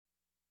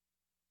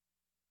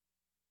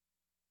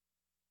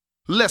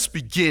Let's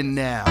begin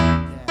now.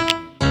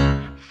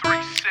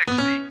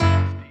 360.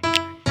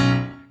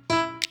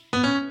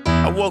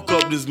 I woke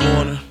up this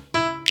morning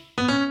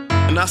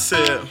and I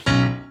said,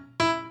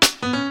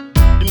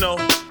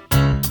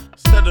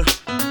 instead of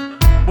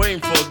waiting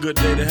for a good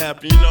day to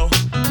happen,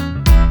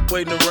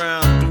 waiting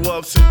around through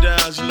ups and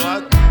downs,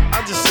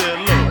 I just said,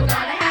 look. We're gonna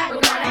have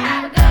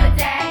a good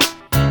day,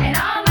 and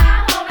all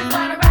my homies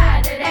gonna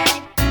ride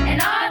today,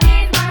 and all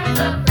these moments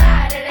look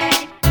fly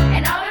today,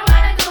 and all we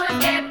wanna do is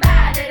get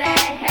by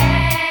today.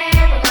 Hey,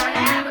 we're gonna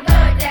have a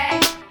good day,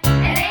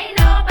 and ain't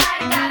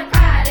nobody gotta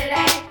cry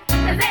today,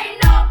 'cause ain't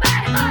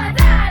nobody gonna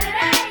die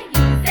today. You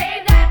can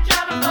save that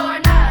trouble for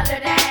another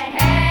day.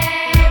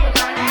 Hey, we're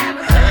gonna have a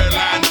good day.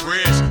 Hairline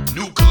fresh,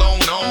 new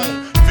cologne on,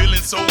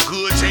 feeling so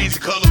good, change the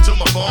color to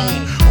my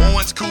phone.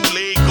 Orange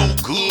Kool-Aid go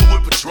good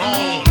with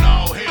Patron.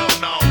 No, hell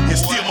no.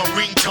 It's still my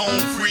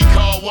ringtone, free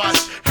car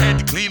wash. Had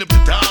to clean up the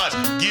Dodge.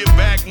 Give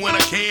back when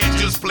I can,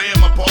 just playing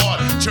my part.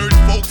 Church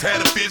folks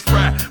had a fish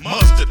fry,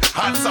 mustard,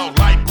 hot sauce,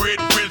 light bread,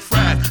 french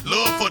fries.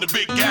 Love for the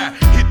big guy,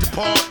 hit the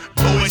park,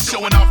 blowing,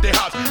 showing off their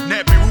house.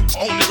 Nappy Roots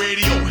on the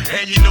radio,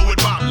 and you know it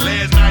about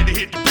last night to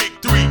hit the big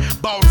three.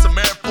 Bought some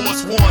Air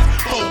Force Ones,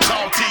 4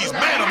 tall tees.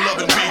 Man, I'm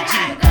loving BG.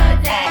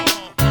 Good day,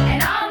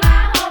 and all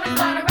my homies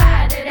gonna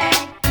ride today,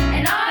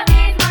 and all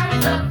these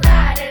moments look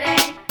fly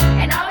today,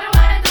 and all we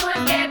wanna do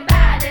is get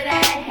by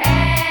today.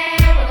 Hey,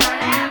 we're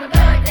gonna have a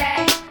good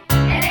day,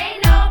 and ain't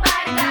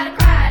nobody gotta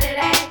cry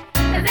today,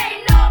 'cause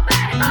ain't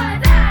nobody gonna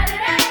die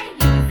today.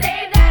 You can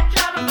save that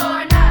trouble for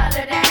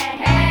another day.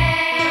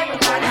 Hey, we're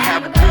gonna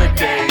have a good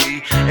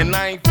day. And I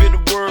ain't fit to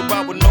worry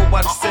about what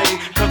nobody say,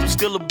 'cause I'm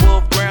still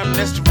above ground and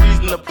that's the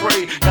reason I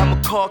pray. Got my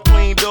car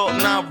cleaned up,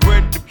 now I'm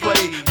ready to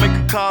play. Make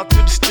a call to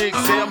the sticks,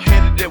 say I'm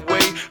headed that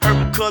way. Heard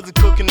my cousin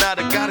cooking out,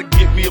 I gotta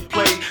get me a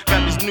plate.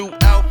 Got this new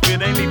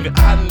outfit, ain't even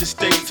out in the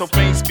States, so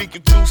I ain't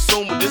speaking too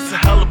soon, but this a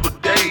hell of a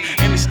day.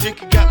 And the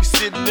sticker got me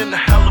sitting in a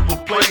hell of a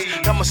place.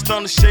 Got my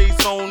stunner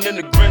shades on and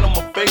a grin on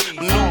my face.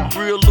 My new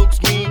grill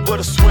looks mean, but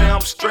I swear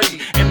I'm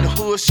straight. And the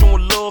hood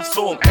showing love,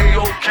 so I'm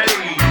A-OK.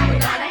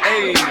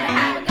 Hey.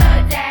 Have a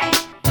good day,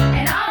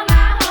 and all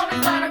my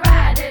homies gonna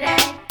ride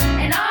today,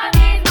 and all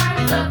these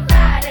moments look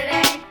fly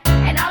today,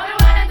 and all we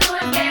wanna do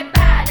is get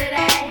by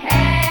today.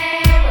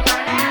 Hey, we're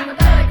gonna have a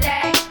good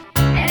day,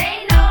 and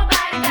ain't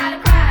nobody gotta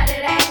cry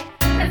today,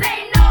 'cause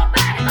ain't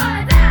nobody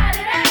gonna die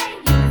today.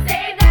 You can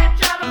save that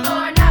trouble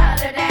for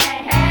another day.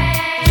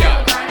 Hey,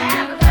 we're gonna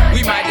have a good day.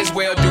 We might as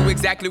well do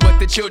exactly what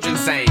the children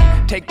say.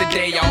 Take the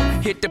day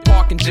off, hit the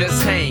park and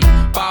just hang.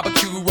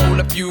 Barbecue, roll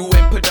a few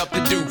and put up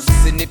the deuce.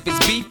 And if it's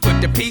beef, put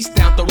the piece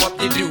down, throw up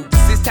your dukes.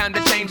 It's time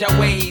to change our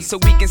ways so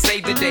we can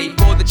save the day.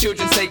 For the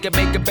children's sake and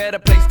make a better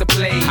place to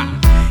play.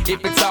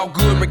 If it's all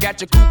good, we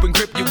got your coupe and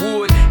grip your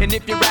wood. And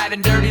if you're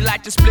riding dirty,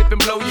 like to split and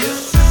blow you.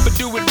 But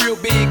do it real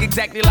big,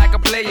 exactly like a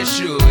player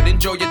should.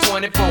 Enjoy your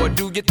 24,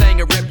 do your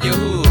thing and rep your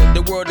hood.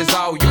 The world is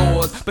all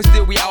yours, but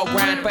still we all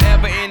grind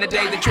forever. In the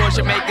day, the choice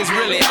you make is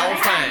really all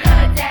fine.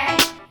 Good day,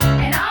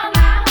 and all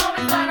my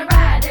homies gonna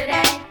ride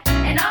today,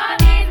 and all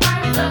these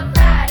moments look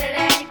fly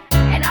today,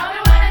 and all we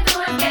wanna do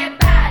is get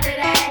by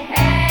today.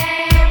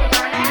 Hey, we're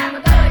gonna have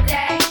a good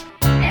day,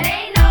 and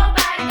ain't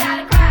nobody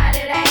gotta cry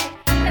today,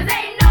 'cause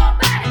ain't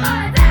nobody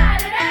gonna die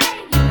today.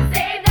 You can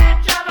save that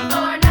trouble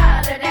for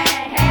another day.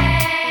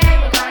 Hey,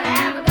 we're gonna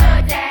have a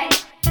good day,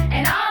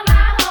 and all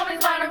my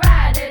homies gonna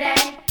ride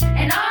today,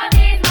 and all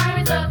these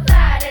moments look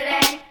fly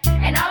today,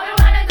 and all we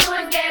wanna do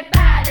is get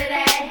by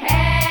today.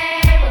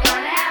 Hey, we're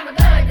gonna have a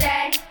good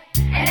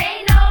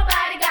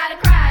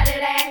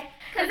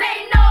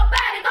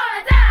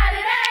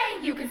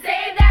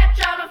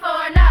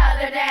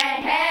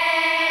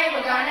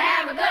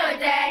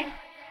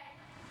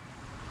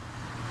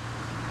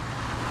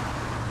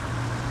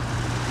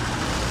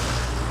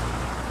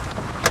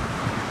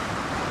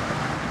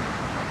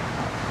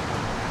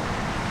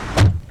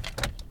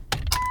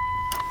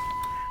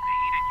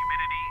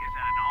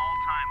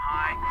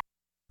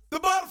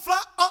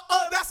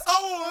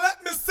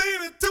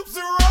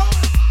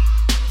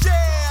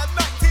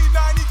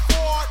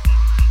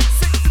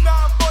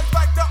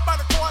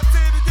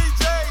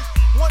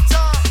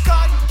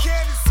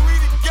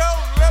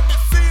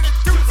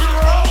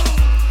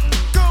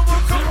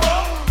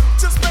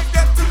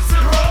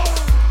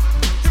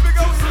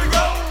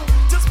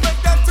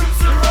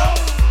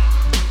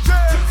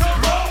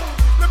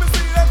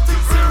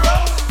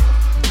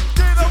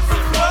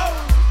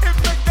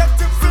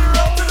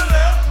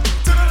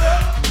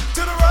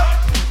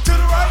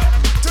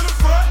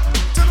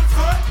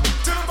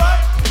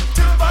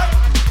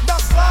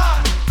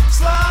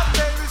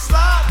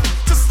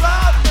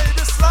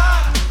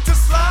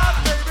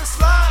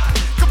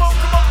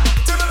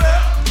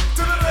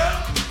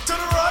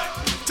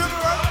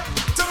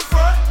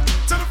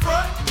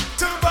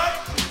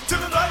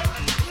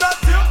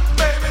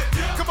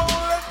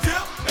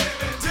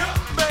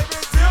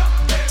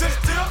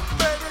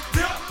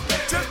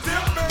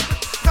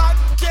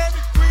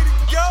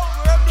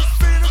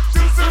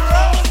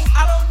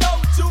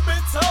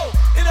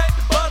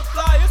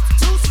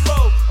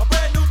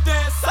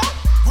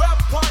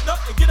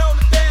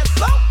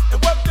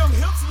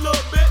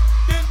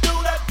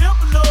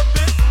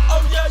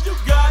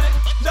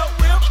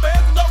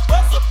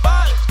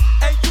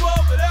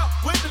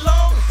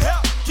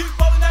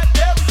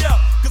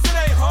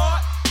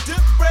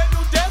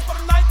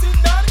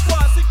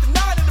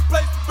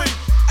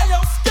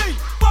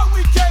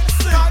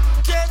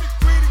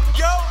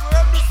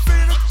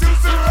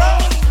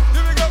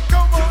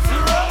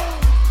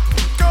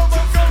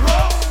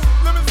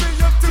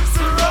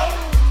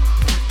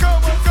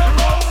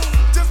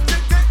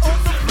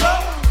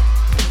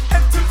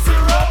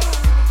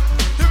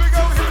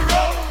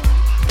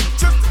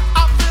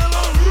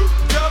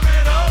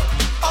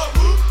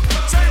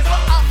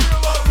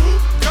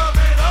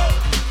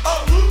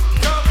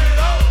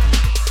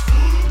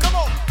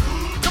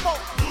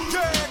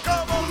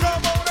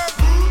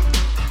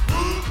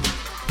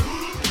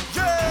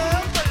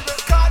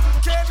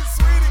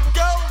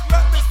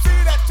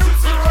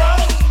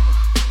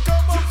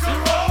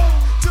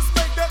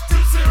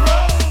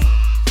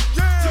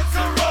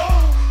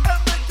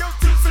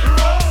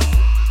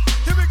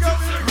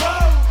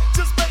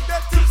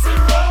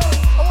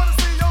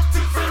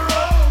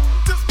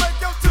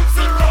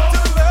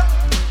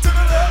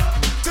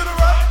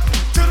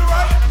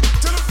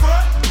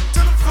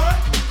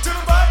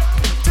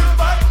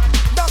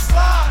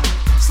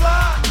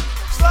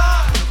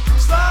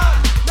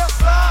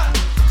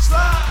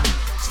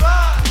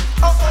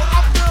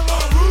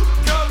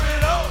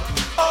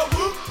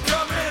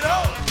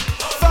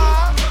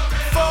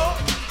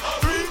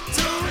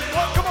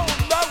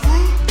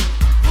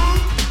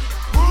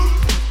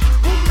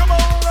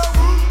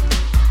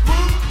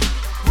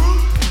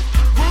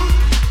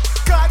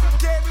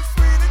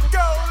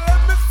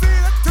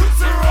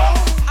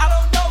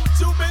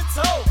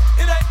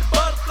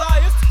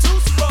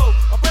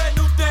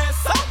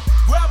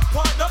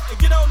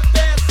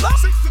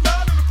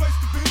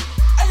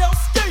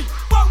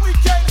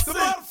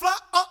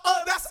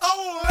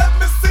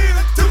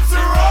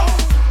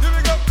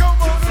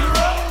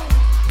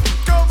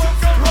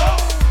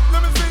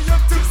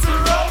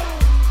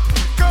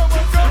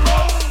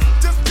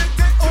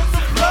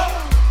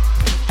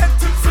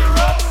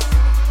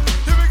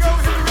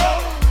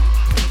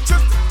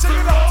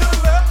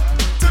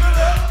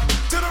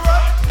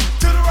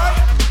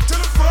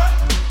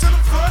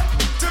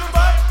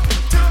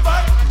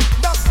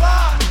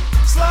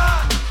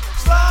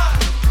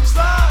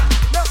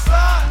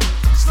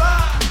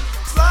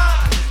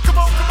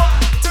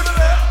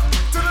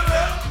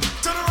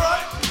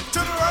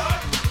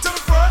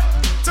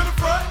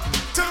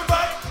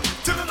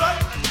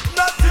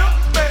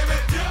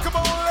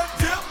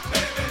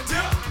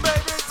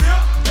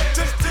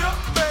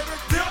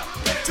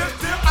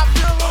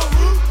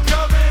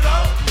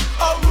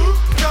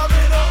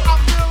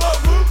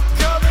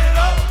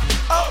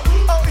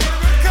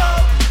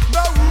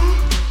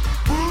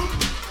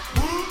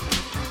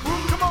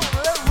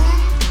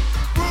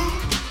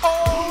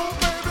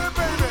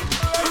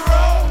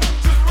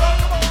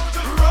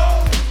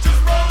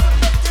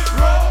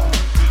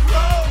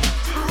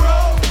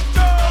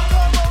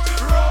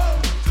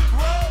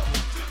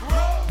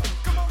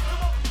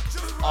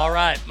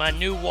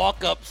new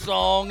walk-up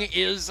song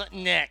is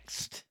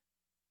next.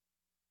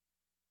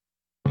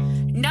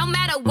 No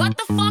matter what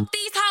the fuck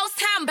these hoes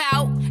talking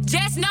about,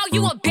 just know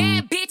you a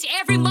bad bitch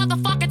every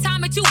motherfucking time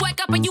that you wake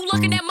up and you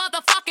look in that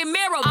motherfucking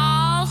mirror.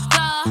 All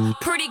the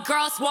pretty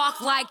girls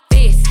walk like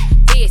this,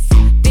 this,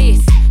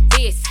 this,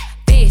 this,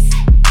 this.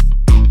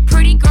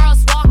 Pretty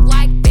girls walk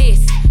like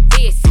this,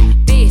 this,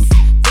 this,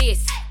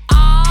 this.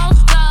 All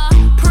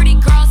the pretty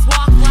girls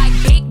walk like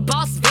big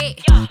boss vet.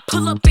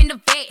 Pull up in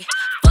the vet,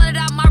 flooded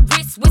out my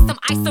wrist with some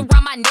ice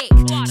around my neck.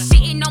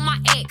 Shitting on my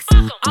ex,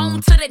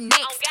 on to the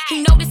next.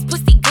 He know this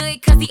pussy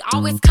good cause he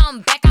always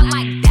come back. I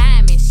like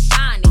diamonds,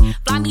 shining,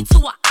 fly me to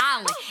an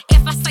island.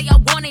 If I say I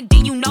want it,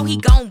 then you know he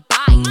gon'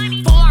 buy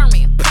it.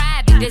 Foreign,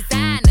 private,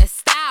 designer,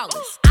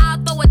 stylist.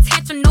 I'll throw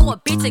attention, know a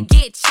bitch to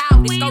get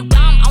childish. Go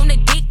dumb on the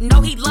dick,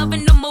 know he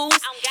loving the moves.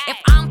 If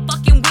I'm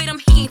fucking with him,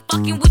 he ain't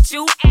fucking with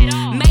you.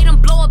 Made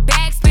him blow a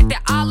bag, spent it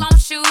all on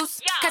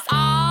shoes. Cause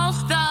all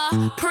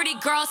the pretty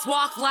girls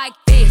walk like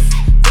this,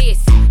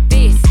 this,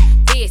 this,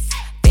 this,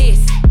 this.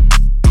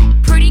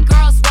 Pretty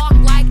girls walk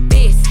like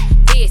this,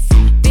 this,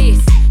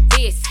 this,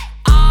 this.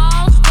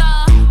 All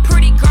the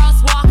pretty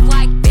girls walk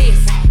like this,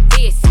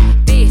 this,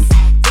 this,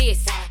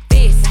 this,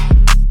 this.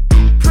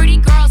 Pretty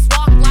girls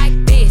walk like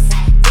this,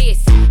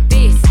 this,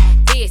 this,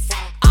 this.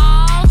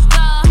 All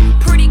the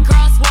pretty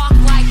girls walk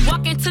like.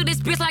 Walk into this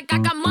bitch like I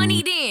got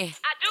money then.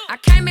 I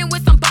came in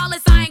with some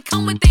ballers, I ain't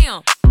come with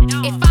them.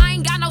 If I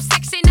ain't got no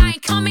section, I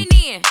ain't coming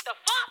in.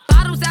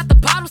 Bottles after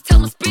bottles, tell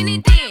them spin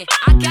it then.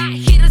 I got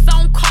hitters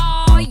on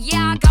call,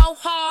 yeah, I go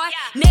hard.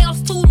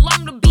 Nails too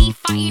long to be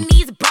fighting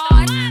these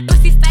broads.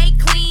 Pussy stay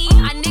clean,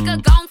 a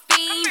nigga gon'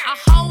 fiend. A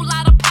whole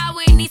lot of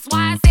power in these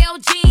YSL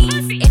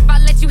jeans. If I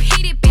let you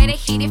hit it, better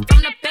hit it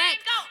from the back.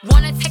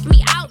 Wanna take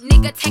me out,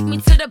 nigga, take me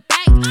to the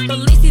bank. The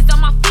Lacey's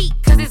on my feet,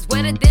 cause it's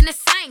wetter than the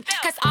sink.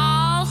 Cause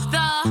all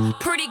the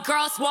pretty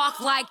girls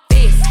walk like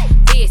this,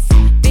 this,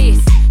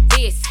 this,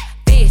 this,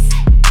 this.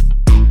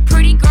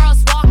 Pretty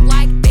girls walk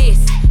like this,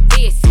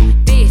 this,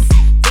 this,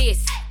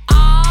 this.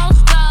 All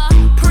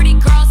the pretty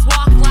girls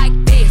walk like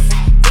this,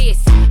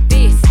 this,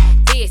 this,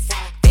 this,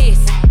 this.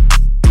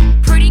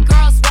 Pretty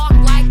girls walk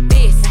like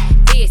this,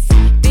 this,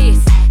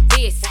 this,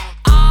 this.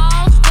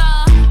 All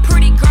the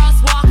pretty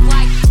girls walk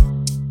like.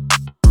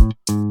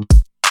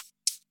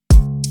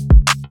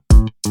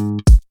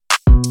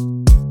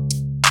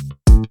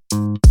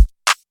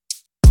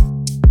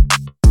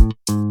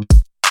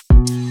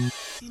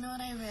 You know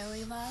what I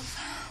really love?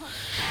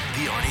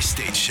 The Arnie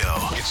State Show.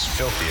 It's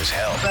filthy as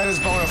hell. That is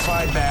bona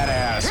fide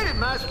badass. Hit it,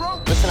 Maestro.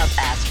 Listen up,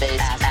 ass face,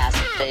 ass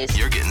face.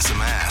 You're getting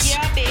some ass.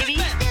 Yeah, baby.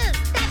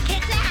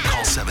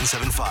 Call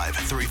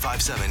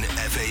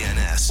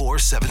 775-357-FANS or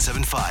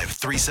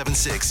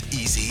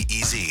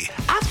 775-376-EASY-EASY.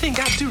 I think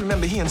I do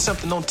remember hearing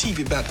something on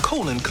TV about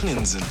colon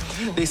cleansing.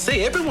 They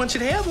say everyone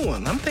should have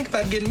one. I'm thinking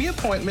about getting me an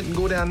appointment and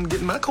go down and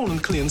get my colon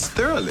cleansed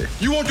thoroughly.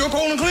 You want your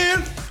colon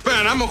clean?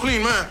 Fine, I'm gonna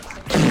clean mine.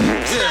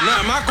 Yeah,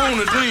 nah, my colon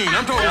is clean.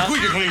 I'm talking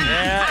squeaky clean.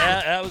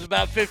 Yeah, that was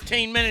about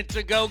 15 minutes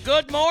ago.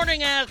 Good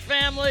morning, ass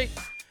family,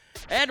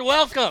 and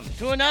welcome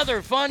to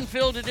another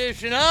fun-filled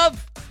edition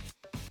of...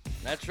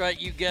 That's right,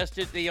 you guessed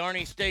it, the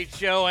Arnie State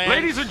Show. And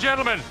ladies and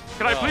gentlemen,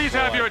 can I please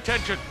have your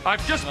attention?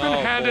 I've just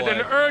been handed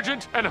an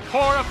urgent and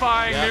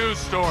horrifying news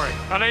story,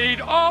 and I need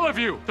all of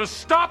you to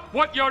stop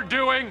what you're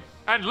doing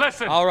and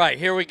listen. All right,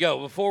 here we go.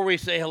 Before we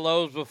say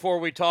hellos, before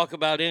we talk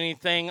about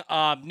anything,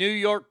 New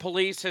York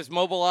police has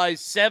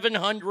mobilized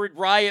 700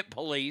 riot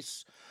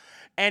police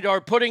and are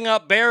putting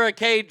up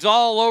barricades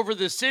all over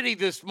the city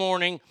this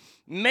morning.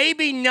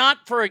 Maybe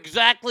not for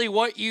exactly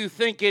what you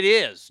think it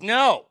is.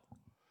 No.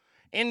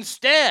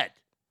 Instead,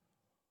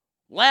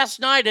 last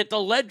night at the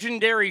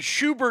legendary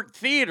Schubert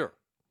Theater,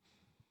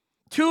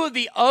 two of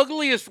the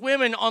ugliest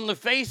women on the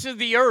face of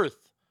the earth,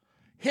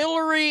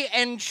 Hillary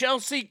and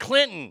Chelsea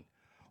Clinton,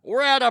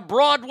 were at a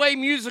Broadway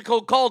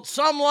musical called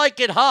Some Like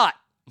It Hot.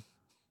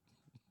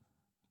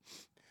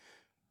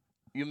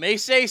 You may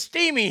say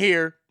steamy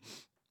here,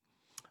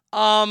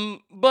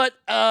 but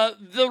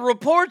the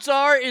reports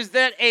is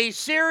that a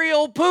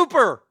serial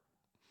pooper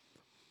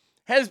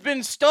has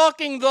been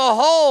stalking the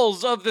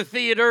halls of the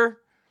theater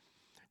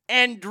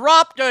and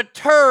dropped a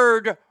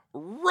turd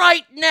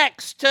right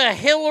next to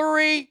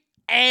Hillary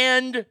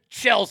and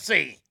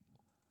Chelsea.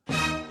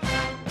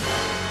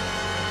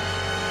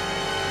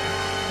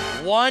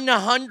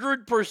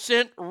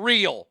 100%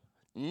 real.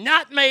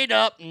 Not made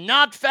up,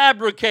 not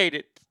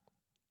fabricated.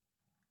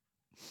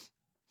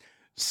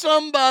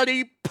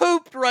 Somebody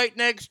pooped right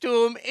next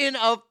to him in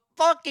a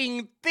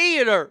fucking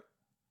theater.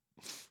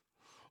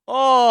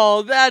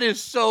 Oh,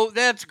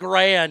 that's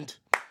grand.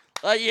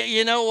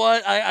 You know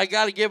what? I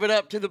got to give it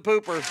up to the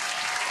pooper.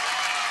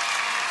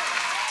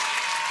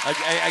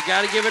 I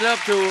got to give it up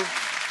to her.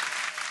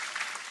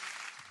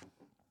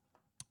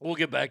 We'll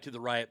get back to the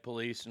riot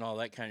police and all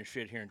that kind of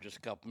shit here in just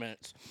a couple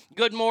minutes.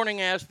 Good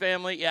morning, ass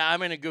family. Yeah,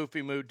 I'm in a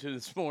goofy mood too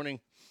this morning.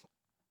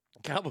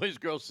 Cowboys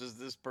Girl says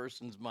this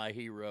person's my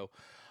hero.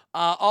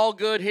 All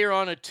good here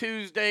on a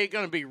Tuesday.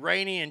 Going to be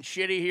rainy and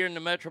shitty here in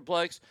the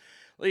Metroplex.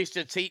 At least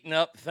it's heating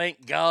up,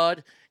 thank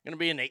God. Going to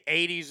be in the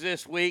 80s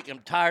this week. I'm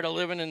tired of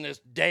living in this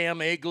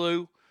damn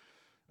igloo.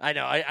 I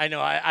know.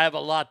 I have a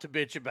lot to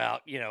bitch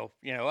about.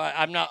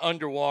 I'm not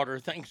underwater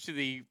thanks to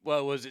the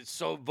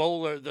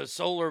the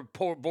solar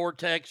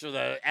vortex or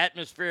the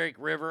atmospheric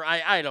river.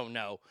 I don't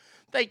know.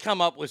 They come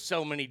up with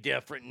so many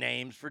different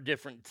names for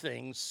different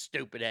things.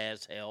 Stupid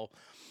as hell.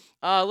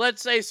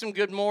 Let's say some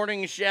good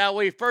mornings, shall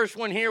we? First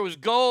one here was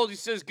Gold. He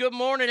says, "Good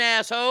morning,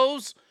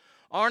 assholes."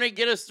 Arnie,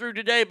 get us through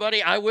today,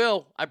 buddy. I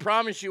will. I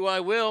promise you,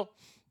 I will.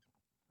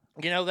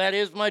 That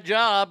is my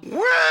job.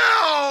 Well,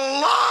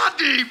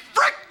 Lottie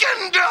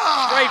frickin'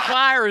 God! Straight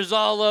Fire is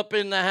all up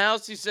in the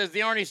house. He says,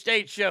 "The Arnie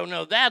State Show."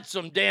 No, that's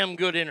some damn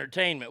good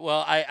entertainment.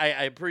 Well, I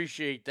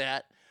appreciate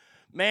that.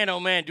 Man, oh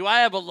man, do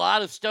I have a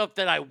lot of stuff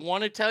that I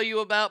want to tell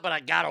you about, but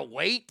I gotta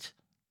wait?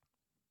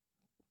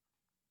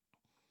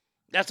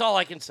 That's all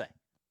I can say.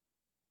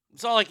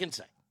 That's all I can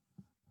say.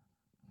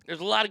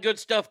 There's a lot of good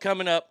stuff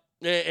coming up,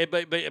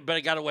 but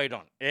I gotta wait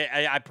on it.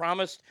 I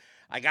promised.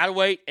 I gotta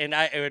wait,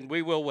 and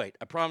we will wait.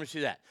 I promise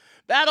you that.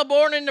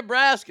 Battleborn in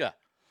Nebraska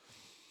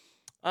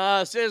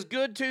says,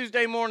 "Good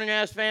Tuesday morning,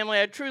 ass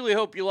family. I truly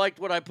hope you liked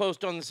what I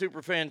post on the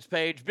Superfans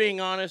page. Being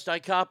honest, I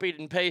copied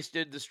and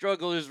pasted. The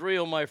struggle is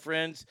real, my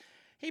friends."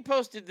 He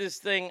posted this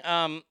thing,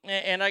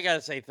 and I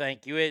gotta say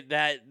thank you.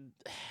 Let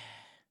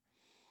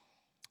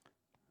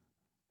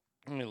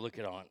me look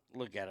at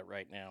it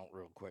right now,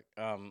 real quick.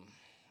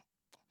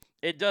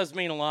 It does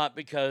mean a lot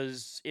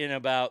because in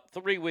about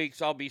 3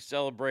 weeks I'll be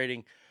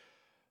celebrating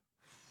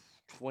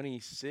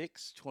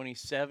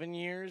 27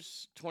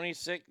 years,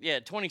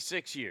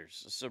 26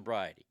 years of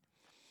sobriety.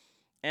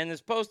 And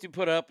this post he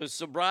put up is,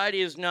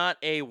 "Sobriety is not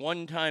a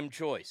one-time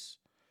choice.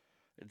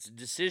 It's a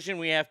decision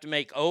we have to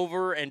make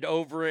over and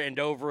over and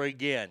over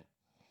again."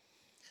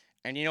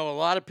 And a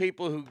lot of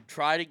people who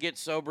try to get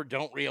sober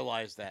don't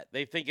realize that.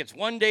 They think it's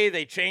one day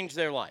they change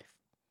their life.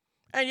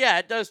 And yeah,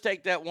 it does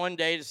take that one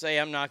day to say,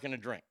 "I'm not going to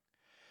drink."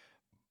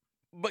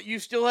 But you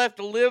still have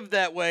to live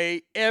that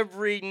way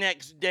every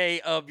next day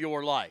of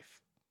your life.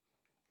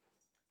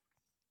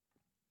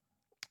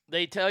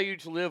 They tell you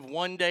to live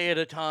one day at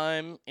a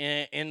time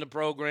in the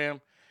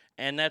program,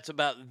 and that's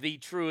about the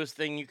truest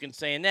thing you can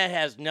say, and that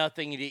has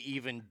nothing to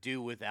even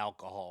do with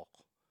alcohol.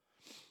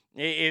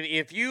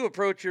 If you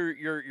approach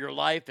your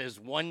life as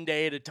one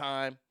day at a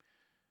time,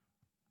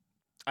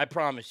 I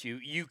promise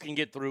you can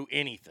get through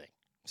anything.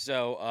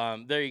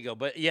 So there you go.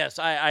 But yes,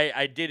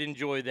 I did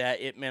enjoy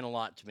that. It meant a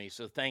lot to me,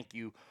 so thank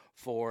you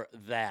for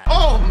that.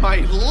 Oh,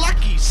 my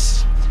lucky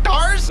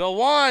stars! The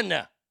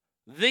one,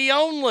 the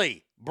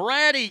only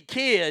bratty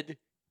kid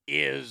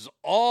is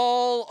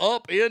all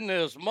up in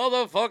this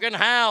motherfucking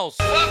house.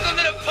 Welcome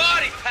to the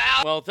party,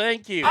 pal. Well,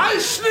 thank you. I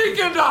sneak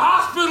into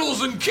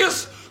hospitals and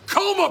kiss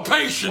coma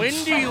patients.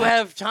 When do you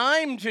have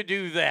time to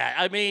do that?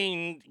 I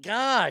mean,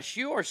 gosh,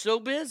 you are so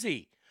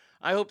busy.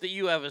 I hope that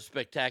you have a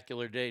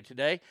spectacular day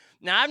today.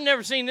 Now, I've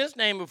never seen this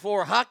name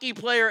before. Hockey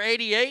Player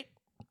 88.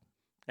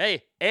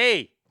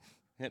 Hey.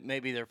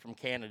 Maybe they're from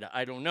Canada.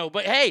 I don't know.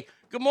 But hey,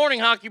 good morning,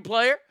 Hockey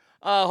Player.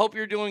 Hope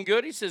you're doing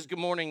good. He says, "Good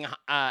morning,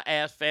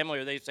 ass family,"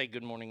 or they say,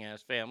 "Good morning,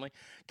 ass family."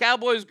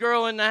 Cowboys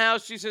girl in the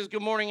house. She says,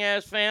 "Good morning,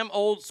 ass fam."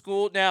 Old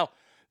school. Now,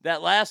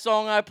 that last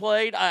song I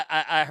played,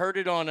 I heard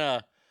it on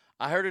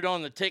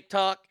the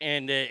TikTok,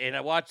 and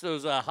I watched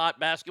those hot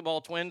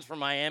basketball twins from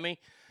Miami.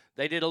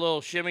 They did a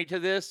little shimmy to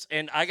this,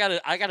 and I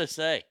gotta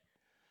say,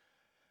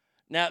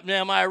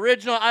 now my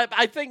original,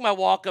 I think my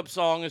walk-up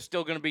song is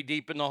still gonna be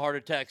 "Deep in the Heart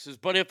of Texas,"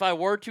 but if I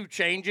were to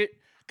change it,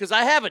 because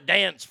I have a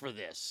dance for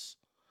this.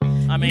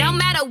 I mean, no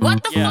matter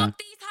what the fuck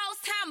these hoes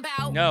talking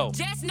about, no.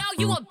 Just know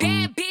you a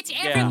bad bitch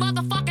every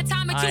motherfucking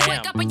time that you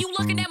wake up and you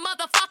look in that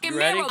motherfucking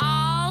mirror.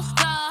 All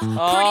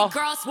the pretty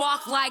girls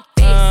walk like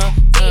this.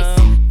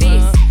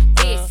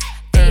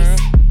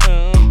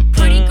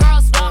 Pretty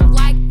girls walk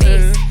like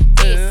this.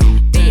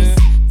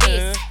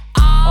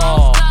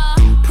 All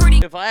the pretty.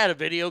 If I had a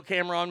video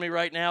camera on me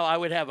right now, I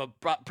would have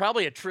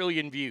probably 1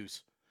 trillion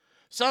views.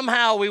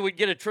 Somehow we would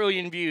get 1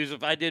 trillion views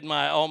if I did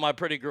all my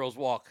pretty girls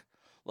walk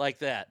like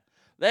that.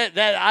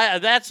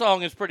 That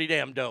song is pretty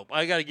damn dope.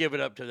 I got to give it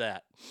up to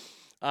that.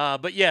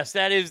 But yes,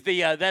 that's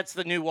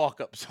the new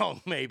walk-up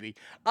song, maybe.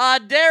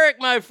 Derek,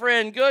 my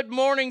friend, good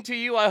morning to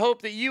you. I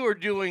hope that you are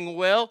doing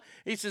well.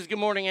 He says, "Good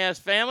morning, ass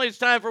family. It's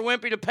time for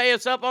Wimpy to pay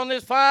us up on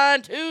this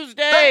fine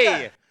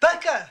Tuesday."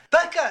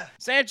 Becca.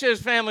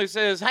 Sanchez family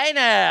says, "Hey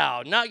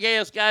now." Not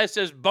gayest guy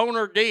says,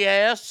 "Boner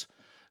Diaz."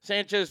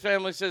 Sanchez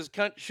family says,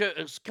 cunt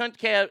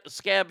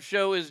scab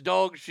show is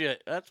dog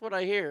shit. That's what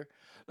I hear.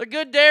 The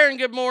good Darren,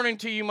 good morning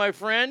to you, my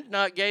friend.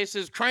 Not gay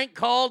says, "Crank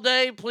call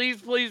day,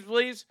 please, please,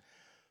 please."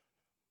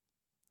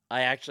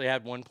 I actually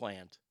had one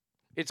planned.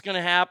 It's going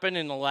to happen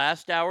in the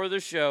last hour of the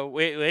show.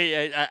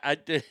 Wait,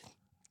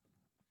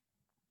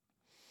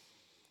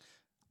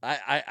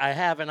 I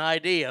have an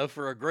idea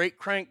for a great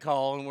crank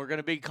call, and we're going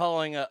to be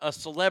calling a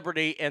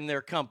celebrity and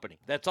their company.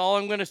 That's all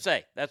I'm going to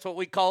say. That's what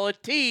we call a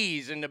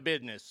tease in the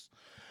business.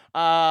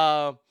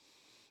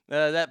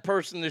 That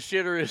person, the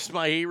shitter, is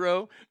my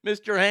hero,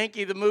 Mr.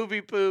 Hanky, the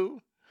movie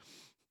poo.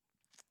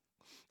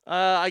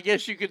 I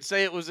guess you could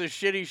say it was a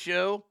shitty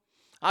show.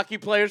 Hockey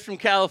players from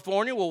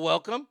California, well,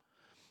 welcome.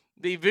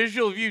 The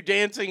visual of you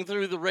dancing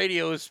through the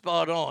radio is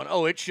spot on.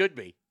 Oh, it should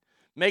be.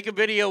 Make a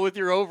video with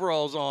your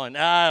overalls on.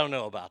 I don't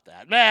know about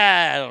that.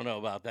 I don't know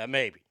about that.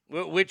 Maybe.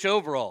 Which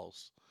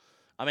overalls?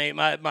 I mean,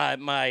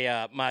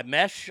 my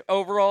mesh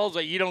overalls.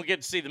 You don't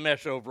get to see the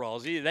mesh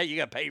overalls. You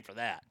got to pay for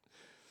that.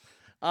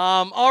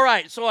 All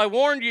right. So I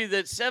warned you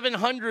that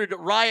 700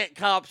 riot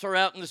cops are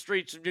out in the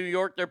streets of New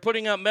York. They're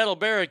putting up metal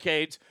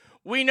barricades.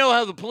 We know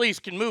how the police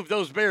can move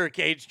those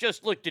barricades.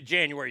 Just look to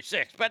January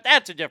 6th. But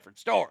that's a different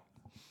story.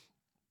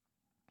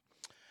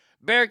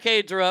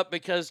 Barricades are up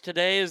because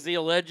today is the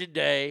alleged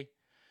day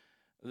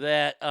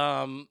that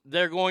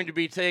they're going to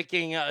be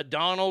taking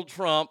Donald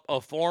Trump, a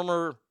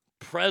former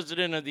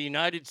president of the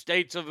United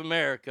States of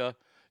America,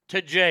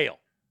 to jail.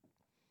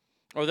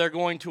 Or they're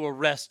going to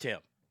arrest him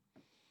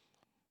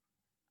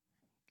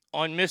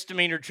on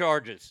misdemeanor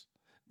charges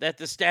that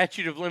the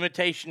statute of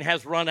limitation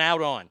has run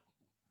out on.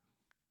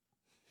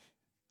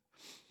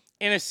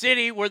 In a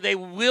city where they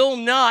will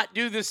not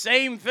do the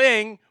same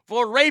thing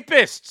for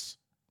rapists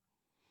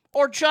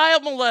or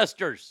child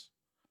molesters.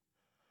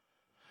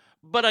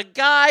 But a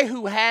guy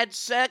who had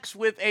sex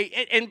with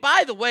and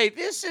by the way,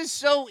 this is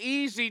so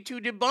easy to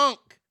debunk.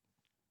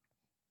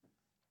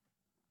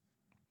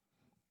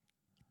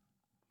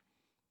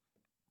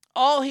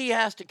 All he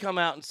has to come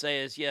out and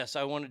say is, yes,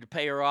 I wanted to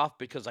pay her off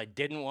because I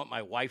didn't want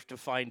my wife to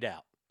find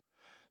out.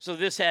 So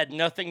this had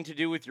nothing to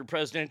do with your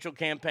presidential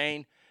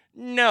campaign?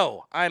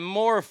 No, I'm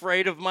more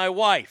afraid of my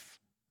wife.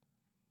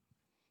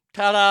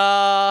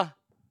 Ta-da!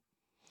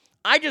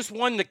 I just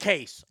won the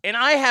case, and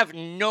I have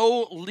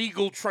no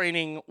legal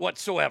training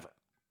whatsoever.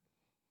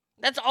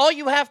 That's all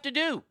you have to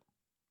do.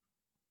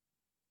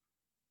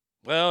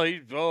 Well,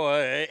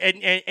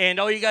 and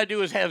all you got to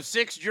do is have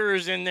 6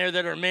 jurors in there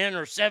that are men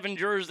or 7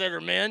 jurors that are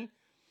men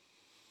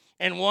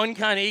and one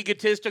kind of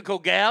egotistical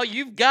gal.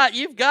 You've got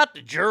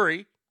the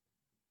jury.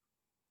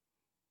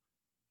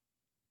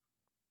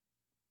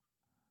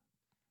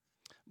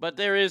 But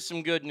there is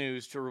some good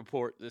news to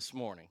report this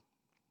morning.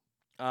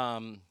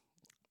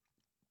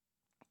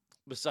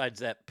 Besides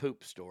that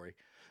poop story.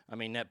 I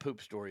mean, that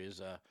poop story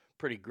is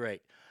pretty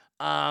great.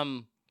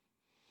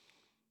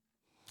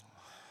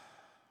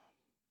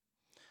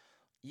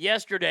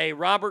 Yesterday,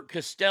 Robert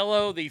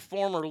Costello, the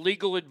former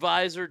legal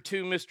advisor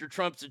to Mr.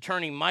 Trump's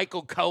attorney,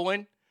 Michael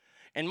Cohen,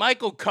 and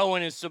Michael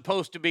Cohen is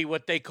supposed to be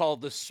what they call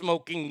the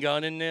smoking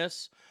gun in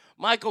this.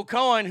 Michael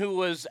Cohen, who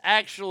was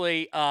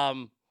actually,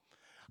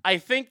 I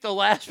think, the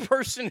last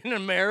person in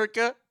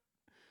America.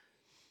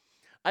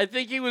 I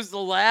think he was the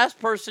last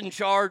person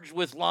charged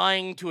with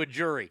lying to a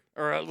jury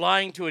or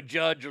lying to a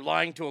judge or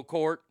lying to a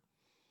court.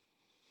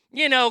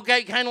 You know,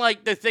 kind of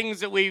like the things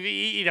that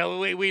we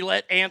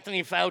let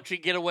Anthony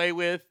Fauci get away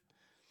with.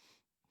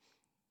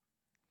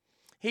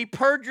 He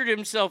perjured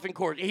himself in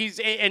court.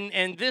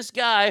 And this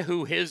guy,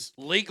 who his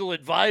legal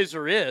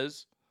advisor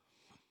is,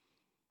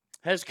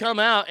 has come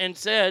out and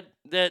said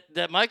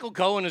that Michael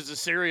Cohen is a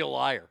serial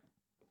liar.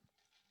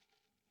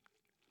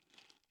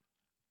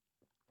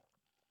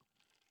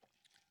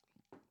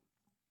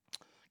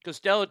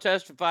 Costello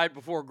testified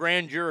before a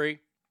grand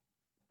jury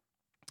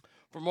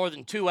for more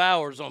than 2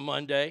 hours on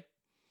Monday.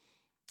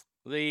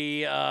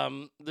 The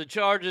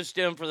charges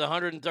stem for the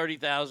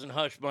 $130,000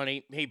 hush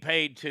money he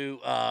paid to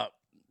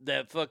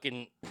that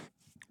fucking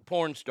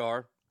porn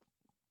star.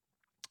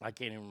 I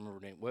can't even remember her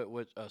name.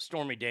 What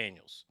Stormy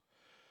Daniels,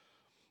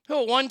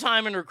 who at one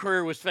time in her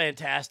career was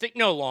fantastic.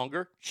 No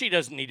longer. She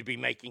doesn't need to be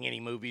making any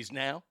movies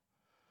now.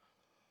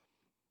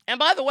 And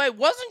by the way,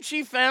 wasn't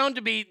she found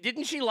to be,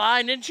 didn't she lie?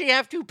 And didn't she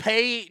have to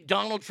pay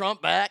Donald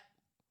Trump back?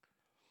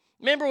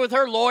 Remember with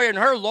her lawyer, and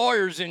her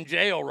lawyer's in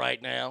jail right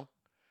now.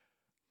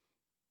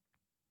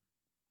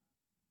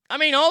 I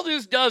mean, all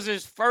this does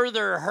is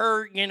further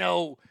her,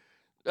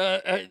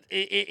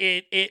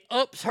 it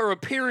ups her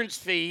appearance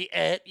fee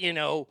at,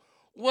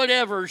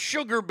 whatever,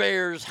 Sugar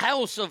Bear's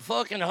House of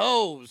fucking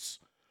Hoes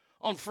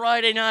on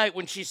Friday night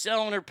when she's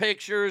selling her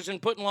pictures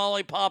and putting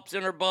lollipops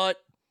in her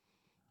butt.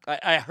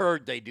 I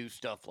heard they do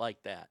stuff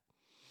like that.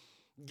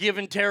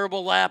 Giving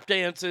terrible lap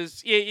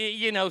dances,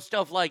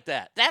 stuff like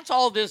that. That's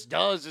all this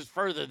does is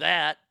further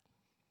that.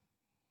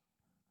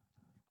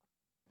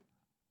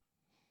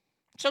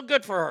 So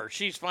good for her.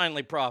 She's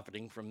finally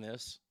profiting from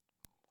this.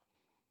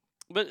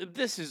 But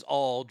this is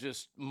all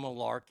just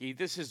malarkey.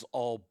 This is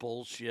all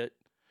bullshit.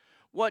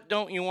 What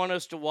don't you want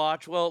us to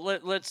watch? Well,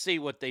 let's see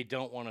what they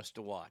don't want us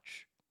to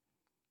watch.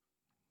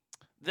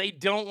 They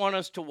don't want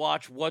us to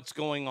watch what's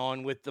going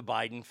on with the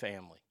Biden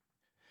family.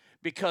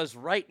 Because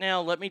right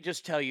now, let me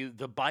just tell you,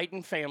 the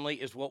Biden family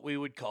is what we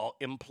would call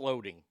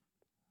imploding.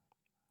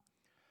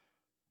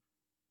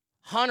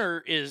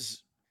 Hunter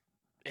he's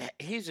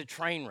a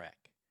train wreck.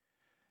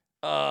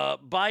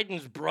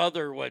 Biden's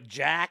brother,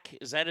 Jack?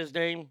 Is that his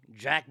name?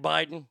 Jack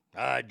Biden?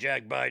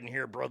 Jack Biden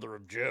here, brother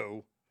of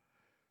Joe.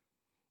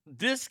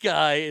 This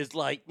guy is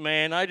like,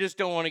 man, I just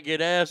don't want to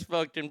get ass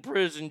fucked in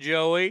prison,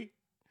 Joey.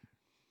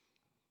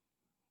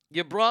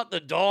 You brought the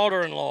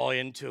daughter-in-law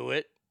into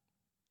it.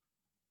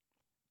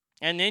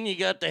 And then you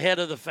got the head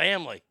of the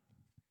family.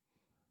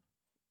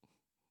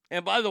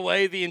 And by the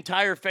way, the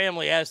entire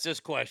family asked this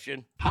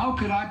question. How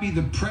could I be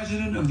the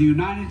president of the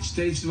United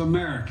States of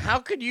America? How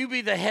could you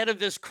be the head of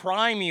this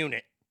crime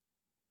unit?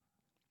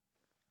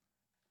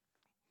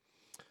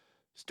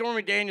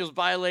 Stormy Daniels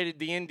violated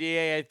the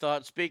NDA, I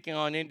thought. Speaking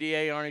on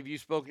NDA, Arnie, have you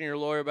spoken to your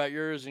lawyer about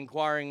yours,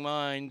 inquiring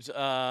minds?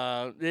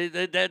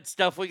 That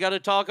stuff we got to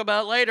talk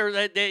about later.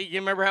 You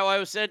remember how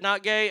I said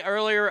not gay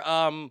earlier?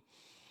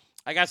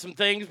 I got some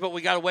things, but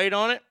we got to wait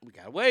on it. We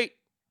got to wait.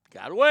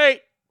 Got to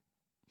wait.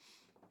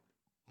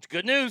 It's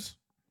good news.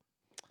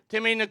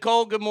 Timmy and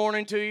Nicole, good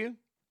morning to you.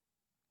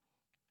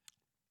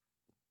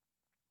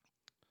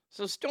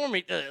 So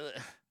Stormy,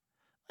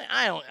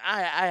 I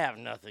have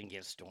nothing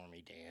against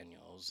Stormy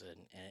Daniels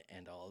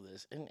and all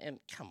this. And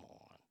come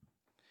on.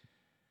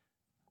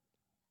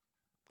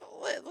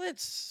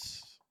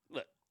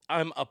 Look,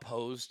 I'm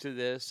opposed to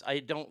this. I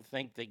don't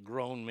think that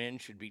grown men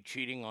should be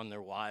cheating on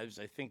their wives.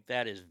 I think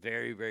that is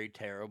very, very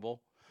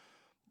terrible.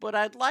 But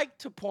I'd like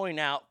to point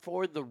out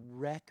for the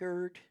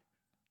record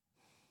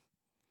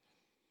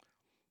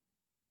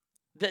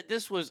that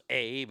this was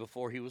A,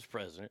 before he was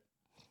president,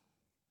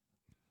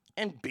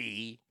 and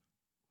B,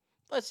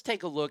 let's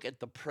take a look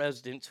at the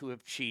presidents who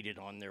have cheated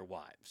on their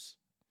wives.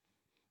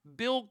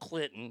 Bill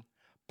Clinton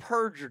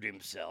perjured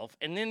himself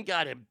and then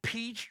got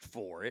impeached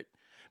for it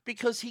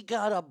because he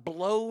got a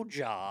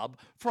blowjob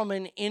from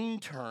an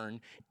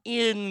intern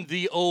in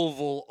the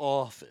Oval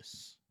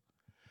Office.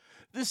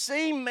 The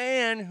same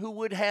man who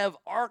would have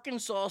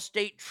Arkansas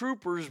state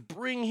troopers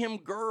bring him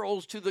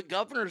girls to the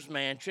governor's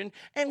mansion,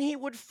 and he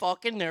would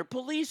fuck in their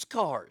police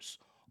cars,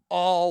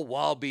 all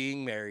while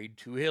being married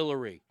to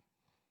Hillary.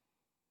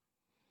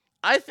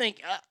 I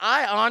think,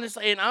 I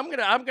honestly, and I'm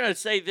gonna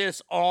say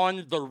this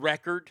on the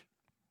record.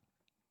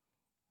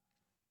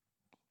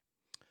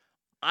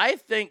 I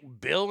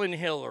think Bill and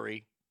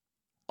Hillary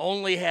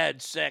only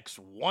had sex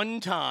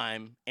one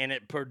time, and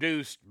it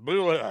produced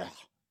blah.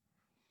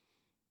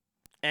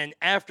 And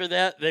after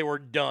that, they were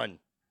done.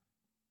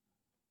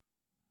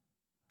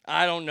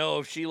 I don't know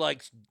if she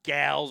likes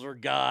gals or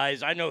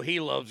guys. I know he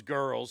loves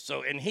girls,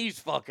 and he's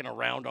fucking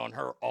around on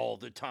her all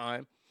the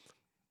time.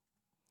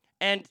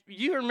 And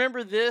you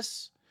remember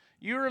this?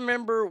 You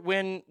remember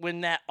when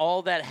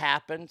all that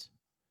happened?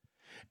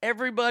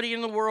 Everybody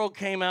in the world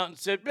came out and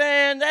said,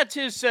 man, that's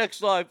his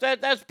sex life.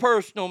 That's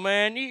personal,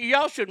 man.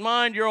 Y'all should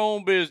mind your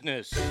own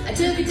business. I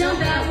took a dump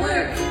at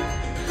work.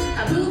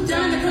 I pooped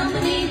on the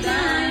company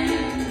dime.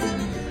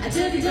 I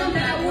took a dump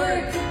at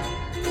work.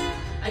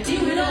 I do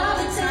it all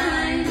the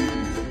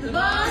time. The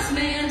boss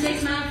man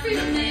takes my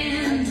freedom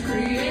and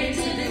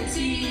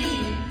creativity.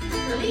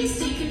 The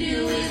least he can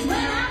do is when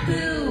I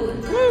poo.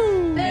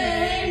 Woo!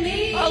 Hey,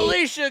 me.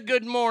 Alicia,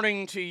 good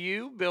morning to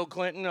you. Bill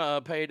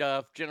Clinton paid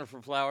off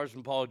Jennifer Flowers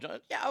and Paul Johnson.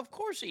 Yeah, of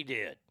course he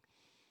did.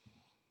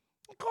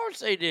 Of course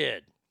they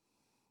did.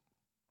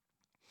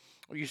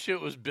 Are you sure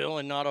it was Bill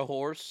and not a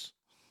horse?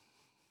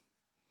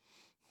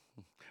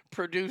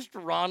 Produced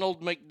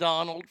Ronald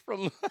McDonald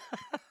from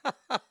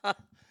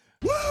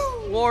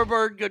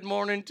Warbird, good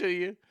morning to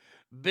you.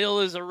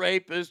 Bill is a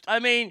rapist. I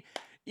mean,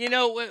 you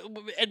know,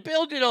 and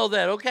Bill did all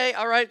that, okay?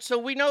 All right, so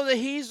we know that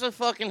he's a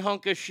fucking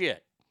hunk of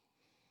shit.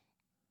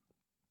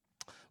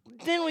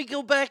 Then we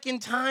go back in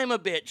time a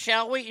bit,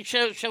 shall we?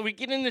 Shall we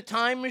get in the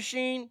time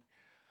machine?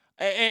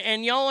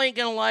 And y'all ain't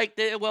gonna like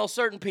this. Well,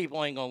 certain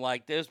people ain't gonna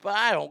like this, but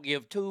I don't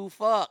give two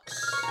fucks.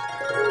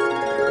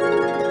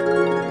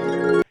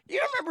 You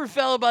remember a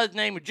fellow by the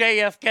name of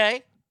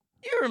JFK?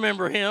 You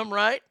remember him,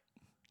 right?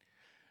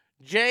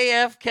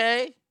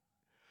 JFK?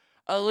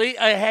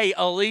 Hey,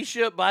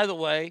 Alicia, by the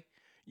way,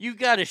 you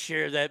got to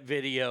share that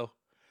video.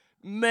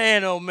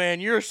 Man, oh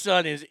man, your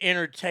son is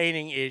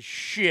entertaining as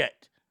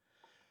shit.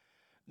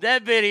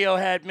 That video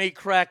had me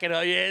cracking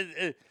up.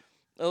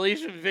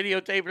 Alicia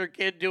videotaping her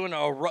kid doing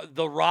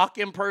the Rock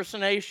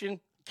impersonation.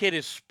 Kid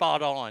is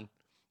spot on.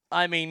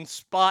 I mean,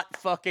 spot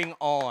fucking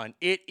on.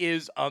 It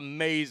is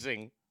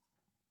amazing.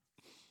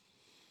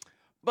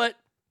 But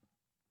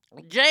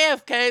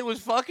JFK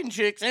was fucking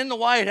chicks in the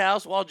White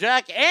House while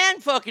Jackie.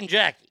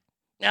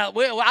 Now,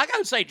 I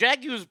gotta say,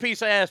 Jackie was a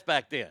piece of ass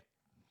back then.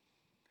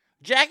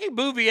 Jackie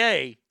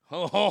Bouvier,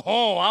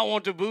 I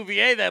want to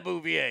Bouvier that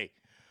Bouvier.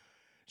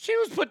 She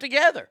was put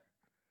together.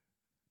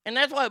 And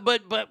that's why,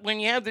 but when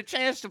you have the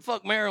chance to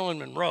fuck Marilyn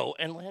Monroe,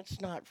 and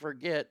let's not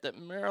forget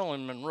that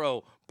Marilyn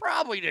Monroe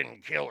probably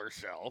didn't kill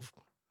herself.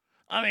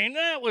 I mean,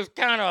 that was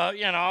kind of,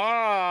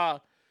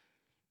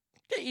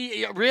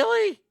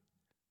 really?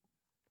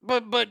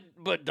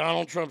 But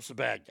Donald Trump's the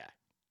bad guy.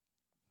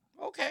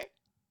 Okay.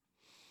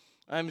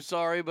 I'm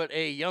sorry, but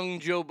a young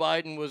Joe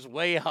Biden was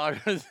way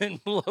hotter than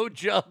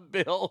Blowjob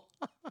Bill.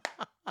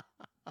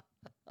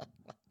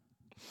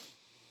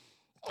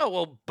 Oh,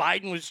 well,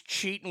 Biden was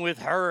cheating with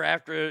her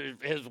after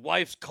his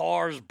wife's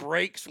car's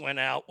brakes went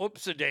out.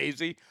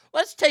 Whoops-a-daisy.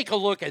 Let's take a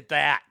look at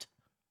that.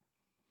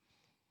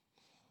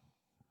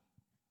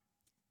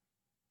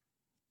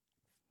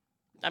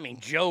 I mean,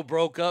 Joe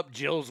broke up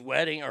Jill's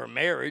wedding or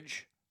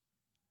marriage.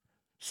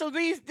 So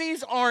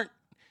these aren't,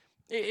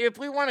 If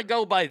we want to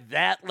go by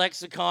that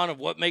lexicon of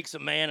what makes a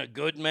man a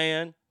good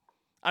man,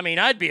 I mean,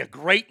 I'd be a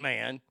great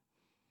man.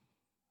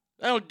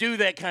 I don't do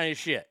that kind of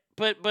shit.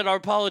 But our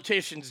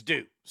politicians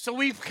do. So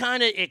we've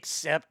kind of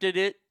accepted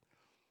it.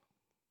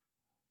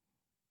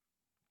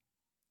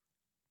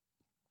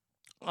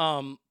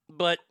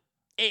 But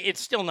it's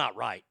still not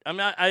right. I'm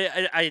not.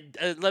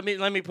 Let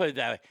me put it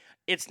that way.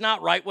 It's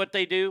not right what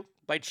they do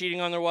by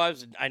cheating on their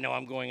wives. I know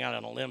I'm going out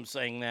on a limb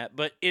saying that,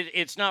 but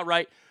it's not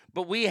right.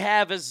 But we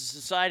have, as a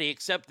society,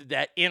 accepted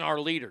that in our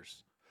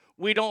leaders.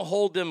 We don't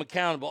hold them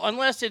accountable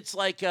unless it's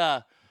like,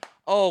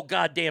 oh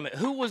God damn it,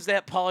 who was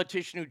that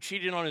politician who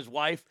cheated on his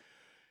wife?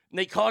 And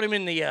they caught him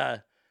in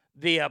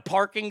the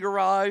parking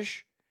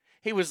garage.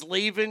 He was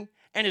leaving.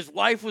 And his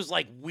wife was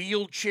like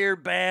wheelchair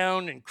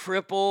bound and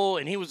crippled,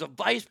 and he was a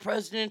vice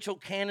presidential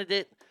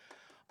candidate.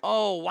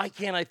 Oh, why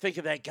can't I think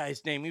of that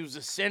guy's name? He was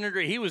a senator.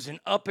 He was an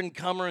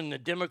up-and-comer in the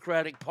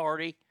Democratic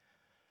Party.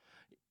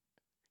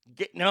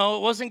 No,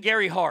 it wasn't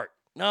Gary Hart.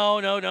 No.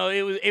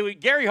 It was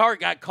Gary Hart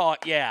got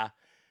caught, yeah.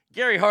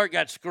 Gary Hart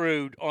got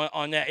screwed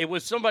on that. It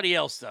was somebody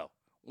else, though.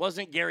 It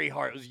wasn't Gary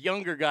Hart. It was a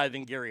younger guy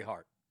than Gary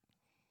Hart.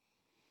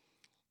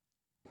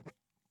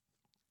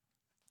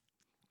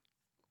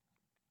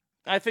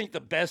 I think the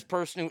best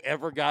person who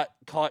ever got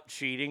caught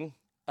cheating,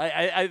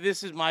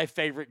 this is my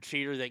favorite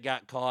cheater that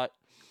got caught.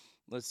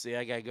 Let's see,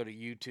 I got to go to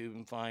YouTube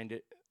and find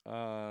it.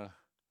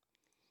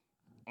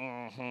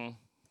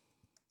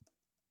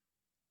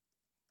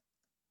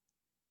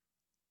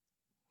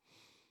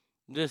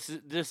 This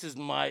is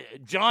my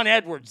John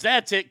Edwards.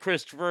 That's it,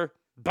 Christopher.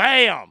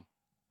 Bam.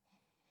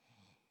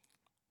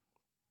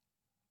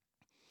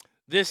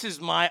 This is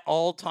my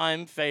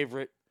all-time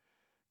favorite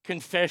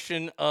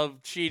confession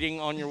of cheating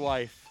on your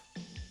wife.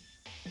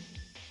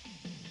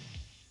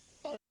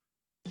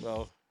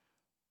 So,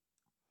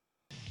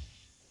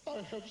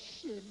 I have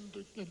sinned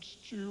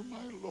against you,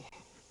 my Lord.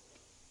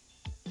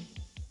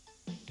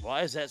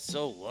 Why is that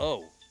so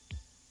low?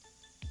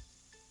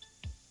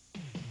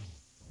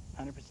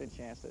 100%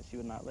 chance that she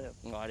would not live.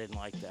 No, I didn't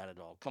like that at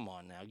all. Come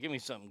on now. Give me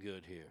something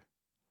good here.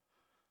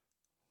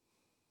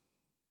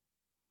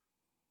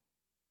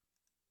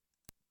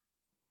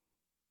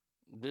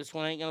 This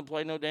one ain't going to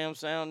play no damn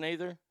sound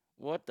neither?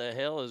 What the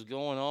hell is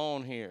going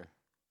on here?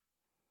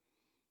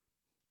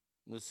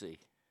 Let's see.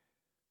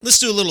 Let's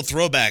do a little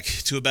throwback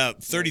to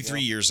about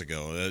 33 years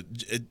ago.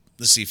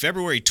 Let's see,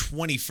 February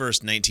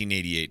 21st,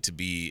 1988, to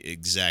be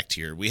exact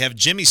here. We have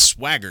Jimmy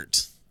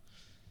Swaggart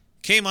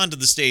came onto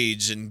the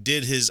stage and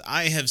did his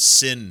I Have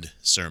Sinned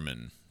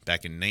sermon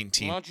back in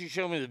 19... Why don't you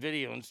show me the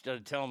video instead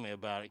of telling me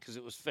about it, because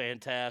it was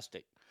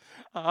fantastic.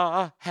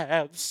 I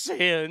have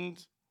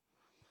sinned.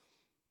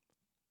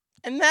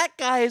 And that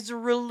guy is a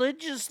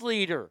religious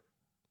leader.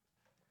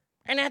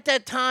 And at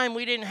that time,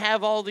 we didn't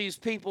have all these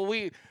people.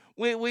 We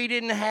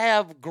didn't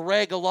have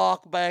Greg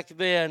Locke back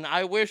then.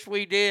 I wish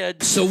we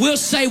did. So we'll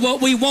say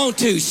what we want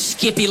to,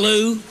 Skippy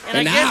Lou.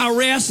 And the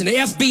IRS and the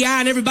FBI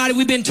and everybody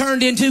we've been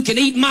turned into can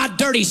eat my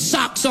dirty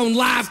socks on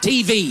live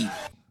TV.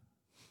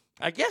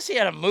 I guess he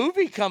had a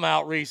movie come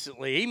out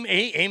recently. He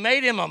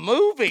made him a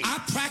movie.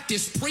 I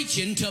practiced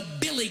preaching to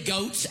billy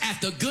goats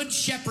at the Good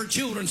Shepherd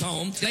Children's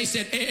Home. They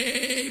said,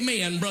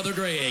 amen, Brother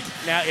Greg.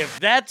 Now, if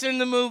that's in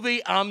the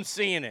movie, I'm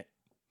seeing it.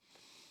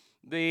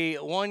 The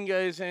one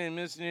guy saying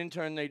missed an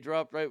intern they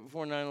dropped right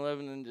before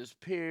 9/11 and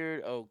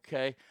disappeared.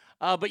 Okay.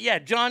 But yeah,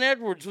 John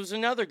Edwards was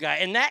another guy.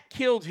 And that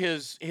killed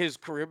his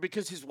career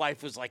because his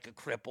wife was like a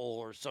cripple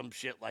or some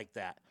shit like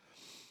that.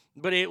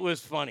 But it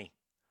was funny.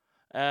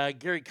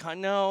 Gary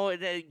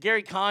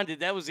Condit,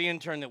 that was the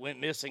intern that went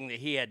missing that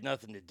he had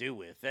nothing to do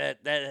with. That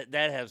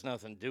has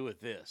nothing to do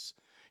with this.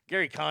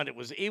 Gary Condit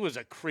was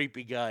a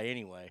creepy guy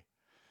anyway.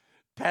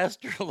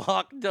 Pastor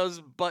Locke does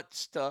butt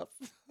stuff.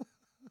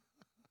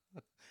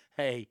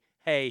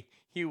 Hey,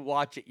 you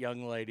watch it,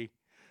 young lady.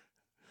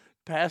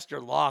 Pastor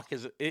Locke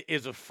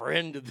is a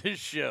friend of this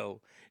show,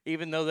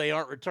 even though they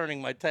aren't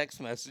returning my text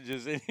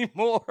messages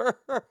anymore.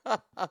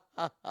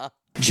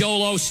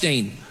 Joel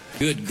Osteen.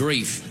 Good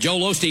grief. Joel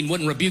Osteen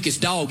wouldn't rebuke his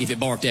dog if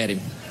it barked at him.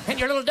 And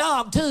your little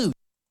dog, too.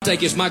 Take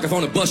this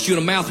microphone and bust you in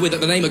the mouth with it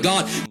in the name of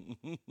God.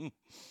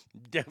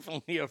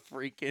 Definitely a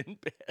freak in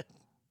bed.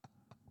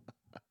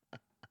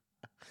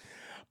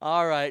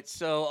 All right,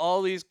 so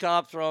all these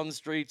cops are on the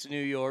streets of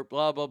New York,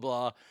 blah, blah,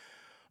 blah.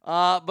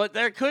 But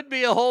there could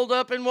be a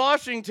holdup in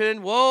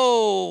Washington.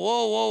 Whoa.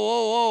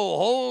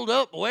 Hold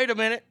up. Wait a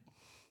minute.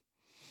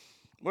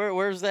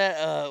 Where's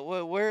that?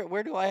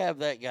 Where do I have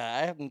that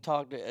guy? I haven't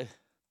talked to... Hold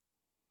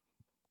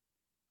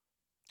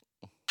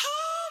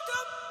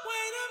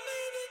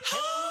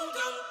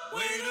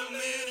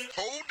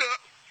up,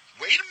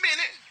 wait a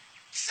minute.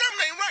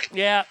 Something ain't right.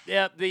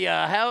 Yeah. The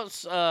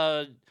House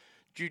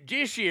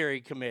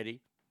Judiciary Committee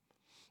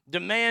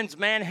demands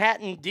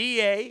Manhattan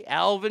DA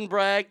Alvin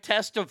Bragg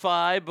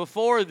testify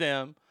before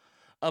them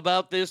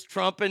about this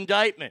Trump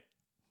indictment.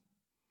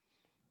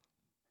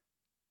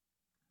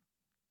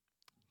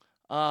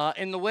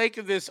 In the wake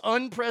of this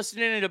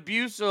unprecedented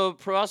abuse of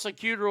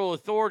prosecutorial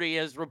authority,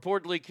 as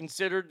reportedly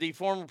considered the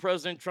former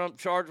President Trump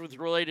charged with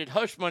related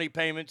hush money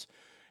payments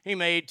he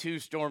made to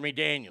Stormy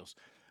Daniels.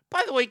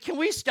 By the way, can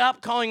we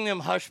stop calling them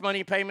hush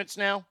money payments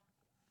now?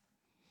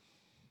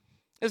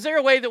 Is there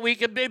a way that we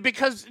could be,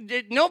 because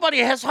nobody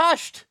has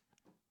hushed.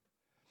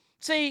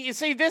 See,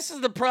 this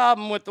is the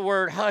problem with the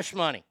word hush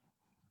money.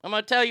 I'm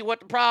going to tell you what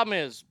the problem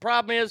is. The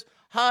problem is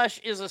hush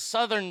is a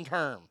Southern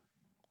term.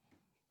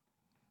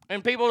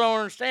 And people don't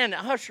understand that.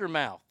 Hush your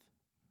mouth.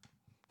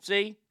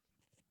 See?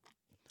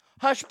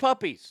 Hush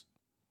puppies.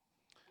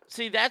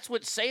 See, that's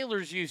what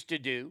sailors used to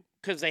do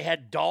because they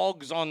had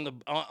dogs on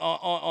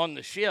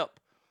the ship.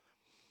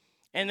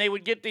 And they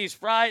would get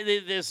this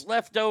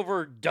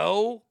leftover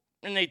dough,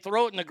 and they'd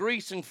throw it in the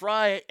grease and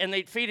fry it, and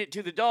they'd feed it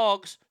to the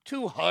dogs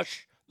to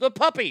hush the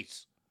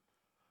puppies,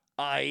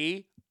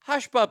 i.e.,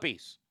 hush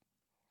puppies.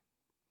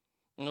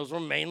 And those were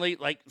mainly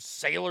like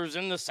sailors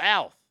in the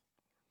South.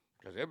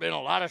 Because there's been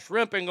a lot of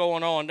shrimping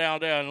going on down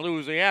there in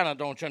Louisiana,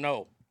 don't you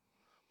know?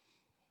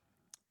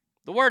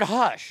 The word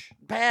hush,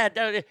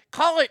 bad.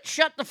 Call it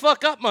shut the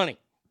fuck up money.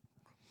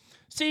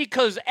 See,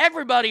 because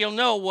everybody will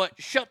know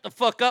what shut the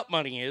fuck up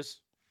money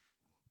is.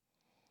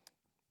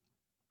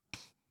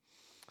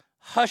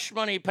 Hush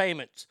money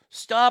payments.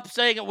 Stop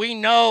saying it. We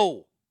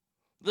know.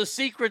 The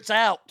secret's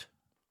out.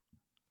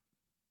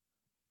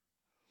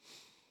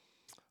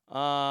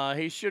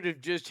 He should have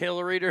just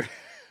Hillaried her.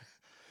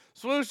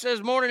 Swoosh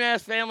says, morning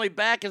ass family,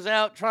 back is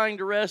out trying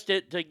to rest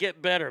it to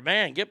get better.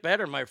 Man, get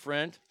better, my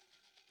friend.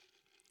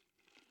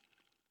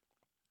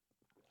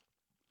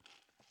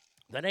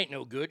 That ain't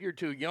no good. You're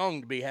too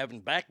young to be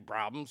having back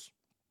problems.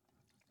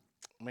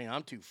 I mean,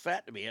 I'm too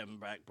fat to be having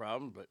back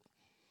problems, but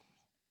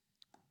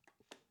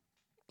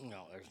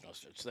no, there's no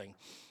such thing.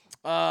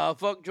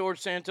 Fuck George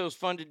Santos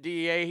funded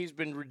DEA. He's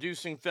been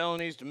reducing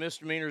felonies to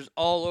misdemeanors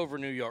all over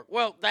New York.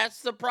 Well,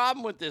 that's the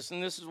problem with this,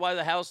 and this is why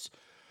the House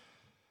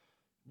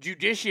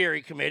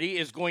Judiciary Committee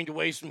is going to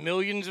waste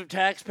millions of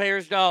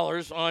taxpayers'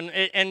 dollars on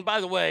it. And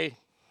by the way,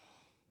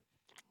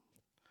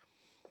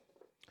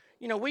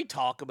 you know, we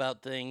talk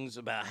about things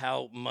about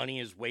how money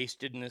is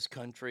wasted in this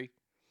country.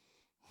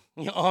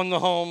 You know, on the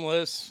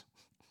homeless.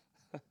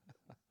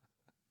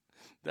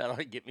 That ought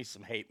to get me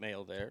some hate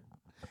mail there.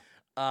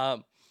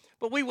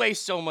 But we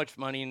waste so much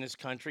money in this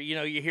country. You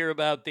know, you hear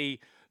about the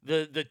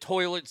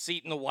toilet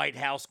seat in the White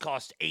House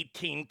cost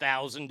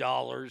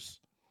 $18,000.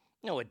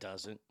 No, it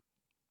doesn't.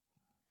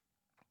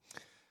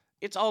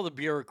 It's all the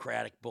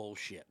bureaucratic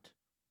bullshit.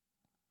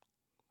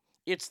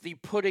 It's the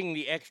putting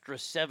the extra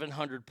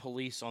 700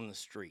 police on the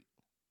street.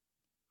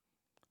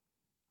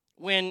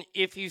 When,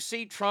 if you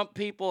see Trump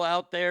people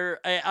out there,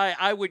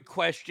 I would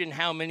question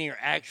how many are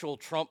actual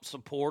Trump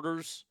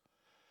supporters,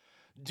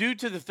 due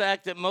to the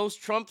fact that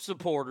most Trump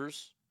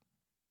supporters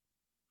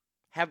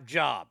have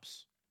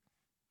jobs.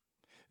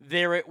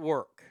 They're at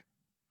work.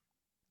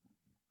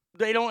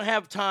 They don't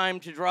have time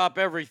to drop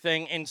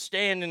everything and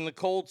stand in the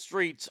cold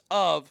streets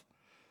of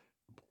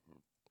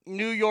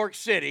New York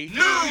City.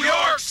 New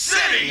York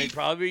City! And they'd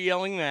probably be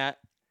yelling that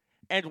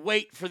and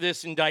wait for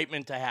this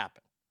indictment to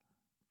happen.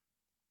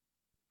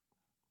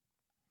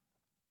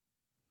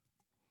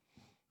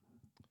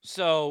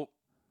 So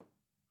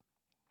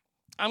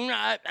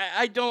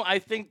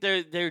I think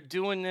they're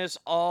doing this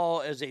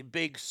all as a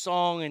big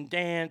song and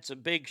dance, a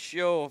big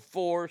show of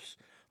force.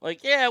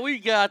 Like, yeah, we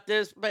got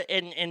this, but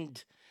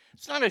and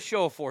it's not a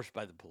show of force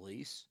by the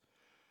police.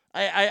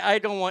 I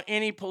don't want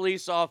any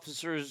police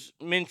officers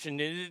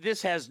mentioned.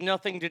 This has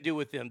nothing to do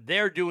with them.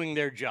 They're doing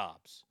their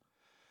jobs.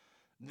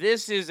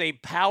 This is a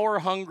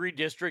power-hungry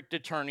district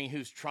attorney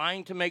who's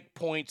trying to make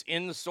points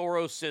in the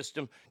Soros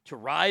system to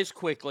rise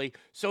quickly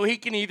so he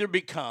can either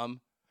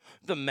become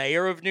the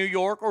mayor of New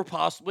York or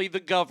possibly the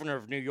governor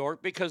of New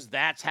York, because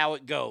that's how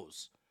it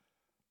goes.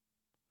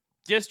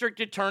 District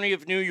Attorney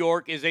of New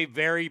York is a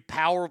very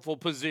powerful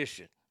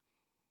position,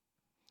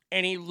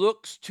 and he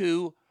looks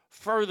to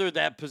further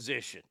that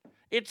position.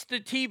 It's the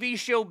TV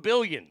show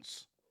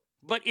Billions,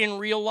 but in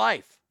real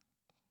life.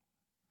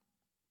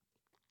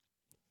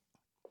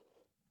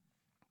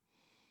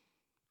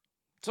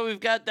 So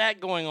we've got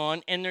that going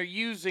on, and they're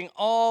using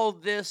all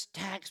this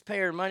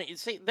taxpayer money.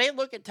 See, they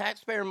look at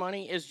taxpayer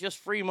money as just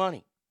free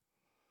money.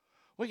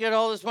 We get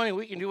all this money,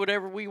 we can do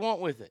whatever we want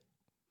with it.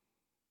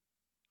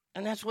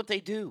 And that's what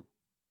they do.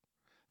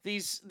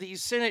 These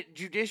Senate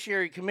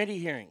Judiciary Committee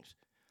hearings,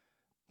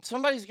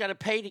 somebody's got to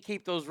pay to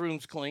keep those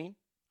rooms clean.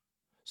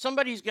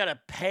 Somebody's got to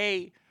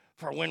pay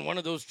for when one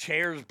of those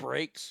chairs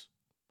breaks.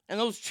 And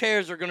those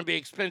chairs are going to be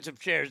expensive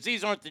chairs.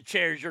 These aren't the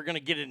chairs you're going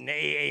to get at an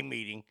AA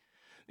meeting.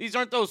 These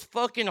aren't those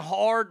fucking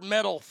hard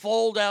metal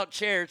fold-out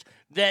chairs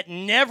that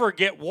never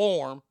get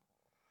warm.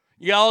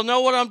 Y'all know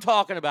what I'm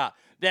talking about.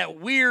 That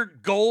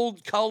weird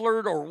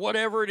gold-colored or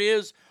whatever it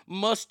is,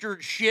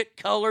 mustard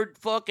shit-colored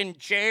fucking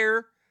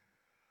chair.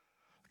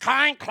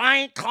 Clank,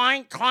 clank,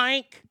 clank,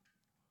 clank.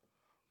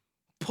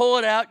 Pull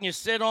it out and you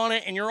sit on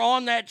it, and you're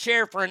on that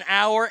chair for an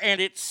hour, and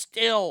it's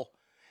still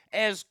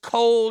as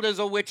cold as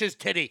a witch's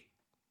titty.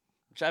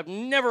 which I've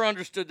never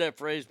understood that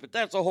phrase, but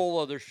that's a whole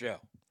other show.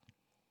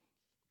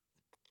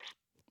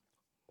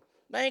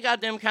 They ain't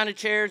got them kind of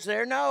chairs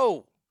there,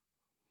 no.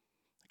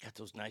 They got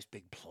those nice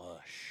big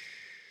plush,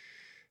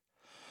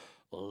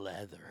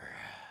 leather,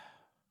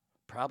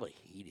 probably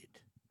heated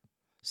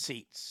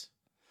seats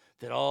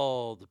that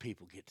all the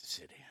people get to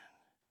sit in.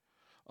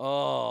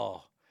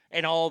 Oh,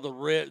 and all the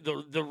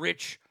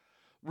rich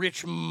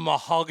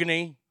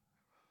mahogany.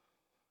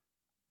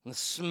 The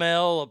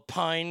smell of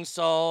pine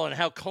sol and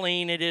how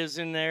clean it is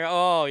in there.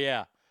 Oh,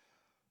 yeah.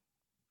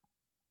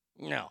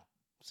 No.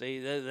 See,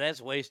 that's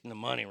wasting the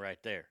money right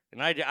there.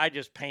 And I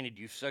just painted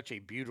you such a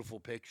beautiful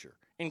picture,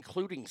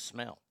 including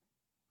smell.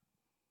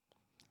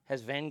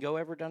 Has Van Gogh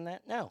ever done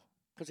that? No,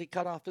 because he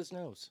cut off his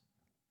nose.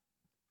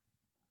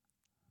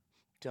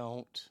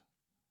 Don't.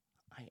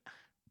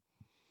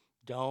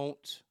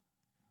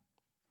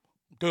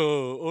 Duh,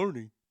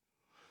 Arnie.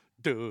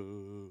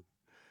 Duh.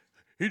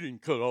 He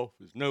didn't cut off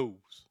his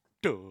nose.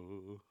 Duh.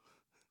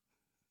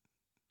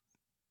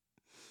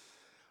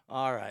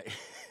 All right.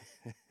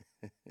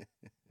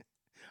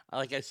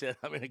 Like I said,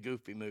 I'm in a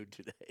goofy mood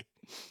today.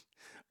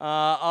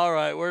 All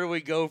right, where do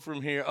we go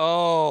from here?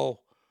 Oh,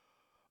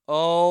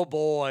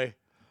 boy.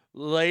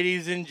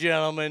 Ladies and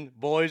gentlemen,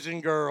 boys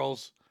and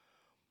girls.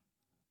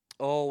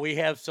 Oh, we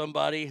have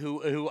somebody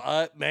who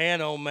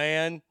man, oh,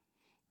 man.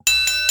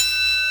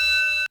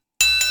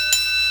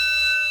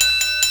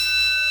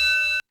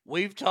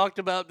 We've talked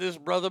about this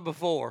brother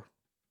before.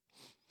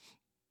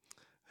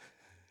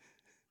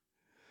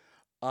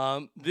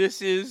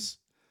 This is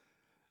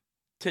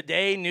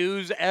Today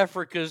News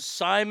Africa's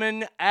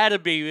Simon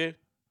Adebiwe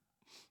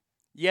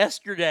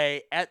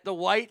yesterday at the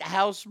White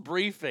House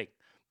briefing.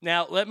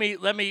 Now, let me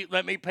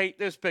paint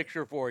this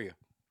picture for you.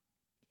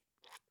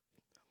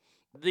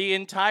 The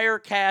entire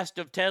cast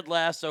of Ted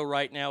Lasso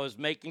right now is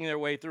making their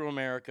way through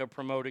America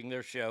promoting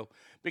their show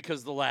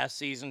because the last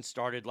season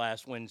started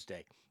last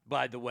Wednesday.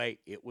 By the way,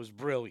 it was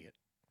brilliant.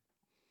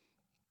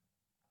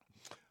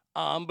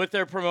 But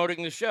they're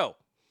promoting the show.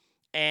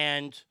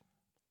 And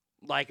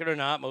like it or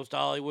not, most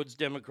Hollywood's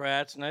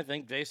Democrats, and I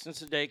think Jason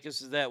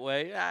Sudeikis is that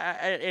way.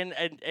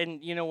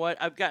 And you know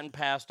what? I've gotten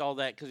past all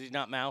that because he's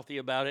not mouthy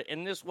about it.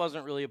 And this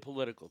wasn't really a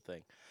political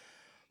thing.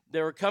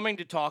 They were coming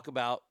to talk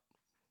about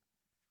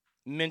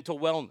mental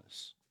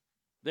wellness.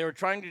 They were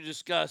trying to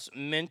discuss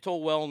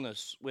mental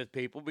wellness with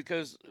people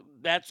because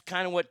that's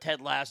kind of what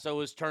Ted Lasso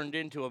has turned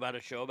into, about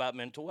a show about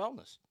mental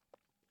wellness.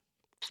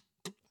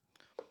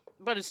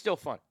 But it's still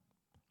fun.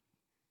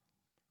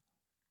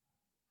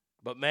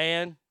 But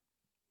man,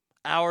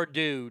 our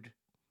dude,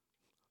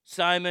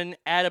 Simon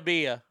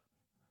Adebiwe,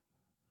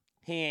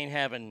 he ain't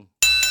having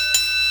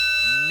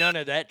none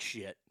of that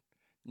shit.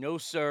 No,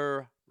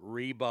 sir,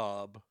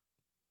 Bob.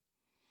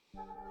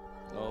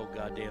 Oh,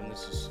 goddamn,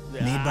 this is...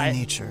 Made by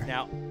nature.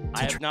 Now,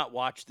 I have not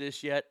watched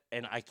this yet,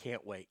 and I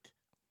can't wait.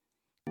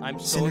 I'm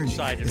so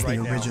excited right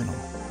now. Synergy is the original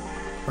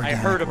I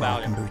heard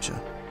about it. Kombucha.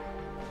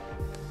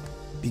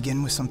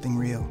 Begin with something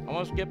real. I'm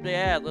going to skip the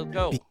ad. Let's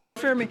go.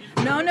 For me.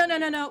 No,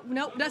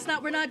 that's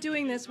not, we're not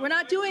doing this. We're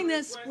not doing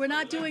this. We're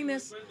not doing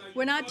this.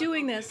 We're not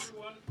doing this.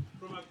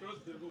 From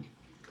across the room.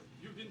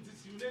 You've been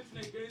discriminating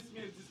against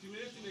me and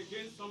discriminating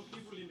against some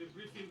people in the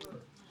briefing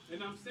room.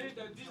 And I'm saying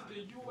that this is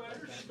the U.S.,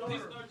 this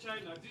is not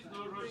China, this is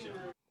not Russia.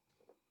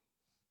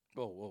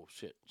 Whoa,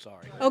 shit,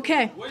 sorry.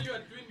 Okay. What you are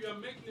doing, you are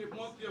making a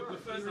mockery of the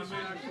First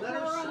Amendment.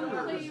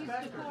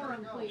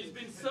 Decorum, please. It's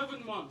been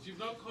 7 months. You've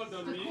not called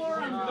on me. You've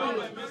not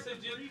my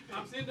messages.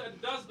 I'm saying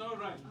that that's not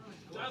right.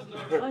 That's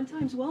not right. Fun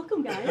times.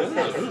 Welcome, guys.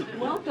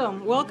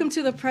 Welcome. Welcome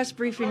to the press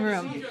briefing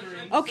room.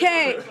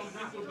 Okay.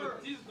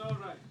 But this is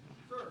not right.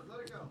 Sure,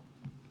 let it go.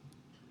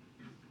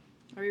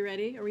 Are we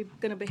ready? Are we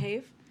going to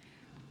behave?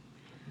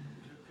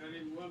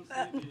 You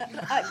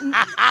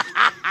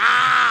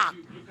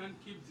can't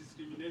keep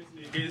discriminating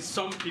against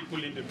some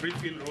people in the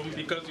briefing room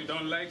because you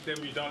don't like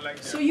them, you don't like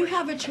them. So you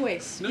have a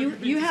choice. No,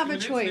 you have a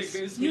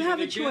choice. You have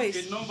a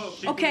choice. A number of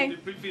people Okay. in the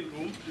briefing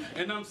room,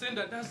 and I'm saying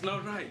that that's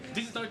not right.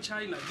 This is not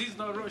China. This is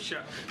not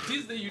Russia. This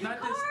is the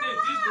United States.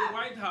 This is the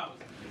White House.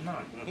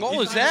 What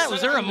was that?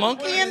 Was there a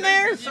monkey in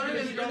there?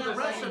 The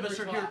rest of us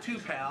are here too,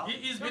 pal.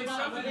 It's been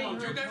 7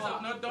 months. You guys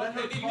have not done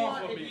anything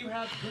for me.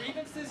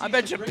 I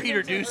bet you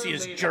Peter Ducey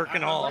is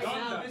jerking off.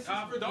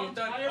 I've done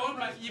that. All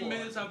my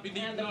emails have been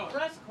ignored. And the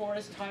press corps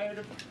is tired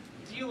of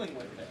dealing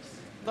with this.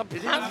 The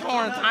press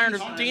corps is tired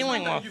of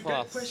dealing You with get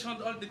us.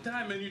 questioned all the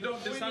time, and you don't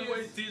understand what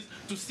it is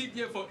to sit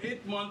here for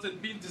 8 months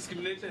and being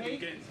discriminated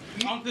against.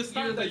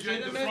 Understand that you're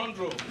in the front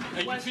row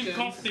and you feel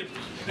comfortable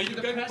and you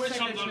get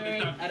questions all the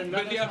time.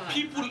 But there are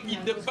people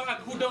in the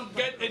back who don't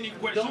get any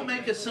questions. Don't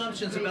make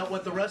assumptions about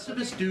what the rest of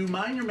us do.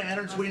 Mind your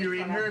manners when you're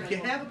in here. If you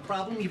have a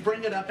problem, you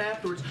bring it up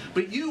afterwards.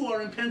 But you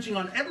are impinging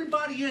on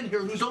everybody in here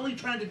who's only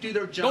trying to do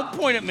their job.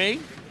 Don't point at me.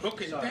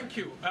 Okay, thank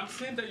you. I'm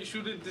saying that you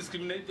shouldn't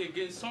discriminate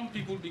against some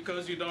people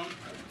because you don't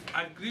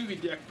agree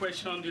with their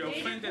question. You're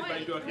offended by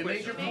your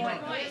question.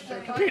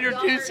 Peter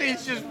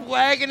Ducey's just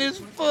wagging his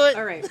foot.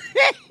 All right.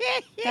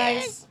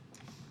 Guys,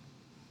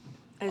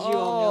 as you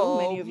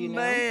all know, many of you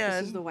know,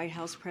 this is the White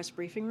House press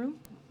briefing room.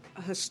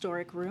 a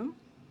historic room,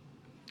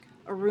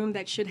 a room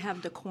that should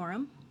have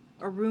decorum,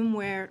 a room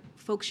where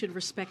folks should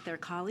respect their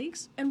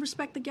colleagues and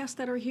respect the guests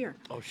that are here.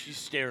 Oh, she's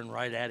staring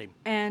right at him.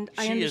 And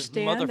I She is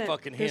understand that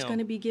motherfucking there's him. going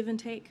to be give and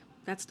take.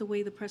 That's the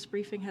way the press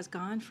briefing has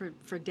gone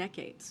for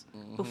decades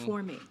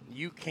before me.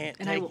 You can't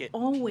And I take will it.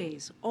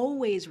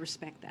 always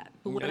respect that.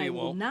 But what No, I you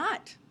will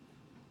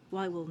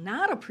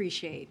not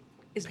appreciate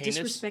is Penis?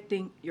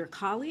 disrespecting your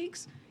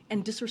colleagues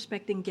and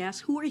disrespecting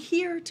guests who are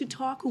here to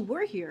talk, who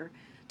were here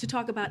to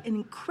talk about an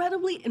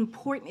incredibly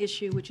important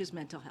issue, which is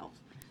mental health.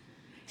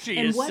 She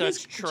And is what such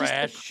is just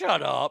trash.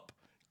 Shut up.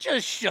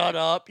 Just shut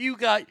up. You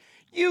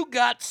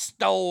got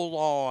stole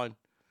on.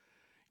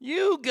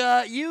 You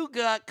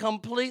got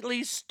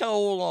completely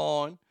stole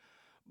on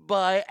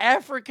by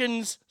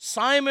Africans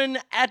Simon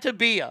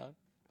Atabia.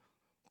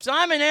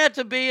 Simon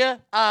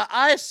Atabia,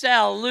 I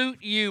salute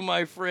you,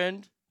 my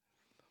friend.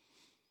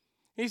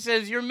 He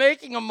says, you're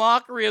making a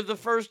mockery of the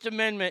First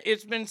Amendment.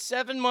 It's been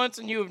 7 months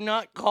and you have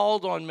not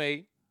called on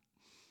me.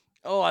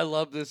 Oh, I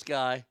love this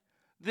guy.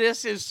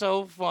 This is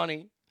so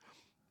funny.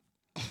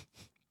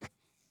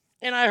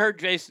 And I heard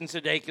Jason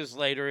Sudeikis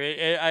later.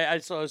 I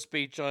saw a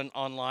speech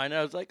online.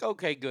 I was like,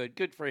 okay,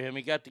 good for him.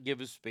 He got to give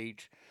his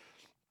speech.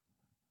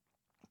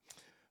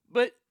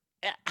 But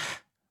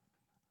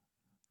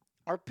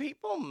are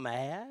people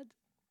mad?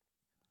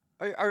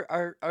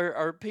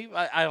 Are people?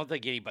 I don't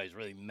think anybody's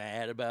really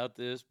mad about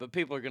this, but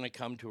people are going to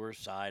come to her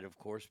side, of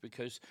course,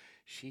 because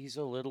she's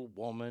a little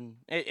woman.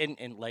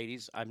 And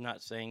ladies, I'm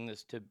not saying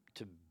this to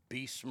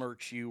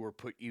besmirch you or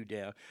put you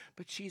down,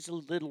 but she's a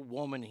little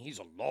woman. He's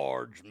a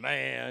large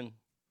man.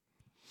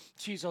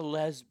 She's a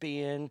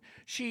lesbian.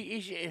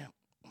 She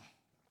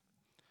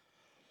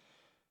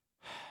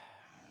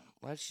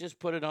let's just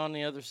put it on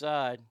the other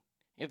side.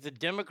 If the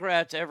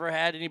Democrats ever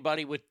had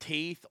anybody with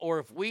teeth, or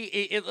if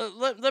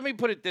let me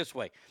put it this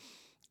way.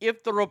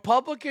 If the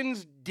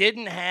Republicans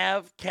didn't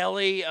have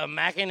Kelly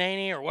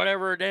McEnany or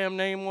whatever her damn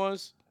name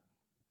was,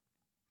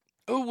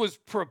 who was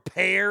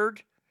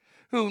prepared,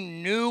 who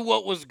knew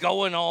what was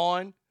going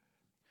on,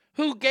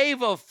 who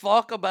gave a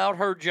fuck about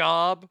her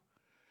job,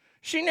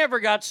 she never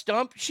got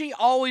stumped. She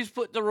always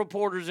put the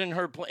reporters in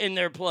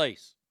their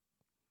place.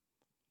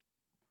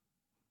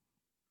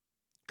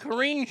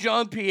 Karine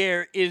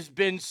Jean-Pierre has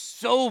been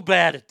so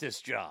bad at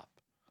this job.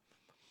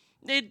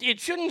 It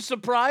shouldn't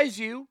surprise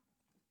you.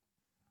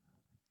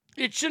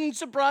 It shouldn't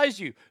surprise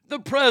you. The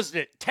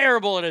president,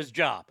 terrible at his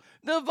job.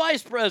 The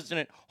vice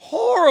president,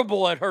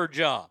 horrible at her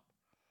job.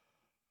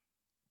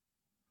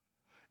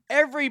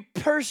 Every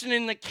person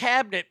in the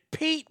cabinet,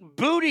 Pete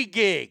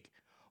Buttigieg,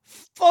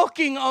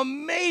 fucking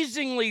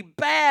amazingly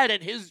bad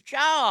at his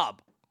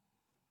job.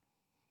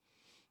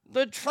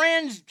 The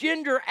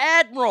transgender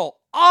admiral,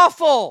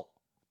 awful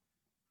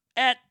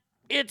at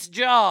its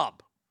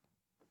job.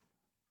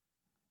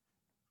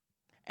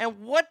 And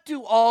what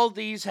do all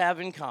these have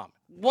in common?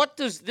 What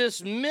does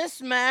this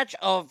mismatch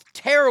of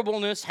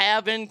terribleness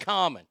have in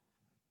common?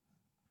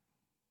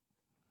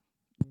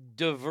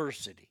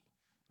 Diversity.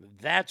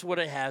 That's what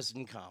it has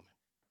in common.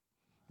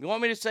 You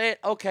want me to say it?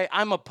 Okay,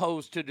 I'm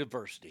opposed to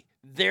diversity.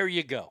 There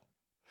you go.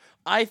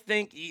 I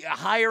think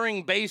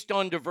hiring based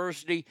on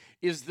diversity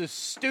is the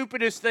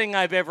stupidest thing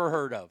I've ever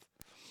heard of.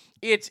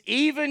 It's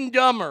even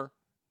dumber.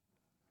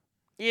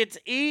 It's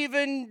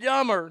even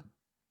dumber.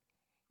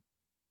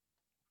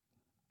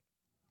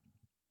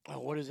 Oh,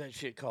 what is that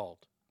shit called?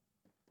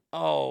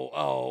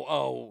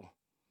 Oh.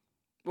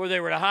 Where they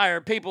were to hire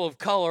people of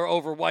color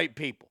over white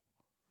people.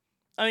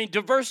 I mean,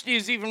 diversity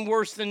is even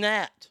worse than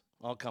that.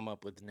 I'll come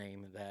up with the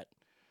name of that.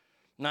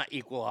 Not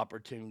equal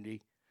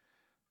opportunity.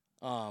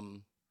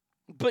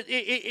 But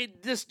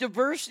this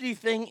diversity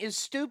thing is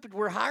stupid.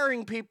 We're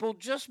hiring people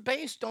just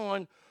based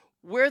on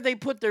where they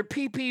put their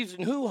PPs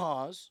and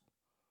hoo-haws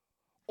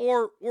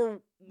or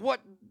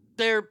what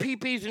their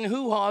PPs and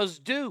hoo-haws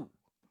do.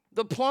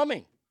 The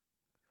plumbing.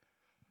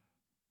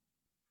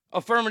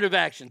 Affirmative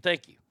action.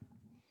 Thank you.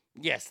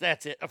 Yes,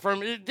 that's it.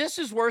 Affirmative. This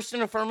is worse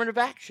than affirmative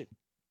action.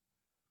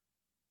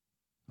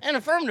 And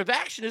affirmative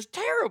action is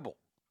terrible.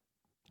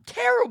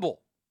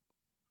 Terrible.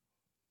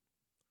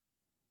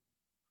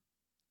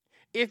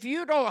 If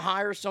you don't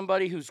hire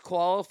somebody who's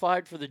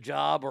qualified for the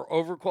job or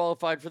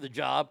overqualified for the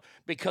job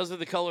because of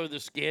the color of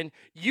the skin,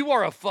 you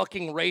are a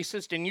fucking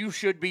racist and you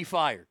should be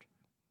fired.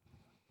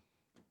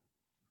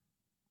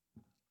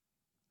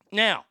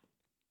 Now,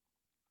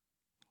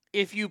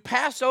 if you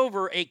pass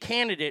over a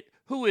candidate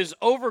who is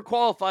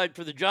overqualified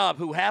for the job,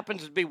 who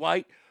happens to be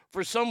white,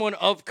 for someone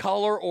of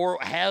color or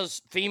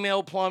has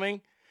female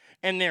plumbing,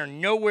 and they're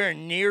nowhere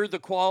near the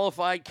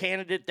qualified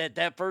candidate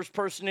that first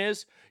person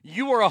is,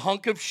 you are a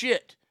hunk of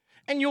shit.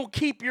 And you'll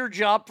keep your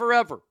job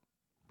forever.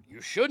 You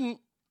shouldn't.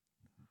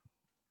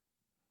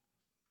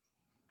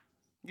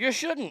 You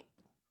shouldn't.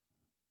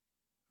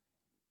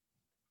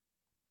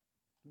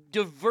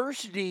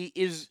 Diversity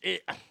is...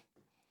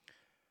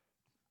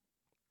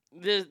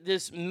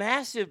 This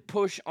massive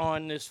push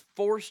on this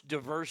forced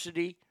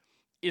diversity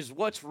is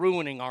what's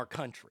ruining our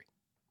country.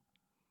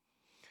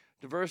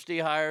 Diversity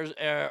hires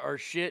are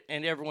shit,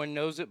 and everyone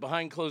knows it.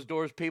 Behind closed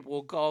doors, people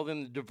will call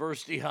them the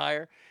diversity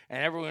hire,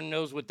 and everyone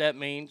knows what that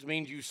means. It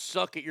means you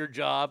suck at your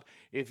job.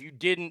 If you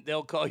didn't,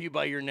 they'll call you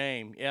by your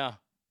name. Yeah.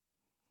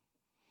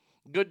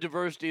 Good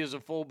diversity is a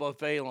full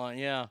buffet line.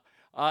 Yeah.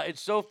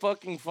 It's so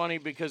fucking funny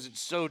because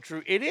it's so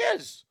true. It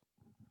is.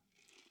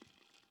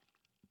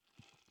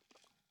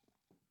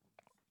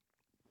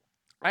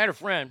 I had a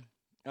friend.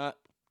 At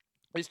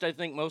least I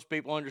think most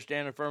people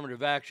understand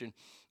affirmative action.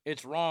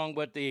 It's wrong,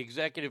 but the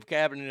executive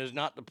cabinet is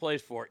not the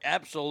place for it.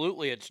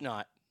 Absolutely, it's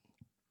not.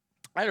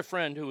 I had a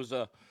friend who was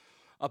a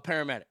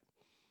paramedic.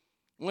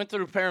 Went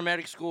through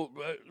paramedic school.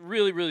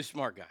 Really, really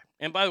smart guy.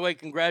 And by the way,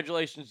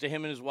 congratulations to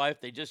him and his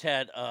wife. They just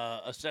had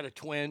a set of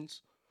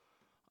twins.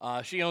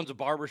 She owns a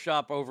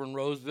barbershop over in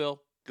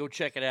Roseville. Go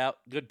check it out.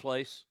 Good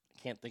place.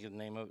 Can't think of the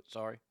name of it.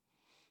 Sorry.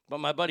 But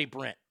my buddy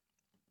Brent.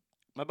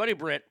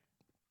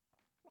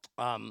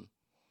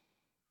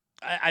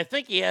 I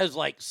think he has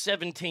like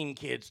 17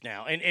 kids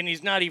now, and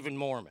he's not even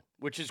Mormon,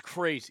 which is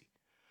crazy.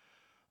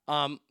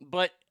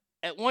 But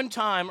at one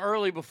time,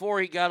 early before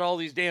he got all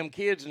these damn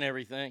kids and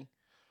everything,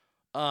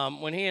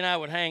 when he and I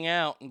would hang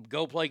out and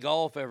go play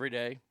golf every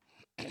day,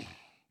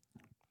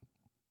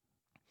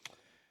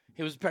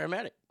 he was a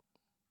paramedic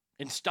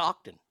in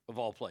Stockton, of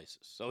all places.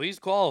 So he's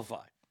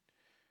qualified.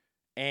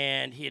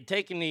 And he had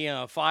taken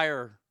the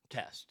fire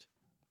test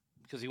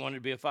because he wanted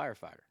to be a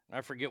firefighter.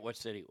 I forget what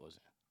city it was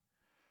in.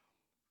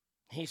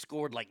 He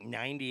scored like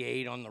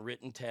 98 on the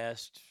written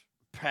test,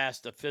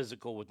 passed the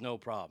physical with no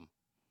problem.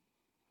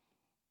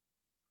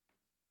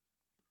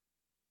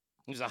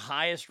 He was the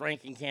highest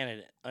ranking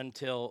candidate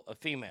until a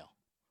female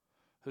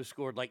who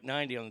scored like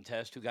 90 on the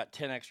test, who got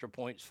 10 extra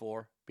points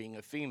for being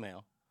a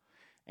female,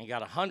 and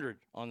got 100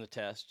 on the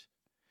test,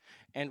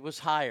 and was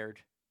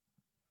hired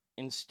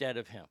instead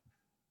of him.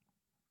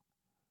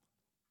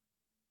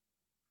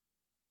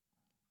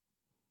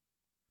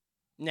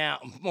 Now,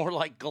 more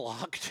like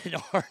Glockton,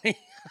 Arnie.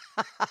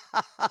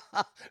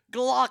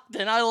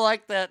 Glockton, I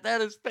like that.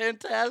 That is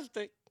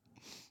fantastic.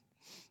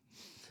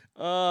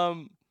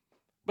 But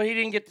he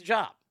didn't get the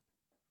job.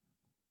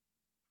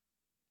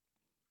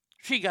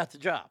 She got the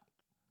job.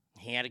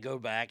 He had to go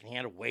back and he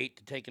had to wait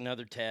to take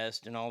another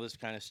test and all this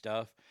kind of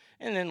stuff.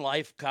 And then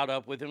life caught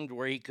up with him to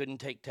where he couldn't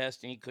take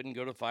tests and he couldn't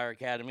go to fire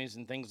academies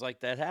and things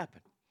like that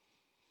happened.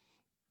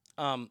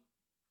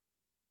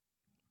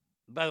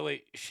 By the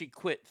way, she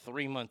quit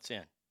 3 months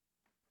in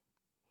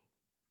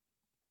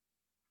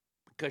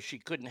because she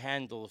couldn't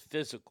handle the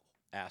physical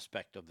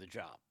aspect of the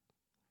job.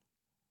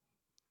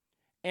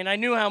 And I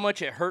knew how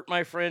much it hurt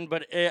my friend,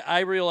 but I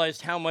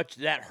realized how much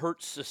that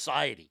hurts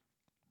society.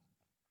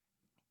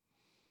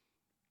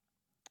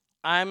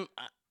 I'm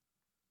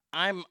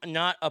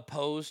not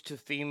opposed to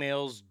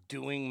females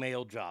doing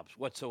male jobs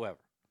whatsoever.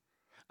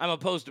 I'm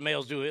opposed to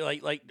males doing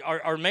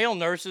are male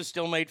nurses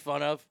still made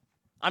fun of?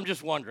 I'm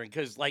just wondering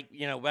because,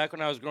 back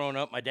when I was growing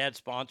up, my dad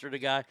sponsored a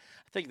guy.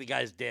 I think the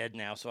guy's dead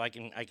now, so I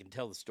can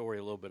tell the story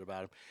a little bit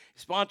about him. He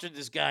sponsored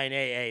this guy in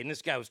AA, and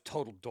this guy was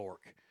total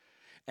dork.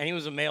 And he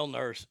was a male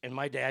nurse, and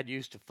my dad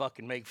used to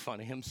fucking make fun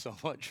of him so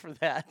much for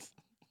that.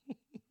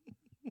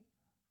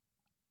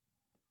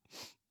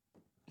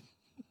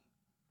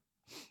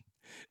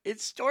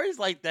 It's stories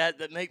like that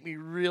that make me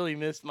really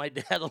miss my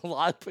dad a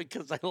lot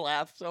because I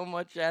laugh so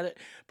much at it.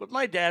 But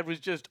my dad was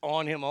just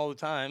on him all the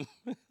time.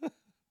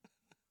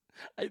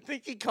 I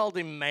think he called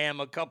him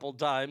ma'am a couple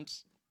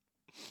times.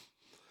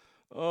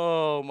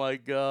 Oh, my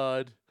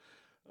God.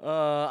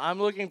 I'm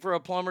looking for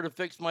a plumber to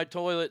fix my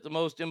toilet. The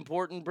most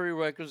important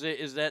prerequisite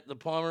is that the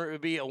plumber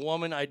would be a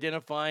woman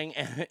identifying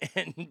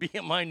and be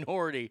a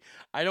minority.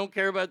 I don't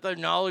care about their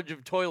knowledge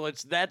of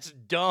toilets. That's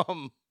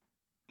dumb.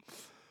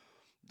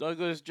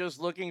 Douglas, just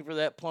looking for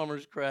that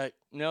plumber's crack.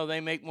 No,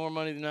 they make more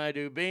money than I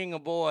do. Being a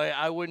boy,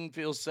 I wouldn't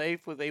feel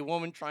safe with a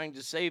woman trying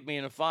to save me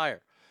in a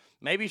fire.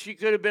 Maybe she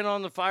could have been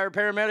on the fire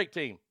paramedic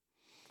team.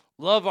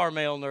 Love our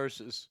male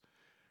nurses.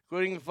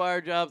 Quitting the fire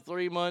job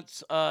 3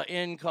 months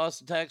in cost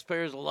the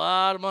taxpayers a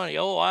lot of money.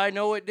 Oh, I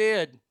know it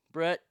did,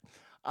 Brett.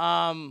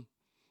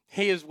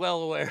 He is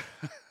well aware.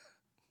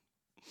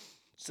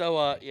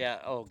 So, yeah.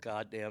 Oh,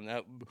 goddamn.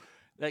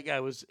 That guy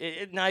was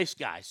a nice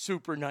guy,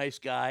 super nice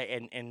guy,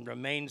 and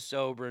remained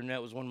sober. And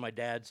that was one of my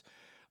dad's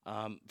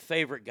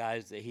favorite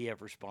guys that he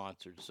ever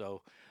sponsored.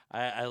 So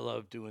I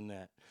love doing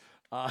that.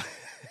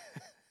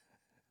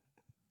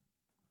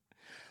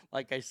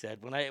 Like I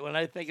said, when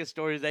I think of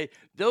stories,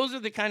 those are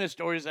the kind of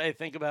stories I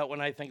think about when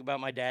I think about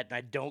my dad, and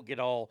I don't get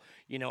all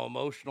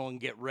emotional and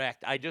get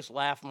wrecked. I just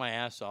laugh my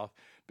ass off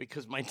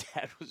because my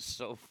dad was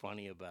so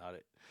funny about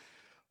it.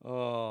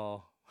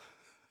 Oh.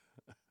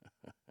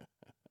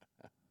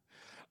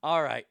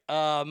 All right.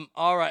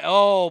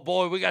 Oh,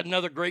 boy, we got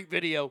another great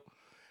video.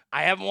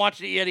 I haven't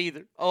watched it yet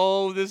either.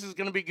 Oh, this is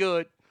going to be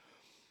good.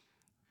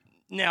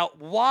 Now,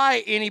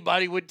 why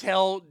anybody would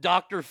tell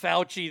Dr.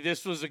 Fauci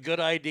this was a good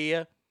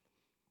idea?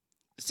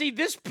 See,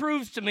 this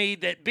proves to me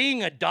that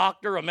being a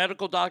doctor, a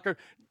medical doctor,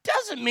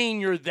 doesn't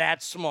mean you're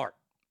that smart.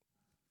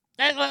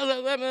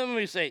 Let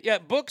me say, yeah,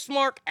 book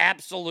smart,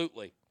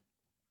 absolutely.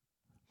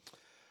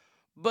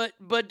 But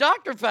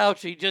Dr.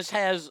 Fauci just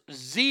has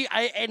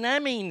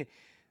zero.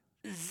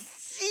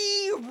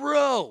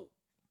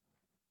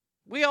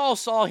 We all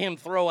saw him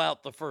throw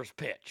out the first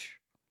pitch.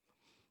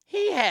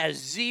 He has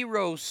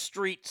zero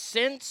street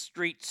sense,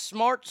 street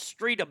smarts,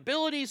 street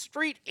ability,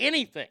 street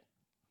anything.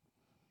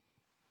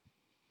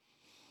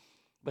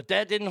 But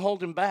that didn't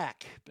hold him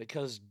back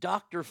because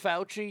Dr.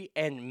 Fauci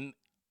and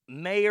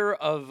Mayor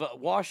of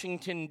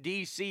Washington,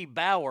 D.C.,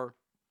 Bauer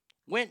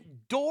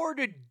went door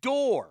to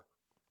door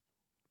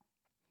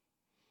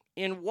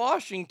in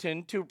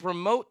Washington to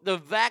promote the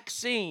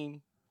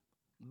vaccine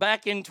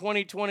back in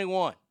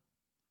 2021.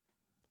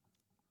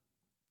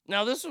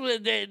 Now this was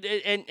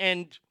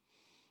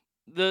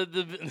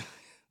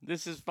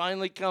this has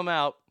finally come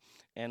out,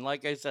 and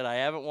like I said, I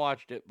haven't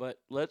watched it, but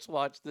let's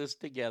watch this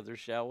together,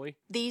 shall we?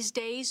 These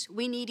days,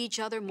 we need each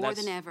other more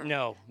than ever.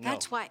 No.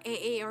 That's why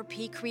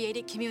AARP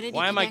created Community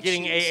Why am I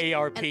getting Connections.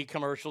 AARP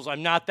commercials?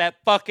 I'm not that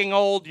fucking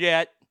old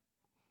yet.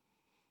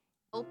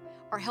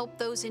 Or help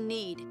those in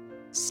need.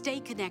 Stay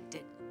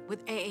connected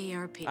with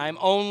AARP. I'm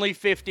only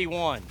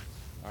 51.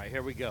 All right,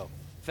 here we go.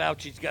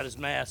 Fauci's got his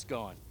mask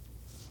on.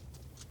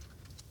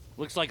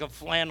 Looks like a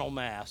flannel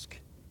mask.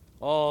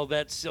 Oh,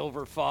 that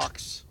silver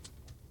fox.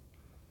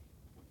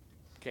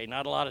 Okay,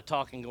 not a lot of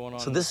talking going on.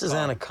 So this is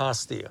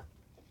Anacostia,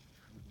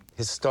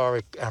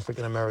 historic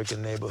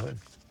African-American neighborhood.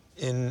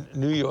 In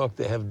New York,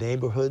 they have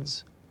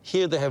neighborhoods.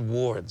 Here they have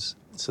wards.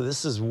 So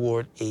this is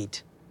Ward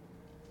 8.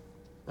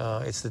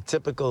 It's the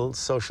typical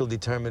social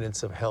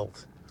determinants of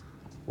health,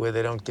 where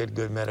they don't get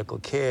good medical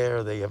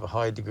care, they have a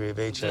high degree of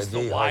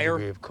HIV, high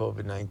degree of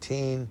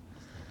COVID-19,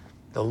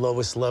 the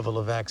lowest level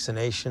of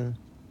vaccination.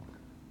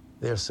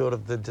 They're sort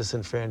of the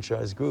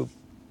disenfranchised group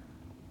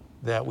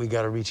that we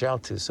got to reach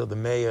out to. So the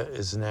mayor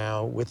is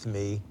now with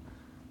me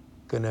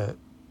going to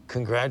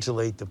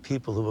congratulate the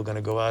people who are going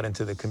to go out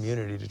into the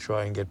community to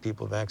try and get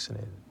people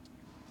vaccinated.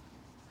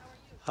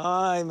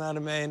 Hi,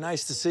 Madam Mayor.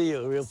 Nice to see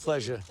you. A real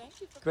pleasure.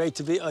 Great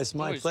to be. It's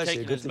my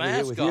pleasure. Good to be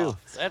here with you.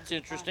 That's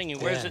interesting. He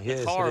wears it in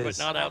the car, but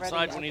not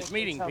outside when he's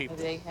meeting people.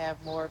 They have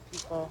more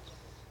people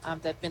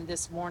that have been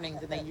this morning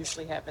than they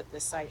usually have at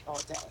this site all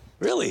day.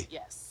 Really?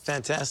 Yes.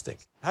 Fantastic.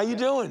 How you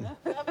doing?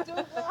 I'm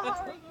doing well.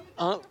 How are you?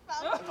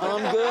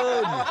 I'm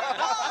good.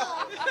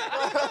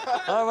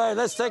 All right,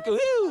 let's take a. Woo.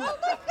 Oh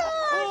my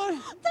gosh,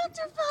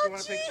 Dr. Fauci. You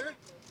want a picture?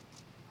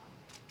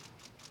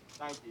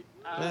 Thank you.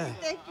 Yeah.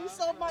 Thank you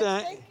so much.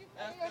 Thank- Thank you,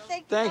 Mayor.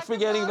 Thank you. Thanks for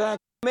getting back.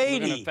 We're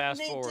Matey. gonna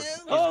fast forward.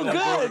 He's Oh, going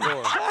door to good.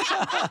 door.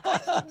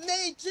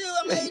 Me too.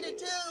 I made it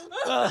too.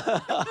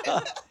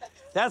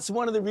 That's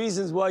one of the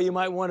reasons why you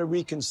might want to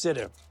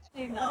reconsider.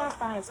 What I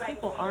find is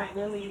people aren't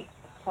really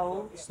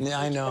opposed. Yeah,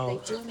 I know.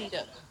 But they do need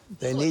a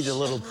They need a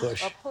little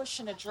push. A push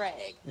and a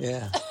drag.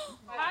 Yeah.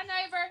 Hi,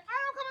 neighbor. I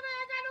don't come in there.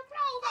 I got no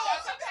clothes on.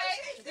 That's okay.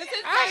 This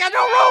is I got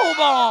no robe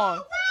on.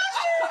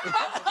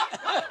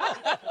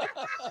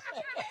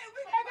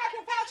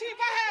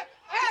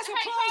 I had some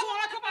clothes on.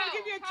 I come out and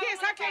give you a kiss.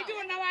 I can't do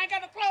it now. I ain't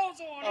got no clothes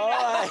on. All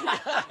right.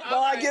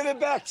 Well, I give it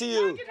back to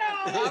you. All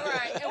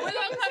right. And we're going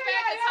to come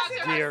back and talk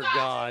to Dear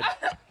God.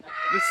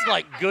 This is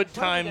like good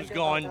times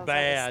gone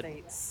bad.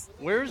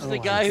 Where's the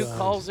guy who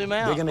calls him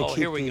out? They're going to Oh, keep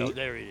here we go. the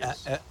There he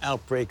is.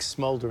 outbreak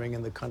smoldering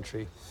in the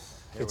country.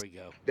 There we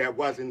go. That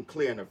wasn't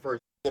clear in the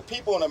first. The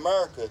people in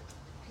America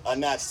are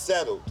not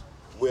settled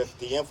with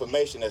the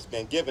information that's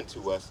been given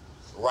to us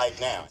right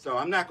now. So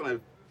I'm not going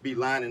to be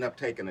lining up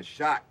taking a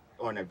shot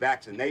on a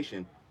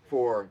vaccination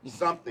for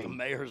something The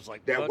mayor's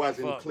like, that what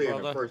wasn't the fuck, clear in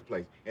the brother? first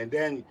place. And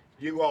then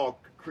you all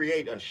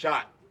create a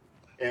shot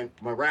in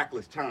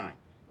miraculous time.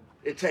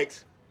 It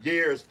takes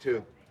years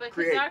to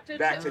create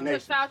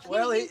vaccination.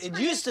 Well, it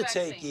used to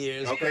take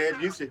years. Okay, it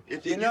used to.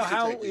 You know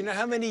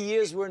how many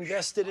years were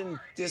invested in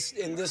this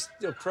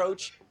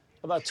approach?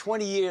 About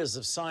 20 years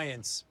of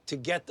science to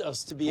get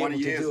us to be able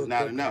 20 to years do it is not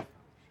quickly. enough.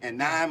 And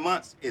 9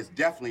 months is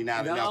definitely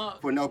not No.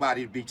 enough for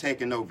nobody to be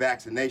taking no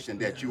vaccination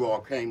that you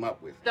all came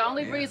up with. The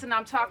only reason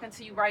I'm talking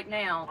to you right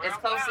now, as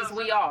close as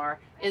we are,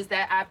 is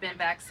that I've been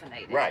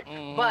vaccinated. Right.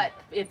 But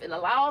if it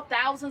allows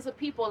thousands of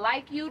people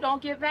like you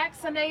don't get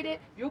vaccinated,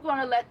 you're going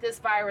to let this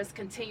virus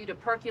continue to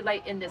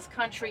percolate in this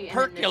country. And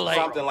in this world.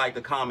 Something like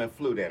the common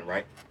flu then,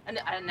 right? And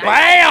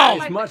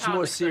It's much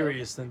more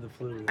serious than the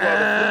flu. Well, the flu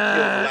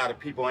killed a lot of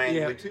people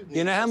annually too.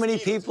 You know how many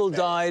people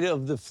died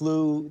of the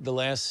flu the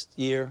last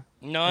year?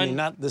 None. I mean,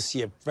 not this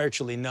year,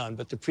 virtually none,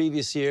 but the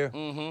previous year,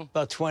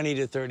 about 20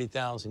 to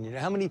 30,000. You know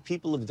how many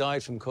people have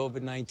died from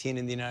COVID-19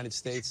 in the United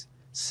States?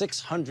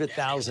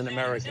 600,000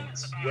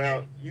 Americans.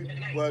 Well,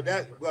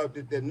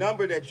 the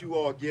number that you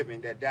all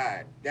giving that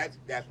died, that's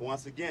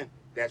once again,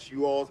 that's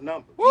you all's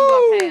number.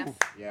 Woo!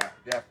 Yeah,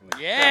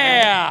 definitely.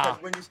 Yeah.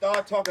 Because when you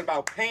start talking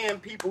about paying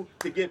people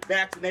to get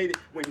vaccinated,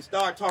 when you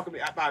start talking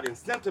about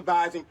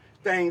incentivizing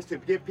things to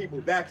get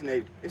people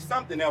vaccinated, it's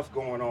something else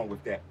going on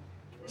with that.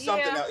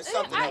 Something else. It's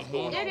something else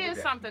going on. It with is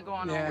that. something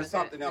going on There's with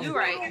something it. else You're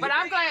going right. on But with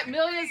I'm glad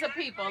millions of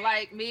people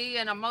like me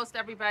and most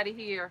everybody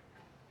here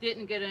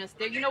didn't get an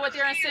incentive. You know what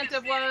their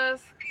incentive was?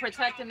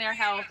 Protecting their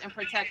health and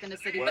protecting the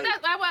city. But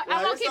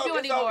I won't keep you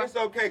anymore. It's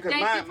okay, because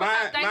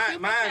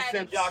my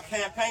incentive, y'all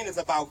campaign is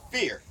about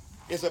fear.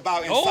 It's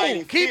about keep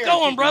inciting fear.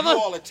 going, brother. You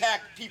all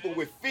attack people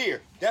with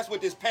fear. That's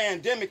what this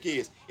pandemic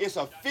is. It's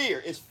a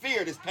fear. It's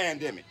fear, this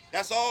pandemic.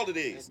 That's all it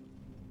is.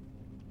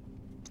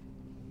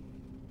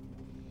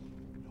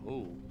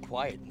 Oh,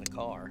 quiet in the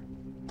car.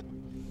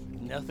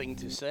 Nothing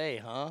to say,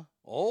 huh?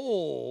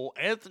 Oh,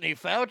 Anthony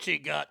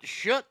Fauci got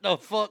shut the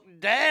fuck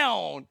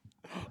down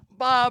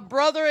by a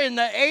brother in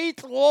the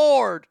 8th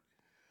Ward.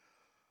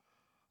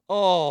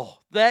 Oh,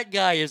 that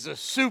guy is a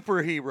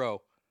superhero.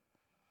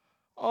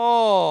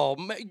 Oh,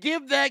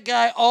 give that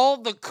guy all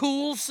the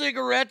cool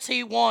cigarettes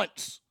he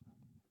wants.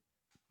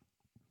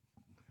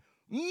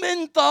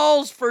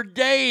 Menthols for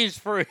days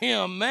for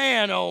him,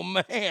 man, oh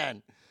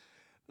man.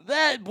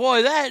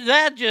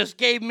 That just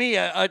gave me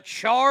a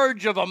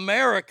charge of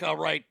America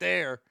right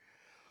there.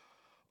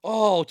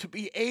 Oh, to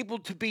be able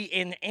to be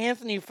in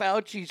Anthony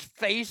Fauci's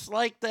face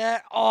like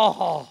that.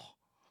 Oh,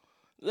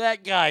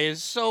 that guy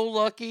is so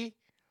lucky.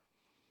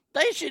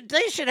 They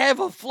should have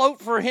a float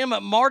for him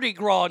at Mardi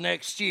Gras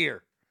next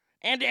year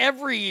and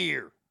every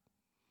year.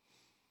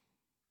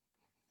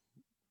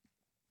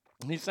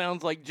 He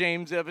sounds like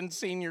James Evans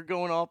Sr.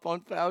 going off on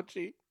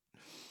Fauci.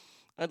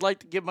 I'd like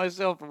to give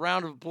myself a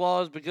round of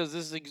applause because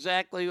this is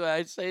exactly what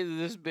I say to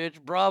this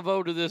bitch.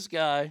 Bravo to this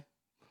guy.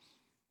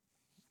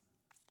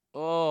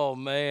 Oh,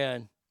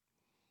 man.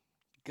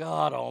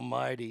 God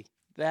almighty.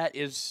 That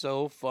is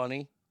so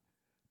funny.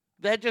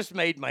 That just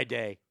made my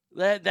day.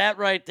 That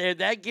right there,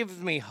 that gives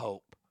me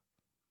hope.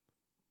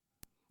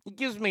 It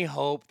gives me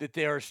hope that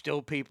there are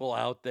still people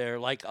out there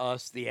like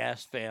us, the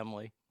Ass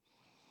family,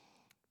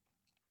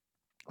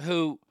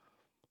 who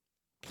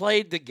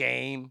played the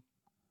game,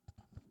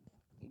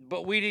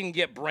 but we didn't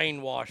get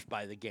brainwashed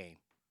by the game.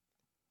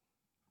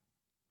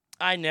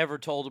 I never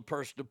told a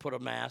person to put a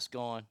mask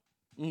on.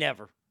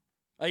 Never.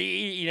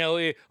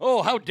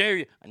 Oh, how dare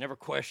you? I never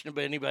questioned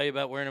anybody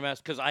about wearing a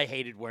mask because I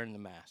hated wearing the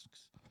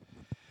masks.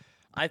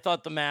 I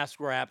thought the masks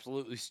were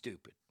absolutely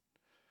stupid.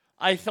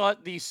 I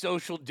thought the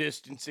social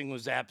distancing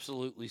was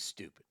absolutely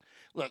stupid.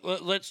 Look,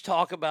 let's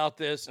talk about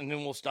this, and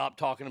then we'll stop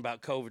talking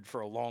about COVID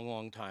for a long,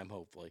 long time,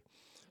 hopefully.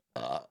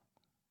 But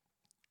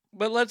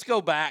let's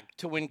go back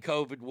to when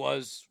COVID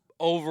was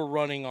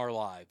overrunning our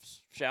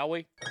lives, shall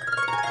we?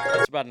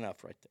 That's about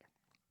enough right there.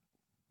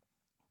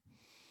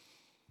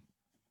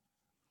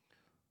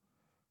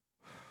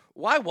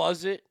 Why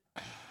was it?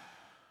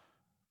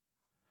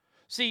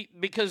 See,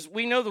 because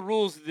we know the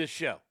rules of this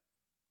show.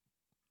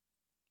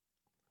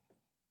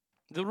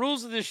 The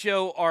rules of this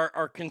show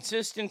are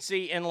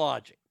consistency and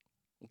logic.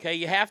 Okay,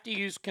 you have to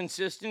use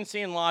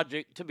consistency and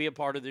logic to be a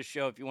part of this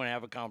show if you want to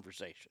have a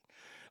conversation.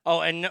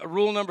 Oh, and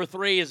rule number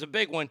 3 is a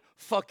big one.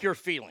 Fuck your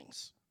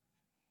feelings.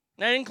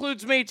 That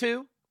includes me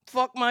too.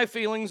 Fuck my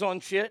feelings on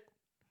shit.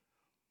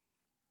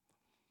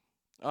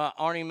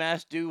 Arnie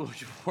Mass do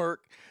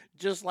work.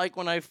 Just like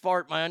when I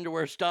fart, my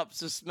underwear stops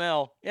to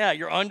smell. Yeah,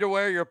 your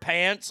underwear, your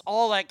pants,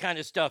 all that kind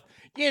of stuff.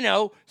 You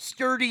know,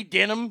 sturdy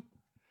denim.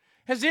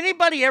 Has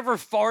anybody ever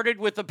farted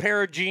with a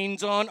pair of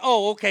jeans on?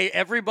 Oh, okay,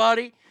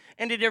 everybody.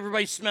 And did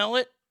everybody smell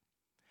it?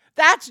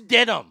 That's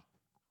denim.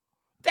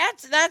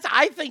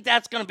 I think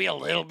that's going to be a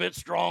little bit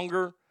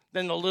stronger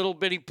than the little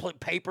bitty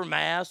paper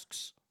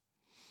masks.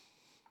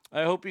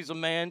 I hope he's a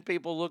man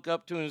people look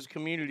up to in his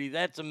community.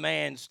 That's a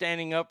man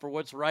standing up for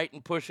what's right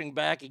and pushing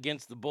back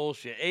against the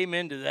bullshit.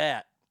 Amen to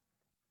that.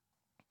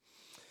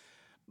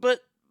 But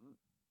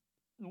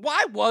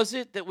why was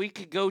it that we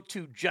could go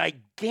to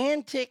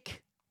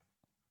gigantic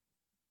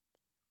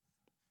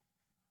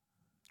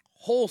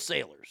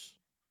wholesalers?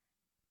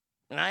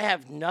 And I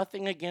have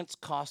nothing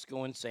against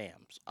Costco and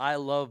Sam's. I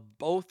love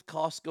both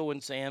Costco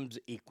and Sam's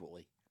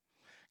equally.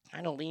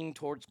 Kind of lean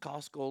towards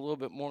Costco a little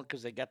bit more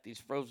because they got these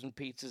frozen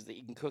pizzas that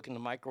you can cook in the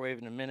microwave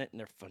in a minute, and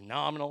they're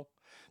phenomenal.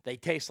 They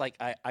taste like,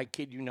 I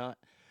kid you not,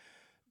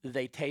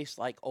 they taste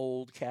like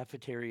old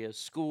cafeteria,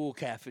 school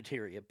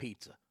cafeteria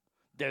pizza.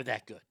 They're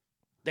that good.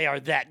 They are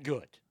that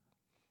good.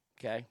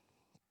 Okay?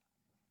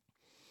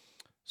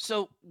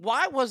 So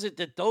why was it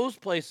that those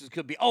places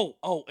could be,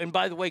 and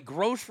by the way,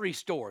 grocery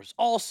stores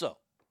also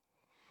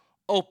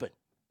open?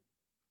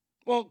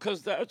 Well,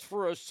 because that's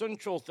for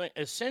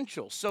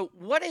essential. So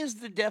what is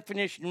the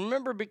definition?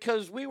 Remember,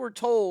 because we were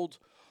told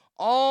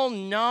all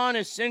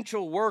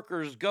non-essential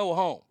workers go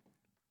home.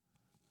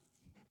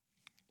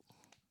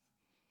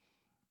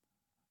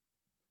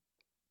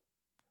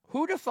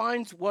 Who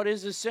defines what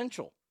is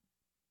essential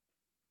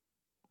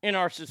in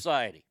our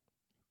society?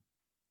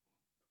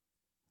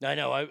 I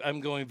know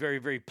I'm going very,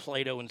 very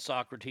Plato and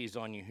Socrates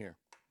on you here.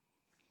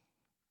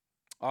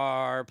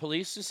 Are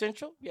police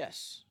essential?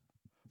 Yes.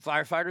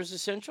 Firefighters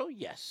essential?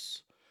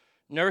 Yes.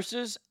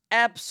 Nurses?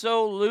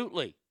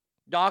 Absolutely.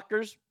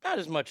 Doctors? Not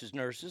as much as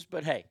nurses,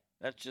 but hey,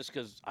 that's just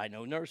because I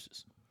know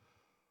nurses.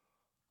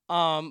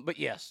 But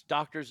yes,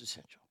 doctors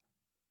essential.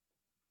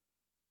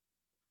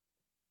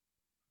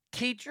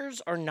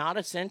 Teachers are not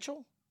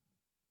essential?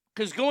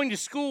 Because going to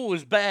school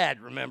is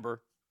bad,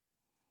 remember?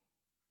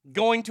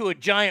 going to a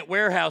giant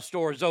warehouse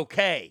store is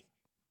okay,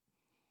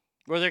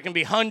 where there can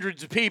be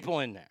hundreds of people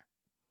in there.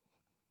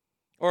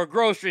 Or a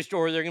grocery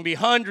store, there can be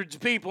hundreds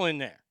of people in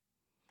there.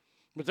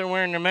 But they're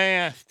wearing their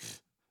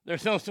masks. They're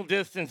social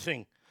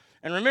distancing.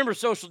 And remember,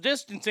 social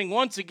distancing,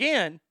 once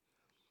again,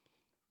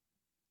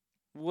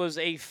 was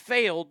a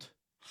failed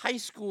high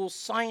school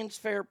science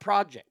fair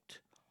project.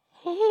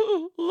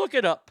 Look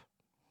it up.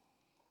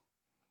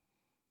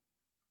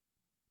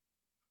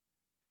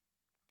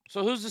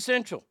 So who's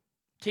essential?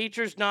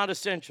 Teachers not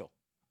essential.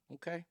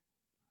 Okay.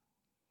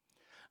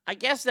 I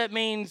guess that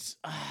means,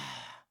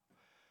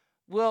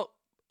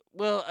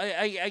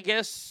 I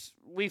guess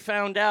we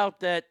found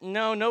out that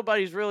no,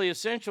 nobody's really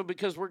essential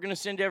because we're going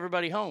to send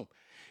everybody home.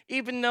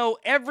 Even though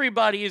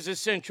everybody is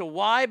essential.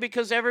 Why?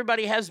 Because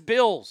everybody has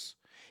bills.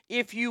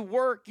 If you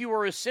work, you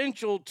are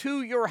essential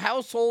to your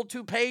household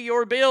to pay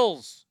your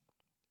bills.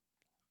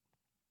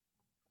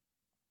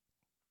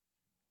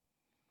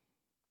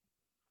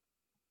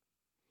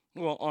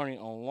 Well, Arnie,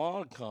 a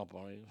lot of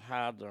companies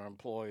had their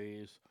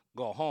employees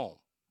go home.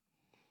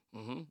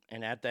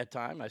 And at that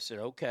time, I said,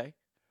 okay,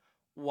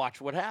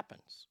 watch what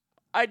happens.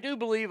 I do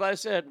believe I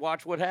said,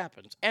 watch what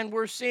happens. And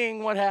we're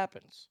seeing what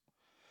happens.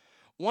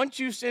 Once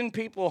you send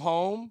people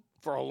home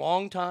for a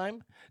long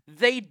time,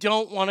 they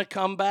don't want to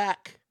come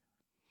back.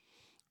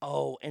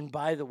 Oh, and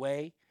by the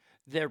way,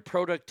 their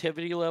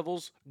productivity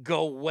levels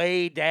go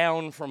way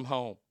down from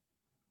home.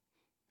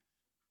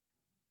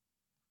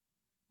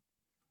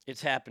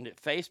 It's happened at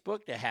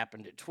Facebook, it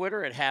happened at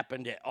Twitter, it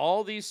happened at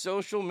all these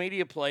social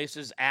media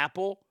places,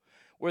 Apple,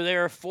 where they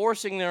are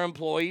forcing their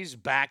employees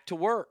back to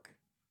work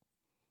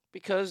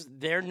because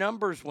their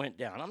numbers went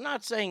down. I'm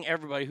not saying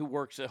everybody who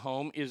works at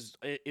home is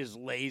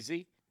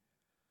lazy,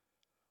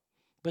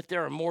 but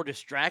there are more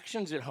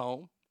distractions at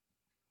home.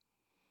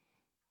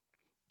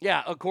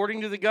 Yeah,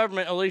 according to the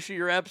government, Alicia,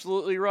 you're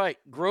absolutely right.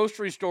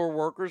 Grocery store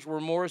workers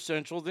were more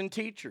essential than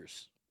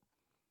teachers.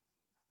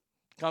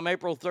 Come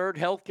April 3rd,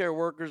 healthcare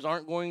workers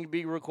aren't going to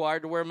be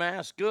required to wear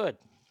masks. Good.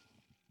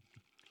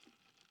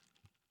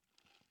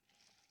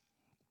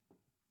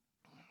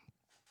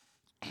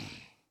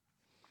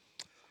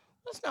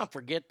 Let's not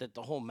forget that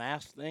the whole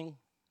mask thing,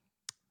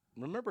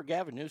 remember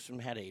Gavin Newsom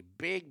had a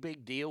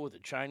big deal with a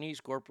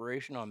Chinese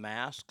corporation on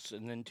masks,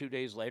 and then 2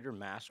 days later,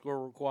 masks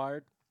were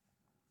required?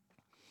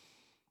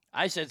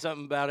 I said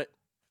something about it.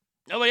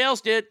 Nobody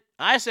else did.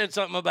 I said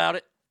something about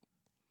it.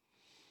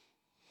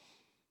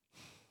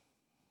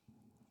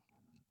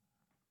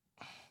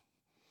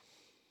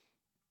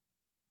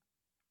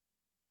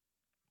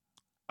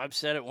 I've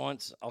said it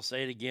once. I'll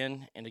say it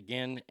again and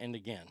again and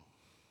again.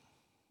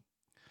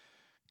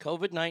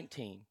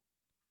 COVID-19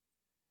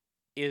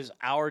 is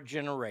our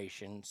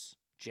generation's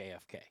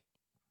JFK.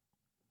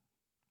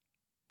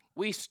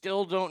 We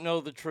still don't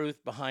know the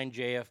truth behind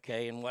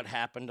JFK and what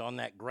happened on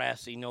that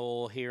grassy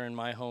knoll here in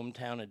my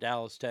hometown of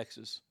Dallas,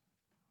 Texas.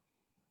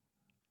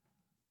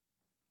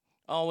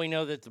 All we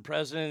know that the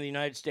President of the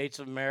United States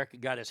of America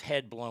got his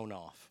head blown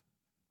off.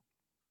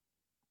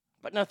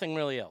 But nothing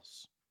really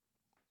else.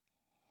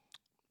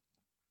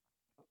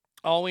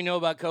 All we know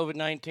about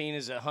COVID-19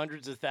 is that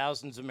hundreds of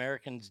thousands of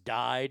Americans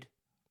died.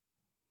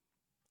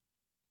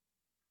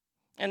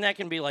 And that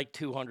can be like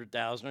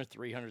 200,000 or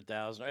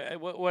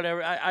 300,000,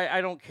 whatever. I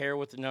don't care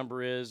what the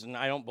number is, and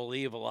I don't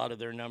believe a lot of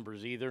their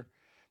numbers either.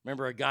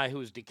 Remember a guy who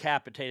was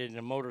decapitated in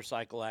a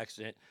motorcycle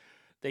accident.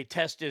 They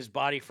tested his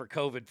body for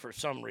COVID for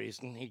some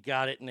reason. He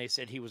got it, and they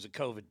said he was a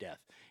COVID death,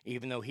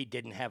 even though he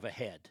didn't have a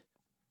head.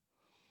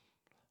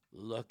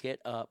 Look it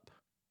up.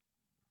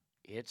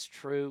 It's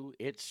true.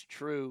 It's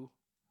true.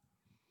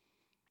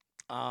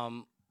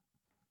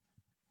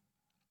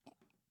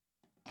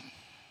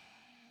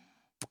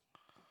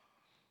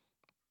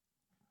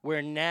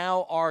 We're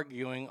now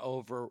arguing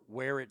over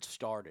where it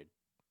started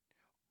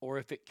or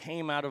if it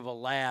came out of a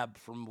lab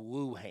from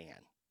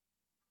Wuhan.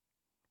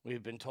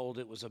 We've been told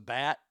it was a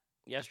bat.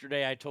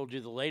 Yesterday I told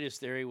you the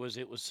latest theory was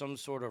it was some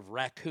sort of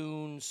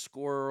raccoon,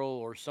 squirrel,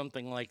 or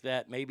something like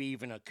that, maybe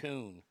even a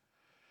coon.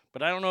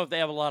 But I don't know if they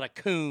have a lot of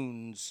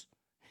coons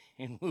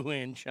in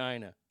Wuhan,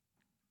 China.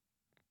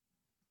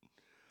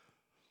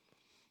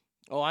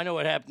 Oh, I know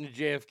what happened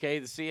to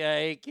JFK. The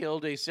CIA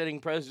killed a sitting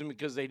president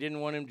because they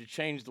didn't want him to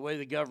change the way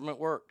the government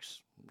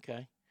works.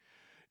 Okay.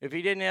 If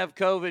he didn't have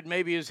COVID,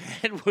 maybe his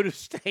head would have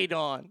stayed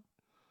on.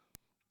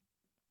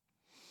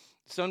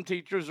 Some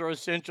teachers are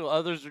essential.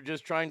 Others are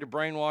just trying to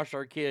brainwash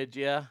our kids.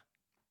 Yeah.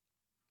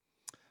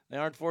 They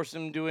aren't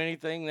forcing them to do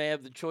anything. They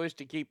have the choice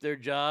to keep their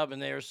job,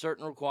 and there are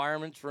certain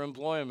requirements for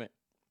employment.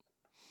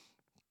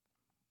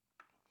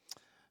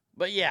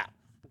 But yeah,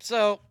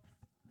 so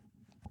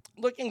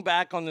looking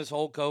back on this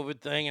whole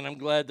COVID thing, and I'm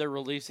glad they're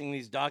releasing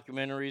these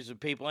documentaries of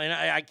people, and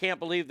I can't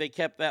believe they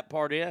kept that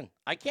part in.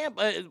 I can't.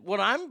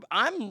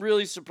 I'm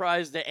really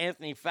surprised that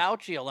Anthony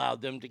Fauci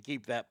allowed them to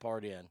keep that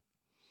part in.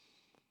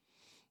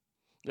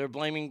 They're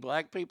blaming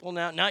black people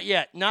now. Not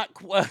yet. No.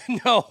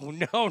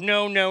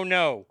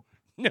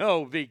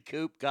 No, V.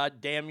 Coop. God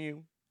damn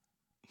you.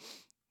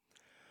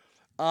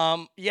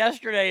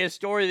 Yesterday, a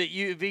story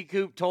that V.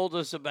 Coop told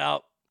us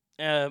about.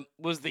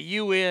 was the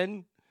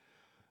UN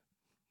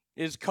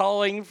is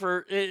calling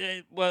for,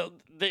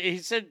 he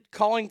said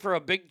calling for a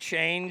big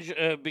change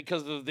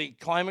because of the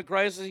climate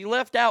crisis. He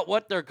left out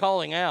what they're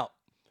calling out.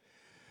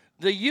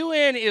 The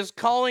UN is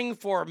calling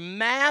for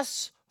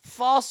mass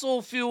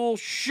fossil fuel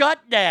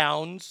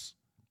shutdowns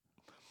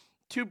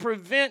to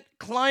prevent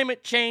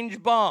climate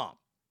change bomb.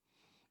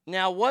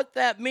 Now, what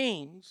that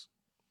means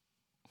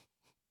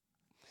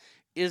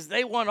is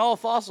they want all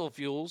fossil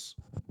fuels,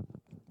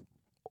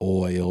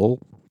 oil,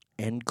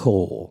 and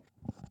coal.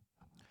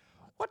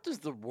 What does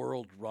the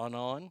world run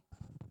on?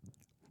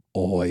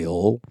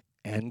 Oil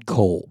and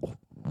coal.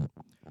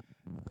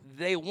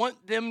 They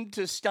want them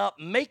to stop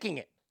making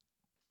it,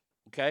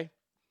 okay?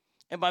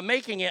 And by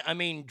making it, I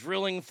mean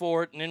drilling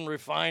for it and then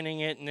refining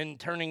it and then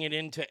turning it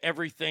into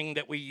everything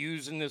that we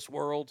use in this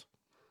world.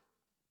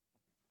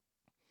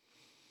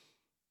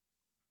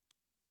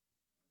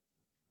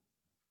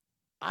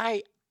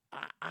 I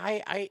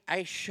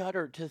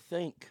shudder to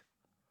think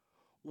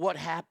what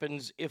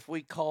happens if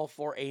we call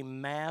for a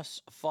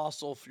mass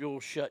fossil fuel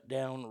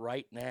shutdown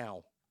right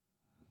now.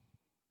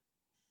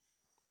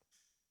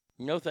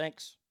 No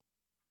thanks.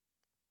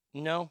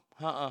 No,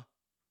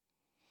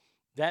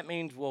 That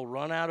means we'll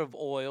run out of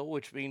oil,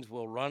 which means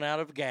we'll run out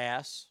of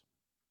gas.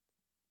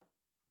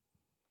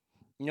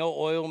 No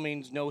oil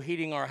means no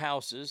heating our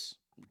houses,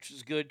 which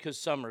is good because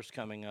summer's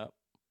coming up.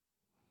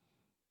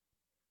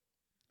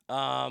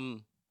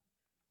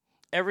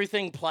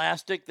 Everything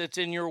plastic that's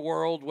in your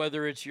world,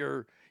 whether it's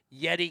your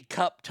Yeti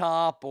cup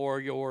top or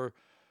your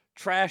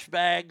trash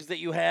bags that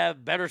you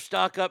have, better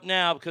stock up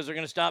now because they're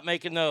going to stop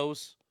making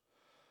those.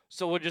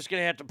 So we're just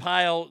going to have to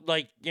pile,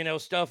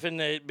 stuff in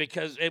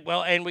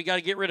and we got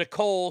to get rid of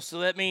coal. So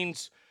that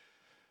means,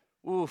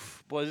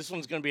 oof, boy, this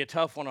one's going to be a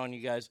tough one on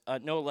you guys.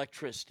 No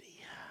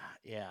electricity.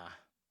 Yeah.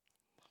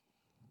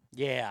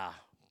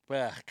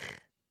 Ugh.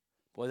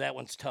 Boy, that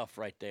one's tough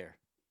right there.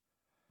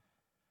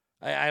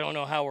 I don't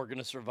know how we're going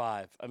to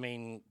survive. I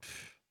mean,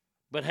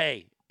 but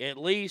hey, at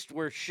least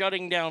we're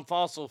shutting down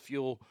fossil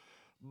fuel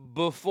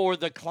before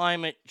the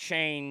climate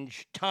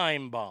change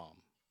time bomb.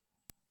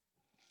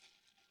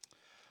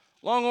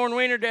 Longhorn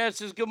Wiener Dad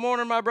says, good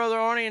morning, my brother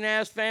Arnie and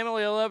Ass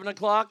Family, 11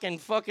 o'clock, and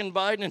fucking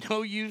Biden and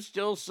OU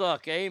still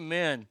suck.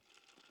 Amen.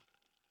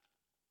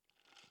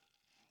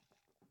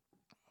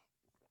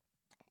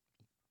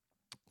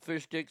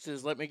 Fish Stick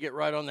says, let me get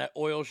right on that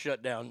oil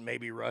shutdown,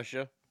 maybe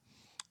Russia.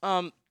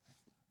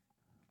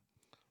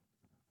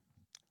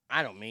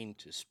 I don't mean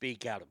to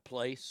speak out of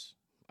place,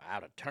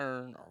 out of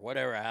turn, or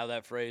whatever, how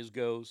that phrase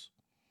goes.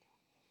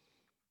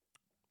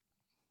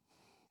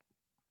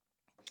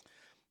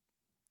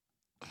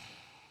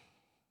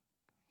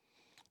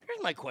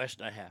 Here's my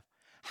question I have.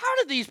 How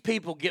do these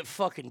people get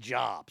fucking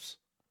jobs?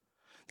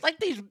 Like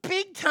these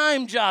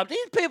big-time jobs.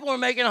 These people are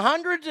making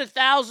hundreds of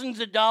thousands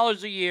of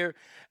dollars a year,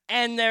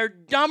 and they're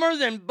dumber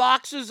than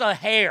boxes of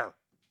hair.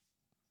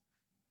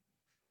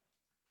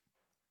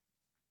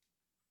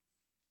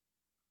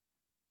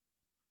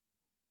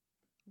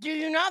 Do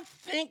you not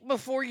think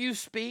before you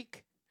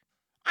speak?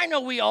 I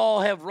know we all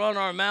have run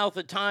our mouth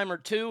a time or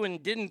two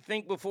and didn't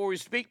think before we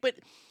speak, but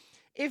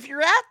if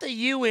you're at the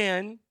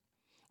UN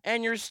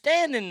and you're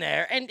standing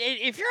there, and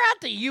if you're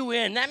at the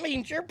UN, that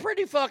means you're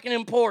pretty fucking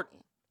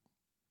important,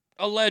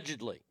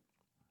 allegedly.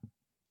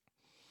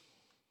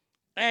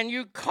 And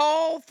you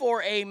call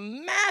for a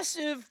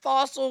massive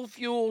fossil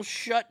fuel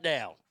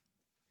shutdown.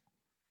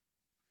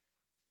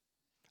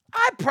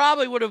 I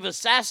probably would have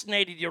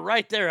assassinated you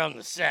right there on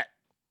the set.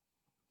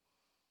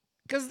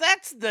 Because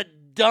that's the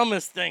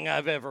dumbest thing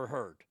I've ever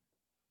heard.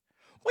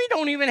 We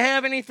don't even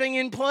have anything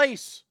in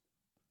place.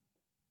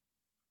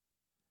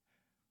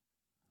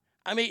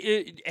 I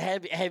mean,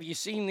 have you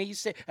seen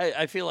these?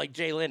 I feel like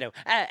Jay Leno.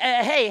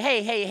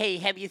 Hey,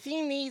 have you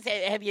seen these?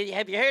 Have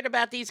you heard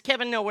about these?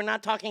 Kevin, no, we're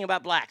not talking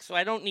about blacks, so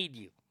I don't need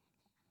you.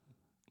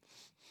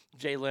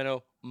 Jay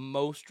Leno,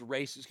 most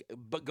racist.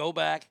 But go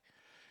back,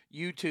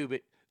 YouTube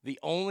it. The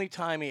only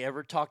time he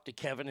ever talked to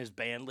Kevin, his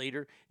band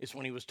leader, is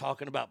when he was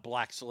talking about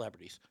black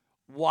celebrities.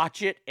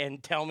 Watch it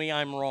and tell me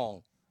I'm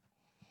wrong.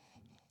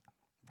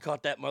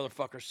 Caught that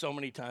motherfucker so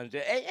many times.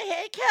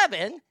 Hey,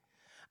 Kevin,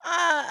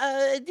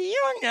 do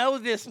you know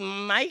this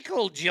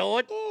Michael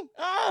Jordan?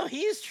 Oh,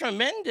 he's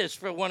tremendous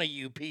for one of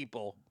you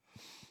people.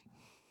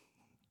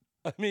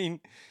 I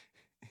mean,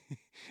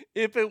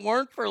 if it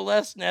weren't for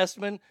Les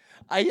Nessman,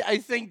 I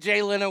think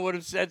Jay Leno would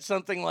have said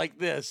something like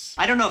this.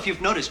 I don't know if you've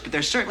noticed, but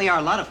there certainly are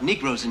a lot of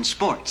Negroes in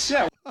sports.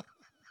 Yeah.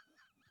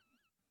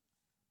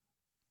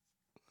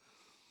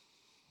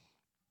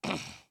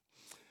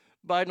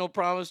 Biden will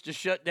promise to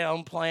shut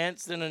down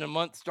plants, then in a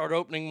month start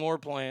opening more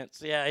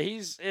plants.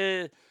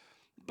 Yeah,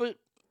 but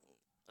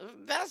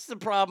that's the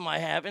problem I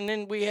have. And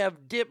then we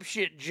have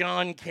dipshit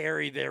John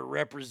Kerry there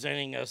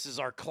representing us as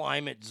our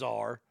climate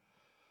czar.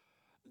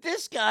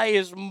 This guy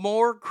is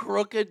more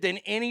crooked than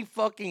any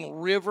fucking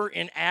river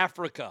in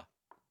Africa.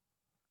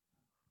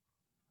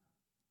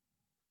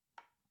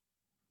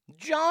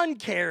 John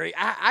Kerry,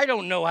 I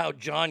don't know how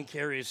John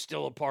Kerry is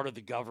still a part of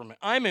the government.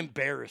 I'm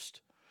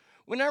embarrassed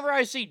Whenever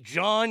I see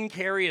John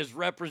Kerry as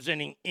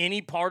representing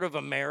any part of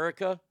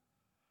America,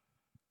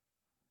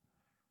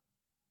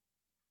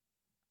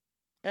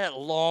 that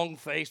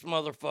long-faced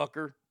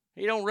motherfucker,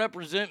 he don't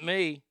represent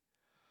me.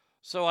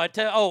 So I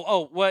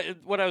tell,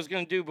 what I was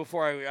going to do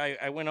before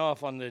I went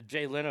off on the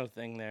Jay Leno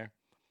thing there.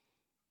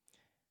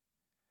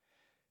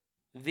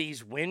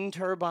 These wind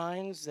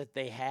turbines that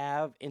they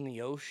have in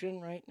the ocean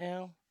right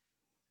now,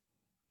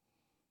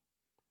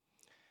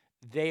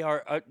 they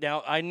are,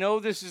 now I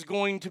know this is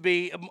going to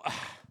be,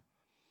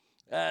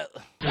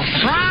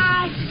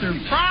 surprise,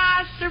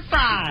 surprise,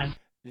 surprise.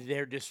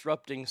 They're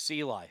disrupting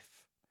sea life.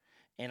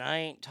 And I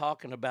ain't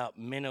talking about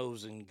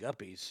minnows and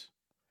guppies.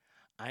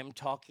 I'm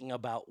talking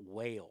about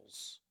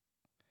whales.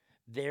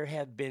 There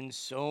have been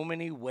so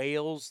many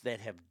whales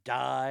that have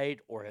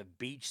died or have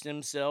beached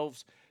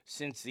themselves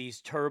since these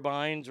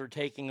turbines are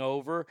taking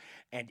over,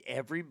 and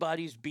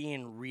everybody's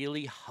being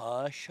really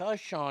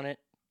hush-hush on it.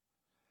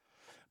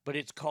 But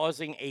it's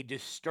causing a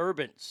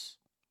disturbance.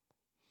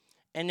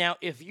 And now,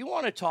 if you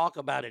want to talk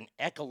about an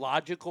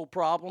ecological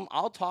problem,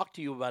 I'll talk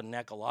to you about an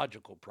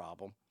ecological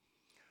problem.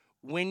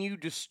 When you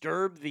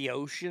disturb the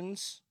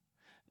oceans,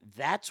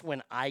 that's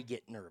when I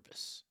get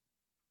nervous.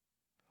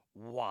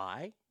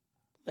 Why?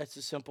 That's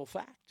a simple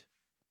fact.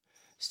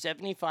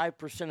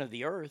 75% of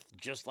the earth,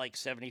 just like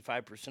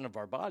 75% of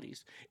our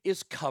bodies,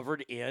 is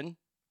covered in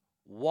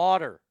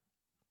water.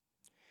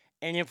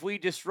 And if we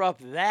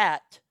disrupt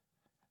that,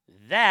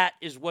 that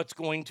is what's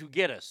going to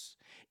get us.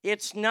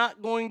 It's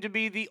not going to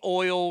be the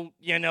oil,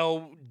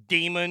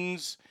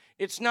 demons.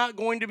 It's not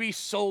going to be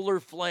solar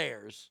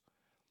flares.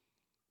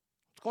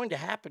 What's going to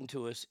happen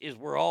to us is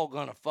we're all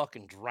going to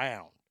fucking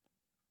drown.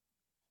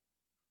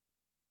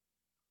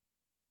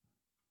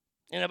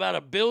 In about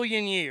 1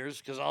 billion years,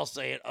 because I'll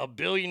say it, 1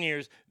 billion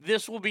years,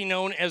 this will be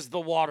known as the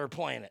water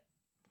planet.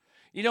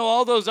 You know,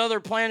 all those other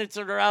planets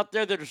that are out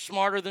there that are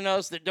smarter than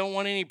us, that don't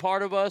want any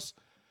part of us,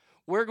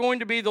 we're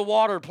going to be the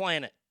water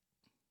planet.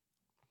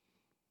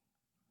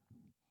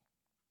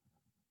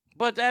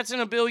 But that's in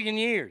 1 billion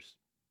years.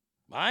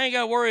 I ain't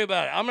got to worry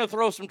about it. I'm going to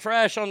throw some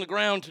trash on the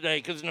ground today,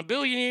 because in 1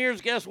 billion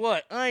years, guess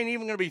what? I ain't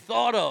even going to be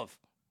thought of.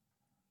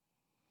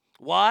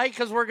 Why?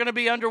 Because we're going to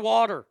be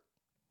underwater.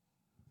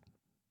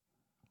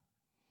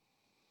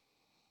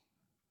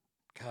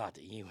 God,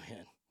 the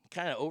UN.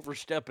 Kind of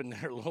overstepping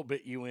there a little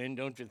bit, UN,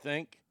 don't you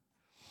think?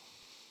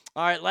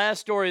 All right, last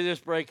story of this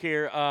break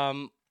here.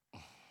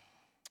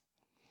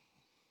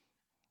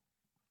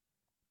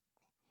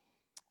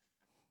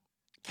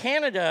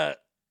 Canada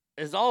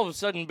has all of a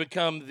sudden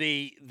become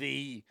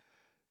the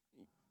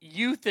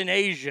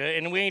euthanasia,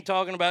 and we ain't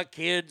talking about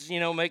kids,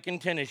 making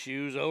tennis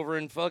shoes over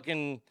in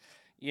fucking,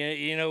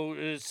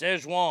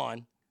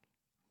 Szechuan.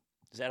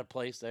 Is that a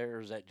place there,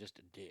 or is that just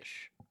a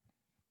dish?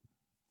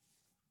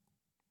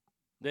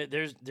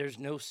 There's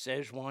no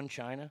Szechuan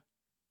China?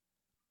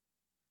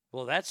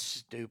 Well, that's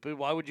stupid.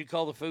 Why would you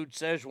call the food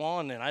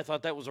Szechuan then? I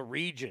thought that was a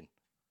region.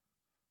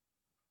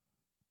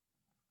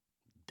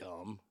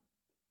 Dumb.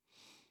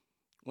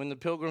 When the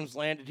Pilgrims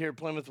landed here,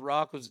 Plymouth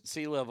Rock was at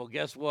sea level.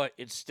 Guess what?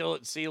 It's still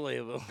at sea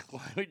level.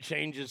 Climate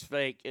change is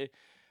fake.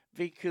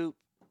 V-Coop.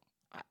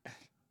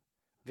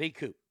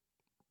 V-Coop.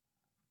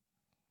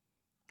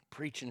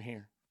 Preaching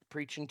here.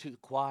 Preaching to the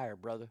choir,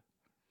 brother.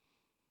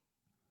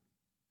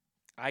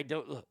 I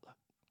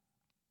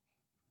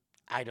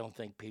don't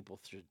think people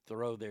should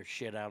throw their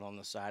shit out on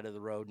the side of the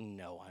road. And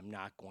no, I'm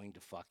not going to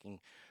fucking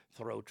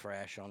throw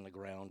trash on the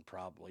ground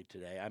probably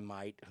today. I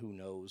might. Who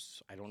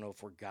knows? I don't know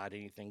if we've got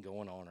anything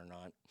going on or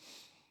not.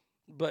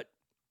 But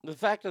the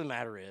fact of the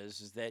matter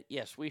is that,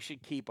 yes, we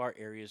should keep our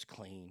areas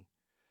clean.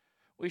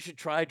 We should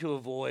try to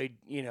avoid,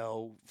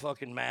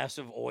 fucking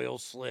massive oil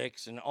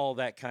slicks and all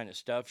that kind of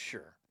stuff.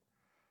 Sure.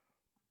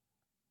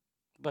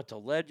 But to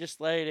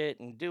legislate it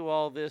and do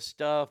all this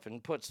stuff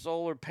and put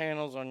solar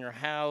panels on your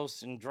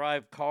house and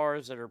drive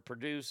cars that are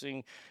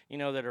producing,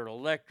 that are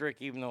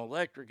electric, even though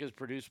electric is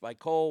produced by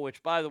coal,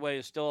 which, by the way,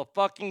 is still a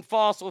fucking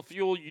fossil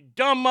fuel, you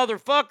dumb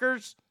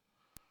motherfuckers.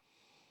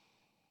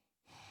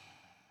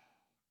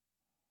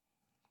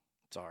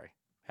 Sorry,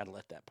 had to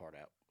let that part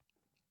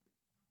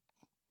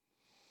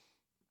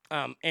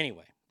out.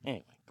 Anyway,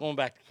 going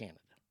back to Canada.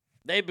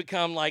 They've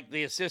become like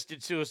the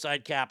assisted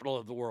suicide capital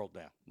of the world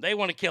now. They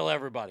want to kill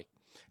everybody.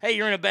 Hey,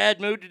 you're in a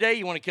bad mood today?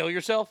 You want to kill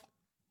yourself?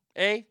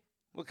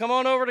 Well, come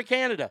on over to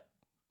Canada.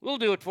 We'll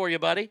do it for you,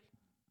 buddy.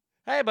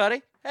 Hey,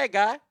 buddy. Hey,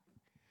 guy.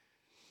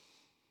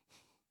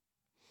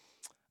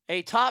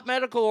 A top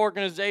medical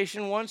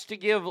organization wants to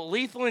give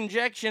lethal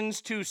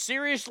injections to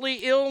seriously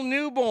ill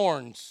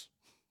newborns.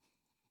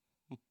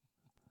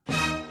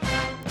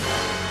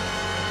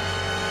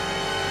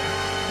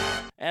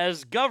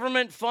 As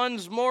government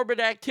funds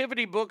morbid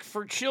activity books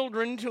for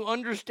children to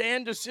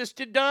understand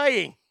assisted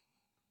dying.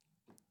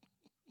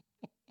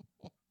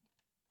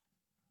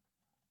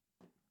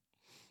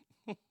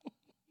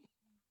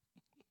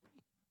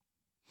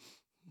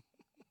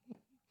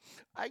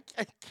 I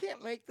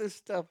can't make this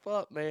stuff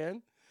up,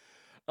 man.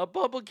 A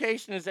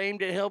publication is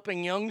aimed at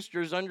helping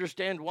youngsters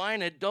understand why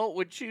an adult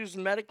would choose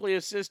medically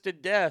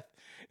assisted death.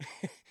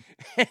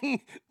 And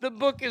the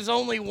book is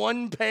only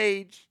one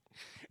page.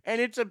 And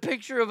it's a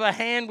picture of a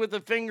hand with a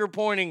finger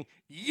pointing.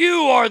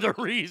 You are the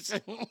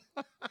reason.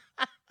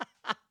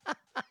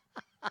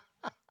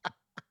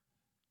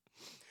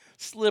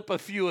 Slip a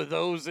few of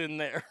those in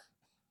there.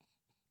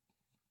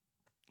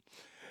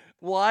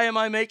 Why am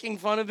I making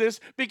fun of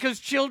this? Because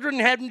children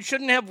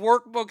shouldn't have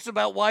workbooks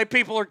about why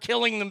people are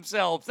killing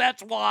themselves.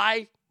 That's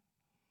why.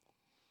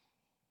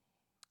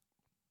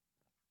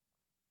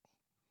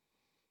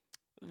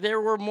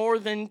 There were more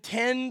than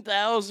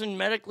 10,000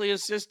 medically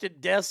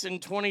assisted deaths in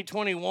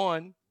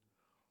 2021.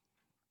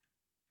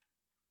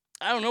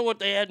 I don't know what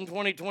they had in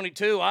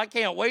 2022. I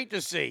can't wait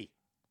to see.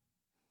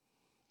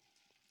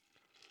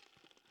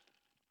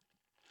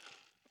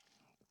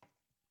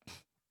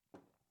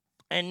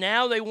 And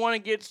now they want to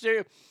get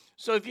serious.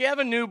 So if you have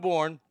a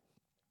newborn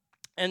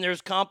and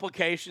there's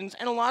complications,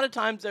 and a lot of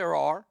times there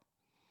are,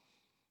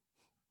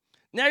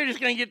 now you're just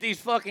going to get these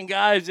fucking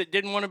guys that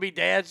didn't want to be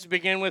dads to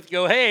begin with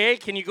go, hey,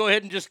 can you go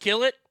ahead and just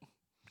kill it?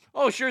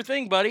 Oh, sure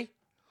thing, buddy.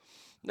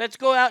 Let's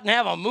go out and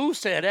have a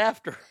moose head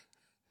after.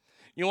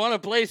 You want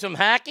to play some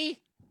hacky?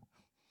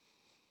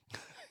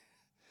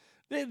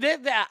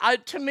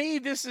 To me,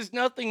 this is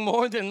nothing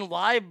more than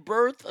live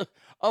birth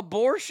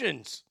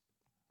abortions.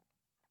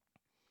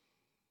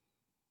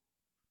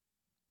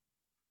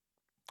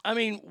 I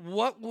mean,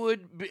 what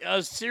would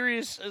a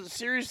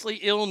seriously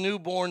ill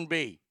newborn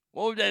be?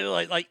 What would they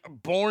like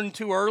born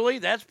too early?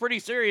 That's pretty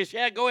serious.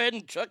 Yeah, go ahead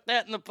and chuck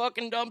that in the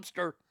fucking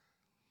dumpster.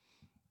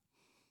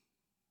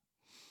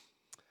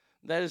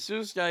 That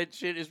suicide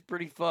shit is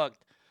pretty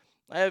fucked.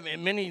 I have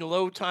many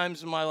low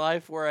times in my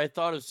life where I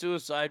thought of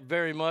suicide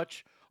very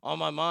much on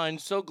my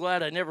mind. So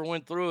glad I never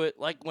went through it,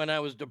 like when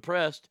I was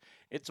depressed.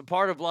 It's a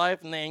part of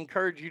life, and they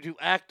encourage you to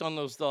act on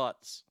those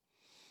thoughts.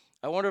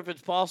 I wonder if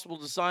it's possible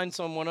to sign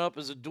someone up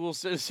as a dual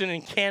citizen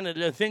in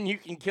Canada, then you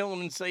can kill them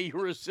and say you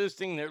were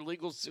assisting their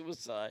legal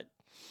suicide.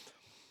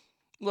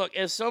 Look,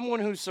 as someone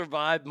who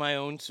survived my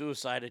own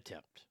suicide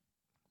attempt,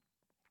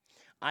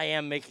 I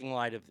am making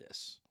light of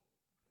this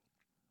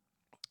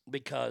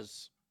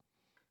because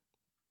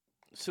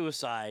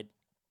suicide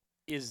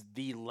is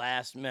the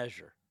last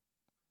measure.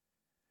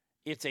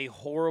 It's a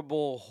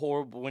horrible,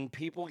 horrible, when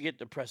people get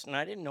depressed, and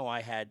I didn't know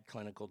I had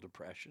clinical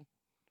depression.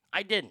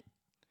 I didn't.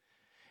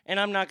 And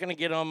I'm not going to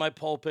get on my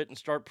pulpit and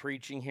start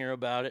preaching here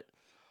about it.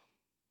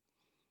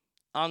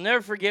 I'll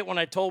never forget when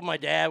I told my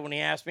dad when he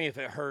asked me if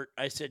it hurt,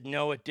 I said,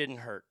 no, it didn't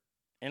hurt.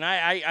 And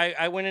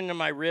I went into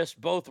my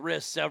wrist, both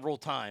wrists, several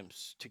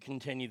times to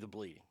continue the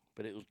bleeding.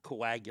 But it would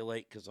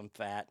coagulate because I'm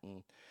fat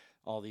and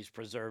all these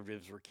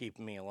preservatives were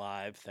keeping me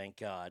alive, thank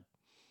God.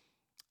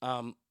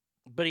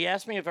 But he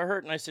asked me if it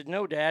hurt, and I said,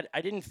 no, Dad,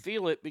 I didn't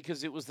feel it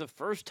because it was the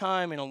first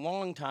time in a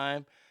long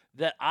time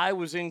that I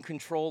was in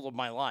control of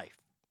my life.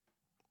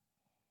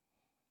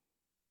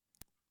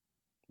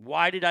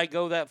 Why did I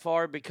go that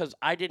far? Because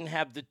I didn't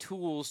have the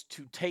tools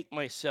to take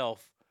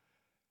myself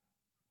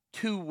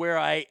to where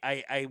I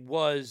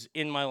was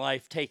in my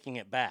life, taking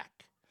it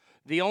back.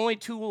 The only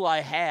tool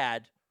I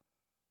had,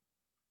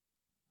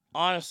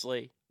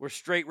 honestly, were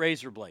straight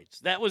razor blades.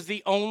 That was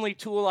the only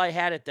tool I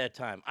had at that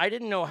time. I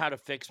didn't know how to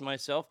fix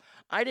myself.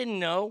 I didn't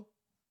know.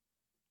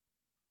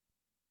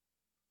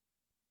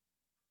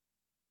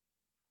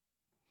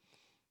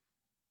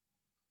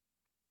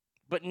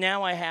 But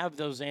now I have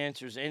those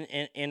answers,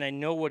 and I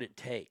know what it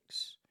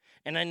takes.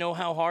 And I know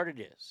how hard it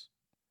is.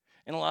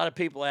 And a lot of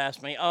people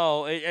ask me,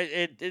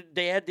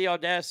 they had the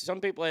audacity.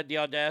 Some people had the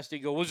audacity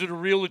to go, was it a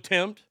real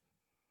attempt?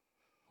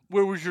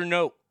 Where was your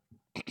note?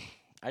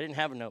 I didn't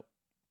have a note.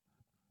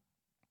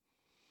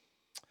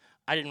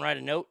 I didn't write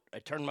a note. I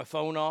turned my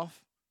phone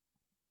off.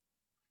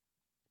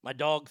 My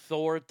dog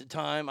Thor at the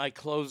time, I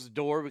closed the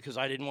door because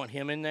I didn't want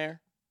him in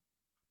there.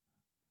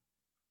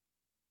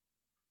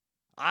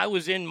 I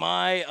was in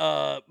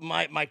my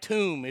my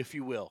tomb, if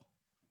you will.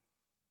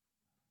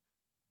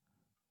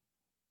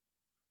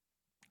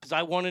 Because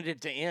I wanted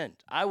it to end.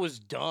 I was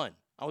done.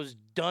 I was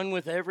done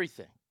with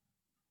everything.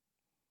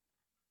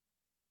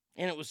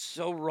 And it was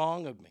so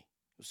wrong of me.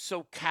 It was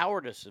so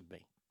cowardice of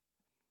me.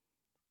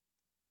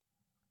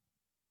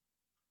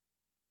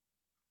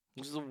 It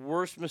was the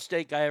worst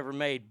mistake I ever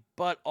made,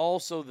 but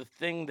also the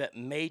thing that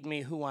made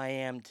me who I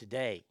am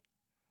today.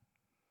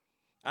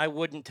 I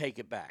wouldn't take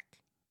it back.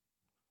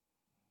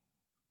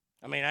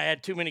 I mean, I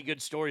had too many good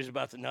stories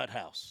about the nut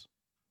house.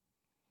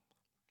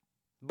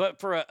 But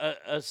for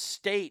a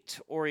state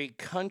or a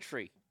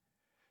country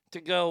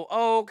to go,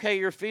 oh, okay,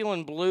 you're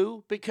feeling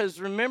blue, because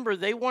remember,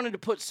 they wanted to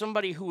put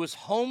somebody who was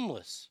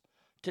homeless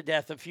to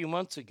death a few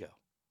months ago.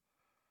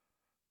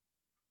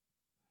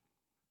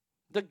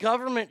 The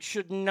government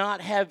should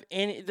not have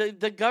any,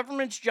 the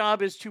government's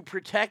job is to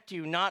protect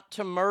you, not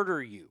to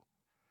murder you.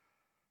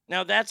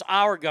 Now, that's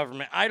our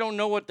government. I don't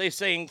know what they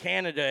say in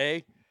Canada, eh?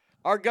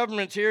 Our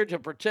government's here to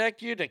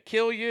protect you, to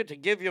kill you, to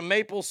give you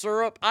maple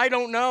syrup. I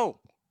don't know.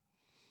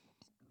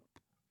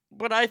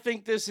 but I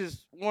think this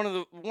is one of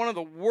the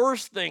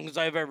worst things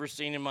I've ever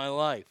seen in my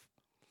life.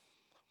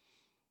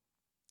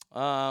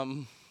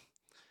 I'm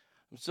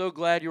so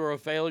glad you were a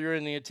failure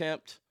in the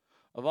attempt.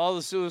 Of all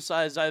the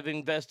suicides I've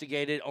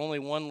investigated, only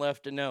one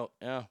left to note.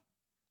 Yeah.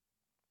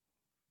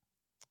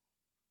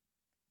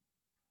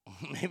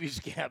 Maybe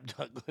Scab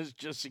Douglas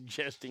just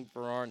suggesting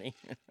for Arnie.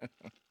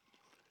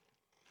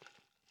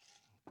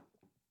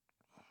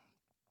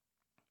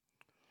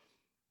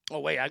 Oh,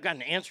 wait, I got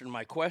an answer to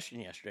my question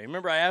yesterday.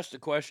 Remember I asked a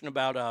question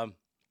about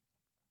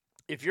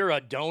if you're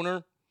a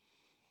donor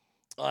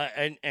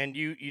and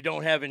you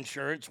don't have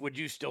insurance, would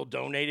you still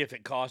donate if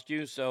it cost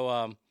you?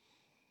 So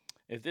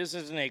if this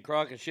isn't a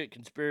crock of shit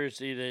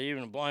conspiracy that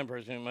even a blind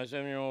person, my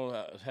 7-year-old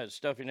has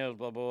stuffy nose,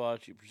 blah, blah, blah,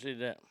 she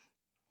proceeded that.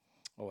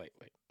 Oh, wait.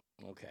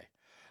 Okay.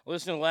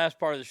 Listen to the last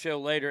part of the show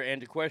later,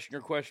 and to question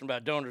your question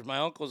about donors. My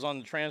uncle is on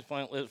the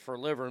transplant list for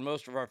liver, and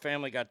most of our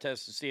family got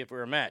tested to see if we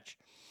were a match.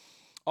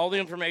 All the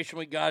information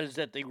we got is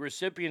that the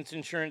recipient's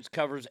insurance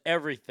covers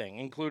everything,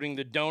 including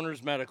the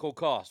donor's medical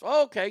costs.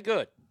 Oh, okay,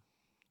 good.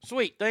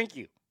 Sweet, thank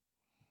you.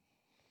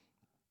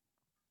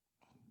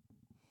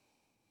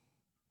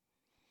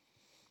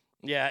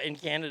 Yeah, in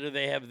Canada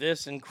they have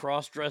this and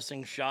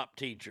cross-dressing shop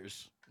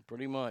teachers,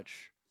 pretty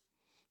much.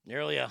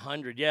 Nearly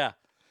 100, yeah.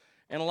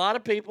 And a lot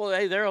of people,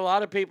 hey, there are a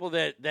lot of people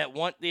that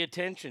want the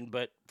attention,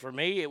 but for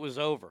me, it was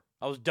over.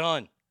 I was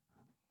done.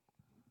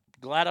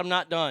 Glad I'm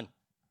not done.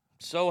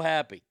 So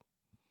happy.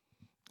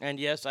 And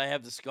yes, I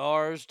have the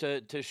scars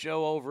to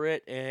show over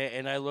it,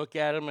 and I look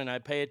at them and I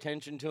pay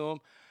attention to them.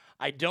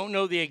 I don't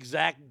know the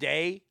exact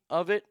day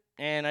of it,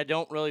 and I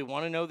don't really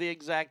want to know the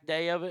exact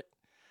day of it.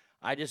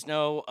 I just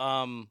know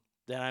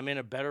that I'm in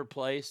a better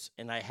place,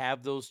 and I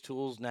have those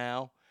tools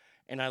now,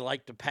 and I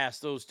like to pass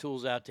those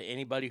tools out to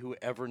anybody who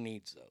ever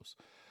needs those.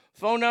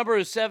 Phone number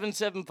is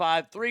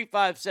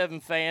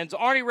 775-357-FANS,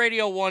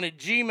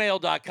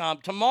 ArnieRadio1@gmail.com.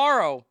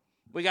 Tomorrow,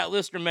 we got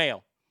listener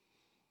mail.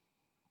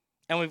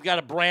 And we've got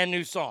a brand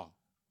new song.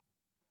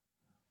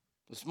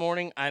 This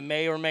morning, I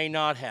may or may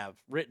not have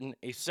written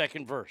a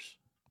second verse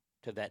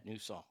to that new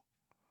song.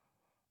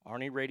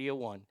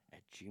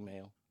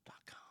 ArnieRadio1@gmail.com.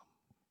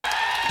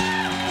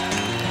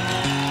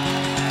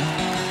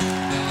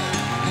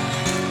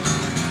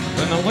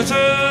 When the whistle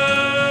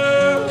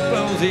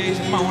blows each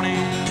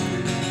morning,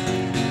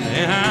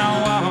 and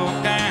I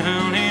walk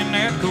down in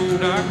that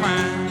cold dark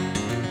mine,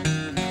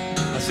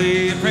 I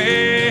say a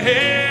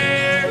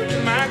prayer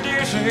to my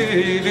dear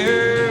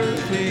Savior,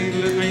 please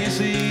let me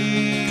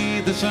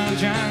see the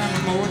sunshine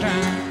one more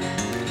time.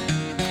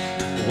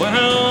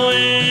 Well,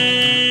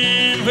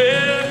 when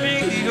will it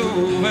be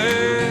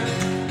over?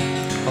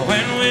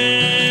 When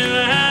will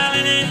the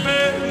holiday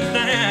burn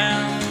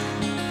down?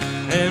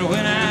 And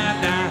when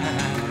I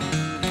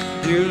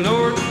die, dear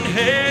Lord in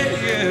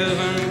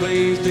heaven,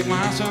 please take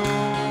my soul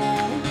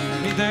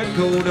beneath that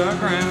cold dark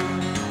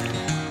ground.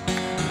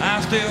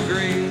 I still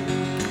grieve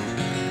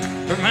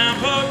for my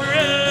poor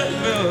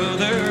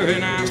brother,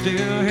 and I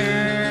still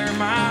hear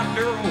my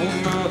dear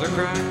old mother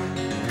cry.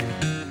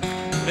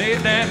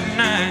 Late that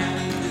night,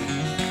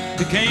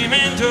 he came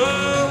and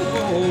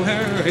told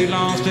her he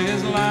lost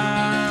his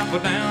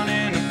life down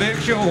in the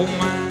big show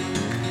mine.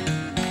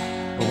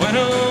 When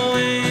will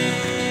it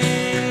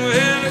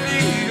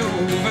be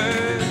over?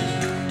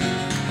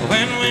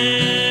 When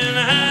will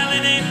the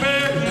holiday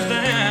burns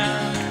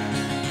down?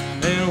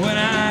 And when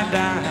I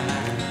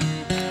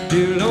die,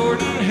 dear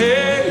Lord in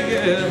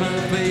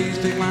heaven, please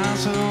take my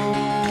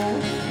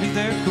soul beneath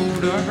that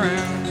cold dark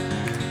ground.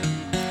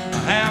 I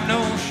have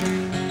no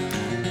shame,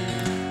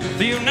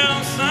 feel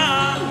no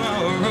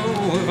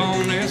sorrow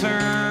on this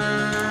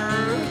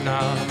earth,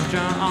 not much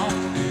on.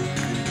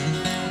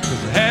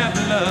 'Cause I have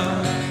the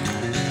love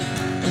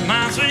of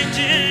my sweet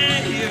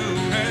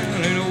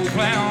children, an old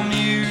plow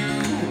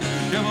mule,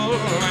 shovel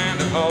and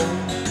a hoe.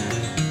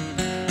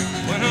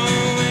 When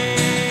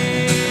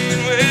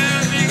will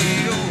it be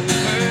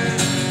over?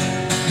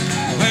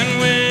 When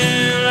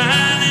will the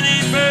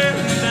holiday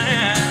burn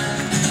down?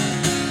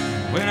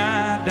 When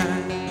I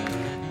die,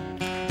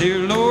 dear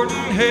Lord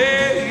in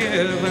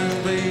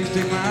heaven, please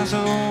take my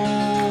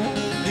soul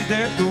beneath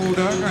that cold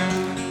dark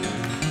ground.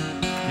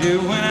 Yeah,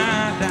 when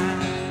I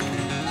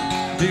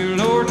die, dear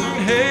Lord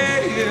in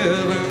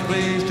heaven,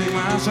 please take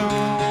my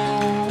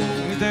soul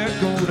beneath that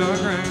cold dark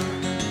ground.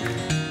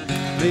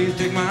 Please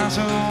take my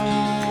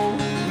soul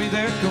beneath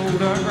that cold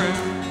dark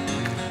ground.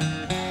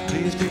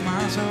 Please take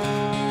my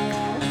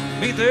soul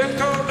beneath that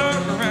cold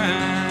dark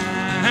ground.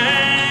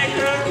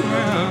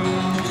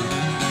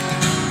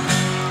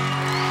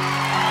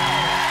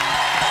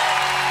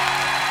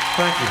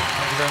 Thank you.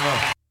 Thank you very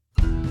much.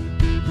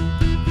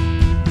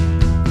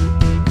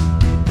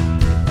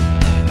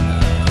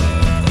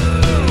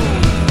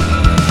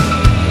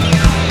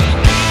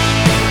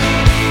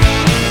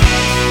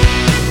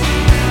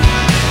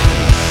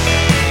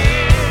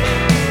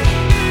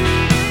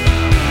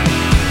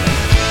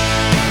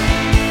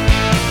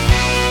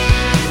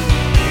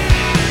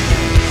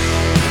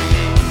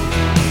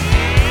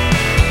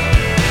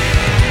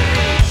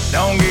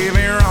 Don't get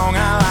me wrong,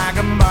 I like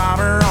a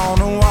bobber on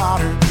the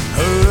water.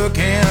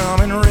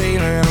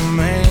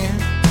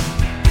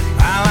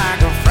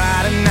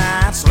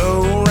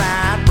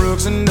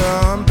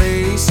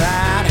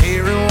 inside,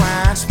 hair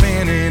rewind,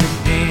 spinning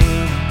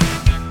again.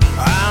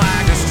 I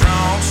like a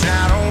strong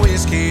shot of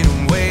whiskey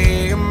to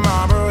weigh.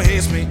 Marlboro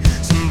hits me,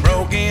 some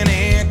broken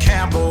in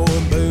cowboy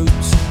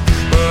boots.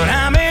 But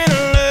I'm in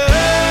love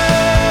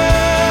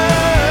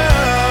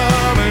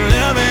and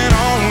loving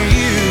on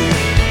you.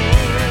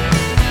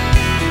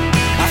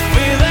 I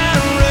feel that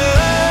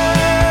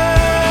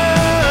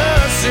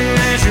rush soon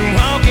as you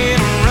walk in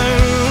the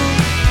room.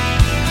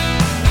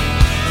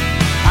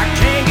 I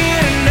can't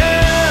get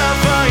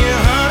enough of you,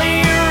 honey.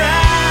 You're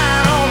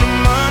right on the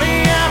money.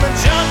 I'm a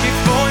junkie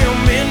for your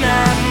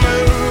midnight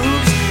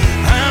moves.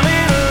 I'm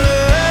in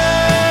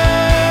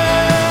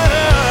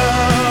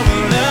love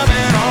and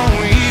loving on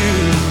you.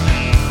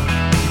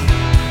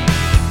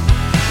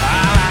 I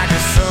like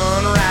a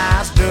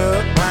sunrise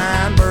duck,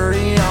 blind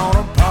birdie on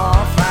a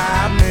par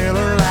 5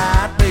 Miller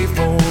Lite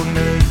before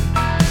noon. I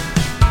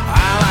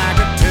like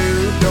a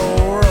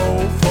 2-door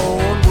old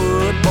Ford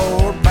wood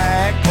board,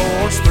 back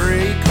porch,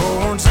 3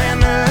 corns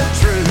and the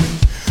truth.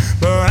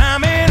 But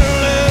I'm in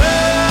love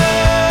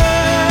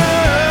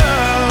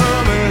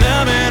and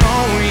loving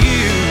on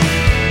you.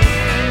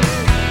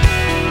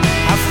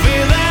 I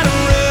feel that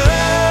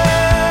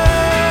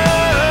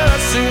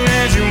rush soon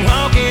as you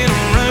walk in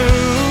the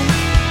room.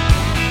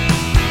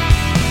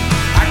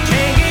 I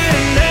can't get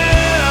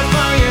enough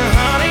of you,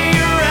 honey.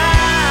 You're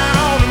right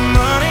on the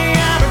money.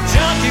 I'm a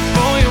junkie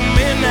for your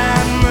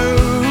midnight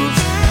moves.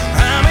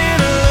 I'm in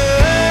love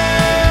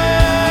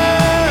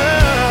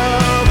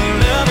and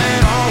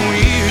loving on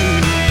you.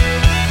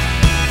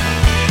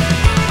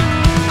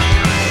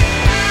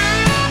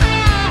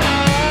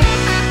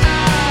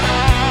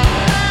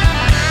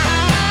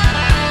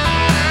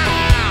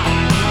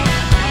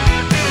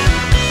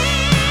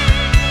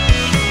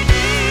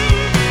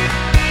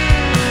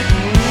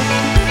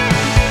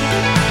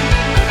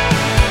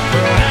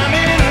 But I'm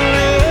in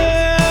love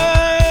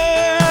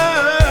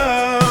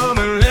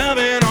and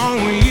loving on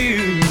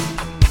you.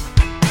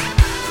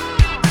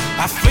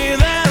 I feel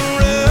that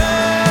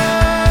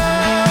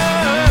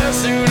rush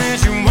soon as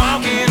you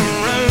walk in the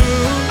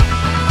room.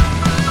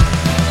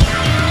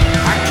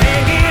 I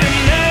can't get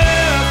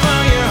enough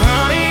of you,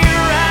 honey.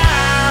 You're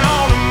right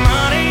on the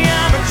money.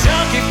 I'm a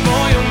junkie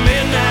for your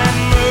midnight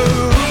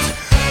moves.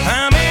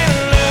 I'm in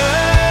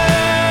love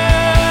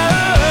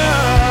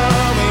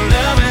and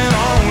loving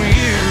on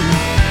you.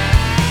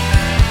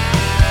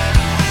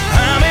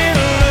 I'm in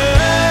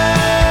love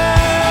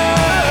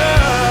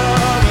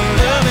and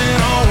loving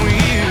on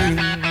you.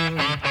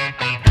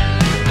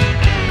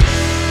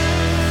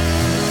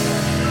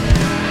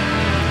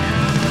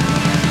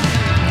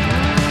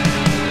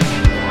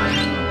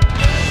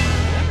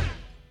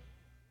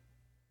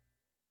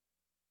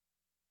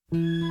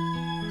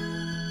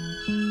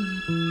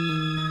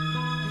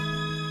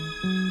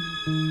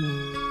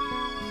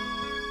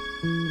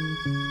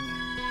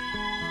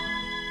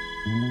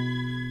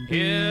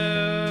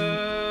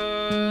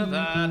 Hear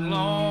that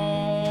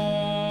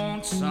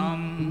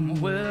lonesome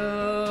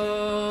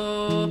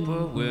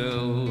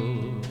whippoorwill.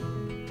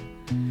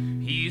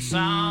 He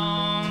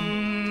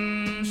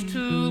sounds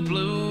too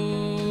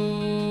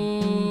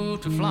blue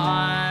to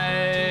fly.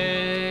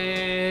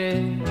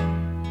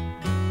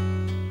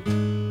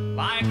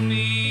 Like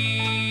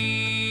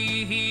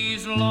me,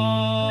 he's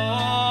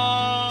lost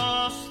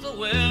the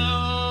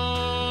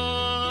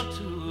will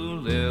to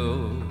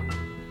live.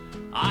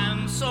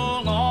 I'm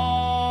so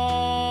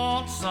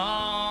lonesome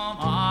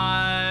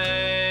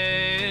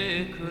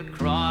I could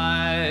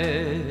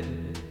cry.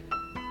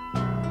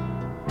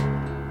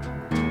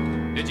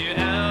 Did you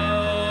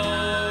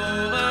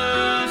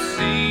ever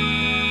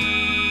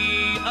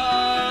see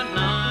a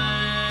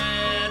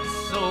night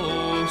so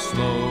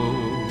slow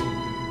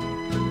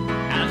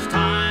as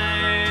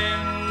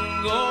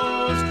time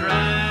goes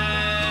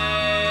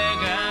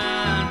dragging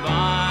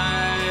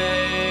by?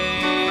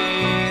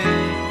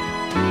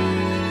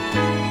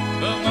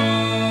 The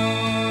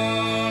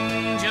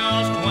moon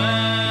just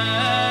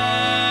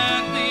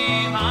went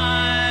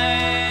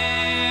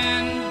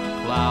behind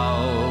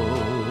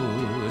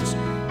clouds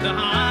to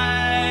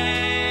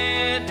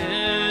hide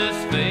his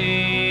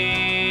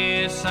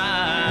face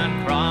and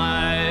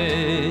cry.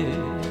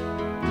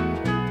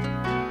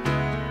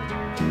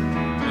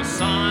 The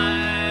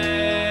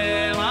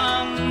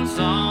silence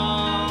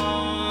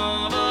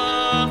of a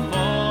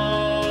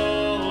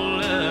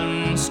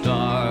falling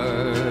star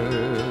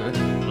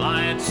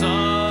lights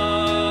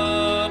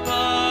up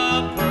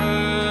a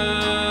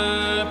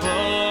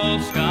purple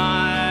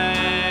sky.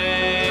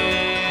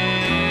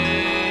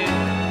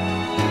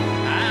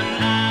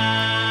 And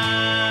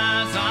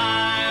as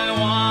I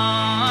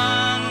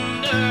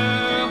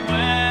wonder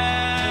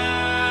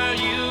where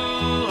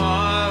you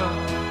are,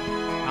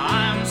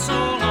 I'm so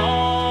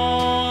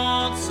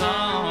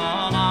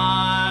lonesome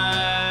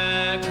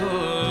I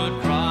could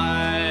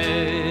cry.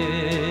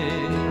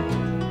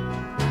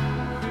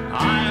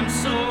 I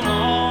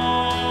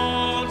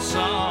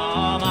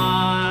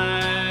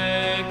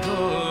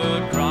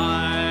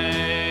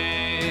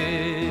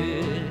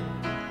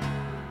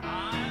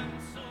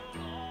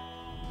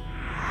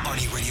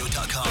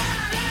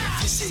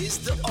This is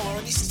the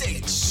Arnie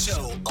State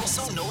Show,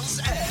 also known as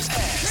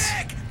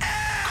Check.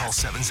 Call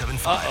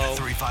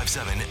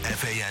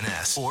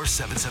 775-357-FANS or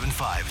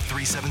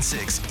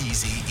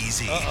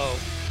 775-376-EASY. Uh-oh.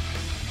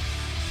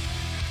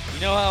 You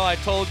know how I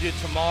told you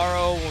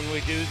tomorrow when we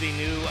do the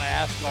new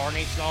Ask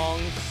Arnie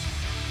songs?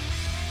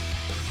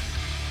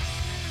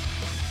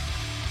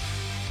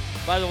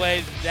 By the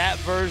way, that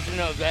version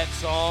of that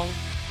song,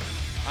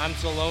 I'm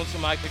So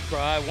Lonesome I Could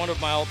Cry, one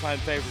of my all-time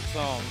favorite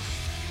songs.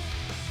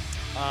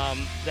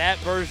 That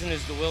version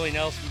is the Willie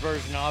Nelson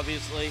version,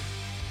 obviously.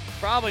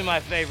 Probably my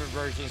favorite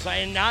version. So,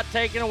 and not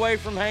taken away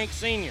from Hank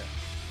Sr.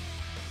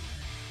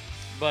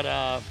 But,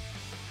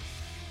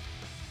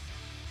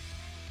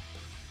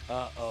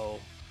 uh-oh.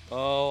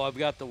 Oh, I've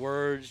got the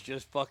words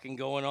just fucking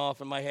going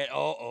off in my head.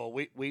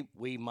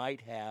 We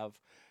might have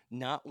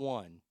not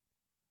one,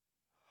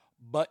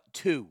 but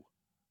two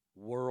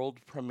world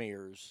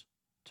premieres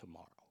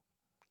tomorrow.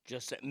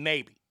 Just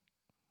maybe.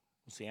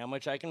 We'll see how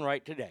much I can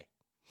write today.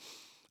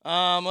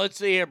 Let's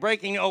see here.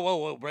 Breaking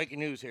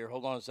news here.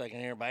 Hold on a second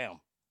here. Bam.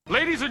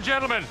 Ladies and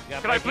gentlemen,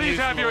 can I please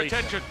have your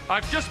attention?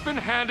 I've just been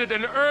handed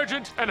an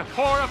urgent and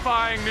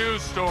horrifying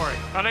news story,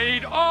 and I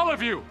need all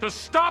of you to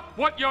stop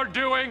what you're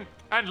doing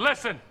and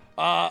listen.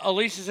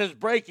 Alicia says,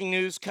 breaking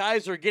news,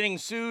 Kaiser getting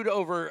sued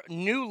over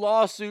new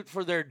lawsuit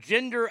for their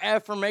gender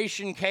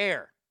affirmation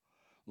care.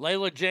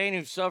 Layla Jane,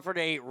 who suffered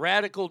a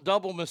radical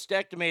double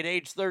mastectomy at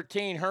age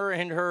 13, her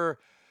and her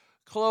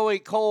Chloe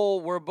Cole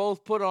were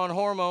both put on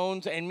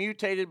hormones and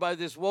mutated by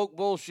this woke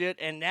bullshit,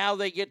 and now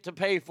they get to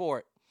pay for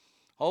it.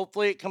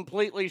 Hopefully it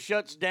completely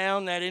shuts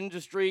down that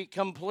industry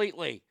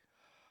completely.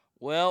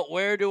 Well,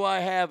 where do I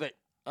have it?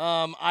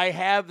 I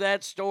have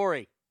that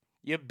story.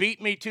 You beat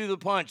me to the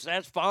punch.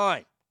 That's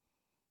fine.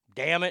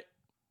 Damn it.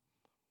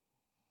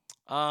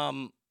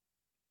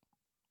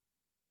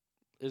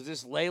 Is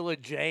this Layla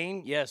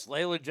Jane? Yes,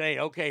 Layla Jane.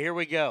 Okay, here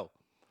we go.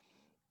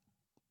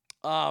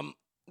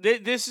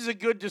 This is a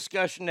good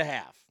discussion to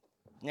have.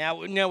 Now,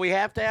 we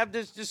have to have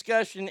this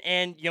discussion,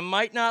 and you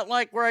might not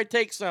like where I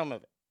take some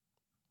of it.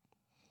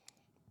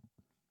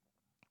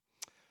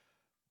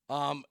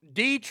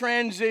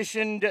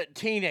 Detransitioned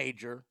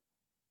teenager.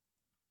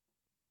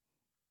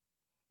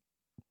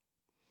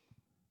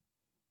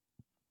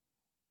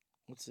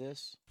 What's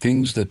this?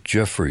 Things that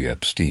Jeffrey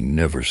Epstein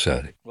never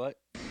said. What?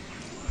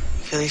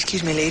 If you'll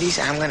excuse me, ladies,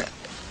 I'm going to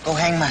go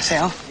hang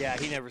myself. Yeah,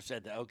 he never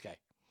said that. Okay.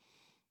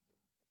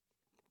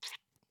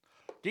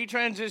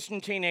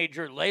 Detransitioned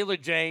teenager Layla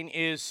Jane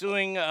is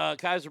suing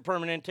Kaiser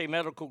Permanente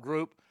Medical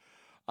Group,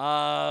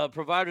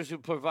 providers who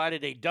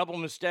provided a double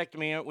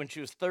mastectomy when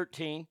she was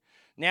 13.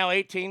 Now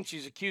 18,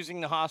 she's accusing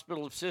the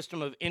hospital of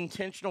system of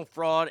intentional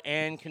fraud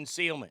and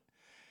concealment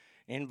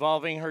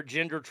involving her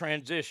gender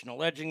transition,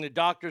 alleging the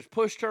doctors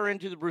pushed her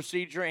into the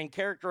procedure and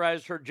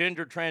characterized her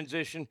gender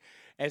transition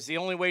as the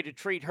only way to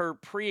treat her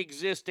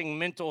pre-existing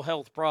mental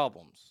health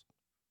problems.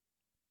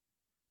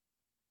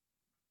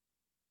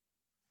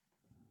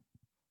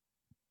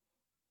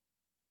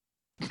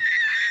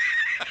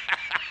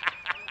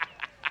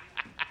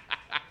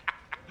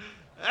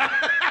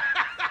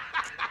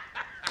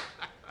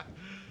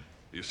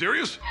 You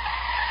serious?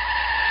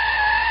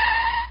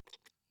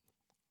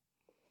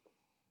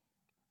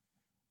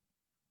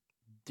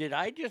 Did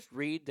I just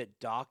read that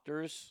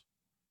doctors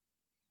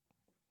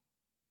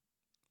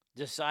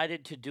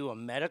decided to do a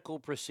medical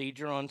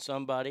procedure on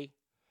somebody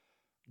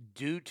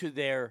due to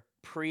their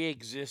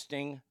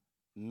pre-existing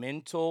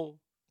mental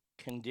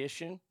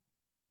condition?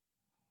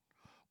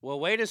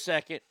 Well, wait a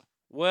second.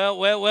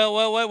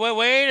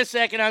 Wait a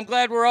second. I'm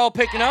glad we're all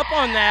picking up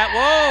on that.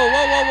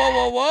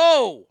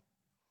 Whoa.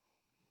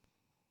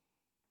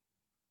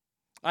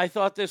 I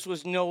thought this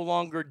was no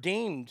longer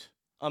deemed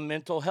a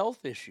mental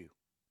health issue.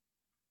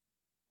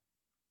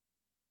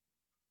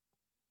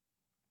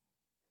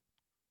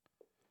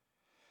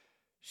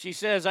 She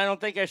says, I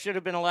don't think I should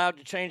have been allowed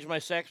to change my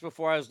sex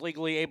before I was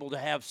legally able to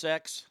have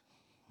sex.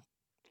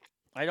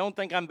 I don't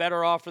think I'm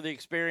better off for the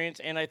experience,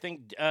 and I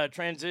think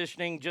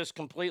transitioning just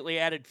completely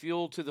added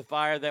fuel to the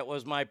fire that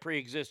was my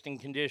pre-existing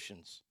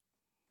conditions.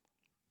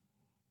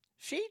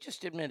 She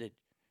just admitted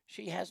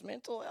she has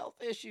mental health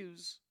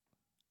issues,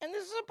 and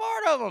this is a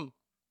part of them.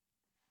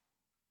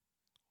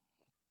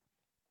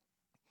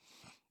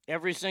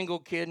 Every single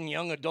kid and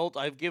young adult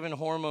I've given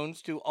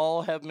hormones to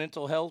all have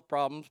mental health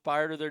problems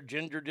prior to their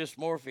gender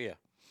dysmorphia.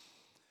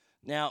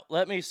 Now,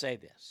 let me say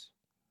this.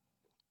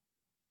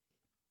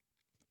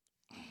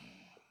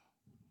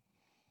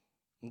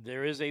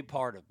 There is a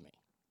part of me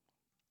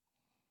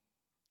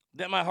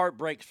that my heart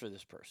breaks for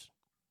this person.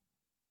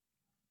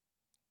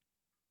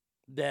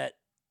 That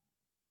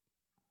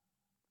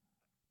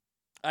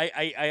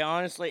I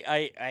honestly,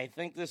 I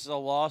think this is a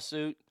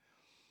lawsuit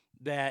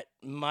that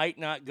might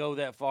not go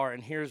that far,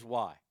 and here's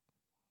why.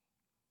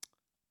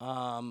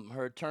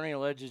 Her attorney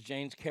alleges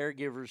Jane's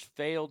caregivers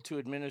failed to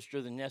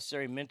administer the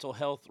necessary mental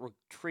health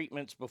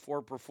treatments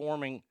before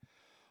performing.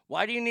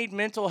 Why do you need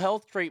mental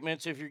health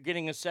treatments if you're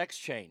getting a sex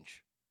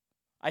change?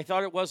 I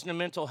thought it wasn't a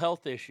mental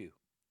health issue.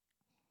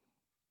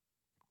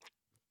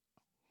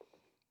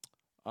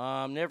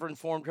 Never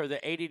informed her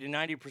that 80 to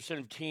 90%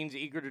 of teens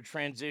eager to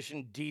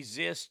transition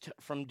desist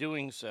from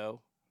doing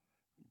so.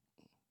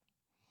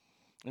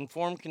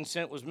 Informed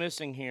consent was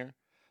missing here.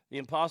 The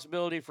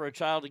impossibility for a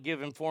child to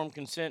give informed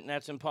consent, and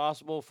that's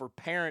impossible for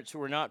parents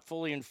who are not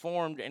fully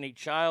informed, and a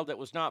child that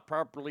was not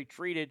properly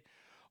treated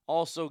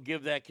also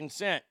give that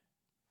consent.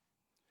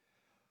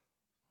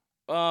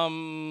 I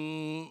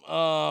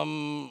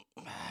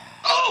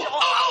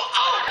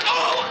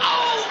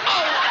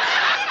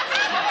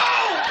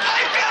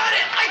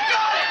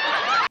got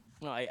it!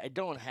 No, I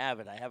don't have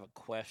it. I have a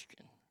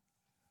question.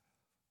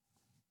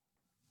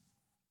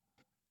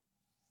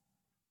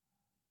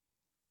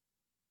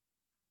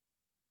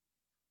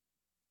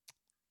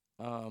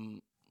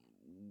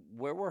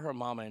 Where were her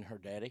mama and her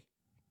daddy?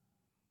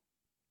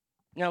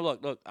 Now,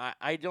 look.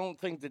 I don't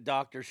think the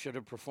doctor should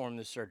have performed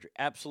this surgery.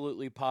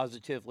 Absolutely,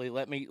 positively.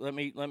 Let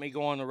me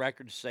go on the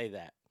record to say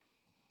that.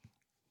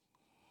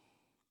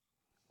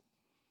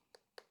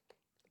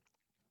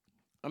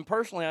 And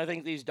personally, I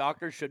think these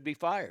doctors should be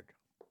fired.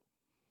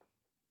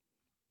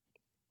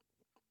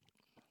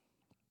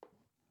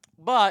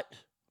 But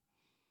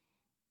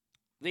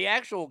the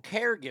actual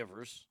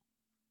caregivers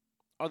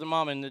are the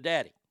mama and the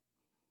daddy.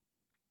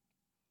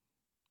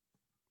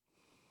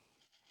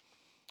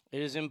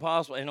 It is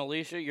impossible. And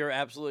Alicia, you're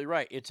absolutely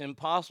right. It's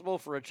impossible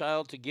for a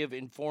child to give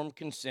informed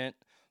consent.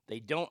 They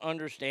don't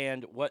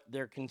understand what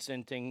they're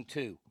consenting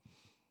to.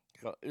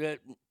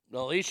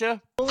 Alicia?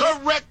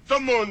 Correct the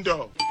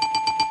mundo.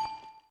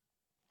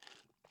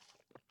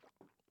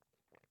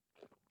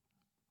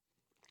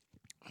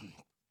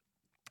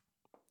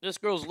 This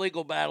girl's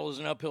legal battle is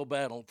an uphill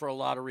battle for a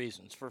lot of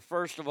reasons. For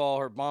first of all,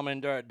 her mama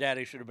and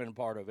daddy should have been a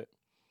part of it.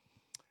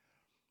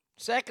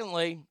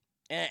 Secondly,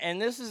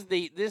 and this is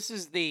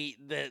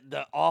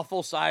the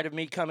awful side of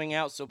me coming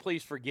out, so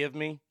please forgive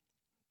me.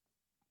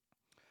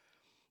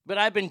 But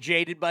I've been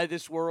jaded by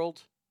this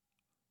world.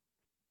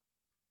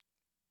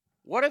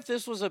 What if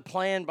this was a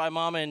plan by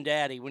mama and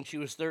daddy when she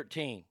was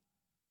 13?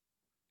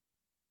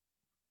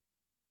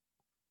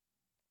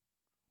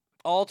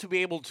 All to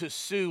be able to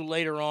sue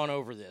later on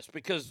over this.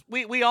 Because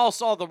we all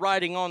saw the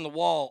writing on the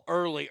wall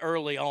early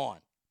on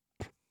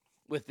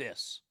with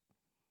this.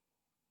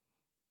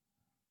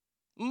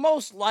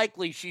 Most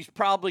likely, she's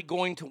probably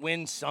going to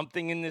win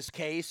something in this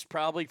case,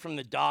 probably from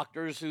the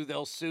doctors, who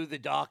they'll sue the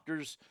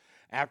doctors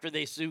after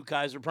they sue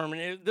Kaiser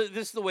Permanente.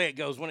 This is the way it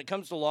goes. When it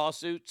comes to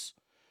lawsuits,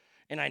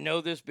 and I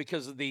know this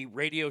because of the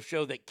radio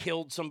show that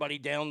killed somebody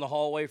down the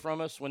hallway from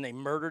us when they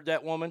murdered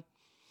that woman,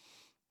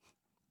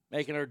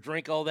 making her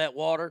drink all that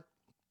water.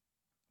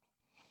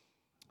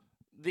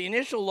 The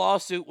initial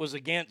lawsuit was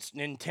against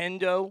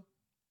Nintendo,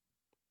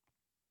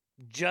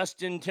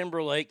 Justin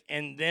Timberlake,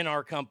 and then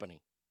our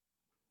company.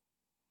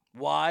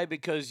 Why?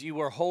 Because you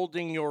were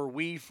holding your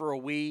Wii for a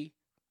Wii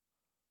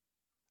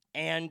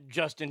and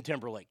Justin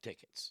Timberlake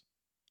tickets.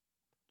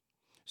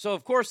 So,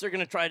 of course, they're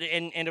going to try to,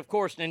 and of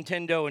course,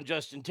 Nintendo and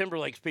Justin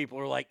Timberlake's people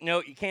are like,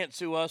 no, you can't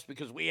sue us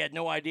because we had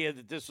no idea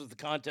that this was the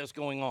contest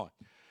going on.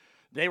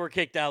 They were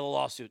kicked out of the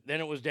lawsuit. Then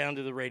it was down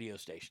to the radio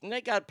station.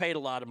 They got paid a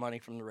lot of money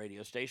from the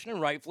radio station,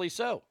 and rightfully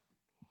so.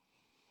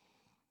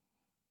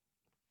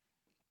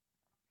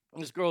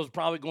 This girl is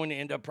probably going to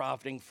end up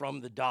profiting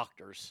from the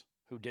doctors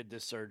who did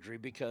this surgery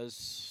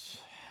because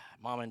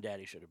mom and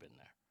daddy should have been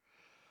there.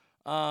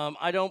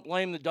 I don't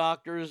blame the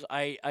doctors.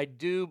 I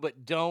do,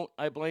 but don't.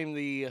 I blame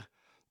the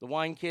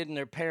wine kid and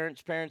their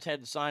parents. Parents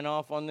had to sign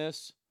off on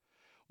this.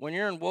 When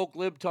you're in woke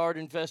libtard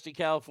infested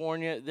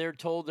California, they're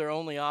told their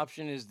only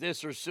option is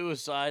this or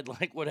suicide,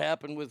 like what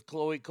happened with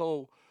Chloe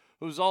Cole,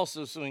 who's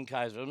also suing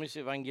Kaiser. Let me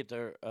see if I can get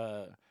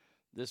to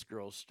this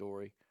girl's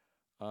story.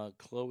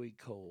 Chloe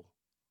Cole.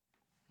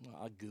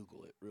 I'll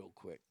Google it real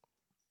quick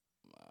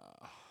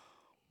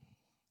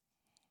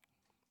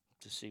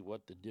to see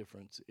what the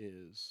difference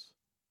is.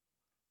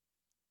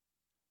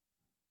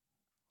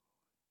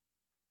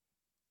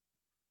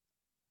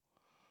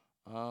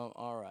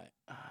 All right.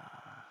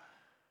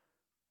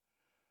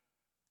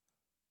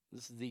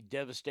 This is the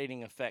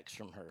devastating effects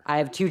from her. I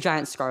have 2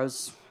 giant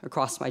scars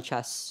across my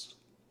chest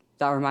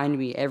that remind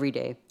me every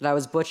day that I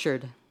was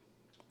butchered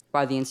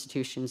by the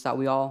institutions that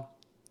we all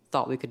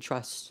thought we could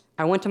trust.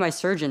 I went to my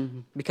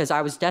surgeon because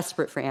I was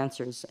desperate for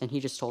answers, and he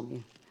just told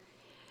me,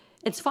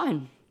 it's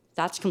fine.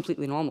 That's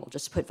completely normal.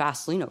 Just put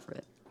Vaseline over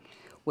it,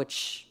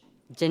 which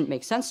didn't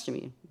make sense to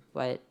me,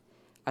 but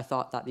I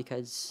thought that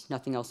because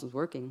nothing else was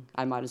working,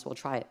 I might as well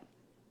try it.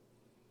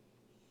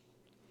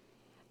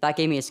 That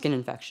gave me a skin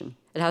infection.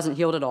 It hasn't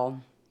healed at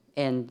all,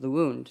 and the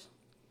wound,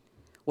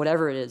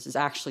 whatever it is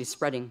actually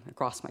spreading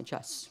across my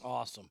chest.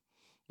 Awesome.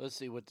 Let's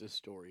see what this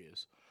story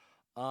is.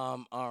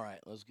 All right,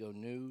 let's go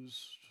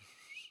news.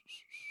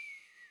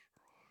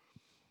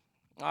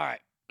 All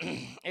right.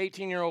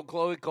 18-year-old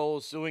Chloe Cole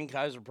is suing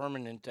Kaiser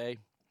Permanente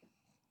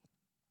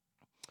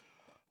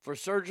for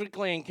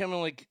surgically and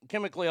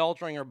chemically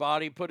altering her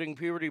body, putting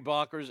puberty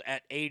blockers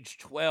at age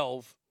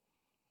 12.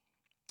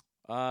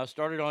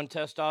 Started on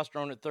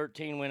testosterone at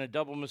 13, went a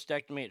double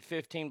mastectomy at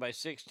 15. By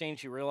 16,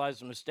 she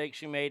realized the mistake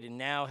she made and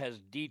now has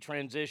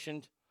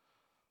detransitioned.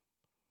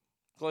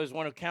 article is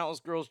one of countless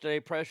girls today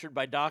pressured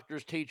by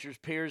doctors, teachers,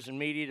 peers, and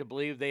media to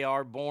believe they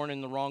are born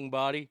in the wrong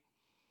body.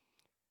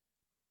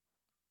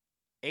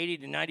 80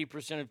 to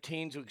 90% of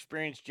teens who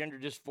experience gender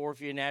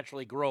dysphoria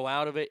naturally grow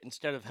out of it.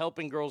 Instead of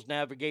helping girls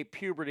navigate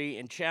puberty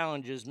and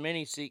challenges,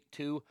 many seek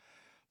to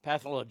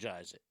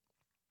pathologize it.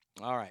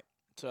 All right,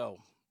 so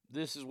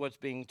this is what's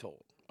being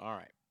told. All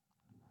right.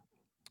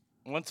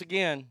 Once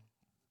again,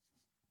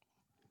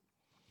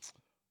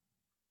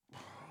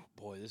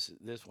 boy,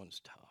 this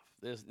one's tough.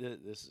 This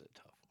is a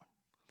tough one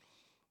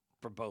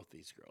for both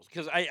these girls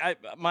because I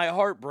my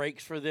heart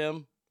breaks for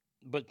them.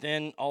 But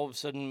then all of a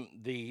sudden,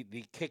 the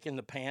kick in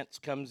the pants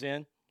comes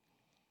in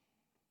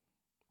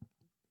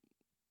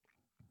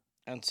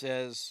and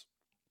says,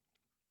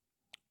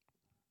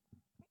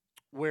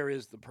 where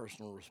is the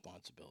personal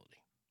responsibility?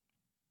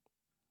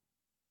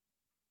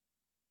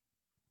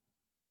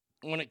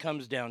 When it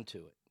comes down to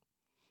it.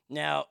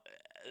 Now,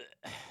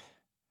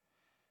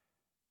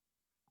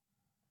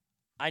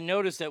 I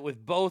noticed that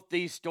with both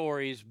these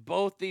stories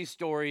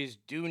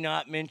do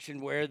not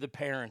mention where the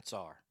parents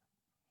are.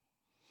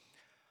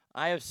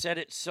 I have said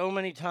it so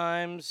many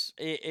times,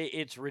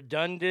 it's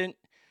redundant.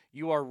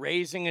 You are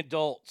raising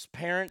adults.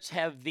 Parents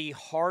have the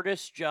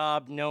hardest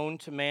job known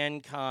to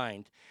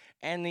mankind.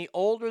 And the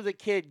older the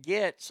kid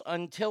gets,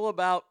 until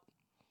about,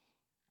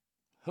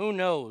 who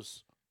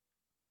knows,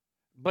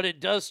 but it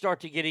does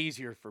start to get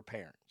easier for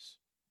parents.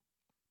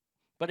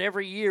 But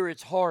every year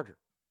it's harder.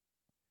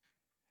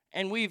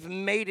 And we've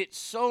made it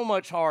so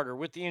much harder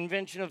with the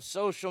invention of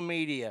social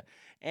media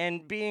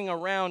and being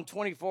around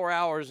 24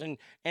 hours and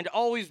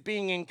always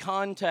being in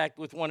contact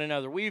with one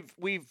another.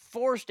 We've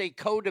forced a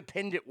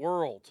codependent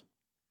world.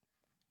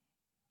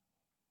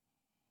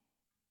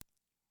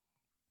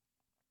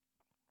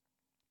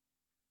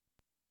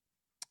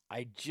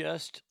 I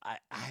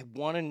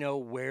want to know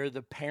where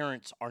the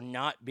parents are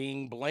not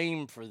being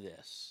blamed for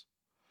this.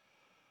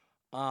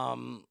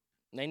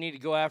 They need to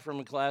go after him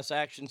in class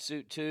action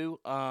suit, too.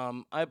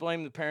 I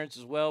blame the parents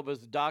as well, but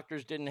if the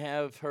doctors didn't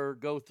have her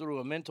go through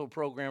a mental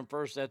program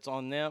first, that's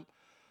on them.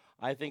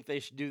 I think they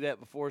should do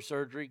that before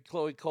surgery.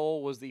 Chloe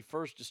Cole was the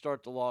first to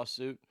start the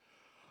lawsuit.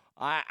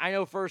 I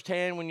know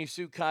firsthand when you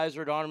sue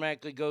Kaiser, it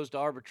automatically goes to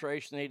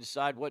arbitration. They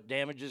decide what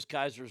damages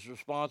Kaiser is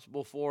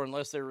responsible for.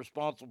 Unless they're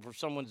responsible for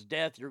someone's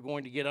death, you're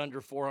going to get under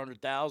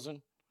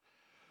 $400,000.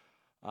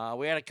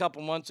 We had a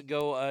couple months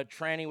ago a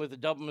tranny with a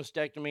double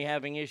mastectomy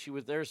having issue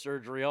with their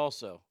surgery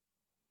also.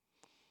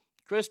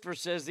 Christopher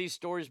says, these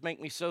stories make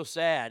me so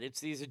sad. It's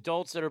these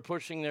adults that are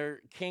pushing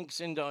their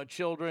kinks into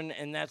children,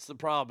 and that's the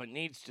problem. It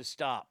needs to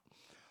stop.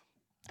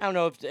 I don't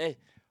know if they...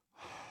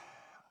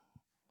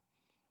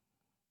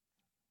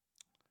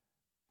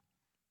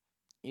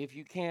 If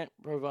you can't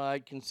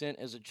provide consent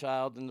as a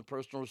child, then the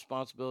personal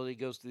responsibility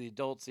goes to the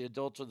adults. The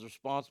adults are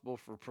responsible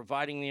for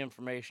providing the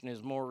information,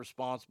 is more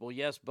responsible.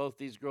 Yes, both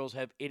these girls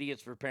have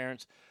idiots for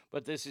parents,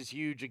 but this is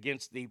huge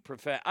against the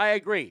I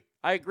agree.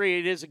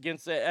 It is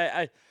against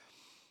the...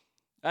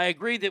 I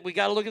agree that we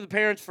got to look at the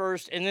parents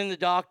first, and then the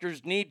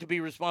doctors need to be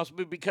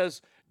responsible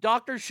because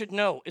doctors should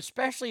know,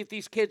 especially if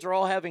these kids are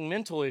all having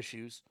mental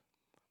issues.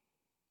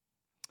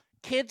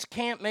 Kids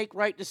can't make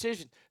right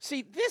decisions.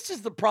 See, this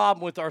is the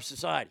problem with our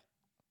society.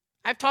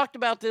 I've talked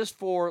about this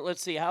for,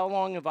 let's see, how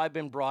long have I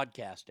been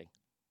broadcasting?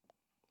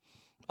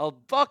 A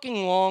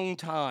fucking long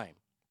time.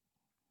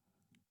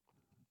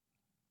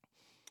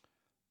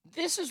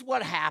 This is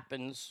what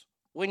happens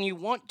when you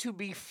want to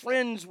be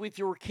friends with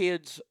your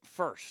kids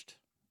first.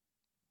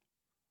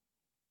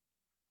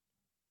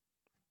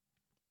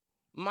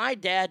 My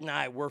dad and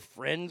I were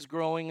friends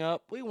growing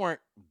up. We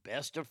weren't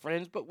best of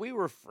friends, but we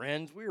were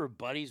friends. We were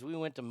buddies. We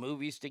went to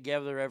movies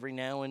together every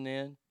now and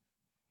then.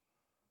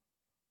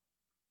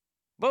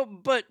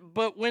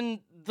 But when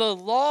the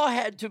law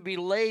had to be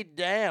laid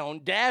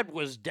down, Dad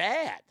was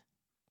Dad.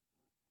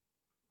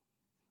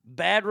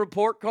 Bad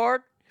report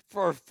card?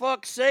 For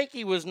fuck's sake,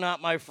 he was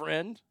not my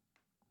friend.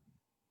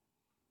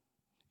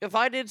 If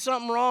I did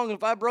something wrong,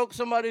 if I broke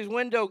somebody's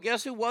window,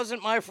 guess who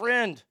wasn't my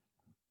friend?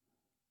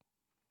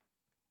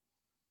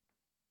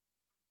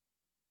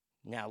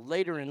 Now,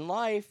 later in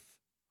life,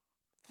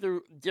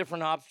 through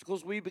different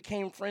obstacles, we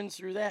became friends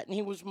through that, and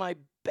he was my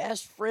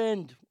best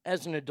friend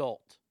as an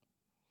adult.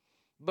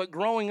 But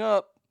growing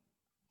up,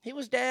 he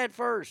was Dad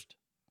first.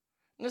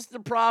 And this is the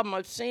problem.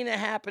 I've seen it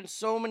happen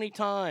so many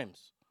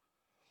times.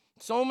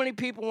 So many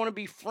people want to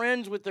be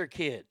friends with their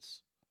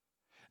kids.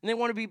 And they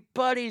want to be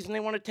buddies, and they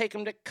want to take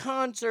them to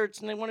concerts,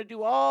 and they want to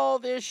do all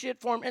this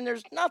shit for them. And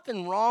there's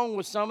nothing wrong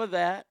with some of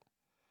that.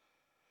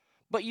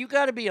 But you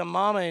got to be a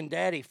mama and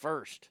daddy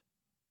first.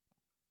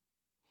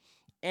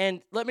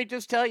 And let me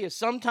just tell you,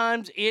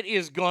 sometimes it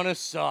is going to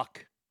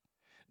suck.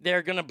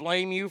 They're going to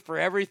blame you for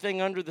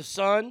everything under the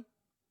sun.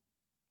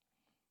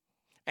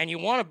 And you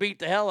want to beat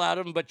the hell out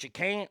of them, but you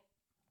can't.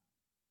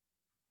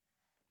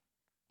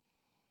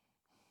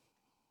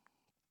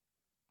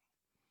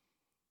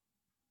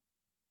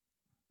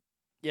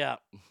 Yeah.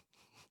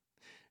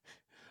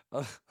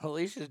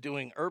 Alicia's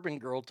doing urban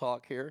girl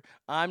talk here.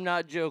 I'm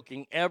not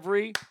joking.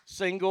 Every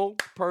single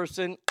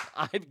person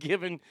I've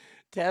given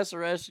tests or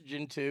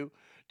estrogen to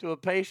a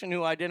patient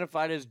who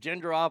identified as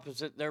gender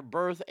opposite their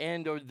birth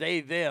and or they,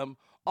 them,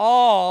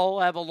 all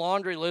have a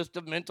laundry list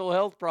of mental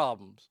health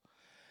problems.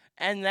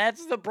 And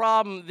that's the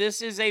problem.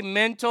 This is a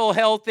mental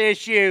health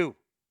issue.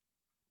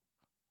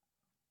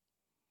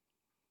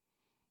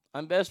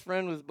 I'm best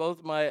friend with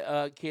both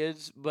my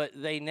kids, but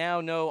they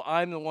now know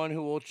I'm the one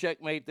who will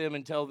checkmate them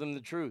and tell them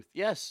the truth.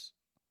 Yes.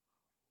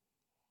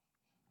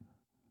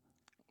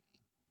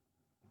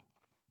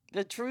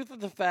 The truth of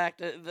the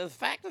fact of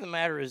the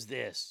matter is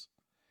this,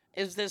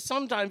 is that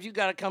sometimes you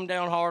got to come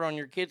down hard on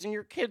your kids, and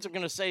your kids are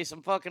going to say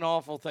some fucking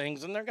awful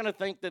things, and they're going to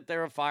think that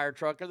they're a fire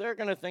truck, or they're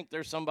going to think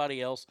they're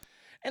somebody else.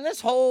 And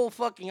this whole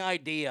fucking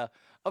idea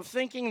of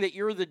thinking that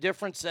you're the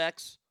different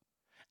sex,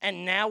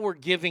 and now we're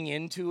giving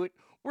into it.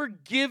 We're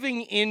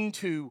giving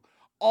into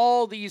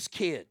all these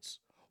kids.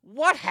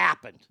 What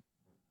happened?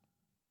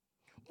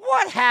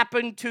 What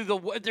happened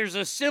to there's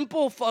a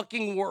simple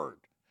fucking word.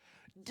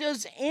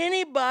 Does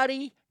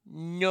anybody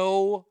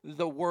know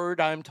the word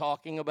I'm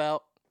talking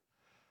about?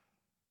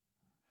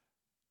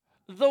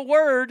 The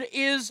word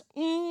is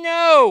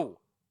no.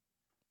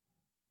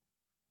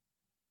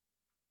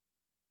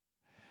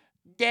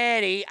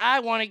 Daddy,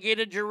 I want to get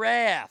a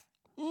giraffe.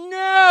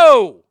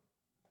 No.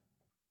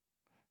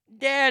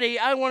 Daddy,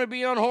 I want to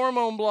be on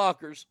hormone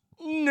blockers.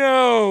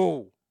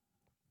 No.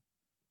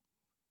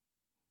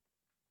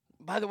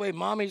 By the way,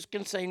 mommies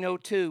can say no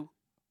too.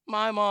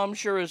 My mom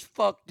sure as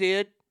fuck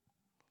did.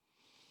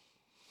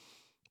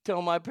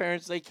 Tell my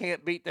parents they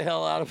can't beat the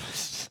hell out of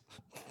us.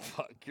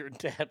 Fuck, your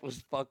dad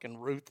was fucking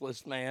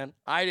ruthless, man.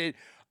 I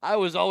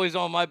was always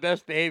on my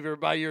best behavior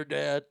by your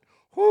dad.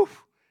 Whew.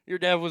 Your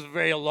dad was a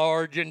very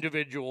large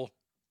individual.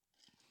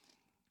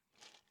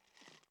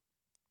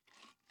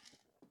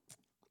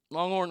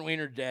 Longhorn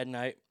Wiener's dad and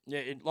I,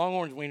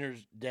 Longhorn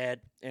Wiener's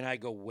dad and I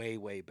go way,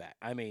 way back.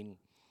 I mean,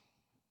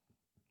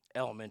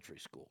 elementary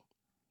school.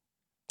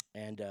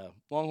 And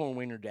Longhorn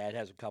Wiener dad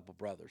has a couple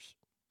brothers.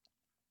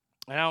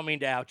 And I don't mean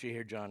to out you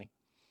here, Johnny.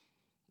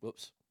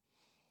 Whoops.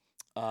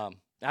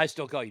 I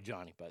still call you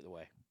Johnny, by the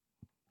way.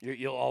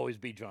 You'll always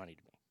be Johnny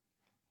to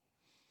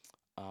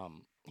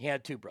me. He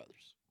had two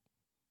brothers.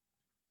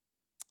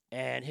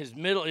 And his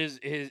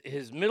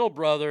middle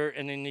brother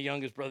and then the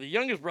youngest brother. The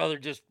youngest brother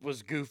just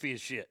was goofy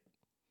as shit.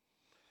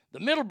 The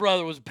middle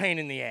brother was a pain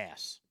in the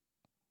ass.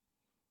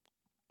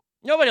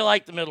 Nobody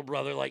liked the middle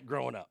brother like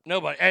growing up.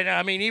 Nobody. And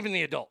I mean, even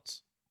the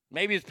adults.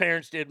 Maybe his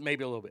parents did,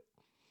 maybe a little bit.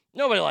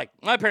 Nobody liked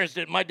him. My parents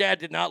did. My dad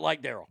did not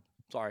like Daryl.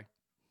 Sorry.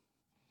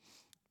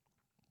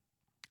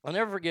 I'll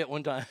never forget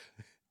one time.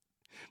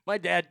 My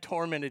dad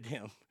tormented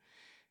him.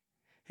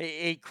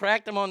 He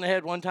cracked him on the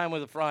head one time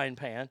with a frying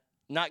pan.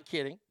 Not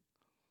kidding.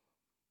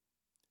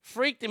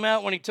 Freaked him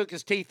out when he took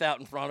his teeth out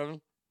in front of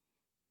him.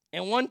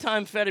 And one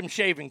time fed him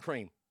shaving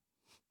cream.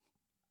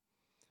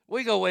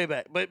 We go way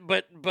back.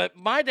 But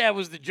my dad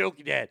was the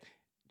jokey dad.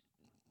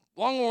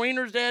 Longhorn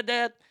Wiener's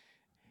dad,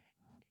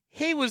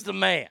 he was the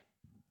man.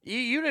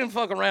 You didn't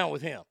fuck around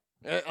with him.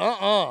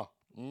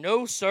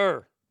 No,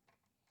 sir.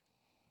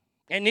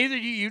 And neither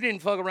you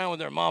didn't fuck around with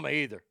their mama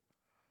either.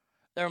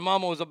 Their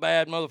mama was a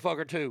bad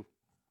motherfucker too.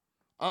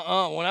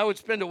 When I would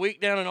spend a week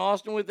down in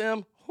Austin with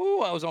them,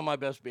 I was on my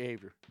best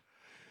behavior.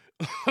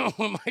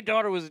 When my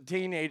daughter was a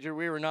teenager,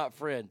 we were not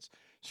friends.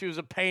 She was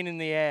a pain in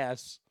the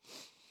ass.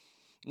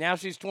 Now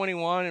she's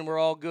 21 and we're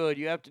all good.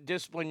 You have to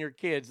discipline your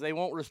kids. They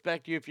won't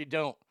respect you if you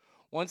don't.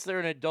 Once they're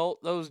an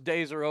adult, those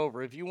days are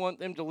over. If you want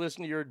them to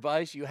listen to your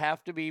advice, you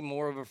have to be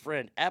more of a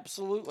friend.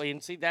 Absolutely.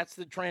 And see, that's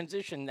the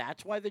transition.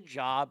 That's why the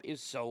job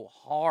is so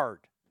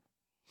hard.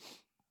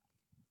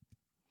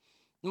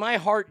 My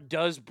heart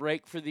does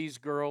break for these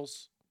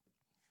girls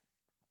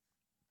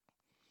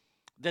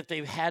that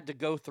they've had to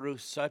go through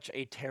such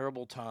a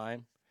terrible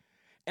time.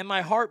 And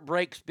my heart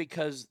breaks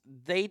because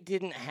they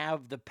didn't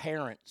have the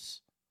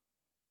parents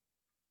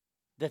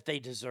that they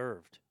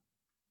deserved.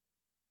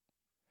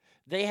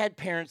 They had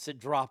parents that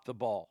dropped the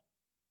ball.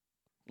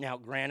 Now,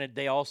 granted,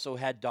 they also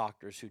had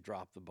doctors who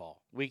dropped the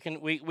ball. We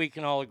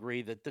can all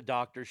agree that the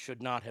doctors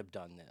should not have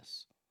done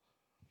this.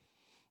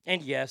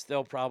 And yes,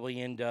 they'll probably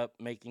end up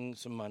making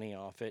some money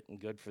off it, and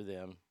good for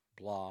them.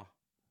 Blah,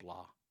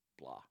 blah,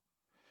 blah.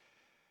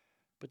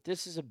 But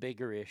this is a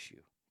bigger issue.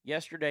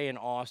 Yesterday in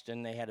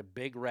Austin, they had a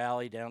big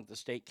rally down at the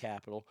state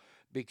capitol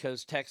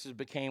because Texas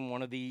became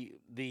one of the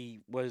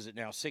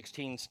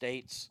 16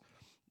 states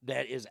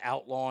that is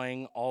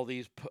outlawing all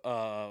these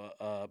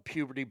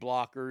puberty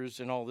blockers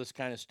and all this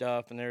kind of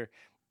stuff. And I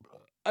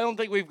don't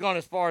think we've gone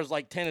as far as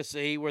like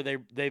Tennessee where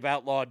they've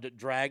outlawed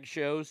drag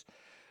shows,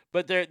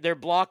 but they're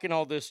blocking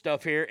all this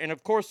stuff here. And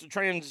of course, the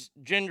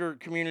transgender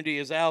community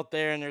is out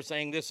there and they're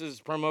saying this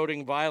is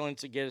promoting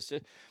violence against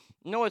it.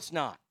 No, it's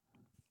not.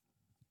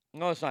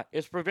 No, it's not.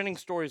 It's preventing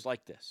stories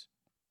like this.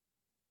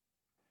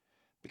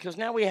 Because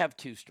now we have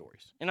two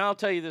stories. And I'll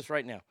tell you this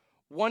right now.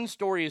 One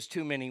story is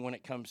too many when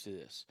it comes to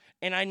this.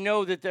 And I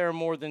know that there are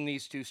more than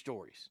these two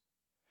stories.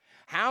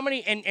 How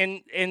many,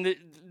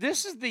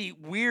 this is the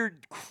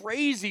weird,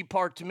 crazy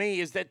part to me,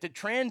 is that the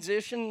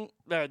transgender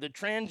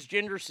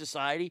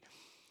society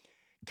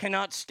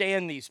cannot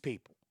stand these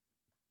people.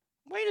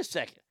 Wait a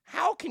second.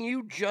 How can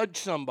you judge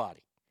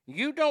somebody?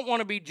 You don't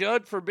want to be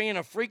judged for being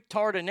a freak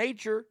tart of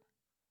nature,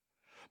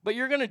 but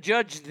you're going to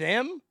judge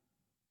them?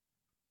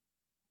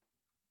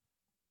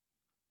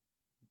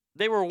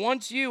 They were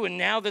once you, and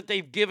now that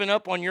they've given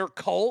up on your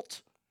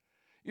cult,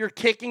 you're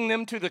kicking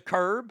them to the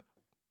curb?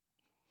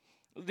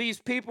 These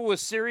people with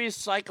serious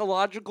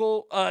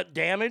psychological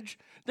damage,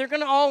 they're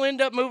going to all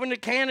end up moving to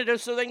Canada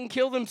so they can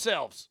kill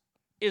themselves.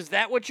 Is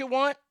that what you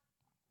want?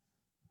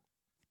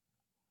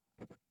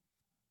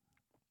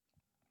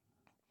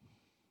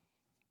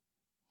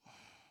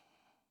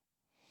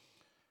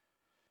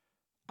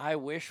 I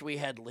wish we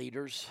had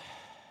leaders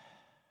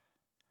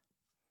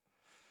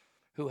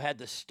who had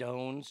the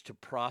stones to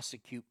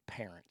prosecute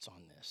parents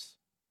on this.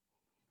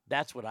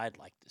 That's what I'd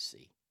like to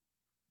see.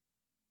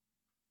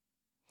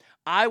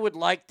 I would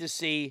like to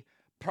see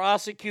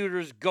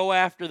prosecutors go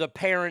after the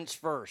parents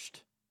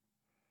first.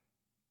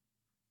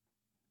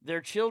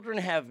 Their children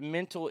have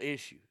mental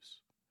issues.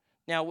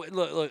 Now,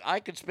 look,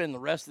 I could spend the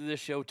rest of this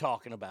show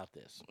talking about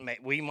this.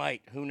 We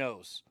might, who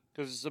knows?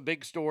 Because it's a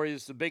big story.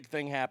 It's a big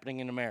thing happening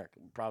in America.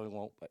 We probably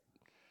won't, but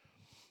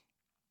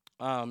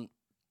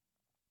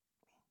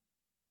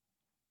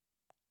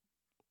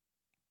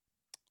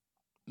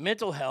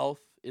mental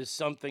health is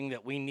something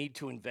that we need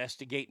to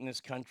investigate in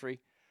this country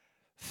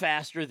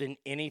faster than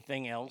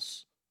anything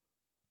else.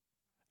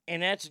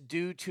 And that's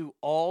due to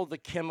all the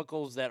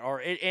chemicals that are,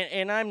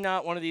 and I'm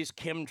not one of these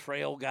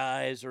chemtrail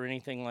guys or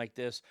anything like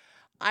this.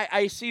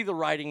 I see the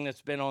writing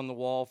that's been on the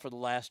wall for the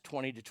last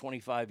 20 to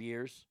 25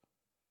 years.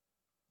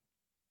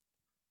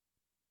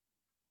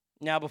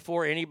 Now,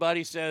 before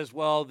anybody says,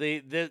 well,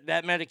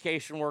 that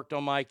medication worked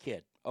on my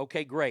kid.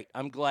 Okay, great.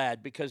 I'm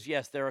glad because,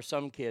 yes, there are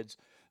some kids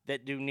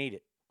that do need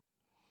it.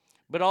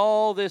 But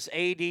all this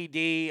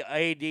ADD,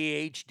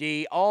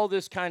 ADHD, all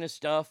this kind of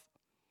stuff,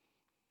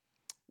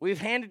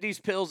 we've handed these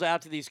pills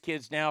out to these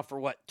kids now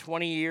for,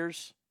 20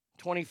 years,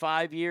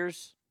 25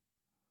 years?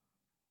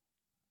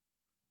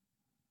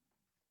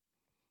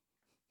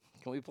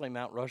 Can we play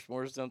Mount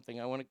Rushmore or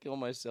something? I want to kill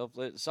myself.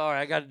 Sorry,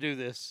 I got to do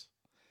this.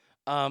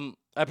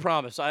 I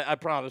promise. I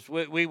promise.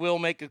 We will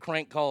make a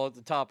crank call at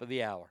the top of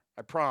the hour.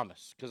 I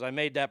promise, because I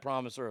made that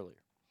promise earlier.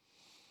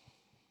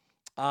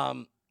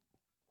 But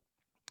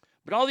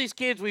all these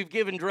kids we've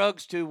given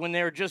drugs to when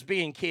they were just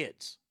being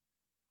kids.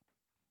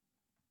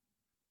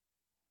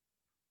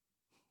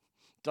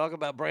 Talk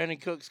about Brandon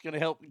Cook's going to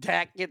help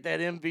Dak get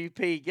that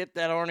MVP, get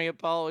that Arnie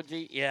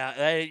apology. Yeah,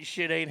 that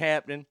shit ain't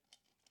happening.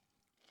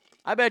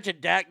 I bet you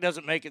Dak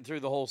doesn't make it through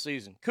the whole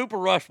season. Cooper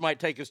Rush might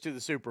take us to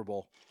the Super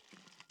Bowl.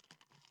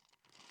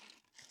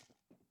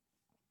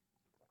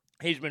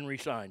 He's been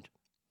re-signed.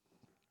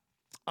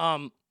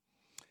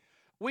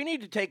 We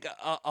need to take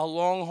a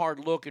long, hard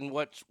look in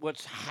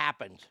what's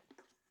happened.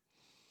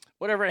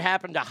 Whatever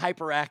happened to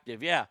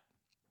Hyperactive, yeah.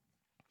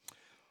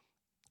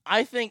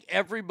 I think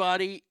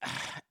everybody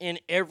in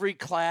every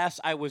class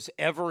I was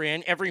ever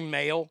in, every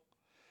male,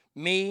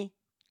 me,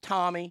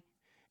 Tommy,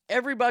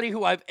 everybody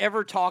who I've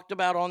ever talked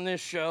about on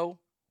this show,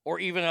 or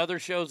even other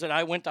shows that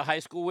I went to high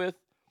school with,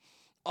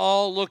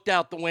 all looked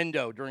out the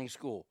window during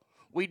school.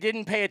 We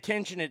didn't pay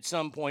attention at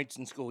some points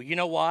in school. You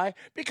know why?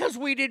 Because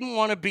we didn't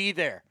want to be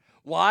there.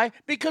 Why?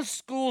 Because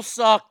school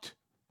sucked.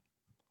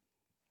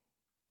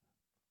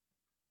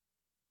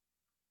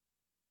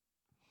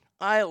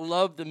 I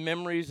love the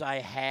memories I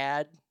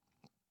had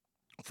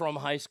from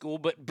high school,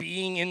 but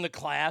being in the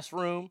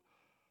classroom,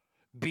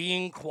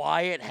 being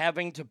quiet,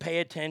 having to pay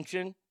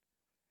attention,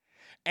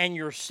 and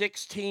you're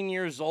 16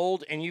 years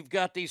old and you've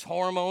got these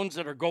hormones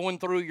that are going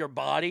through your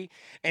body,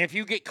 and if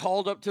you get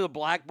called up to the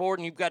blackboard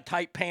and you've got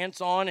tight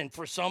pants on and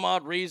for some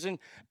odd reason,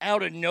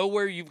 out of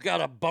nowhere, you've got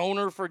a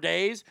boner for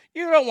days,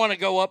 you don't want to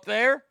go up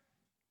there.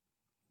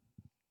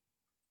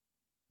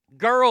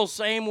 Girls,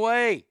 same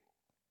way.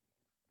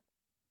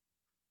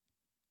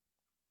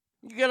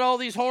 You got all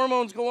these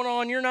hormones going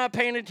on. You're not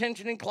paying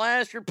attention in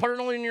class. You're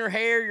pulling your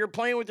hair. You're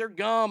playing with your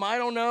gum. I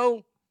don't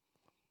know.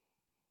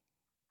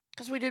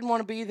 Because we didn't want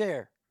to be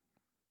there.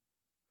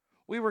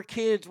 We were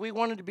kids. We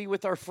wanted to be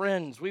with our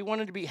friends. We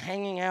wanted to be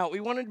hanging out. We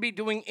wanted to be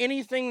doing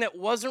anything that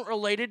wasn't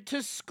related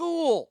to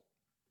school.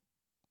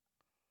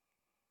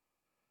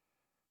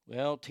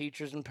 Well,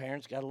 teachers and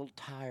parents got a little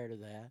tired of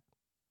that.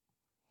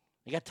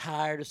 They got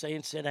tired of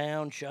saying, sit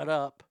down, shut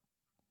up.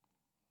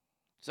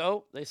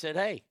 So they said,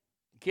 hey,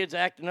 the kid's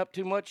acting up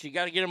too much. You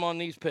got to get him on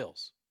these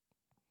pills.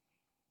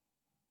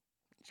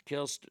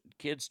 Kids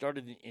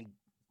started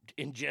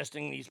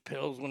ingesting these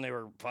pills when they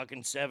were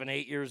fucking 7,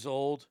 8 years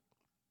old.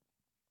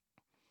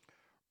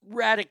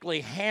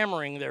 Radically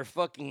hammering their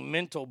fucking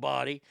mental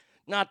body,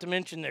 not to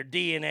mention their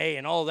DNA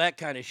and all that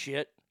kind of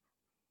shit.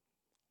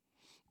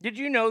 Did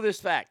you know this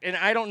fact? And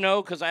I don't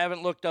know because I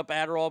haven't looked up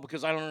Adderall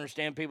because I don't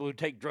understand people who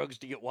take drugs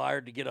to get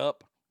wired to get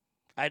up.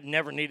 I'd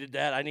never needed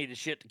that. I needed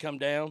shit to come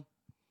down.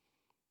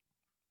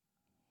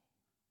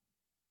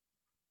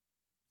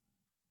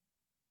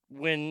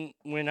 When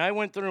I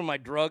went through my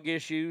drug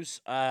issues,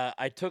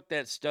 I took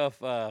that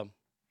stuff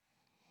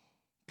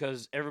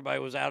because everybody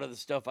was out of the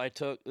stuff I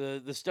took,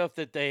 the stuff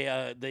that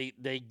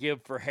they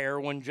give for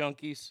heroin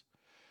junkies,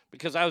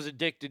 because I was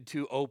addicted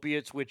to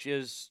opiates, which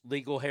is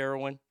legal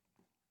heroin.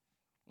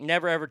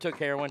 Never ever took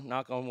heroin,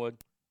 knock on wood.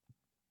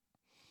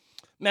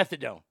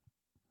 Methadone.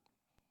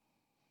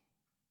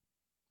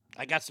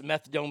 I got some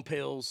methadone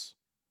pills,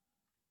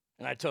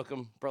 and I took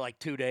them for like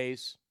 2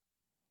 days.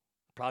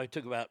 Probably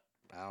took about,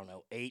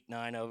 8,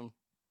 9 of them.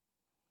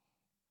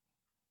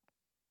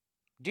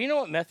 Do you know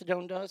what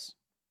methadone does?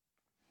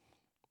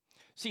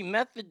 See,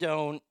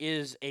 methadone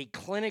is a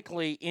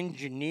clinically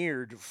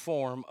engineered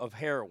form of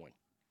heroin.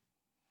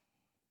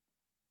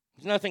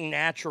 There's nothing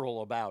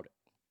natural about it.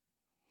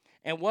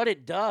 And what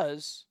it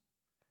does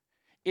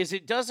is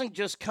it doesn't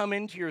just come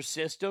into your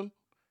system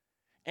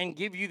and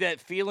give you that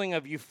feeling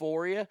of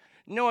euphoria.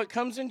 No, it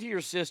comes into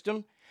your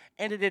system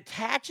and it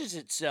attaches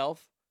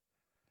itself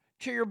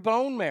to your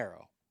bone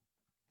marrow.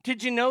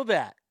 Did you know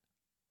that?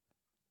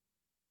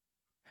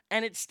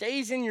 And it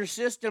stays in your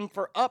system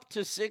for up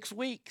to 6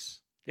 weeks.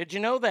 Did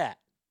you know that?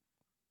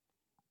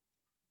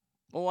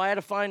 Well, I had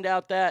to find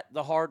out that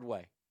the hard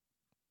way.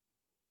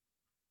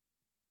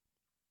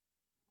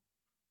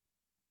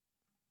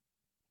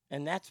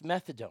 And that's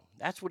methadone.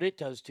 That's what it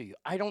does to you.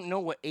 I don't know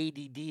what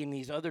ADD and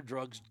these other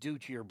drugs do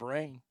to your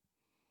brain.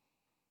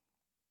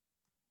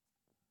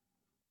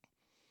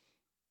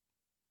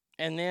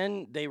 And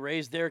then they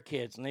raise their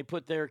kids and they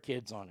put their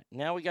kids on it.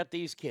 Now we got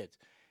these kids.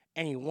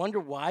 And you wonder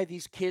why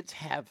these kids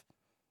have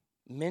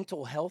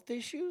mental health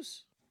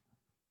issues?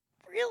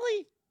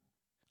 Really?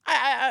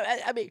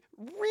 I mean,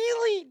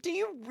 really? Do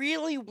you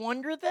really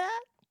wonder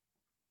that?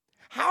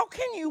 How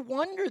can you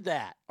wonder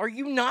that? Are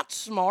you not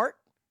smart?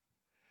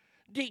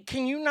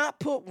 Can you not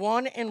put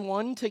 1 and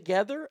 1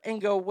 together and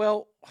go,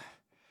 well,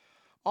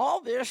 all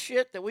this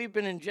shit that we've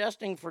been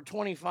ingesting for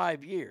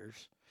 25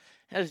 years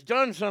has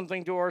done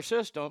something to our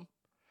system,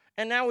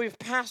 and now we've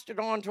passed it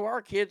on to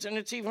our kids, and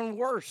it's even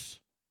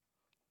worse.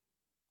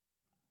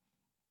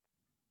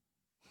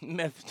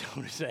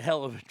 Methadone is a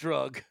hell of a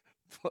drug.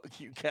 Fuck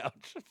you,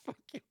 couch. Fuck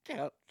you,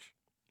 couch.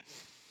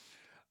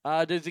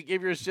 Does it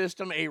give your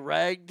system a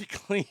rag to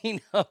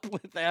clean up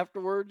with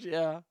afterwards?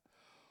 Yeah.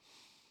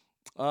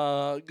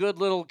 Good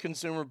little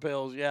consumer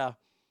pills, yeah.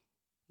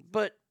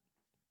 But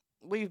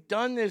we've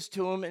done this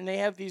to them, and they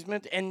have these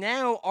and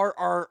now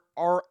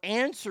our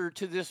answer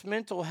to this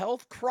mental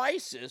health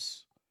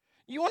crisis.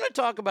 You want to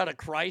talk about a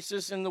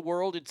crisis in the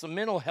world? It's a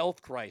mental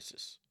health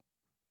crisis.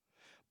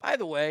 By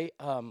the way,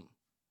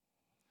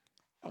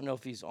 I don't know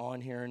if he's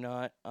on here or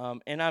not,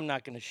 and I'm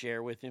not going to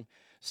share with him.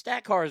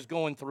 Stackar is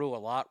going through a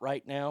lot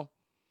right now,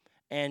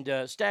 and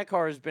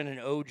Stackar has been an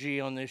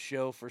OG on this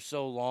show for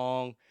so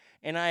long,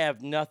 and I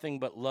have nothing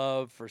but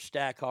love for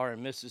Stackar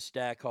and Mrs.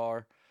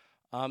 Stackar.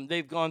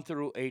 They've gone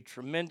through a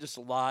tremendous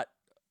lot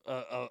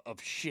of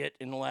shit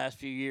in the last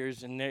few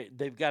years, and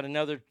they've got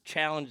another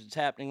challenge that's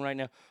happening right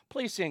now.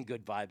 Please send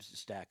good vibes to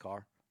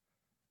Stackar.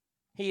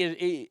 He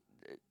is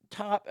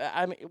top.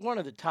 I mean, one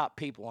of the top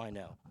people I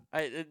know.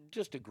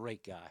 Just a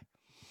great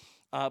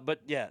guy.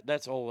 But yeah,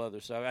 that's a whole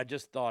other side. I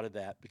just thought of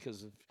that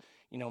because of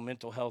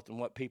mental health and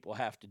what people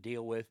have to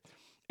deal with,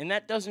 and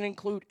that doesn't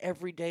include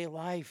everyday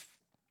life.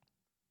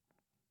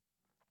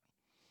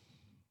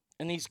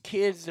 And these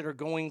kids that are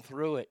going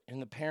through it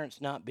and the parents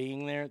not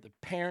being there, the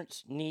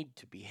parents need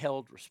to be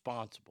held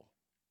responsible.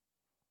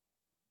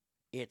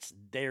 It's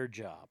their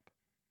job.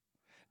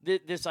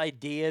 This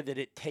idea that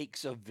it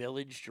takes a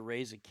village to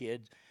raise a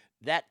kid,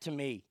 that to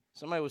me,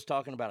 somebody was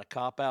talking about a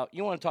cop-out.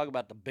 You want to talk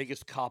about the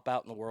biggest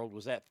cop-out in the world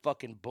was that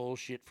fucking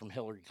bullshit from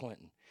Hillary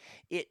Clinton.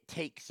 It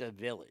takes a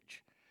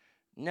village.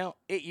 No,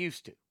 it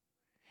used to.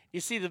 You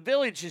see, the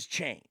village has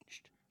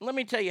changed. Let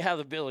me tell you how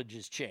the village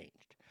has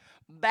changed.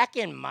 Back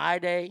in my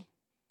day,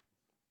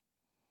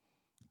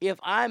 if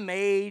I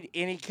made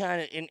any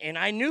kind of, and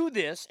I knew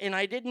this, and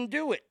I didn't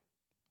do it.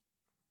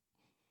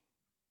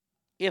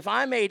 If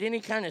I made any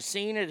kind of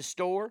scene at a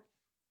store,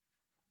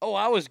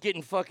 I was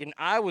getting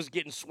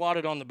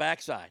swatted on the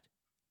backside.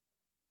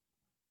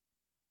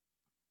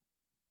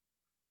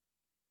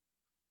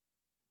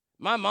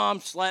 My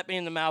mom slapped me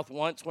in the mouth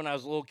once when I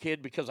was a little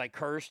kid because I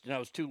cursed, and I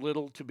was too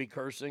little to be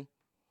cursing.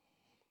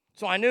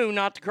 So I knew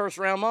not to curse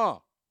around Mom.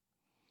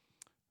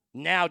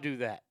 Now do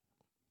that.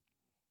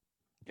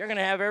 You're going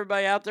to have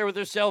everybody out there with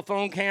their cell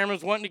phone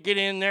cameras wanting to get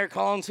in there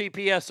calling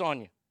CPS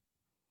on you.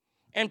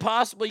 And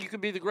possibly you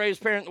could be the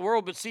greatest parent in the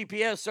world, but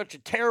CPS is such a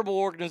terrible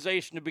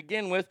organization to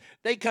begin with.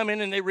 They come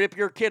in and they rip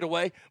your kid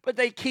away, but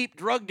they keep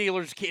drug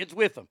dealers' kids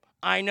with them.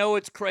 I know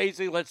it's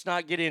crazy. Let's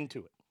not get into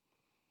it.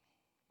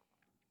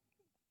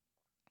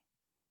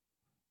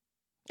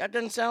 That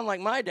doesn't sound like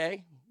my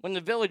day when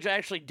the village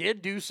actually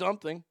did do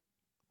something.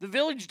 The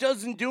village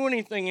doesn't do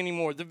anything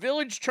anymore. The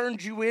village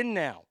turns you in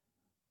now.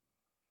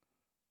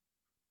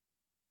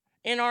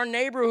 In our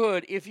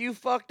neighborhood, if you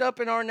fucked up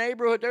in our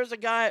neighborhood, there's a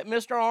guy,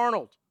 Mr.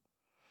 Arnold.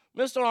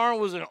 Mr.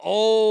 Arnold was an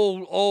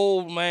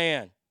old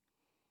man.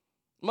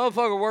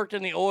 Motherfucker worked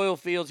in the oil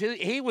fields.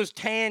 He was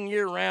tan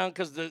year-round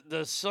because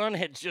the sun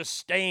had just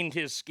stained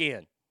his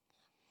skin.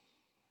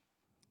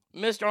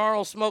 Mr.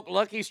 Arnold smoked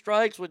Lucky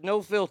Strikes with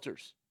no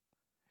filters.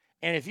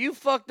 And if you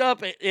fucked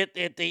up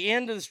at the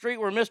end of the street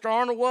where Mr.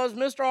 Arnold was,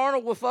 Mr.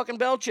 Arnold would fucking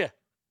belt you.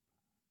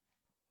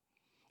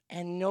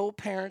 And no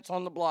parents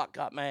on the block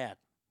got mad.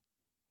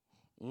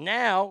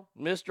 Now,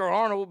 Mr.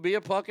 Arnold will be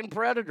a fucking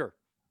predator.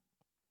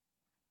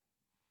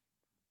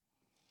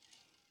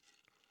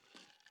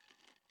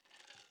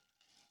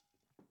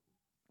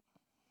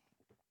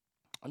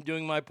 I'm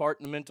doing my part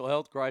in the mental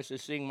health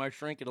crisis, seeing my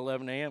shrink at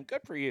 11 a.m.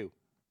 Good for you.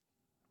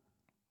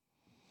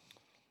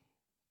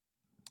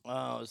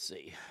 Let's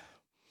see.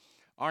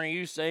 Aren't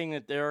you saying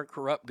that there are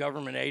corrupt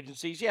government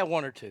agencies? Yeah,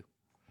 one or two.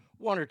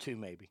 One or two,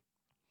 maybe.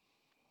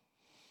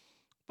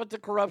 But the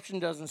corruption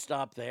doesn't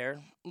stop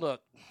there.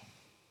 Look,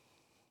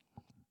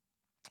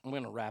 I'm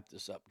going to wrap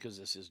this up because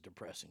this is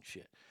depressing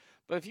shit.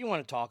 But if you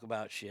want to talk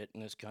about shit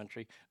in this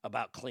country,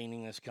 about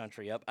cleaning this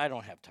country up, I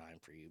don't have time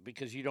for you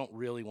because you don't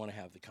really want to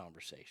have the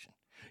conversation.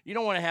 You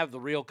don't want to have the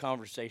real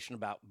conversation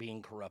about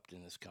being corrupt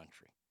in this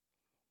country.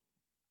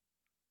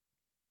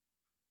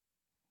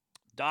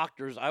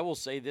 Doctors, I will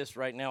say this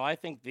right now. I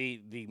think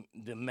the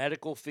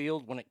medical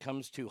field, when it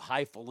comes to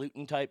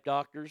highfalutin type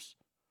doctors,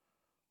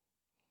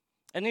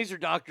 and these are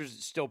doctors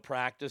that still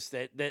practice,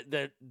 that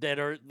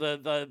are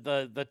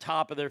the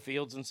top of their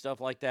fields and stuff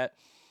like that,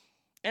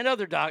 and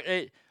other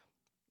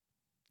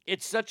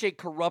it's such a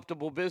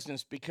corruptible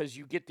business because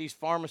you get these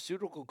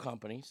pharmaceutical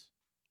companies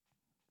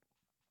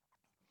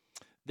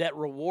that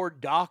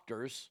reward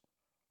doctors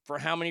for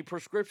how many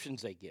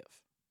prescriptions they give,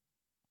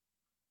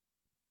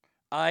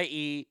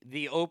 i.e.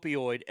 the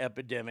opioid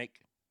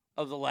epidemic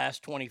of the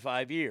last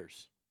 25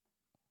 years.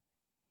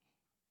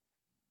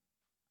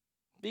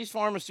 These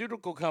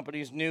pharmaceutical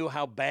companies knew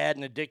how bad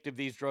and addictive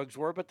these drugs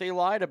were, but they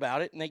lied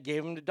about it and they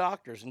gave them to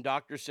doctors. And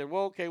doctors said,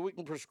 well, okay, we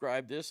can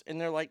prescribe this. And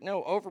they're like,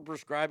 no,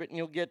 overprescribe it and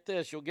you'll get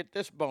this. You'll get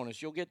this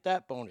bonus. You'll get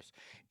that bonus.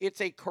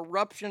 It's a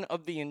corruption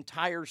of the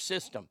entire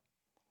system.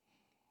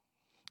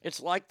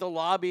 It's like the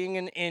lobbying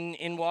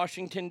in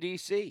Washington,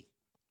 D.C.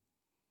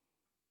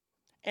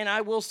 And I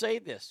will say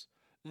this.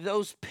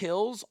 Those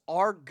pills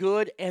are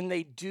good and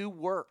they do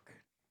work.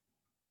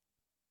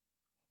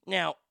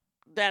 Now,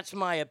 that's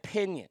my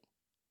opinion,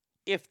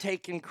 if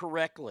taken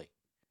correctly.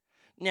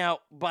 Now,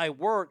 by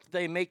work,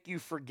 they make you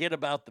forget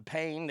about the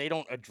pain. They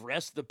don't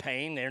address the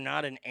pain. They're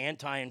not an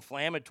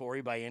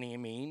anti-inflammatory by any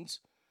means.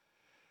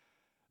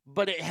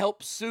 But it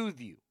helps soothe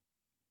you.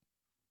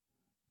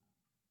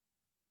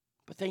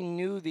 But they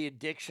knew the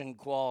addiction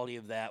quality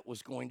of that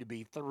was going to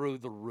be through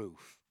the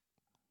roof.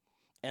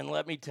 And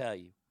let me tell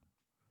you,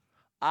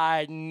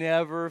 I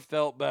never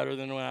felt better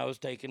than when I was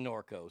taking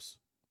Norcos.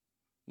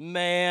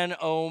 Man,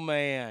 oh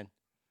man.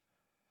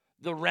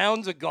 The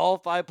rounds of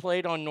golf I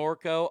played on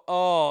Norco,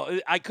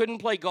 I couldn't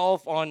play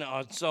golf on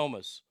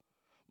Somas.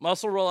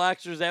 Muscle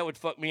relaxers, that would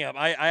fuck me up.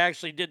 I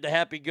actually did the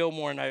Happy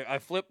Gilmore, and I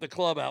flipped the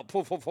club out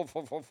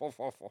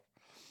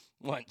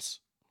once.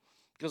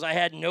 Because I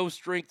had no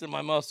strength in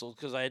my muscles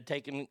because I had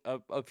taken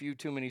a few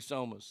too many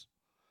Somas.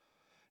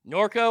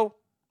 Norco,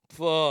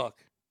 fuck.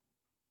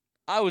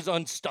 I was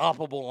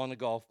unstoppable on the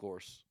golf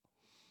course.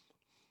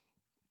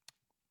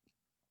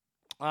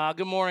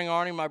 Good morning,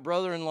 Arnie. My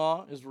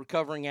brother-in-law is a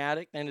recovering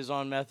addict and is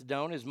on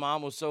methadone. His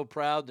mom was so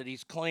proud that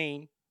he's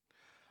clean.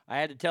 I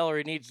had to tell her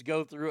he needs to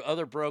go through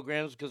other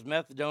programs because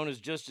methadone is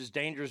just as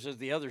dangerous as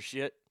the other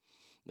shit.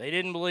 They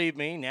didn't believe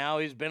me. Now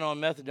he's been on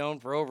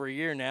methadone for over a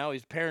year now.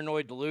 He's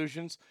paranoid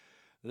delusions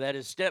that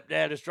his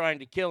stepdad is trying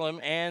to kill him,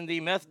 and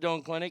the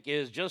methadone clinic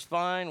is just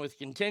fine with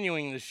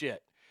continuing the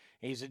shit.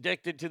 He's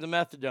addicted to the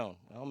methadone.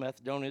 Well,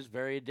 methadone is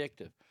very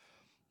addictive.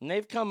 And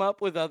they've come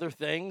up with other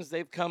things.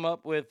 They've come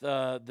up with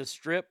the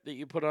strip that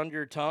you put under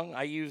your tongue.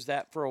 I used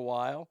that for a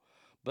while.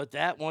 But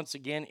that, once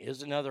again,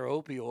 is another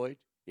opioid.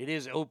 It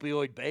is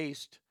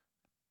opioid-based.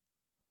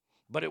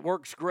 But it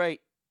works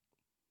great.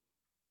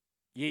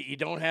 You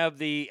don't have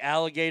the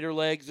alligator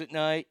legs at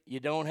night. You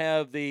don't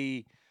have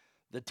the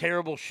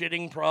terrible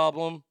shitting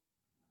problem.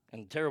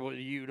 And terrible,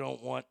 you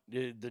don't want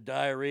the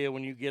diarrhea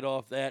when you get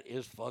off that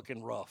is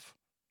fucking rough.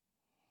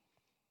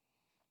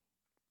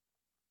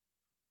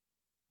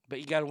 But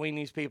you got to wean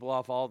these people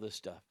off all this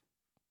stuff.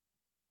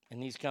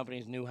 And these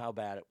companies knew how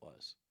bad it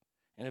was.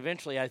 And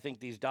eventually, I think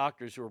these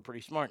doctors who were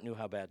pretty smart knew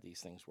how bad these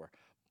things were.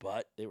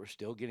 But they were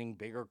still getting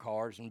bigger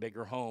cars and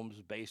bigger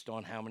homes based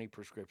on how many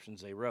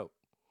prescriptions they wrote.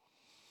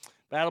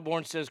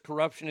 Battleborn says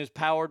corruption is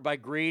powered by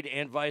greed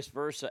and vice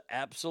versa.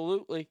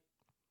 Absolutely.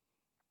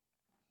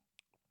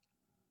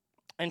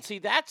 And see,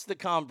 that's the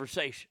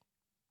conversation.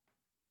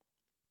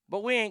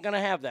 But we ain't going to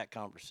have that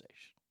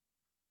conversation.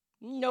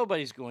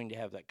 Nobody's going to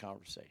have that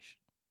conversation.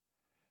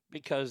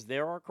 Because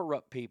there are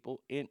corrupt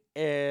people in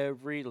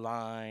every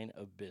line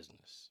of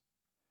business.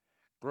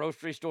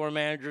 Grocery store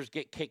managers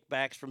get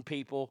kickbacks from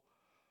people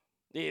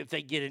if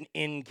they get an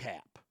end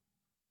cap.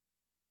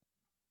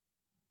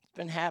 It's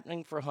been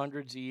happening for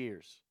hundreds of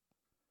years.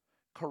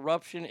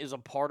 Corruption is a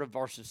part of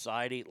our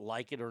society,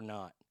 like it or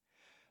not.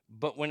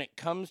 But when it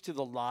comes to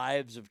the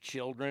lives of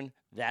children,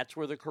 that's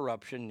where the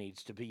corruption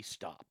needs to be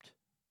stopped.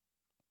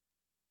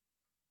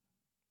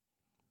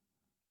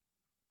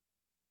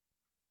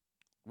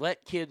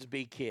 Let kids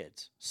be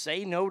kids.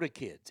 Say no to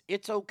kids.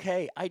 It's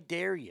okay. I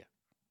dare you.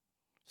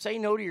 Say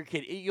no to your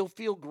kid. You'll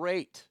feel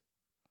great.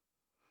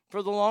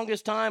 For the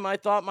longest time, I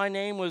thought my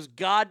name was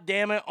God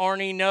damn it,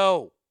 Arnie,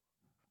 no.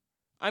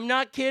 I'm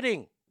not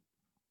kidding.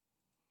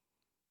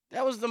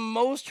 That was the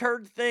most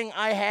heard thing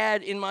I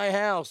had in my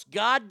house.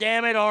 God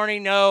damn it,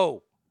 Arnie,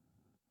 no.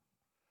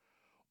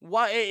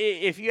 Why?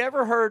 If you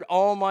ever heard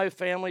all my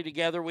family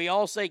together, we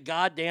all say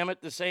God damn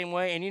it the same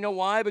way. And you know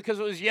why? Because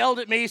it was yelled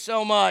at me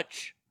so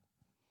much.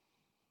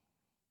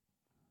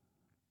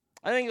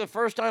 I think the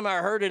first time I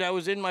heard it, I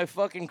was in my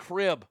fucking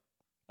crib.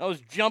 I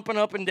was jumping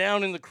up and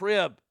down in the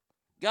crib.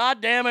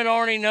 God damn it,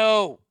 Arnie,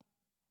 no.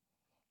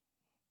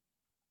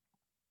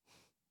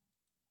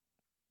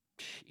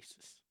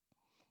 Jesus.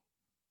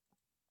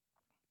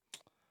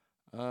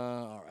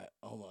 All right.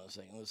 Hold on a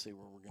second. Let's see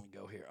where we're going to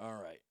go here. All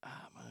right. No.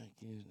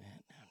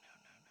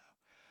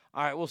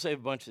 All right. We'll save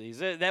a bunch of these.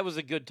 That was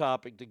a good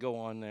topic to go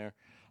on there.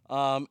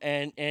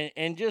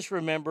 And just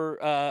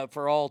remember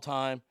for all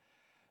time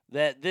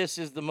that this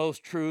is the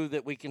most true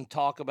that we can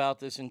talk about.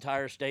 This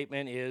entire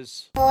statement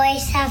is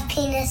boys have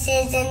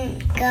penises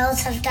and girls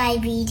have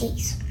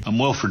diabetes. I'm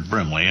Wilfred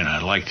Brimley, and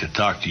I'd like to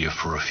talk to you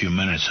for a few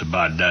minutes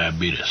about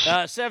diabetes.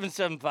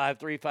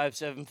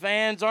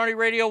 775-357-FANS,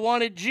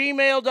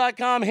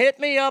 ArnieRadio1@gmail.com. Hit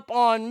me up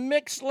on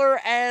Mixlr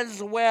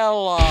as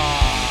well.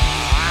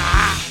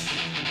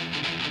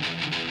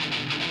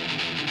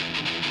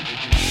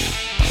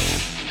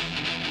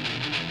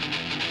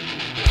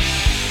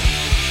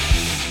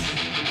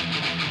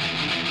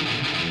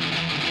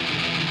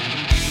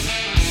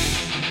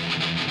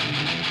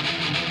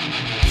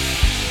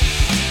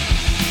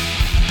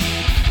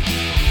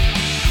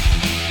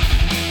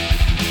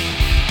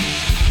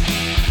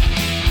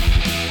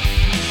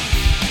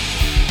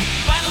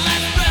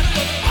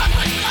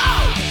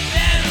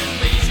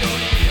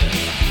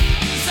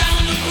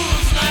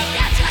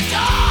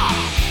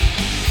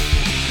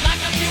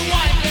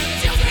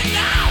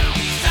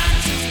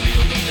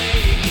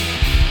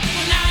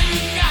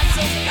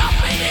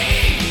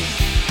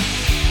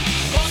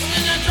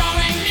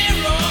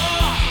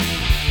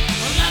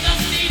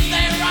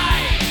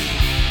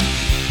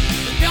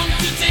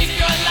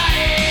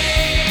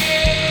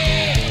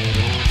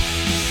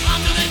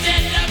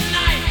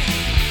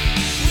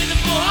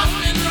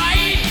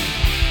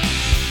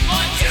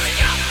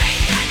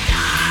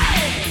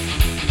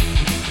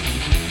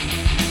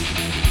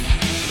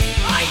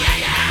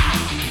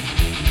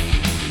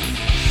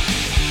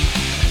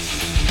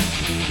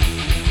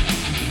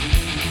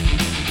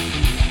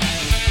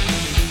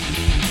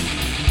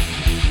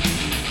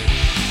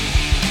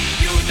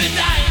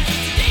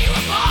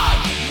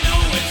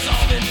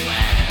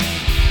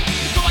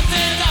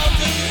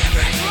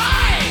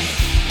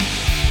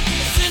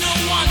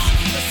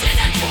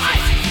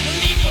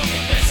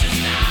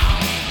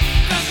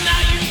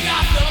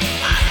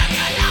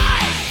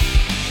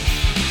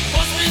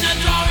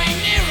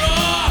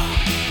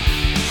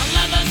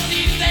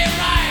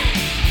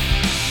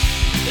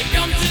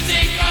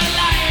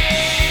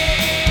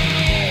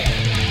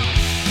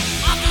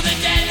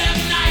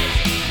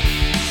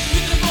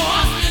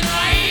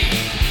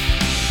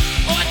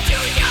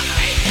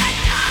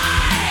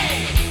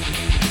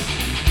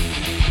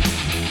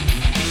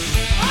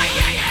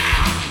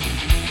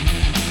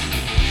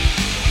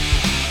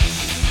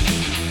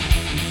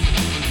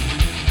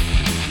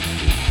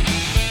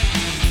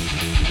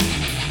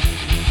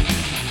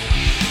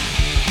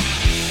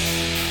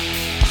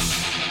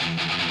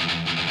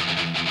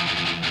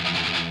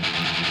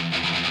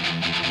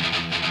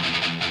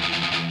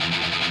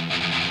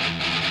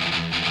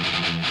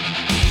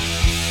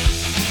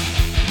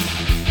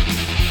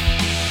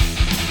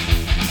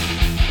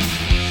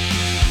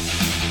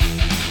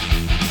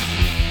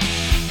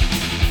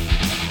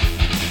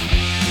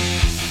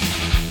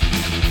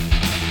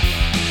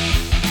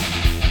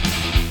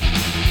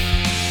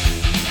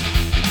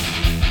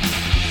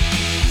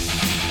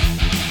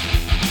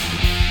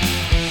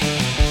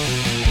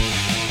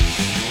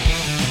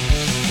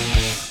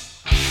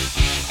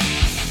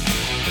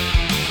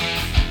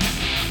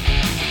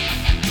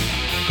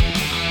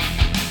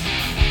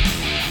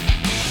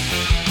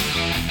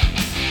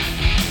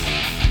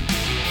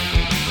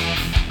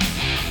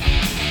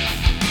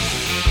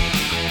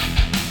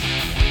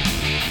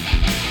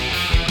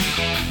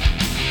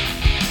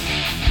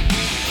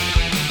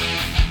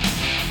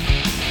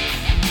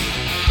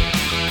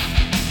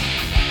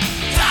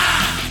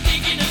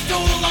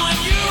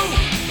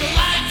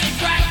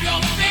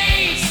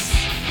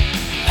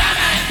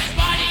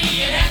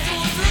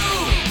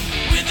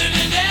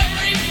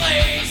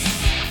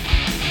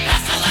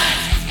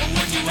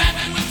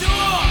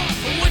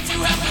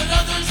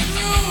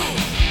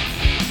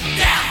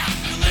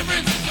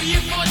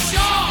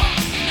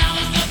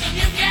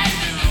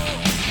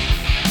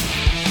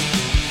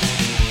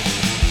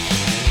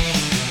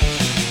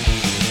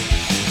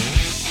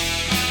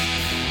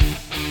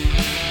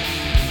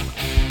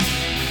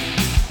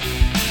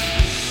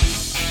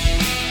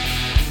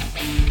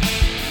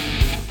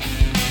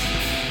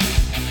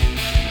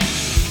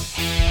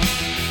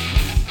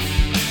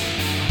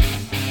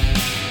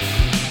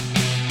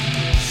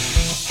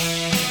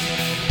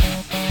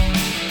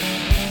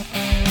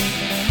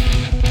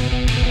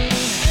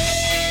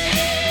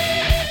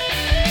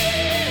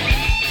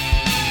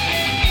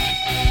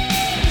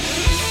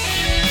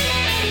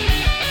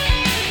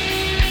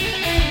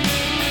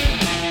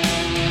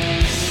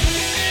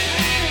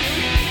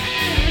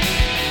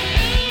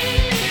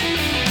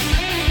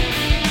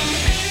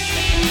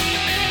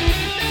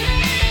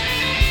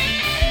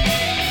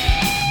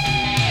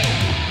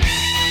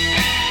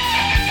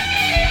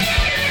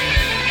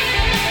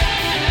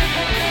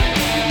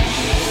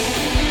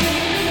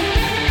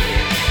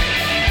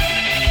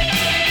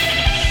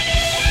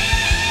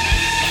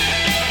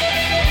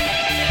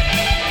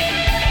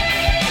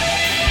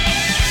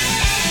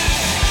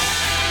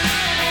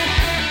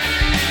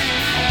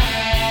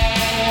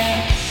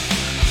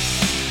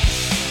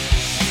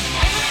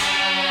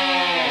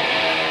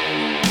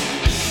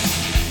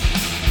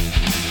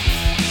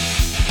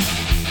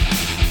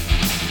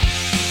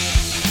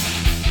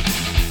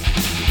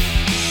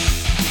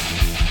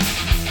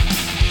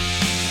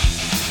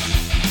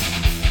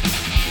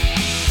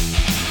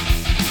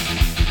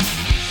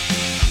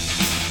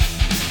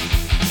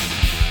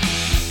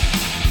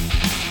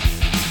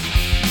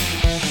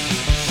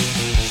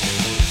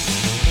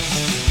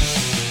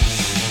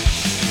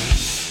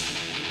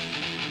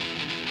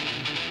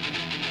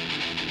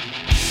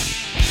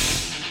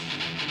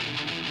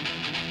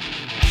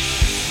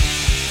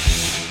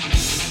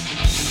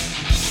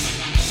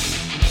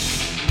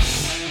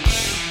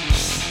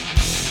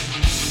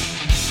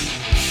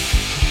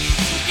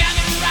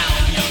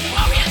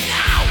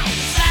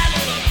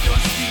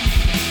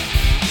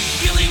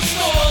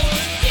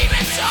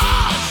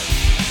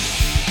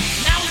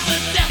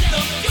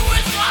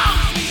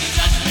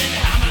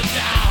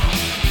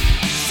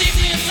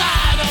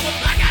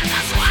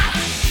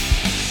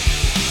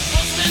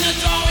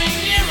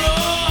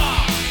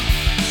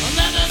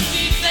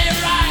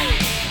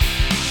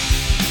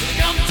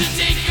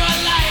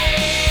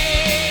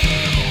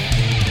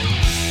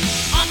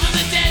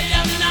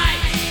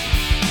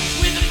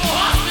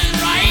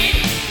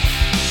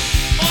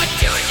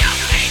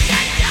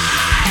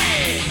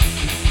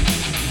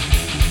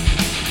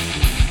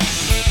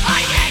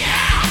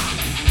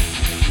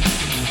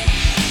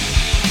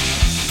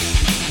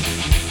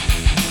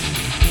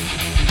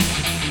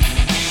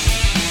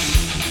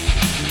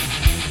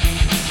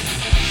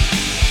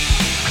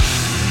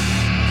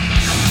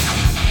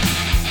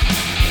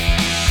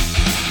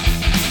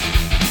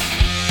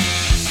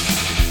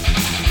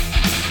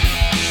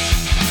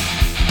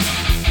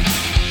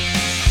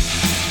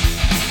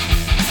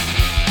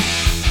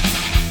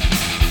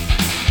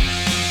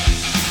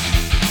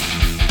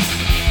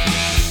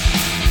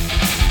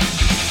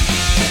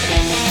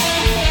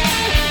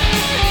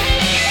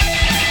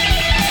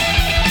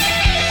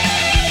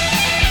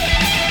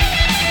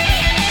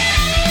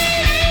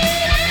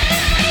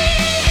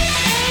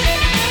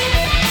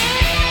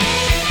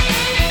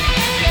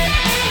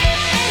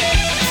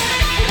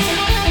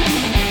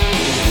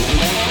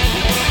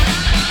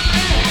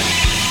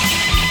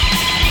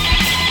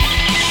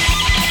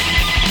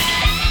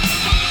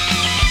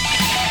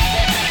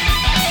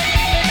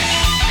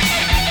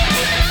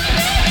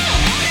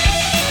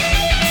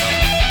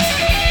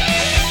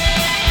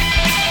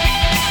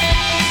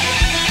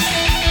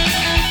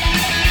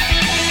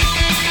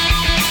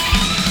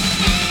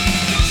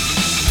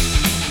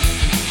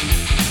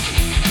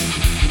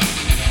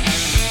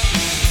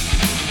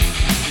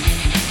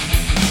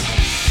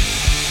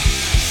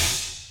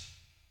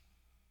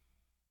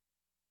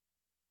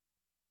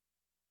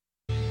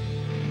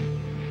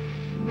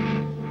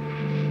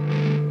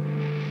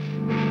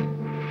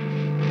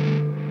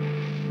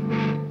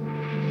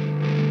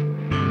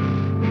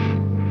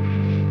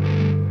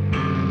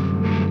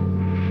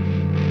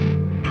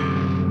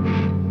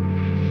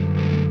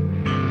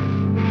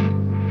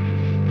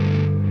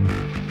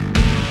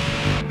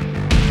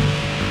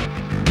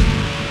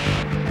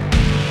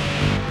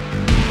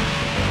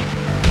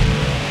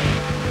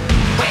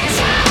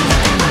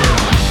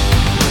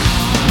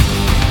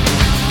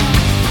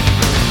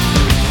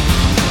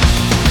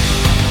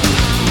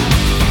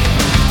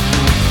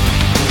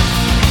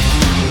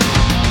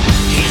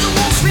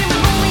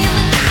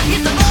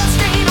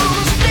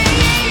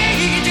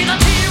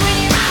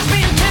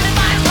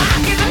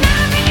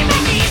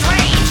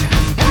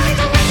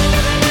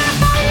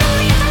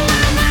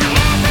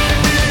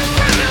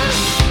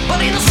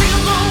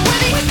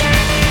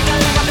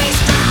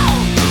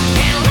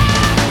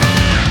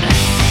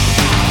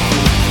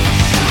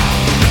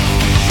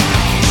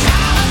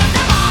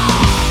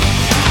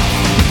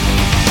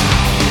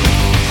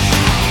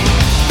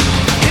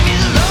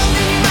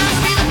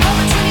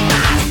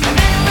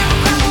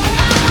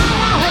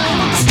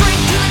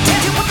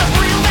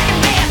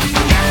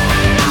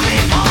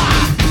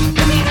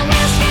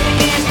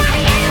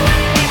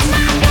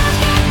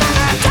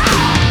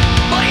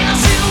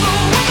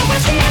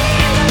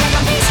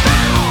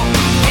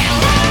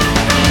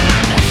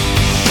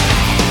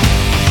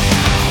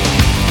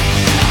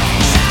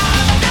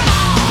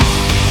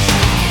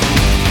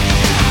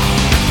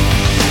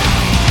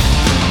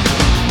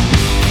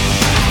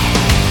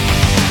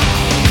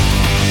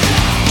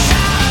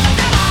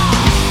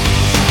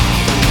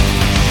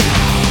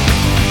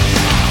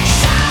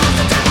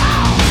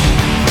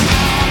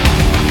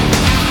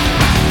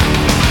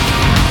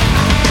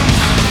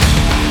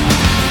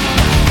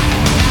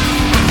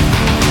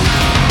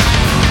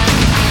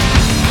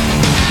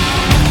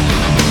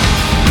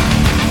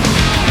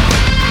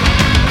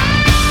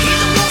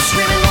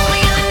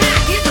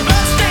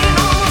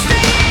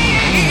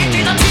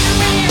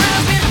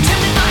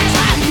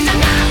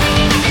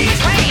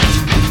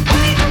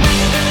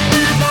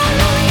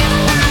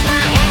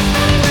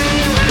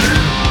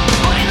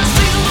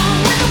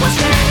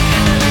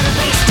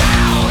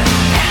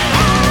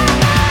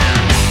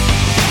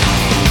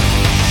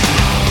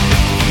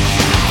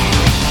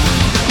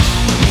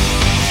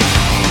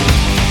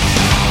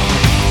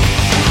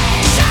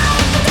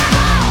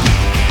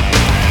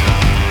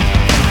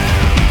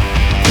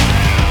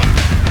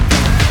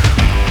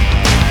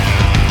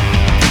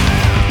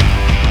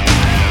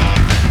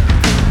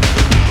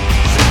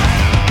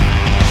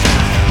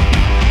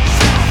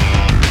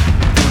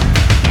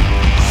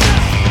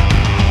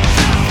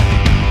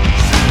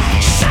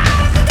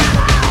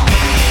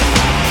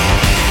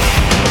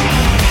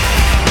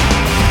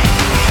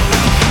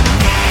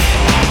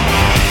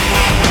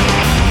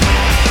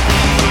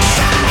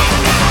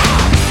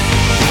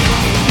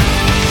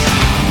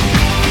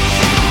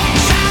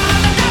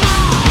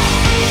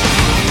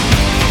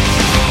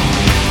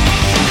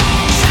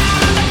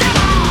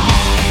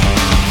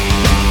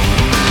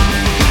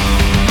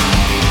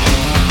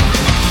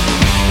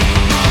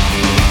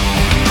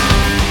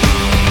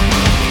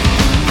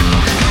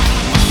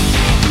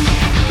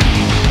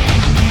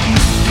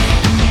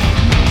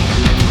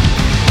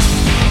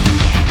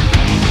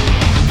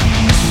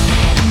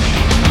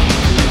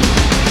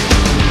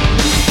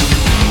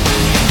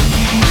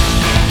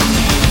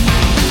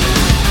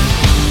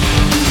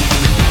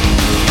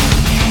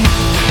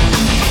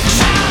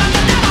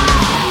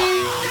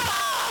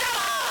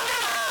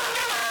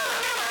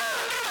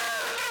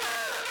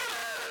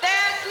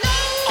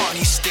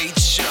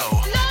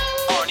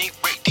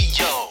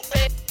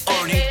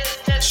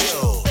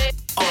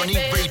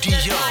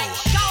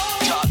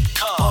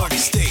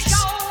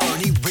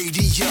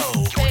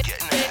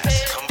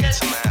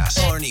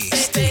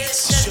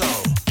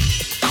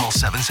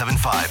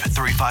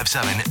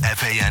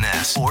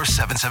 Da9ebb9b579b or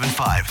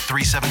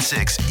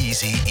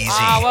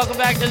 775-376-EASY-EASY. Welcome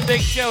back to the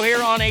big show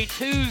here on a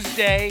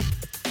Tuesday.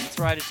 That's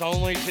right, it's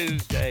only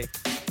Tuesday.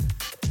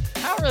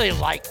 I don't really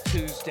like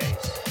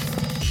Tuesdays.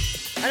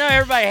 I know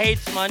everybody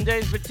hates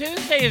Mondays, but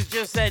Tuesday is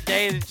just that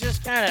day that's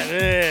just kind of,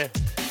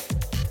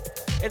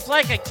 It's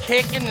like a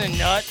kick in the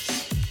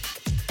nuts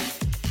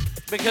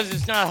because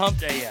it's not hump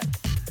day yet.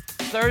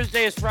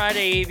 Thursday is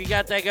Friday Eve. You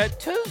got that good.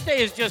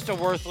 Tuesday is just a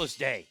worthless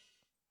day.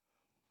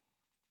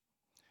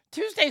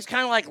 Tuesday's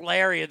kind of like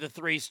Larry of the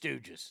Three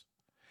Stooges.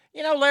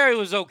 You know, Larry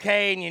was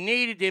okay and you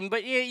needed him,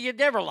 but you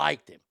never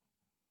liked him.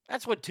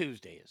 That's what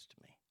Tuesday is to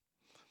me.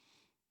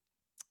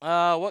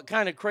 What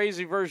kind of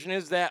crazy version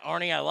is that,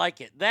 Arnie? I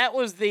like it. That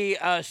was the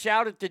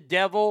Shout at the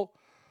Devil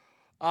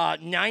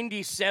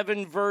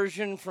 97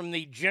 version from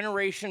the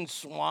Generation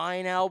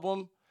Swine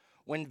album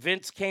when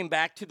Vince came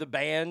back to the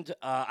band.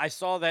 I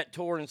saw that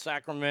tour in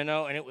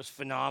Sacramento, and it was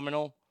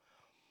phenomenal.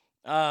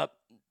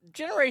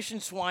 Generation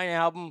Swine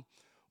album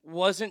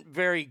wasn't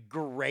very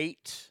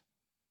great.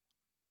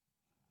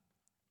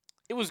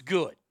 It was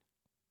good.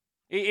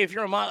 If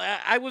you're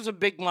I was a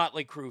big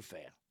Motley Crue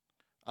fan.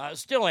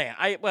 Still am.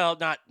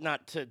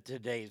 Not to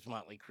today's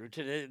Motley Crue.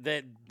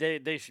 Today,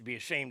 they should be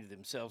ashamed of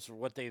themselves for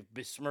what they've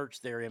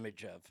besmirched their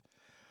image of.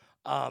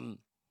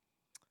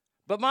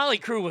 But Motley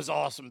Crue was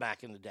awesome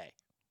back in the day.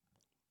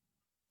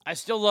 I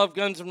still love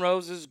Guns N'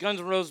 Roses. Guns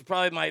N' Roses is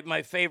probably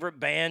my favorite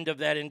band of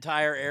that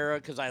entire era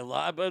because I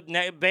love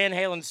Van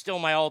Halen's still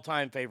my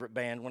all-time favorite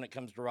band when it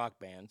comes to rock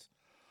bands.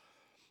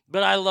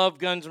 But I love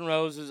Guns N'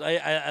 Roses.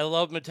 I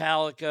love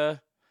Metallica.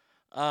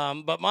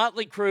 But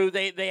Motley Crue,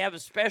 they have a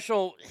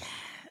special,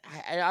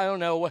 I don't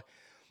know,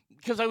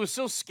 because I was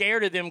so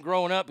scared of them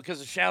growing up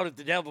because of Shout at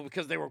the Devil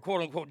because they were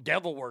quote-unquote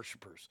devil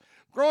worshipers.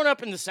 Growing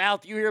up in the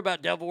South, you hear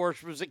about devil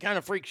worshipers, it kind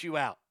of freaks you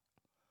out.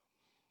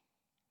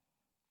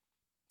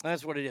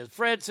 That's what it is.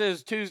 Fred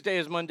says Tuesday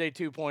is Monday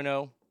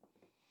 2.0.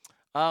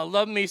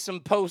 Love me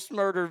some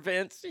post-murder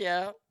Vince.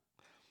 Yeah.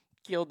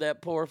 Killed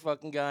that poor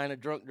fucking guy in a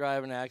drunk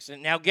driving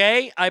accident. Now,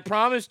 Gay, I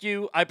promised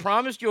you a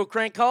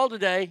crank call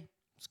today.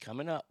 It's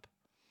coming up.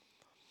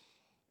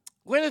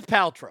 Gwyneth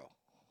Paltrow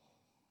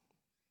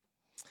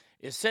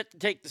is set to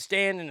take the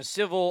stand in a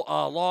civil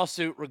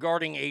lawsuit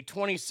regarding a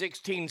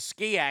 2016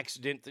 ski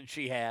accident that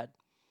she had.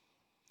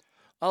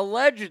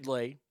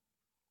 Allegedly,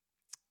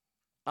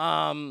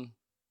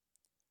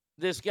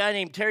 this guy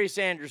named Terry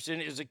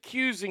Sanderson is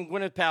accusing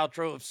Gwyneth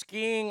Paltrow of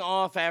skiing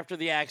off after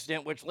the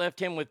accident, which left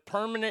him with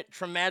permanent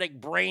traumatic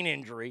brain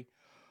injury,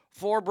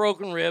 4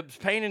 broken ribs,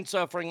 pain and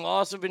suffering,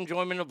 loss of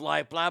enjoyment of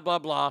life, blah, blah,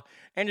 blah,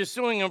 and is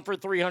suing him for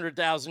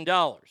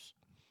 $300,000.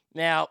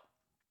 Now,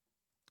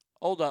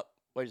 hold up.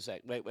 Wait a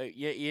sec. Wait.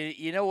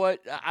 You know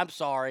what? I'm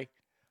sorry.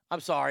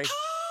 Hold up,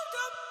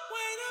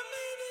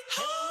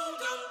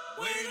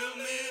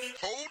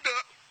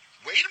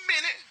 wait a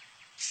minute.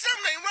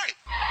 Something ain't right.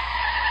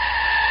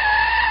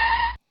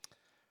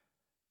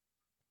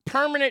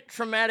 Permanent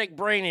traumatic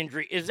brain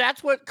injury. Is that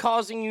what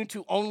causing you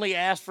to only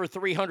ask for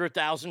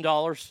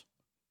 $300,000?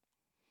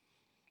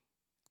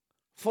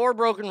 4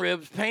 broken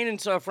ribs, pain and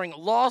suffering,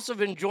 loss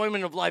of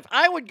enjoyment of life.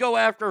 I would go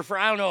after her for,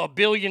 I don't know, $1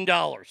 billion.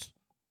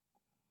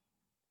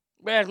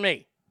 That's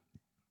me.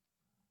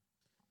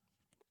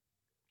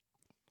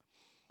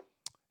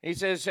 He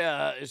says,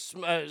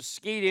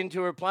 skied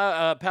into her.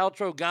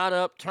 Paltrow got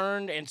up,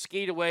 turned, and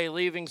skied away,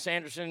 leaving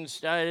Sanderson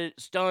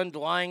stunned,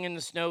 lying in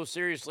the snow,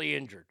 seriously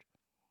injured.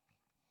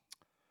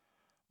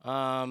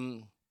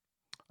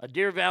 A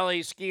Deer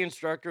Valley ski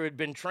instructor who had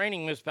been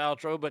training Miss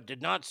Paltrow but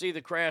did not see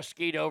the crash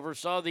skied over,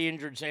 saw the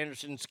injured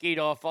Sanderson skied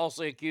off,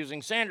 falsely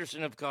accusing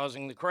Sanderson of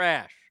causing the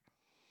crash.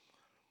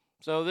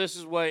 So this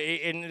is what,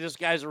 and this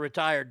guy's a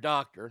retired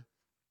doctor.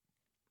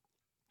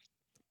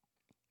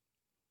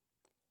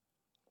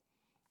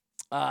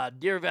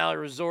 Deer Valley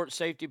Resort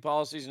safety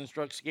policies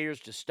instruct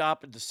skiers to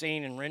stop at the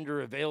scene and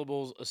render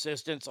available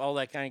assistance, all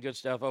that kind of good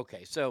stuff.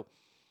 Okay, so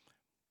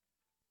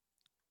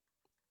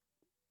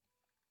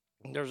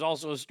there's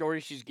also a story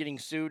she's getting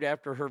sued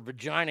after her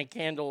vagina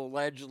candle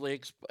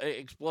allegedly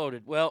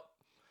exploded. Well,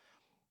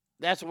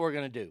 that's what we're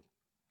going to do.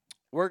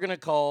 We're going to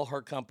call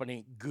her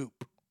company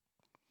Goop.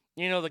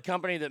 You know, the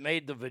company that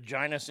made the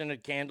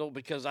vagina-scented candle,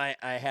 because I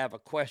have a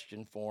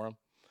question for them.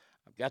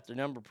 I've got the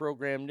number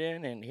programmed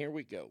in, and here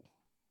we go.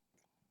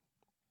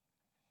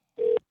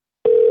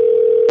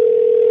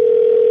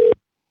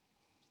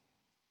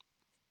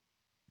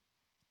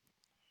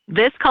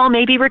 This call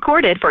may be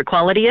recorded for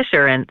quality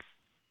assurance.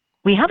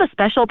 We have a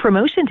special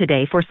promotion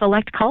today for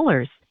select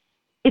callers.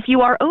 If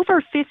you are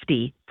over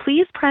 50,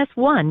 please press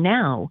 1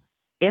 now.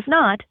 If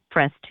not,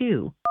 press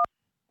 2.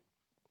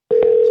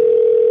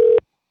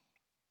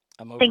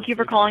 Thank you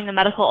for calling the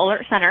Medical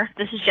Alert Center.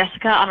 This is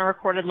Jessica on a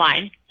recorded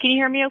line. Can you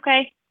hear me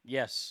okay?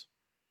 Yes.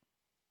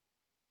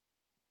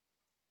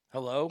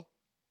 Hello?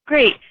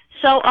 Great.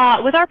 So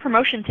with our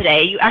promotion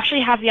today, you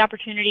actually have the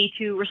opportunity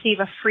to receive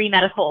a free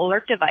medical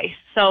alert device.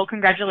 So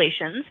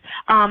congratulations.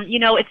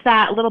 It's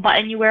that little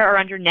button you wear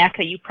around your neck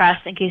that you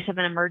press in case of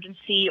an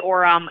emergency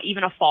or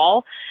even a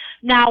fall.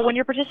 Now, when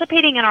you're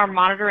participating in our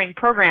monitoring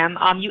program,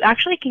 you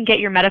actually can get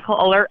your medical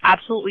alert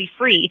absolutely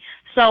free.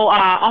 So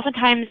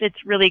oftentimes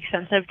it's really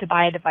expensive to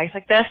buy a device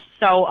like this.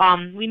 So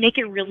we make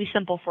it really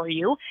simple for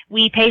you.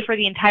 We pay for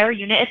the entire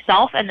unit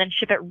itself and then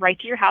ship it right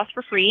to your house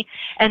for free.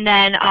 And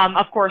then,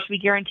 of course, we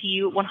guarantee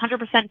you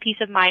 100% peace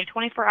of mind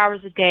 24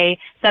 hours a day,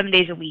 7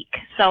 days a week.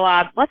 So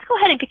let's go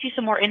ahead and get you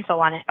some more info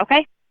on it,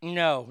 okay?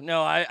 No,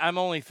 I'm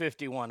only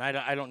 51.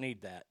 I don't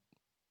need that.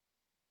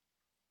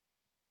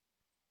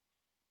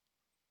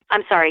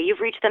 I'm sorry, you've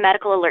reached the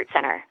Medical Alert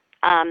Center.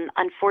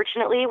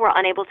 Unfortunately, we're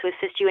unable to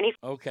assist you any.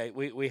 Okay,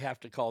 we have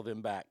to call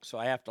them back. So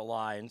I have to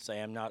lie and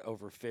say I'm not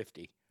over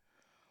 50.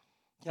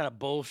 What kind of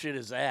bullshit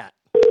is that?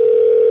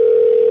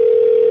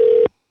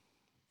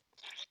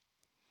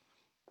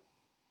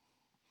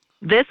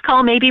 This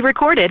call may be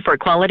recorded for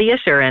quality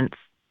assurance.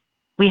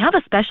 We have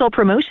a special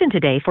promotion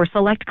today for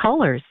select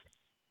callers.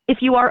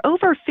 If you are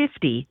over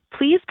 50,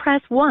 please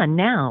press 1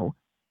 now.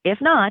 If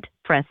not,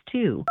 press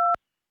 2.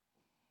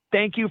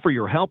 Thank you for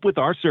your help with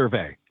our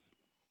survey.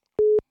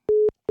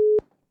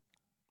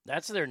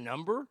 That's their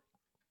number?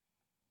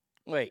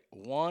 Wait,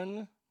 hold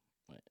on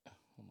here.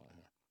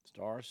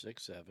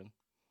 *67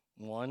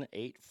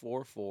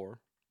 1844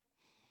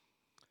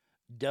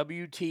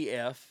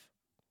 WTF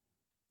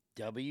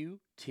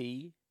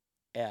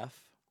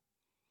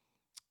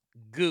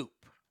Goop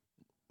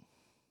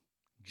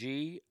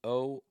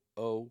GOOP.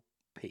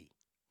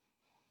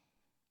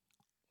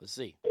 Let's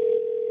see.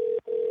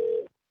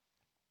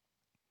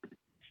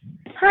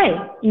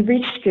 Hi, you've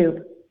reached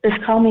Scoop. This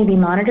call may be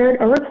monitored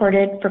or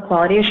recorded for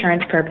quality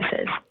assurance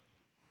purposes.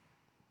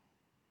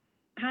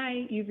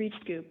 Hi, you've reached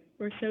Scoop.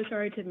 We're so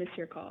sorry to miss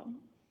your call.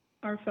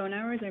 Our phone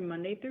hours are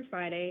Monday through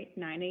Friday,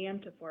 9 a.m.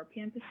 to 4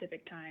 p.m.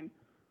 Pacific Time,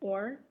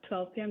 or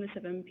 12 p.m. to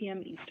 7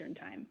 p.m. Eastern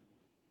Time.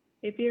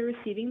 If you're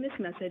receiving this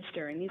message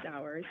during these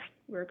hours,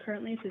 we're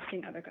currently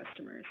assisting other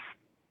customers.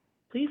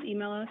 Please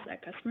email us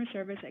at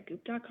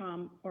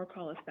customerservice@goop.com or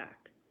call us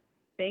back.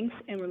 Thanks,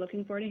 and we're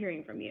looking forward to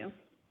hearing from you.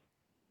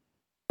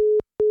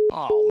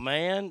 Oh,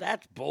 man,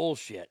 that's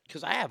bullshit.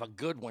 Because I have a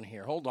good one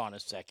here. Hold on a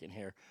second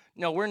here.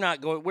 No, we're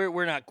not going.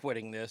 We're not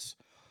quitting this.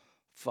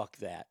 Fuck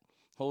that.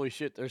 Holy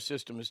shit, their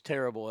system is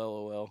terrible.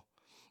 LOL.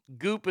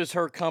 Goop is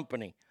her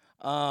company.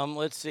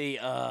 Let's see.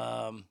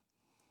 All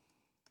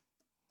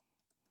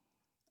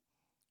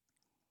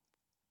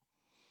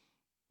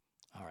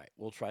right,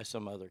 we'll try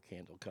some other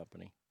candle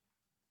company.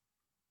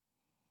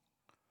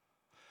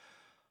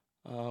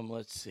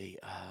 Let's see.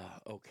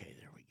 Okay,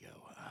 there we go.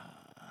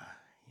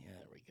 Yeah,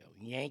 there we go.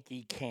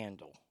 Yankee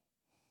Candle.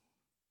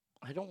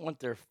 I don't want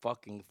their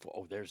fucking...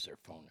 Oh, there's their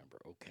phone number.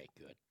 Okay,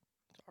 good.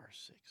 It's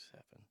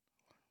R67.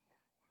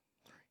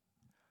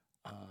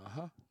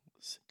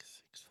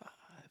 665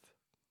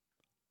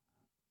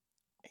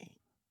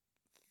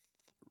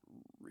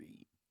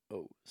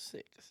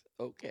 8306.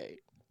 Okay.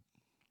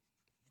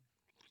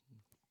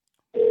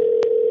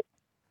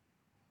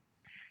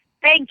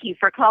 Thank you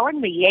for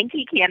calling the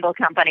Yankee Candle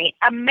Company,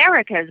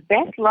 America's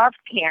best loved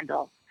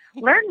candle.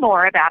 Learn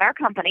more about our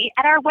company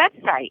at our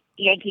website,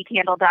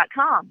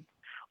 yankeecandle.com,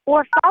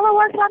 or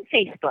follow us on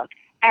Facebook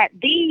at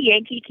The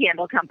Yankee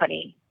Candle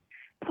Company.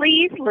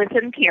 Please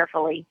listen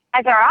carefully,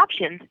 as our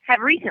options have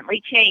recently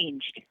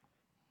changed.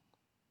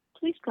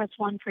 Please press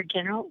 1 for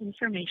general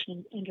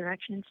information and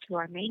directions to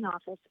our main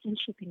office and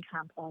shipping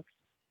complex,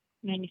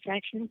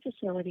 manufacturing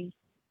facility,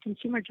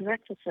 consumer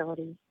direct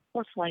facility,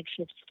 or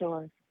flagship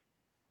store.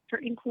 For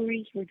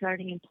inquiries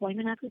regarding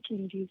employment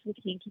opportunities with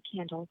Yankee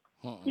Candle,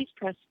 please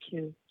press 2.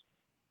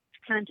 To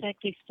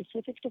contact a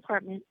specific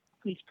department,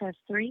 please press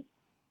 3.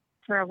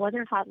 For our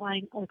weather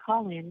hotline or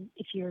call-in,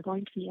 if you are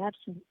going to be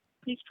absent,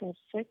 please press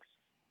 6.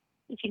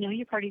 If you know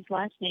your party's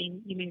last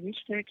name, you may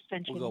reach their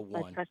extension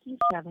by pressing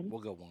 7.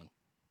 We'll go 1.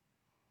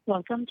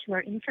 Welcome to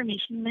our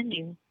information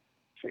menu.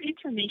 For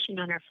information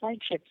on our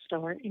flagship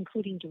store,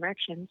 including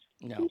directions,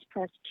 please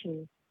press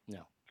 2.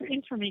 No. For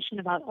information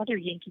about other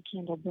Yankee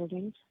Candle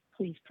buildings,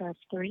 please press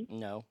 3.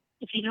 No.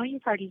 If you know your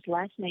party's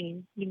last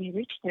name, you may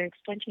reach their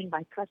extension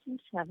by pressing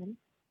 7.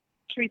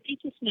 To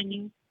repeat this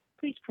menu,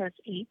 please press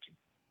 8.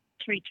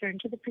 To return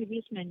to the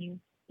previous menu,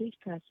 please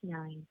press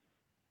 9.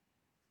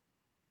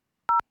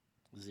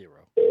 0.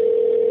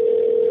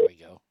 There we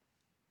go.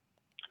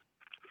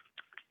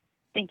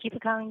 Thank you for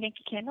calling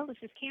Yankee Candle. This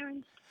is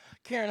Karen.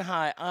 Karen,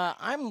 hi.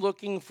 I'm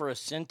looking for a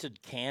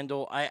scented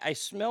candle. I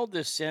smelled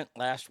this scent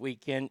last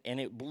weekend, and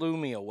it blew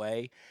me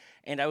away.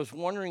 And I was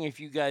wondering if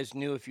you guys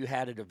knew if you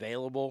had it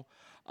available.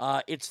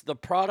 It's the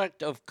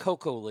product of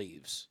cocoa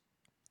leaves.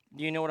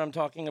 Do you know what I'm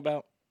talking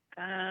about?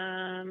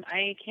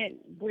 I can't.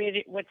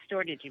 What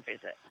store did you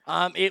visit?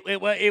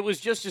 It was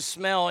just a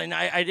smell, and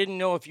I didn't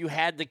know if you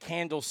had the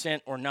candle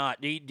scent or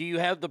not. Do you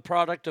have the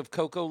product of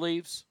cocoa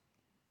leaves?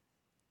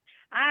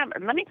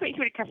 Let me put you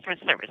through to customer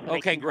service. So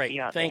okay, great.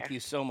 Thank you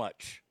so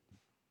much.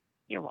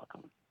 You're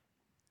welcome.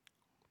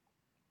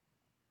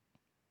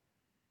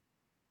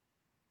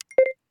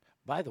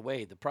 By the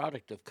way, the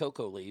product of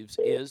cocoa leaves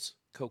is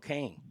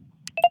cocaine.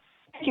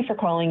 Thank you for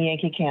calling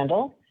Yankee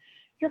Candle.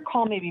 Your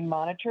call may be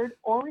monitored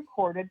or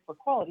recorded for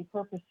quality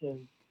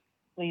purposes.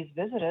 Please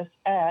visit us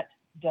at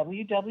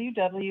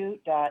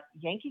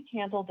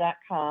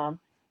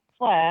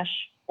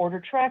www.yankeecandle.com/order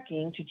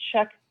tracking to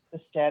check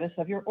the status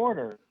of your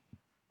order.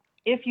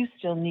 If you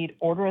still need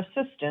order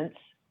assistance,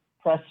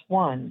 press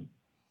 1.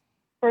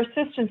 For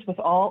assistance with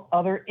all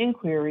other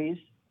inquiries,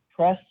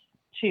 press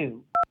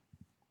 2.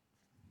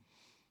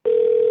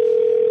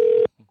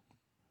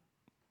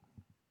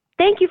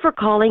 Thank you for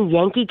calling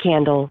Yankee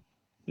Candle.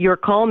 Your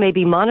call may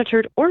be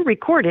monitored or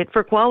recorded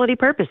for quality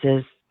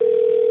purposes.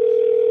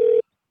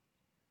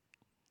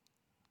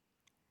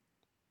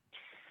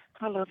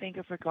 Hello, thank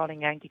you for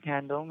calling Yankee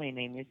Candle. My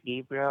name is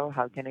Gabriel.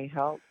 How can I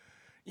help?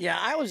 Yeah,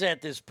 I was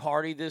at this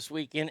party this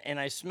weekend, and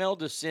I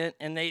smelled a scent,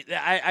 and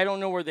I don't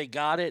know where they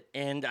got it,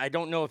 and I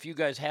don't know if you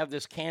guys have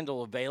this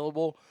candle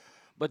available,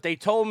 but they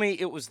told me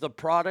it was the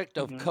product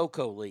of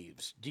cocoa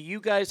leaves. Do you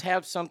guys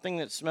have something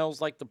that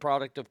smells like the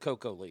product of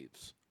cocoa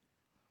leaves?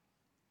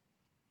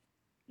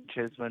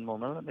 Just one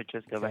moment. Let me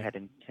just go ahead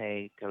and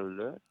take a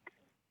look.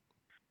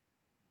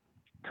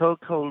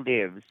 Cocoa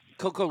leaves.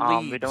 Cocoa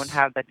leaves. We don't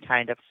have that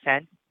kind of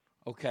scent.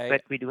 Okay.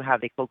 But we do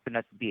have a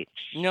coconut beach.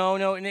 No,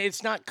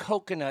 it's not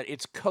coconut.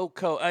 It's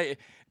cocoa.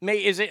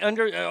 Is it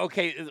under?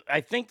 Okay, I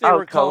think they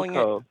were calling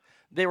cocoa. it.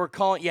 They were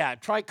calling. Yeah,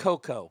 try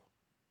cocoa.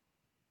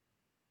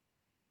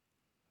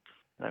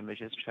 Let me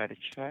just try to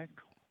check.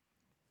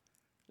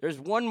 There's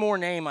one more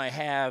name I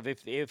have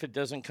if it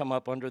doesn't come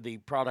up under the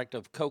product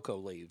of cocoa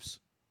leaves.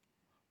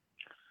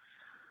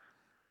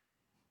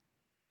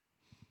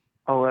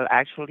 Oh, well,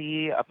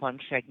 actually, upon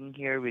checking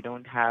here, we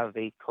don't have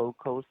a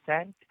cocoa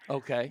scent.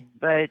 Okay.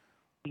 But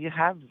you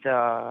have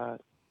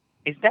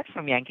is that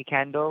from Yankee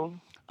Candle?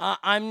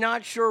 I'm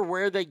not sure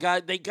where they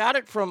got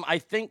it from. I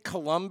think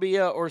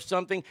Colombia or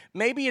something.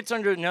 Maybe it's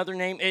under another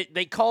name.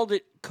 They called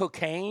it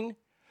cocaine.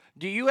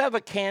 Do you have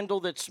a candle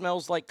that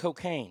smells like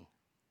cocaine?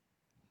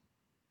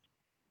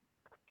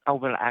 Oh,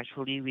 well,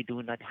 actually, we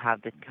do not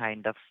have that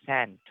kind of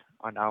scent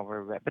on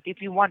our web. But if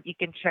you want, you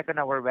can check on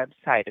our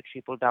website at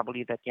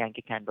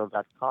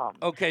www.yankeecandle.com.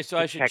 Okay, so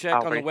I should check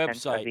on the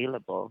website.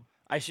 Available.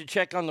 I should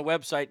check on the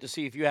website to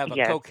see if you have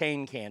a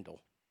cocaine candle.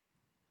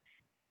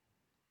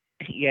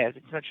 Yes,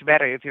 it's much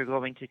better if you're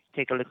going to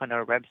take a look on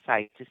our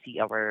website to see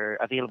our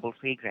available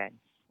fragrance.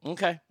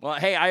 Okay. Well,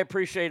 hey, I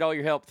appreciate all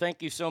your help.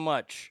 Thank you so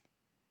much.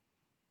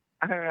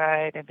 All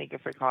right, and thank you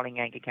for calling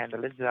Yankee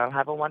Candle as well.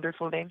 Have a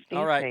wonderful day and stay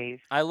all right.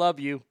 safe. I love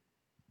you.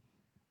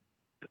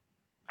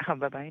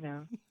 Bye-bye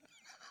now.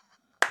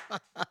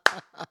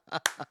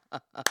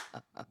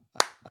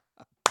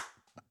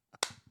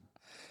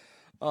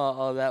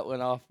 Oh, that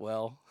went off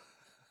well.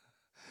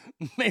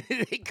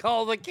 Maybe they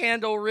call the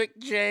candle Rick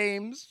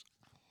James.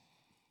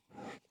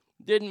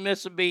 Didn't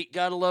miss a beat.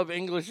 Gotta love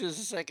English as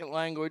a second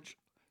language.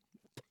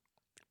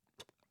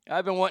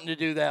 I've been wanting to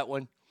do that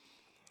one.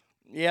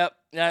 Yep,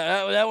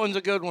 that one's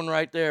a good one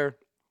right there.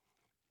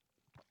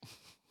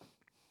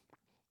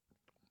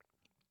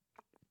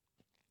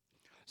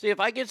 See,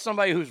 if I get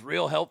somebody who's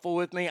real helpful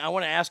with me, I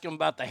want to ask them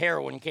about the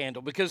heroin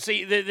candle. Because,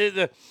 see,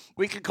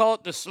 we could call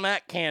it the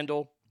smack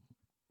candle.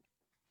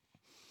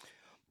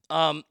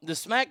 The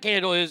smack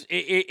candle is,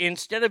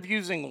 instead of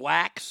using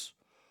wax,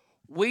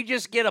 we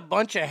just get a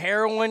bunch of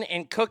heroin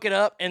and cook it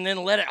up and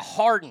then let it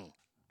harden,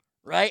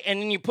 right?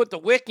 And then you put the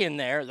wick in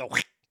there,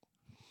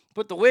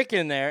 put the wick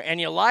in there, and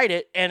you light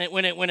it, and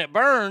when it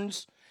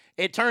burns,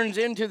 it turns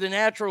into the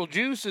natural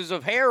juices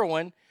of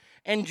heroin.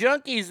 And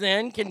junkies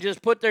then can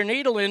just put their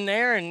needle in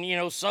there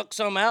and, suck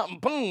some out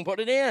and boom, put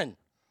it in.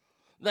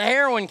 The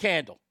heroin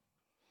candle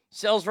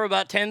sells for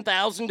about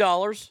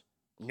 $10,000.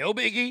 No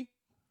biggie.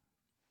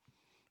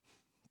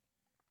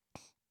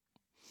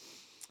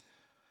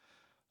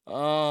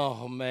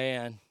 Oh,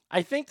 man.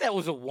 I think that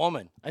was a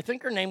woman. I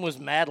think her name was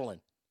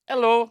Madeline.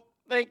 Hello.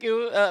 Thank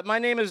you. My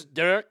name is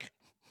Dirk.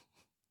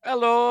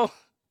 Hello.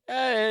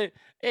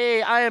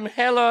 Hey, I am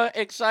hella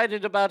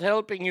excited about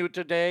helping you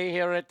today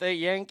here at the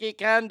Yankee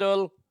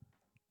Candle.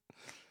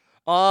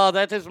 Oh,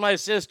 that is my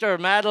sister,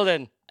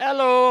 Madeline.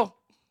 Hello.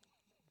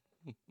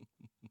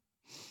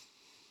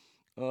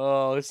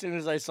 Oh, as soon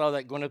as I saw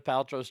that Gwyneth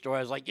Paltrow story,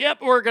 I was like,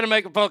 yep, we're going to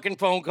make a fucking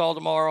phone call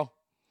tomorrow.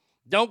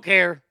 Don't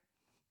care.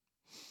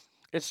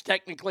 It's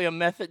technically a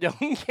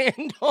methadone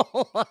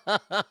candle.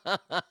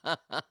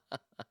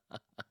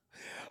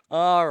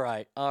 All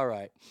right.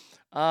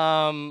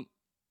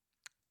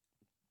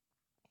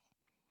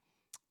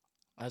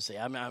 Let's see.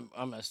 I'm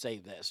going to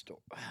save that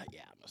story.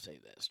 Yeah, I'm going to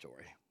save that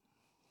story.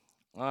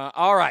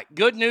 All right.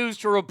 Good news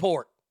to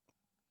report.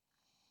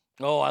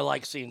 Oh, I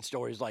like seeing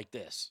stories like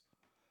this.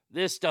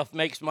 This stuff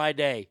makes my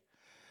day.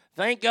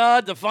 Thank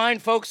God the fine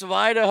folks of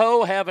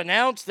Idaho have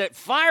announced that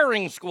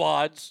firing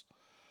squads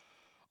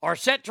are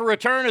set to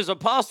return as a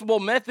possible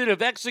method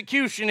of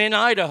execution in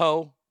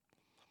Idaho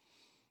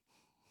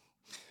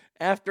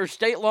after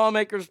state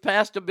lawmakers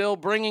passed a bill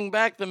bringing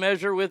back the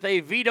measure with a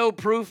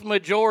veto-proof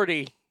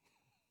majority.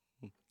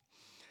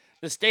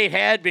 The state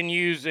had been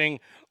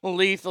using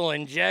lethal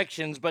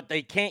injections, but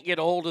they can't get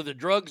a hold of the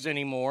drugs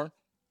anymore.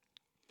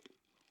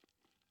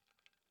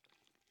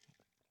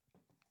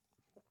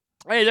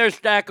 Hey, there's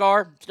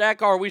Stackar.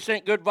 Stackar, we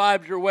sent good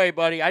vibes your way,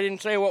 buddy. I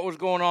didn't say what was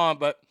going on,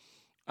 but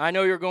I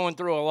know you're going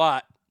through a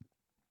lot.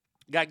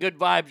 Got good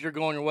vibes, you're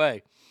going your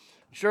way.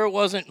 Sure it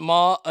wasn't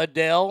Ma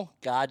Adele?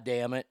 God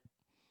damn it.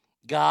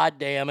 God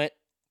damn it.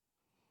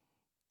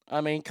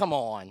 I mean, come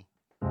on.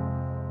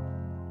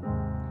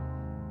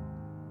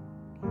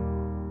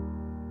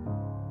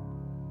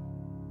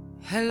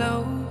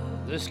 Hello.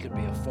 This could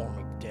be a form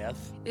of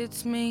death.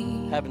 It's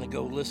me. Having to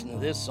go listen to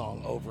this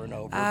song over and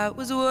over. I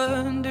was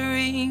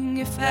wondering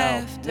if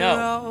after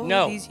all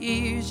these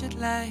years you'd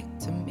like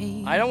to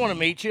meet. I don't want to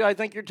meet you. I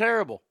think you're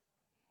terrible.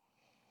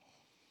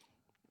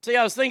 See,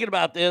 I was thinking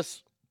about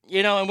this,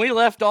 and we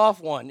left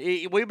off one.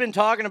 We've been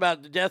talking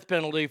about the death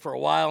penalty for a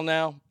while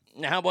now.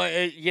 How about,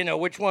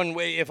 which one,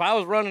 if I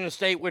was running a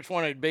state, which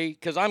one it'd be?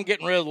 Because I'm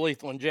getting rid of the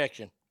lethal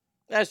injection.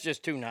 That's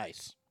just too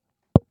nice.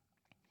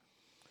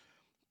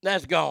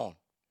 That's gone.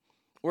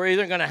 We're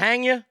either going to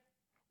hang you,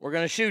 we're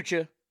going to shoot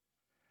you,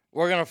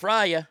 we're going to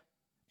fry you,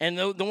 and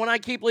the one I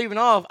keep leaving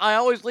off, I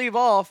always leave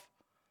off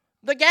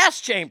the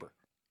gas chamber.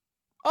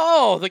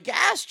 Oh, the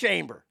gas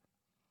chamber.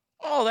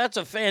 Oh, that's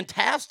a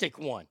fantastic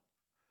one.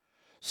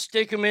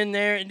 Stick them in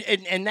there,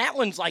 and that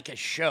one's like a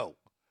show.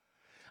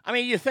 I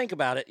mean, you think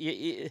about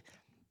it.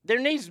 There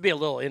needs to be a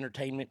little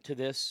entertainment to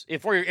this.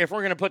 If we're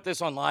going to put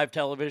this on live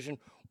television,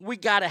 we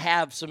got to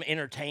have some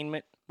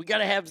entertainment. We got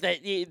to have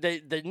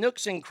the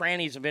nooks and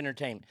crannies of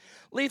entertainment.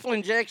 Lethal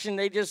injection,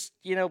 they just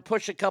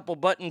push a couple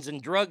buttons and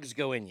drugs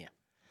go in you.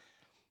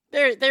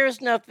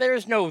 There's no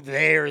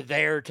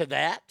there to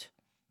that.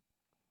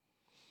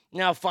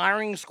 Now,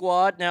 firing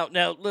squad. Now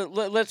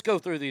let's go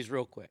through these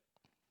real quick.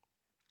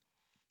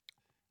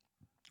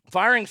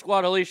 Firing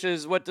squad, Alicia,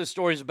 is what this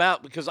story's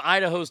about because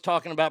Idaho's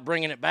talking about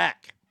bringing it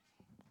back.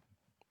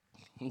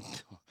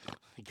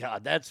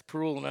 God, that's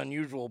cruel and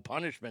unusual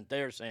punishment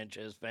there,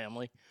 Sanchez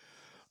family.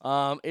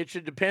 It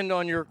should depend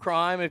on your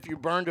crime. If you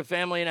burned a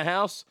family in a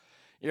house,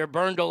 you're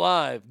burned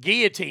alive.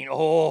 Guillotine.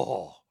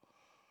 Oh.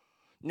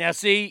 Now,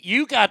 see,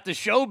 you got the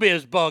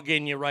showbiz bug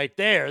in you right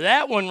there.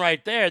 That one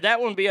right there. That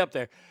one be up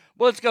there.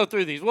 Well, let's go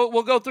through these.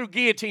 We'll go through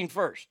guillotine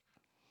first.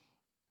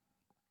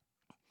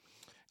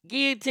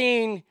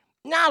 Guillotine,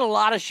 not a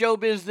lot of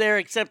showbiz there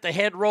except the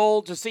head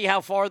roll to see how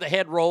far the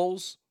head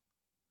rolls.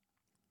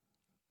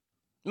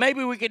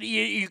 Maybe we could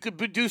you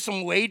could do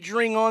some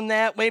wagering on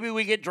that. Maybe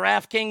we get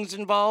DraftKings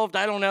involved.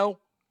 I don't know.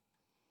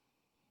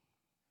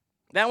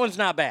 That one's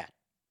not bad.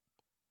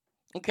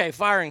 Okay,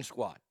 firing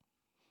squad.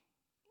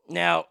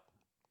 Now,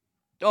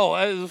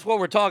 this is what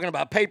we're talking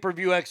about.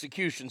 Pay-per-view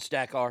execution,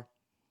 Stackar.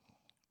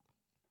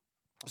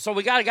 So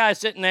we got a guy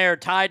sitting there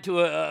tied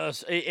to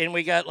and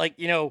we got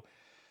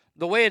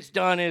the way it's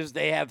done is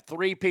they have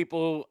 3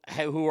 people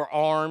who are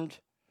armed.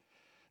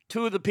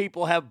 2 of the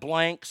people have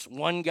blanks.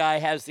 1 guy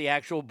has the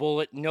actual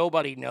bullet.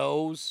 Nobody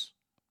knows.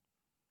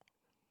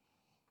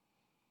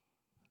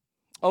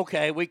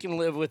 Okay, we can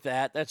live with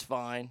that. That's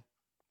fine.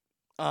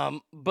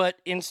 But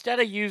instead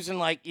of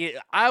using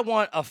I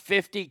want a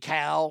 50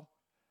 cal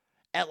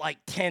at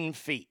 10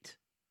 feet.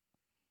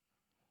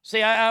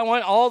 See, I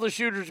want all the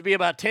shooters to be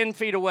about 10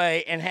 feet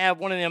away and have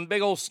one of them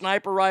big old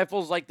sniper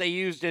rifles like they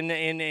used in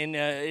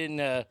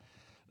the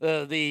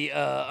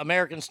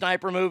American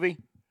Sniper movie.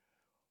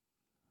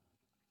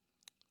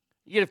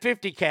 You get a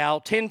 50 cal,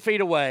 10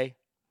 feet away,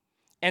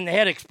 and the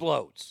head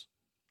explodes.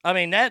 I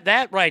mean,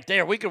 that right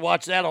there, we could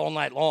watch that all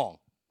night long.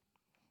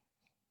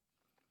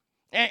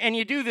 And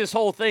you do this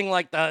whole thing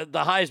like the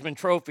Heisman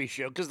Trophy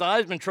show, because the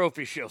Heisman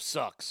Trophy show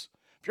sucks.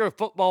 If you're a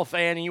football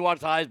fan and you watch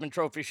the Heisman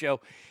Trophy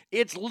show,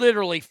 it's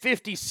literally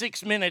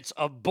 56 minutes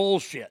of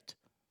bullshit.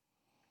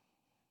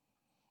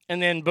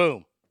 And then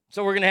boom.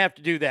 So we're going to have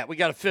to do that. We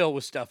got to fill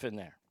with stuff in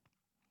there.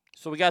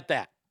 So we got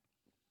that.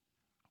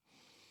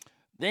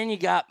 Then you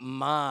got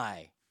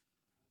my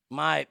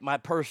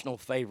personal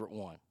favorite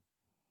one.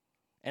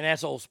 And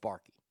that's Old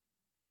Sparky.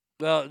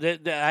 Well,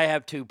 I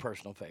have 2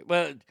 personal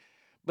favorites.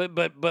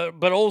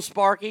 But Old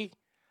Sparky,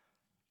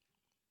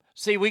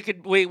 see, we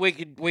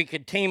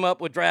could team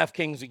up with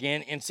DraftKings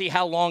again and see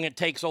how long it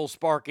takes Old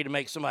Sparky to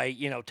make somebody,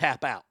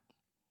 tap out.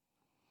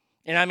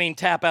 And I mean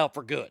tap out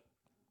for good.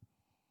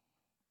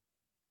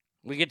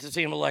 We get to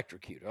see him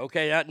electrocuted.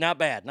 Okay, not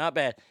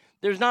bad.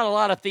 There's not a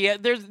lot of there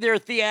are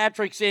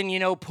theatrics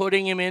in,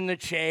 putting him in the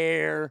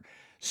chair,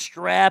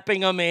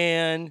 strapping him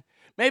in.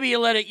 Maybe you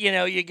let it,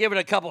 you give it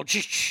a couple,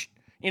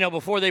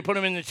 before they put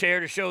him in the chair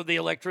to show the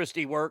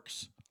electricity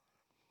works.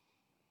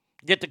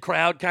 Get the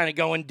crowd kind of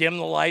going, dim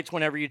the lights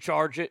whenever you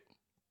charge it.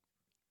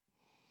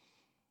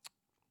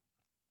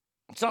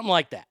 Something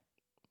like that.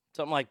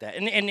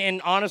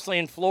 And honestly,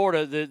 in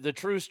Florida, the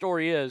true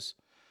story is,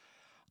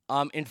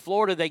 in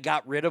Florida, they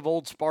got rid of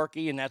Old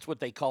Sparky, and that's what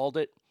they called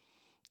it.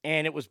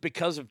 And it was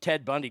because of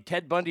Ted Bundy.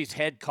 Ted Bundy's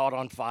head caught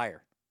on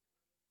fire.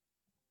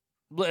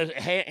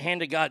 Hand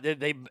to God,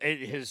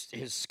 his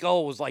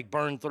skull was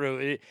burned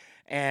through,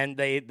 and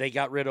they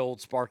got rid of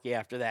Old Sparky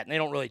after that. And they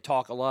don't really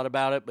talk a lot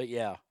about it, but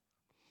yeah.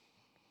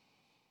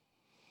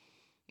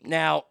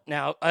 Now,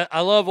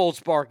 I love Old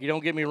Sparky.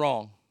 Don't get me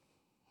wrong.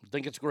 I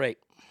think it's great.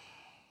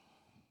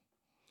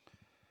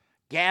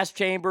 Gas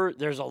chamber,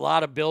 there's a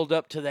lot of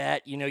buildup to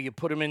that. You know, you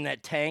put them in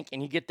that tank,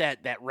 and you get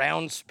that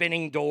round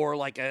spinning door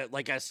like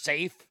a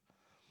safe.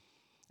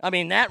 I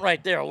mean, that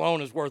right there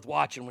alone is worth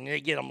watching when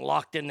they get them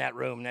locked in that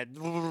room. And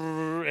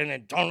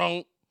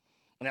then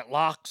and it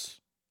locks.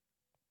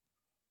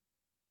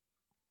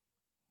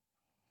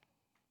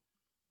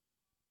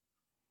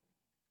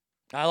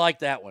 I like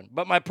that one.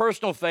 But my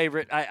personal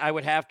favorite, I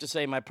would have to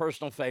say my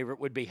personal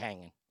favorite would be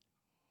hanging.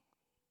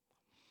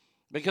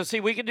 Because, see,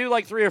 we could do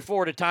like 3 or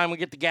 4 at a time. We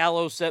get the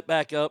gallows set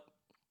back up.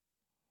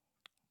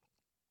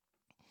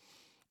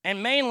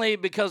 And mainly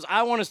because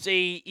I want to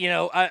see, you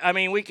know, I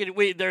mean,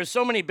 there's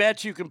so many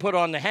bets you can put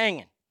on the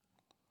hanging.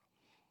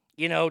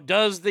 You know,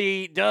 does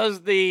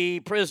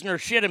the prisoner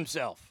shit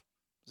himself?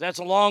 That's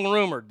a long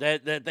rumor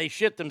that they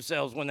shit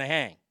themselves when they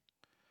hang.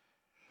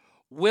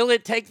 Will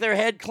it take their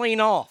head clean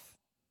off?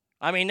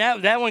 I mean,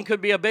 that one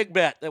could be a big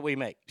bet that we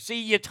make.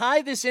 See, you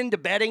tie this into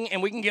betting,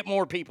 and we can get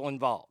more people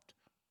involved.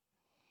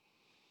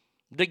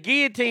 The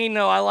guillotine,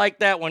 though, I like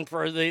that one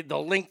for the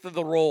length of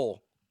the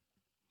roll.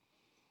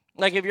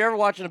 Like, if you're ever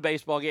watching a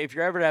baseball game, if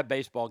you're ever at a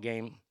baseball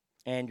game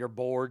and you're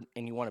bored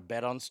and you want to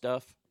bet on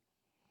stuff,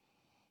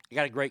 I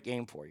got a great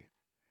game for you.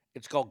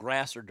 It's called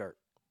grass or dirt,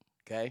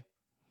 okay?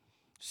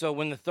 So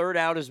when the third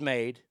out is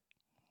made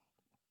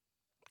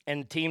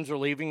and teams are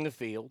leaving the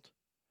field,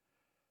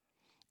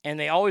 and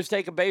they always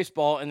take a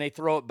baseball and they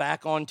throw it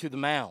back onto the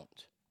mound.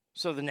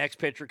 So the next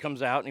pitcher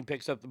comes out and he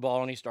picks up the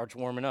ball and he starts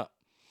warming up.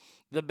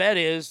 The bet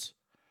is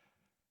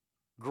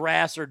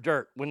grass or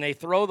dirt. When they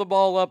throw the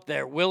ball up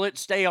there, will it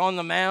stay on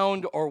the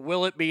mound or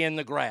will it be in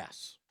the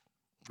grass?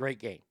 Great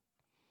game.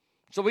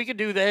 So we could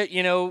do that,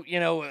 you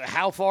know,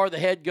 how far the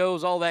head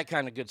goes, all that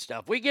kind of good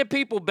stuff. We get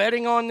people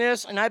betting on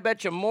this, and I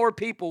bet you more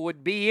people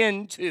would be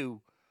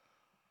into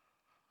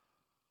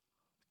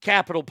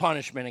capital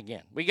punishment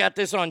again. We got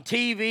this on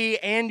TV,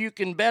 and you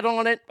can bet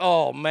on it.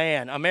 Oh,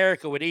 man,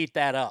 America would eat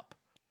that up.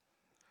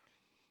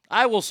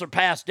 I will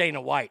surpass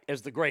Dana White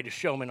as the greatest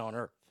showman on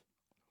earth.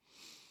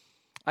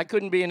 I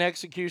couldn't be an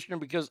executioner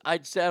because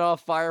I'd set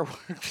off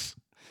fireworks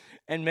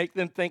and make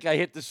them think I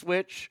hit the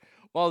switch.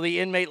 While the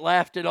inmate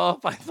laughed it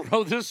off, I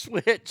throw the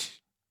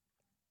switch.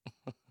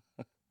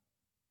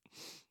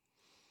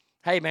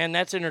 Hey, man,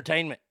 that's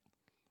entertainment.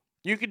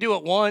 You could do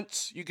it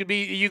once. You could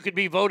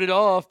be voted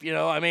off, you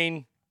know, I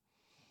mean.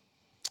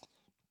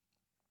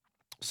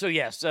 So,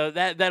 yes,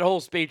 that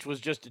whole speech was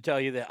just to tell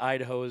you that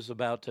Idaho is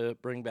about to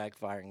bring back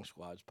firing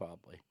squads,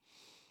 probably.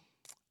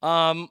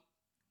 I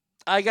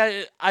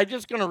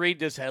just going to read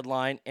this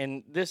headline,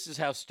 and this is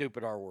how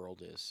stupid our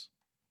world is,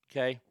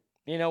 okay?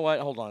 You know what?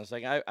 Hold on a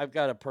second. I've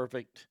got a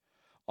perfect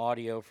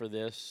audio for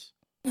this.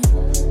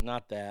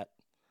 Not that.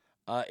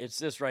 It's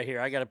this right here.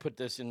 I got to put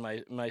this in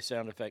my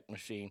sound effect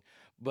machine.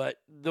 But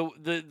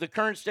the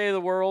current state of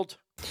the world.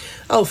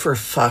 Oh, for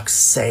fuck's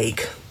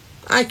sake.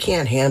 I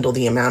can't handle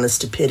the amount of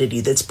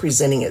stupidity that's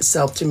presenting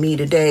itself to me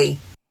today.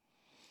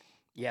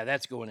 Yeah,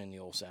 that's going in the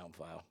old sound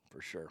file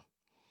for sure.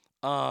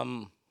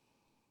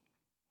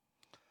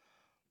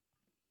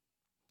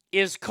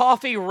 Is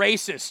coffee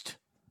racist?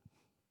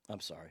 I'm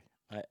sorry.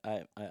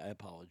 I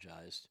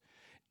apologize.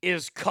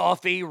 Is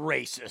coffee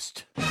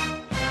racist?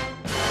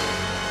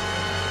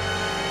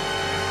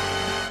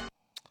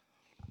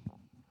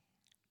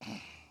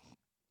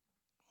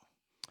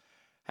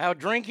 How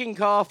drinking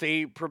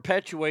coffee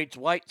perpetuates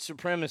white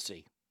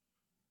supremacy.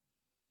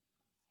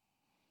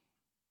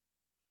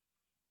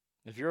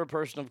 If you're a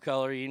person of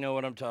color, you know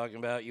what I'm talking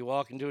about. You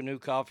walk into a new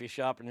coffee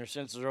shop and your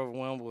senses are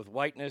overwhelmed with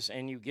whiteness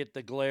and you get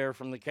the glare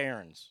from the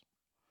Karens.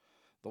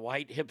 The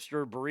white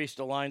hipster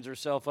barista lines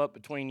herself up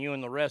between you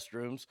and the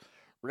restrooms,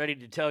 ready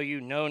to tell you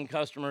known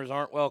customers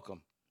aren't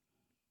welcome.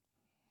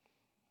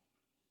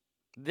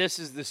 This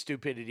is the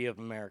stupidity of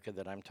America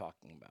that I'm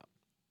talking about.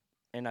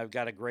 And I've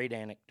got a great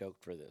anecdote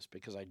for this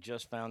because I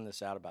just found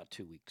this out about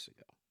 2 weeks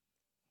ago.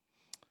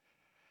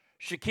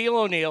 Shaquille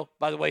O'Neal,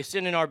 by the way,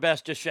 sending our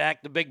best to Shaq.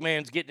 The big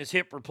man's getting his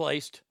hip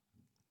replaced.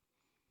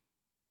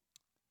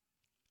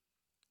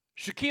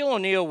 Shaquille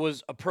O'Neal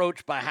was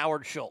approached by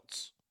Howard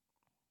Schultz.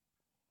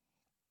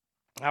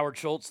 Howard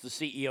Schultz, the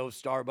CEO of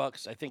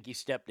Starbucks. I think he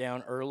stepped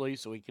down early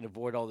so he can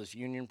avoid all this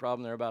union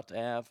problem they're about to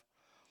have.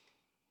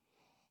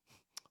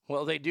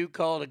 Well, they do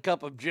call it a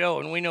cup of joe,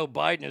 and we know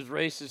Biden is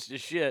racist as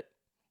shit.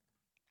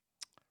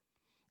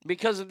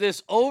 Because of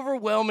this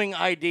overwhelming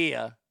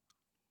idea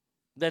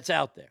that's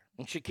out there.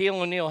 And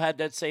Shaquille O'Neal had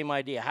that same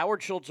idea.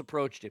 Howard Schultz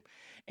approached him.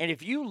 And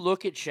if you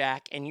look at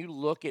Shaq and you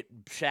look at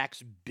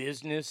Shaq's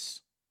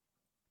business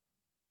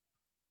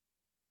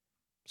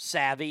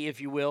savvy,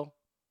 if you will,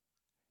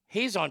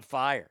 he's on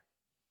fire.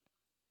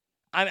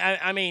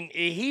 I mean,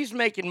 he's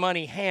making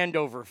money hand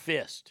over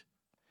fist.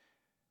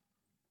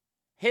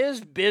 His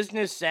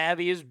business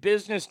savvy, his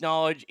business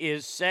knowledge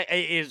is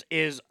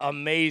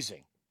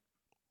amazing.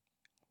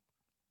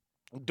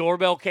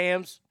 Doorbell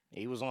cams,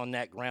 he was on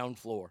that ground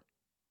floor.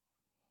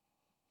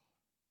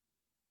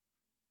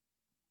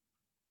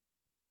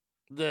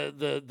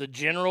 The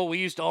General, we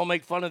used to all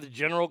make fun of the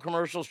General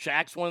commercials.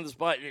 Shaq's one of the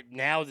spots.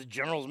 Now the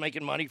General's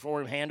making money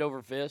for him hand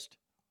over fist.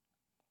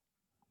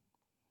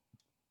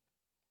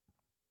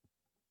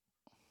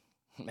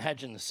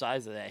 Imagine the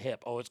size of that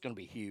hip. Oh, it's going to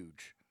be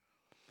huge.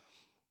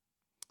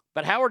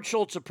 But Howard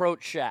Schultz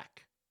approached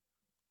Shaq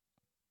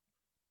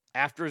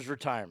after his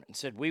retirement and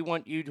said, we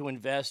want you to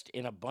invest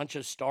in a bunch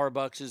of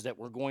Starbucks that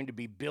we're going to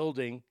be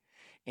building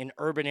in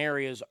urban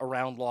areas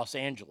around Los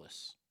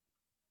Angeles.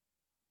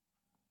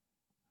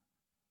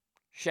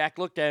 Shaq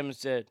looked at him and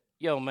said,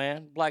 yo,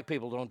 man, black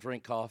people don't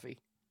drink coffee.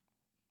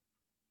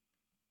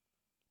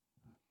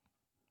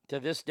 To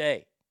this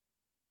day,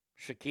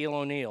 Shaquille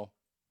O'Neal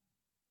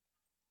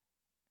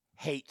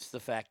hates the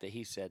fact that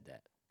he said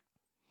that.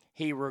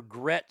 He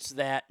regrets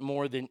that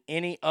more than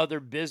any other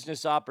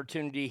business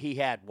opportunity he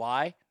had.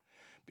 Why?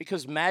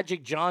 Because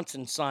Magic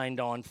Johnson signed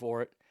on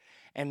for it,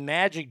 and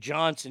Magic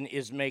Johnson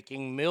is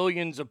making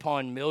millions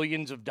upon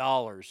millions of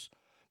dollars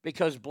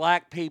because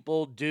black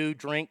people do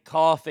drink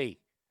coffee.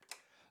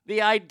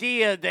 The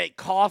idea that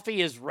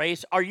coffee is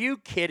race, are you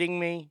kidding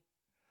me?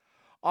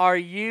 Are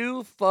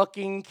you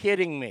fucking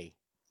kidding me?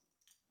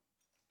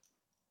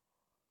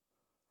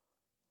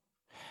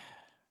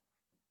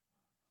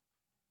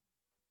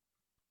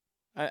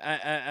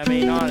 I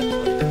mean,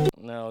 honestly,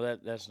 no,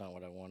 that's not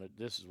what I wanted.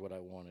 This is what I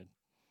wanted.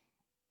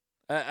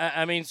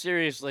 I mean,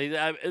 seriously.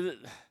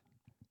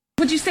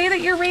 Would you say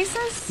that you're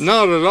racist?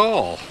 Not at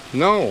all.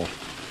 No.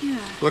 Yeah.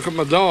 Look at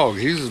my dog.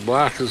 He's as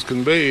black as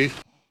can be.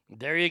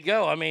 There you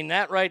go. I mean,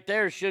 that right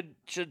there should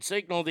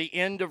signal the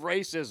end of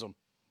racism.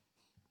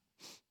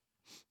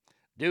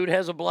 Dude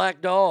has a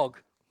black dog.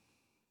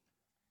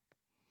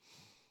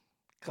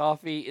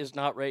 Coffee is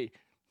not racist.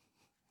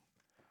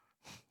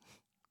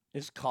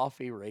 Is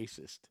coffee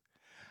racist?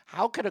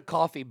 How could a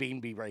coffee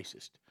bean be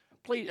racist?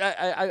 Please,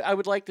 I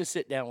would like to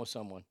sit down with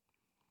someone.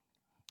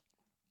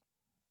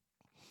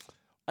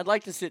 I'd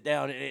like to sit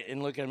down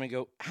and look at him and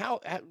go,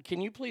 how can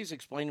you please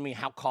explain to me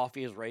how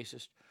coffee is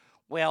racist?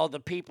 Well,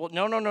 the people,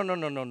 no. Not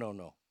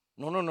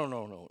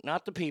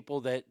the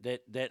people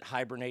that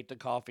hibernate the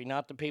coffee,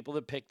 not the people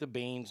that pick the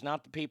beans,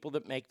 not the people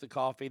that make the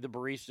coffee, the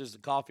baristas, the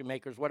coffee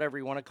makers, whatever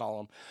you want to call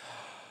them.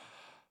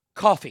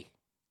 Coffee.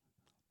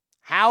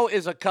 How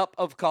is a cup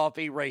of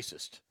coffee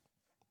racist?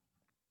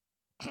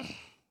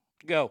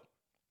 Go.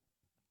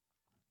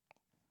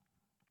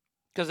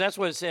 Because that's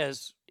what it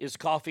says, is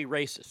coffee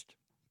racist.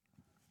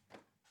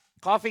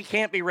 Coffee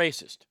can't be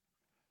racist.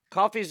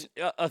 Coffee's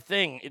a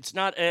thing. It's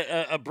not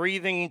a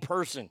breathing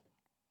person.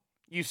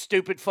 You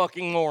stupid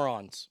fucking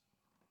morons.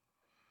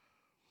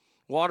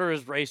 Water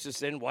is racist,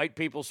 then white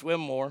people swim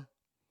more.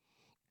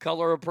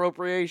 Color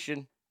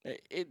appropriation.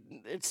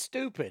 It's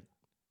stupid.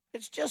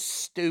 It's just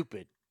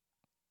stupid.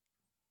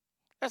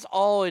 That's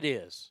all it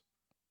is.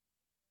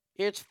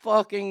 It's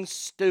fucking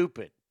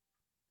stupid.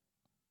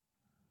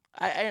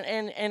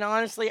 And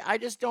honestly, I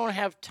just don't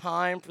have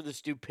time for the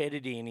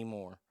stupidity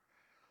anymore.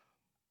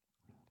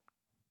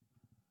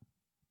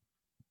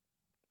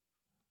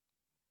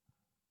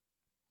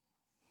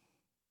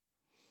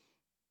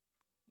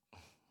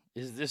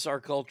 Is this our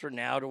culture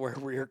now to where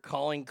we are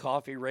calling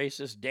coffee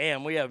racist?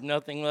 Damn, we have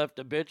nothing left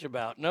to bitch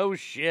about. No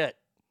shit.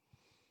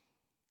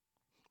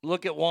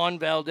 Look at Juan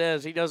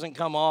Valdez. He doesn't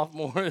come off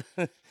more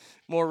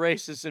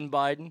racist than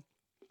Biden.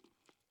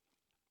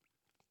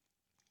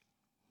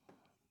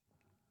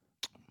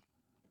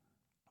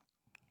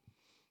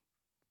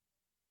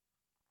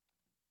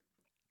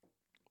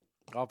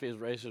 Coffee is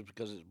racist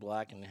because it's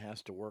black and it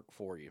has to work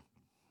for you.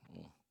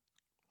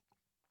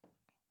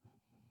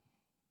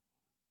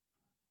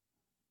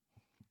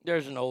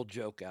 There's an old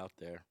joke out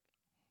there.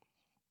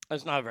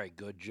 It's not a very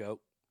good joke.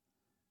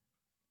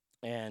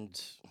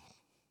 And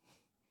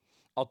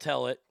I'll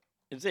tell it.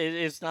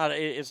 It's not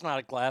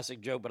a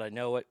classic joke, but I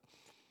know it.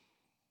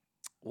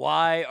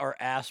 Why are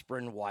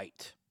aspirin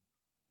white?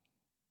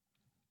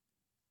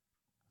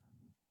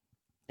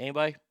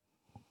 Anybody?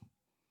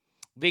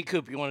 V.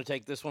 Coop, you want to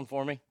take this one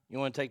for me? You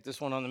want to take this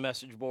one on the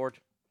message board?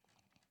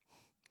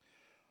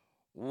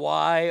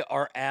 Why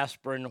are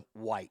aspirin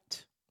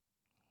white?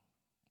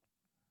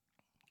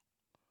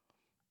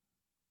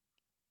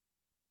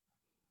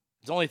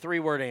 It's only a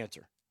 3-word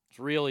answer. It's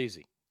real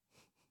easy.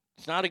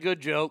 It's not a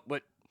good joke,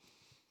 but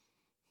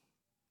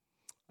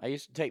I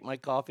used to take my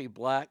coffee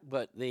black,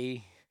 but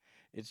it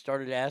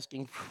started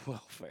asking for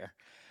welfare.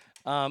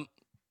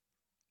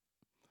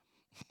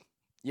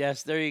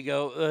 Yes, there you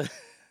go.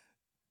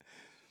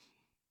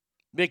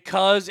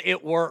 Because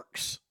it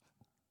works.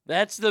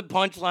 That's the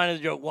punchline of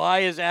the joke. Why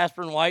is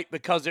aspirin white?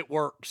 Because it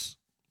works.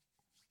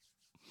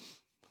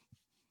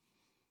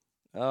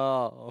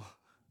 Oh.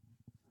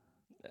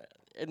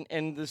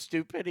 And the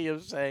stupidity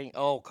of saying,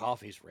 oh,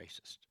 coffee's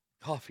racist.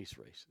 Coffee's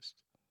racist.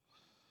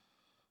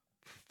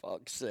 For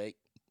fuck's sake.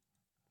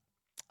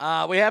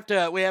 We have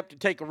to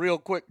take a real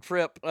quick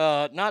trip,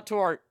 not to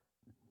our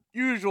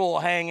usual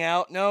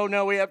hangout.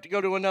 No, we have to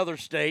go to another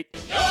state.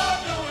 You're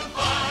doing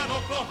fine,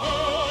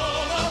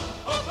 Oklahoma,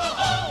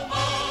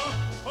 Oklahoma.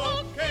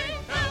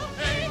 O-K-L-A-H-O-M-A,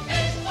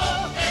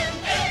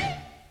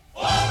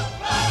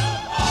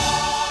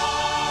 Oklahoma.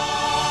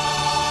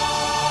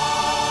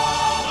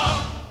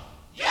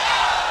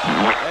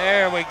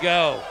 There we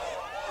go.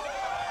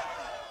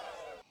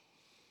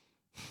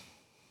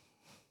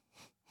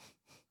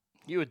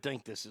 You would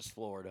think this is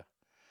Florida.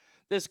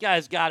 This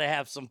guy's got to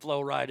have some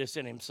Floritis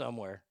in him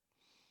somewhere.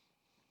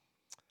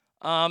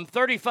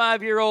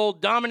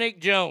 35-year-old Dominic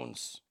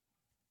Jones,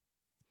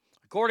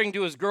 according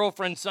to his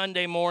girlfriend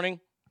Sunday morning,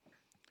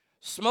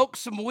 smoked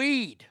some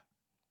weed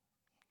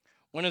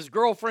when his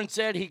girlfriend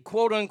said he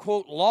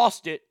quote-unquote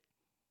lost it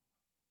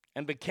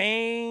and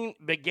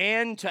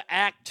began to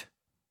act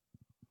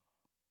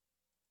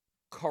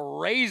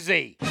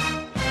crazy. All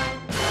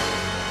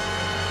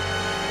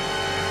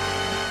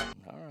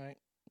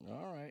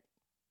right.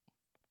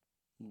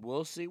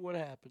 We'll see what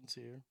happens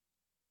here.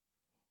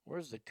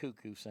 Where's the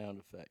cuckoo sound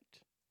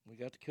effect? We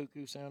got the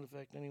cuckoo sound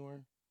effect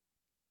anywhere?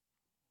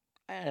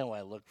 I know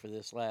I looked for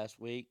this last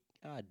week.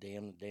 God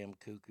damn the damn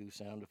cuckoo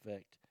sound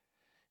effect.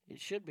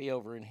 It should be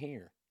over in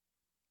here.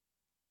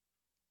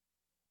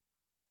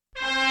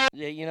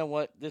 Yeah, you know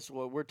what?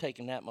 We're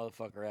taking that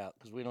motherfucker out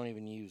because we don't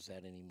even use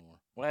that anymore.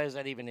 Why is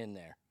that even in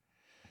there?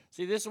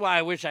 See, this is why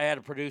I wish I had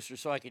a producer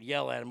so I could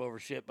yell at him over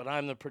shit, but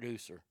I'm the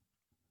producer.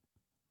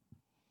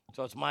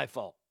 So it's my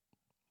fault.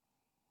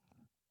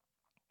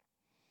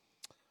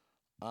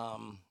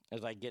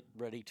 As I get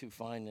ready to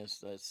find this,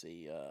 let's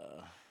see.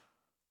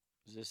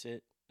 Is this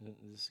it? This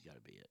has got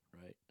to be it,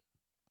 right?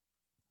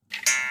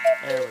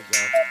 There we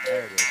go.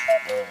 There it is.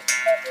 All right.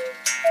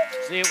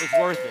 See, it was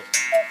worth it.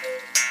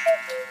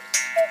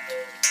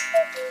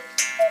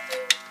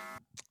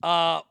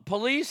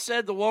 Police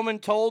said the woman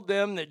told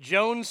them that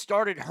Jones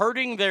started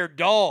hurting their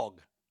dog.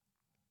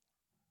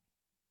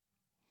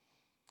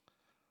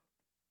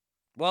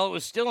 Well, it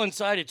was still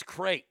inside its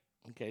crate.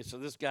 Okay, so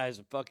this guy's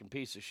a fucking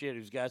piece of shit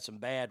who's got some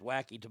bad,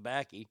 wacky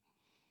tobacco.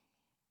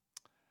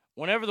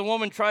 Whenever the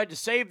woman tried to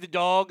save the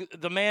dog,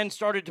 the man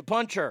started to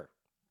punch her.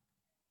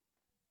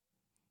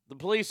 The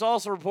police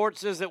also report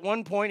says at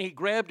one point he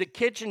grabbed a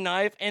kitchen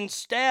knife and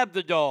stabbed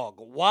the dog.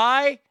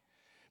 Why?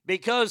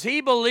 Because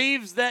he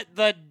believes that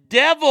the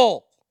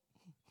devil...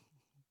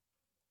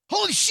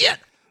 Holy shit!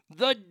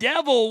 The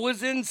devil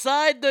was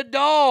inside the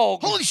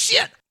dog. Holy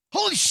shit!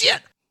 Holy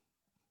shit!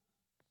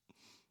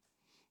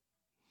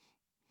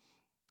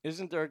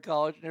 Isn't there a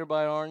college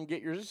nearby, Arnie?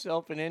 Get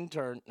yourself an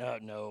intern.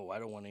 No, I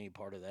don't want any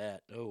part of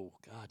that. Oh,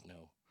 God,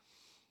 no.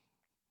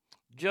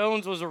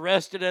 Jones was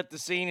arrested at the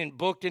scene and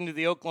booked into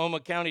the Oklahoma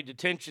County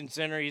Detention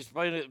Center. He's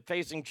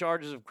facing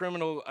charges of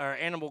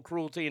animal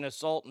cruelty and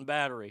assault and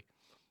battery.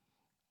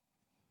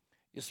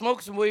 You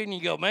smoke some weed and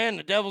you go, man,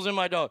 the devil's in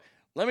my dog.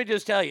 Let me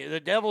just tell you, the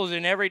devil's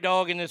in every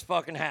dog in this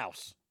fucking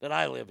house that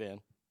I live in.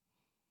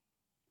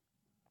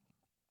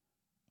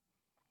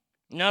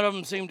 None of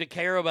them seem to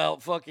care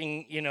about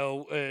fucking,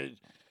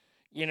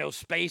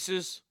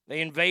 spaces. They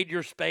invade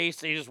your space.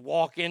 They just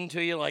walk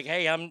into you like,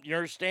 hey,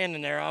 you're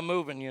standing there. I'm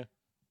moving you.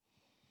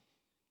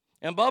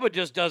 And Bubba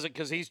just does it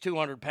because he's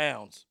 200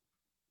 pounds.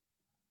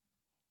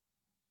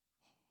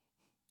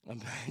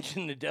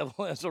 Imagine the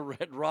devil has a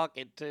red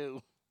rocket,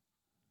 too.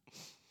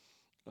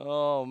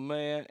 Oh,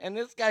 man. And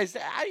this guy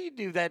said, how do you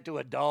do that to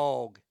a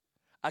dog?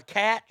 A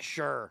cat?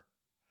 Sure.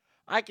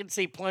 I can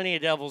see plenty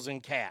of devils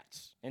in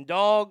cats. And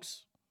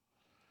dogs?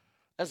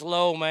 That's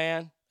low,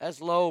 man. That's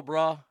low,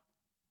 bruh.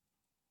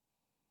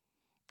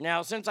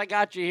 Now, since I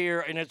got you here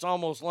and it's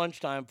almost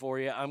lunchtime for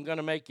you, I'm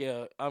gonna make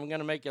you a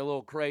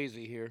little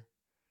crazy here.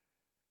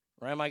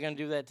 Or am I gonna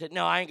do that today?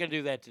 No, I ain't gonna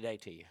do that today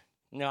to you.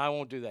 No, I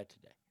won't do that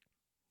today.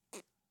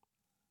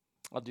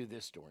 I'll do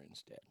this story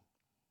instead.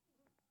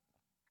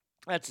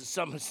 That's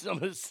some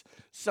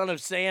Son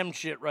of Sam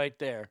shit right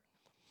there.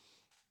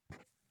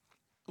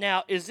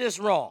 Now, is this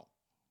wrong?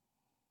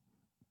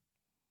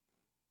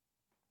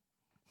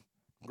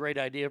 Great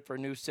idea for a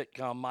new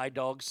sitcom, My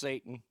Dog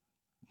Satan.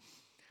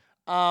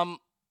 A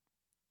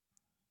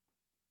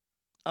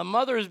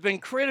mother has been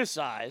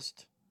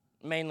criticized,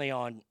 mainly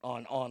on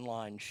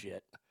online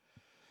shit.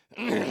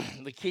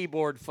 The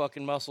keyboard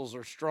fucking muscles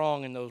are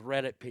strong in those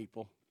Reddit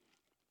people.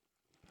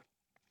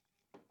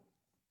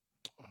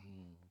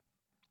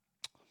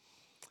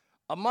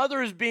 A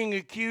mother is being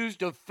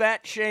accused of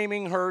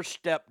fat-shaming her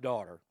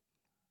stepdaughter.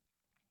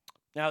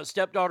 Now,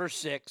 stepdaughter's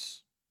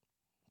 6.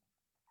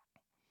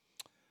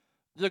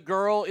 The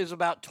girl is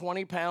about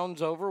 20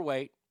 pounds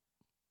overweight.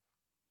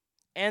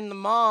 And the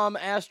mom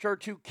asked her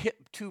to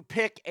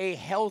pick a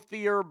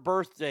healthier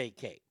birthday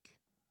cake.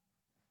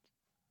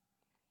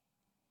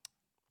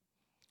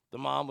 The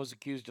mom was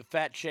accused of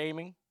fat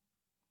shaming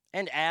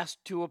and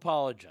asked to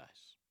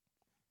apologize.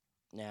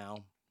 Now,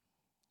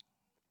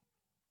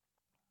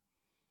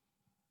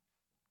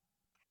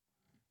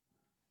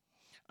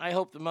 I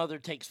hope the mother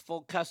takes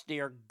full custody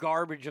of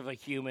garbage of a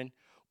human.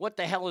 What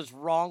the hell is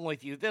wrong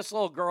with you? This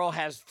little girl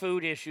has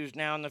food issues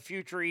now and the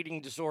future eating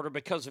disorder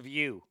because of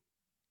you.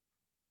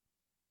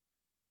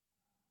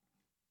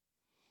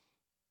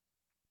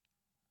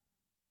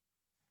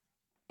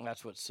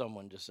 That's what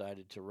someone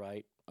decided to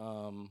write.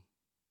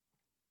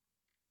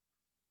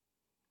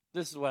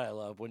 This is what I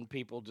love, when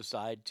people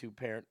decide to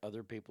parent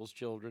other people's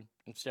children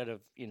instead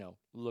of,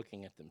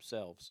 looking at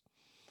themselves.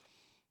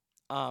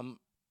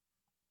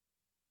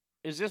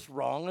 Is this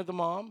wrong of the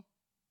mom?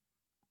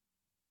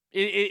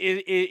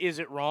 Is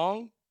it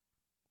wrong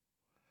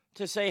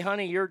to say,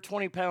 honey, you're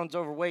 20 pounds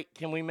overweight.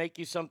 Can we make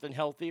you something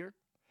healthier?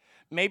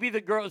 Maybe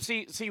the girl,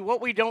 see,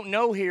 what we don't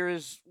know here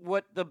is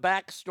what the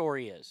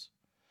backstory is.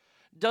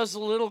 Does the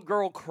little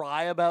girl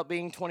cry about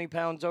being 20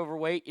 pounds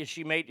overweight?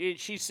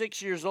 She's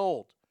 6 years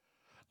old.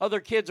 Other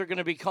kids are going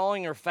to be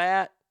calling her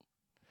fat.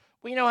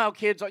 We know how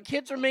kids are.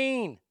 Kids are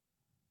mean.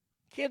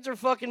 Kids are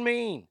fucking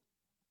mean.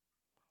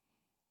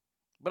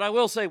 But I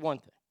will say one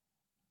thing.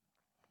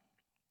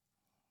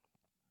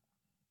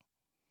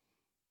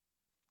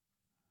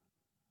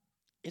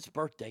 It's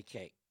birthday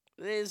cake.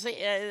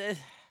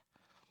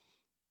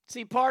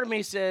 See, part of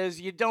me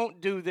says you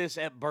don't do this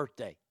at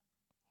birthday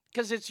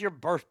because it's your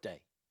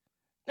birthday.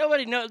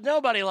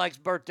 Nobody likes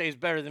birthdays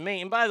better than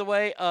me. And by the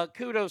way,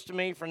 kudos to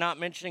me for not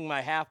mentioning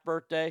my half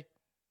birthday,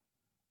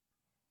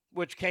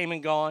 which came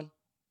and gone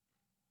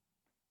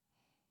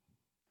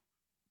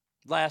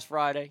last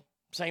Friday,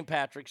 St.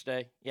 Patrick's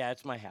Day. Yeah,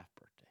 it's my half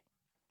birthday,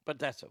 but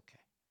that's okay.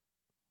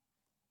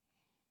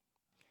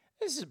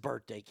 This is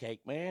birthday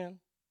cake, man.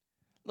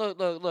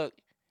 Look.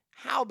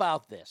 How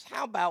about this?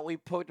 How about we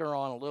put her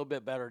on a little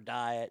bit better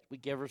diet? We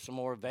give her some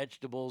more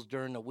vegetables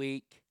during the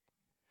week.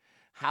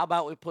 How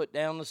about we put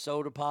down the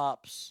soda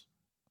pops?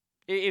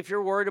 If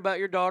you're worried about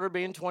your daughter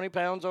being 20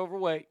 pounds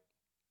overweight.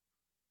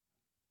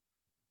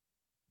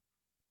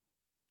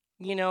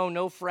 You know,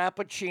 no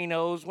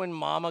frappuccinos when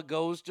mama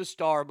goes to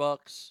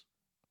Starbucks.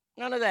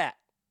 None of that.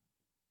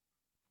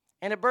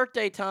 And at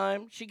birthday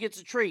time, she gets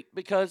a treat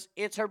because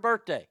it's her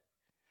birthday.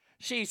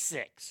 She's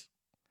 6.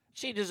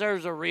 She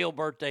deserves a real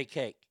birthday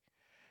cake.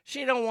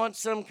 She don't want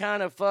some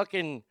kind of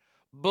fucking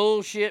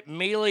bullshit,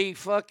 mealy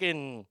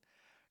fucking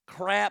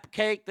crap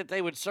cake that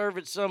they would serve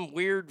at some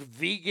weird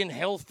vegan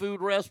health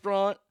food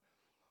restaurant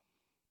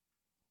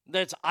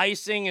that's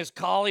icing is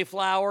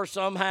cauliflower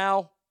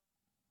somehow.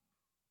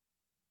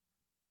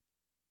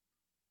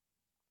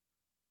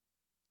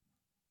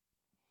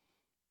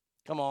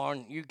 Come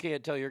on, you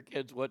can't tell your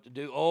kids what to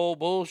do. Oh,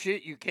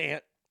 bullshit, you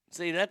can't.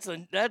 See, that's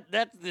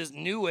this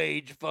new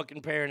age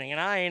fucking parenting, and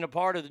I ain't a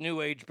part of the new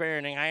age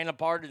parenting. I ain't a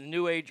part of the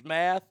new age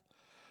math.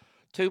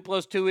 2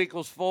 +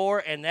 2 = 4,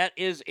 and that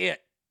is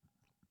it.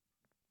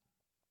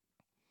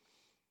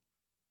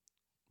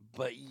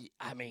 But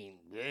I mean,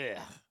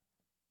 yeah.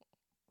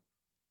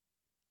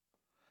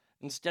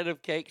 Instead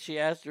of cake, she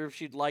asked her if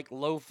she'd like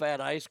low-fat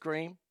ice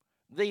cream.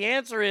 The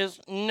answer is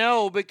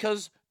no,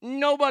 because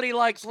nobody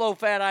likes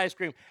low-fat ice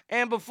cream.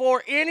 And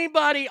before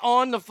anybody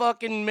on the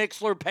fucking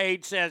Mixler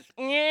page says,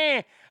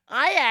 yeah,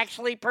 I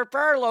actually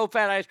prefer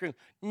low-fat ice cream.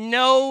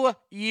 No,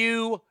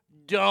 you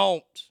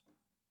don't.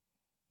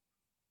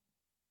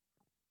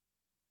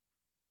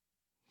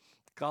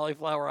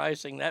 Cauliflower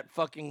icing, that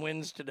fucking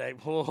wins today.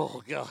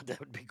 Oh, God, that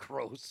would be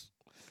gross.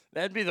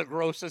 That'd be the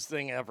grossest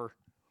thing ever.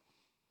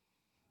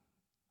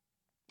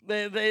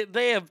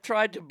 They have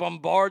tried to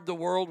bombard the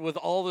world with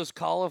all this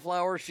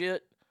cauliflower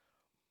shit.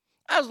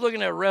 I was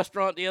looking at a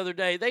restaurant the other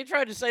day. They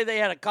tried to say they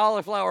had a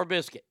cauliflower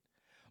biscuit.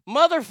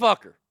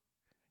 Motherfucker,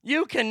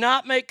 you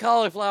cannot make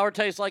cauliflower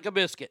taste like a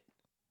biscuit.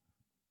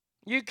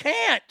 You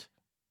can't.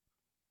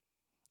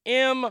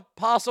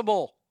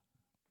 Impossible.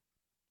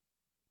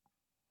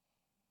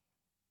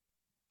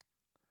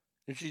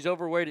 If she's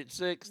overweight at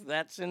 6,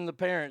 that's in the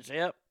parents.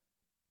 Yep.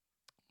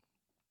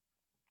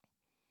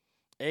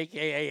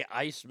 AKA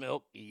ice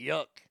milk.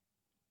 Yuck.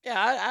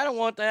 Yeah, I don't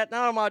want that.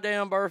 Not on my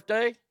damn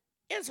birthday.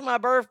 It's my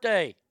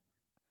birthday.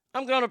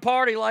 I'm going to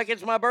party like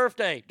it's my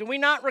birthday. Do we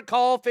not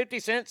recall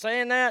 50 Cent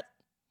saying that?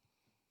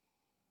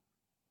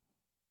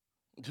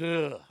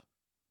 Ugh.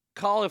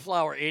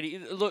 Cauliflower,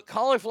 idiot. Look,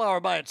 cauliflower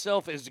by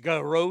itself is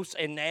gross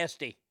and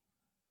nasty.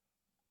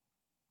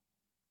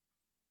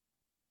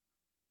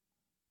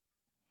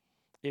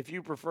 If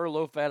you prefer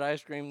low-fat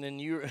ice cream, then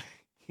you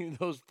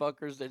those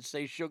fuckers that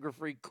say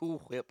sugar-free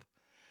Cool Whip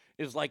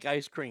is like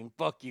ice cream.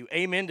 Fuck you.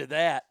 Amen to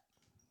that.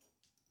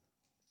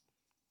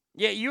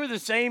 Yeah, you're the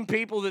same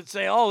people that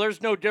say, oh,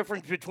 there's no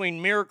difference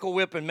between Miracle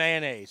Whip and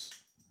mayonnaise.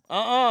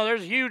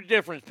 There's a huge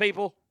difference,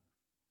 people.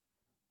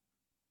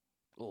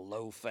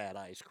 Low-fat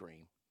ice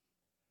cream.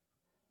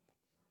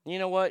 You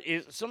know what?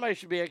 Somebody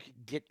should be able to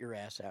get your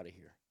ass out of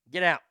here.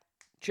 Get out.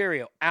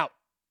 Cheerio. Out.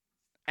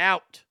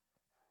 Out.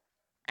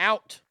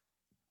 Out.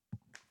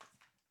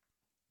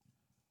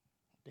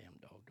 Damn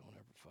dog, don't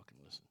ever fucking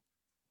listen.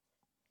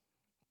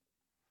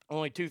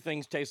 Only 2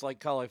 things taste like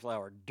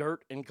cauliflower.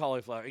 Dirt and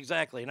cauliflower.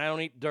 Exactly, and I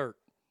don't eat dirt.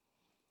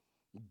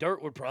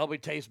 Dirt would probably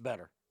taste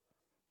better.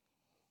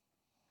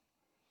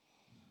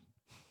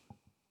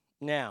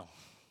 Now,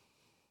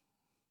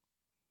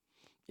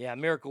 yeah,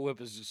 Miracle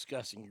Whip is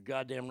disgusting. You're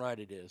goddamn right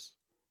it is.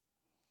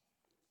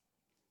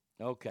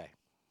 Okay.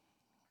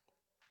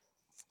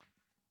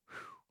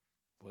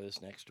 Boy,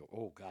 this next door.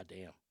 Oh,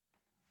 goddamn.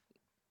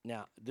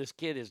 Now, this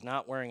kid is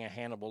not wearing a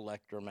Hannibal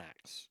Lecter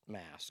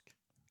mask,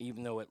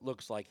 even though it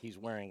looks like he's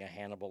wearing a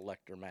Hannibal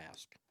Lecter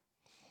mask.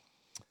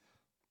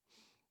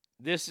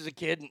 This is a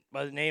kid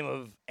by the name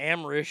of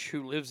Amrish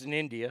who lives in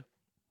India.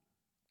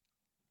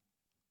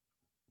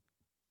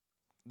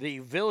 The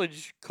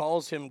village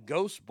calls him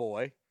Ghost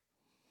Boy,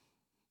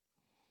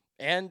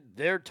 and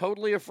they're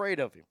totally afraid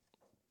of him.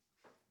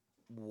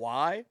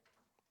 Why?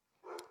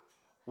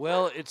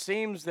 Well, it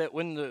seems that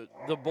when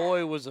the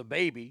boy was a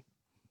baby,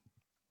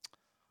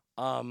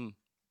 Armish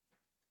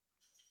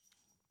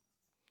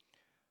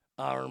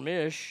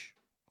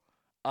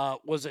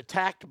was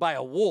attacked by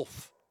a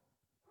wolf,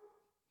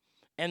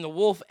 and the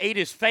wolf ate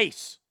his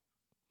face.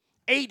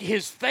 Ate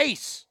his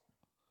face.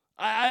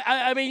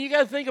 I mean, you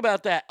got to think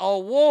about that. A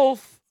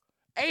wolf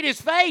ate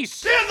his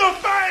face. In the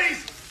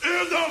face!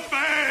 In the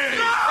face!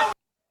 No!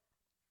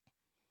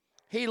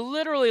 He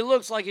literally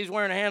looks like he's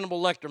wearing a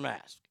Hannibal Lecter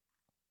mask.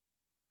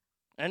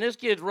 And this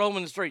kid's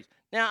roaming the streets.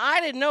 Now, I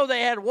didn't know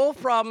they had a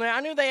wolf problem there. I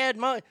knew they had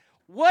money.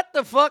 What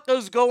the fuck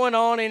is going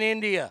on in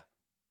India?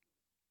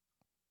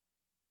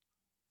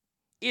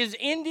 Is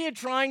India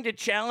trying to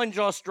challenge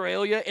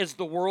Australia as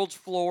the world's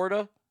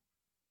Florida?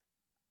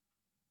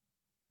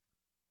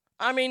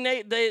 I mean,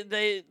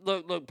 they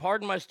look,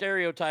 pardon my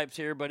stereotypes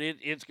here, but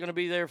it's going to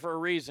be there for a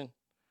reason.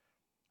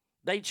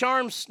 They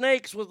charm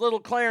snakes with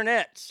little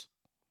clarinets,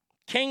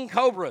 king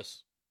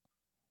cobras.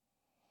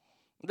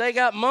 They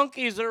got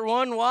monkeys that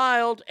run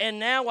wild, and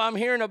now I'm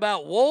hearing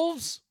about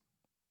wolves.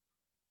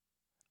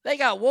 They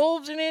got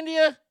wolves in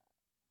India?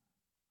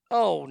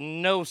 Oh,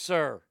 no,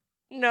 sir.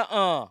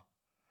 Nuh-uh.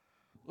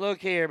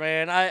 Look here,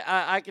 man.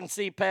 I can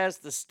see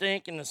past the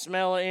stink and the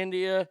smell of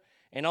India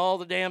and all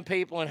the damn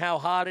people and how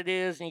hot it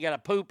is, and you got to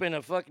poop in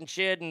a fucking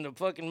shed in the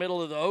fucking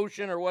middle of the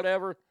ocean or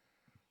whatever.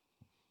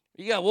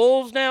 You got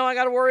wolves now I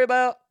got to worry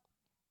about?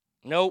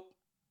 Nope.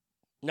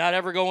 Not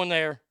ever going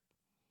there.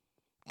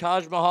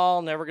 Taj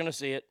Mahal, never going to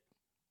see it.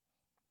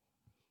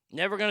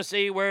 Never going to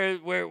see where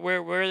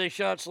they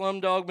shot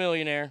Slumdog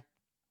Millionaire.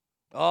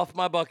 Off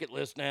my bucket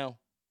list now.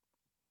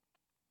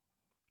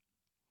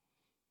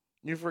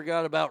 You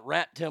forgot about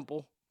Rat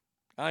Temple.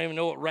 I don't even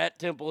know what Rat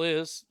Temple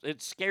is.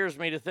 It scares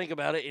me to think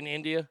about it in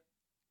India.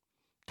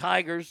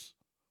 Tigers,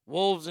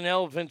 wolves, and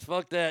elephants.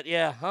 Fuck that.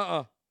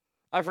 Yeah,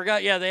 I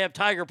forgot. Yeah, they have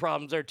tiger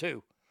problems there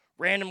too.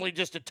 Randomly,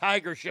 just a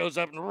tiger shows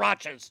up and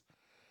watches.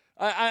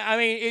 I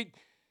mean, it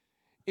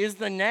is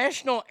the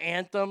national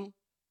anthem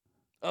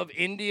of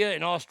India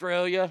and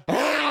Australia.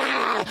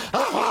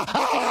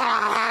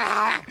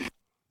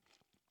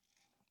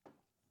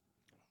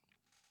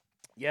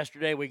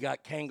 Yesterday, we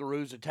got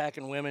kangaroos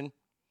attacking women.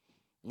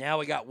 Now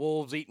we got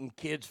wolves eating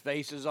kids'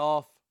 faces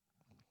off.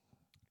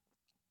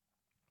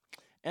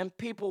 And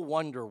people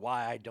wonder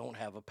why I don't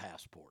have a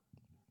passport.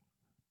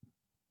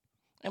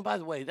 And by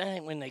the way, that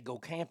ain't when they go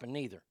camping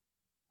neither.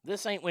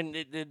 This ain't when...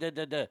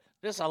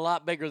 This is a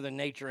lot bigger than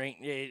nature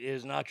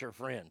is not your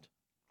friend.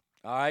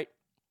 All right?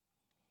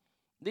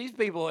 These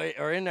people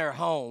are in their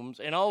homes,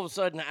 and all of a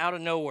sudden, out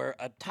of nowhere,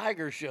 a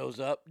tiger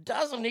shows up,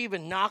 doesn't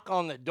even knock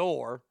on the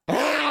door.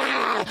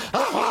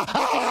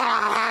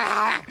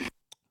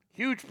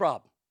 Huge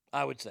problem,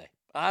 I would say.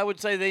 I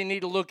would say they need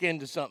to look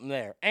into something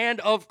there.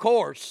 And, of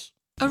course...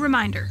 A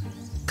reminder,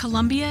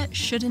 Colombia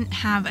shouldn't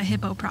have a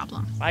hippo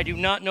problem. I do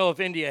not know if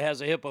India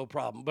has a hippo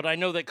problem, but I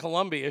know that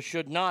Colombia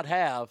should not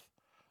have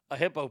a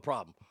hippo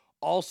problem.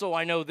 Also,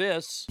 I know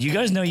this. You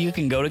guys know you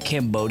can go to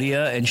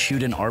Cambodia and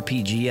shoot an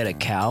RPG at a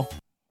cow?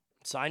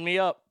 Sign me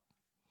up.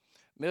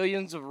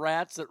 Millions of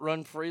rats that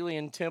run freely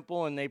in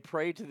temple, and they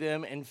pray to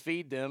them and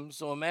feed them.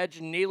 So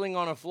imagine kneeling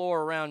on a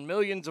floor around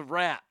millions of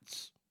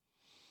rats.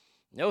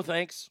 No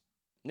thanks.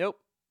 Nope.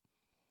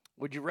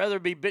 Would you rather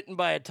be bitten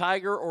by a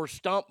tiger or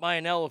stomped by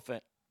an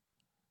elephant?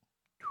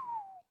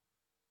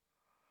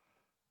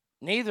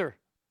 Neither.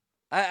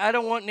 I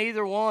don't want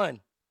neither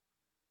one.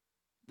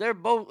 They're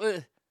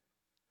both...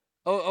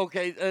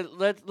 okay,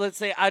 let's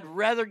say I'd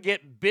rather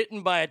get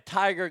bitten by a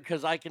tiger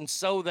because I can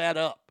sew that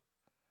up.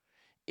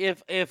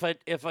 If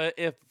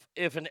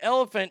an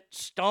elephant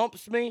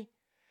stomps me,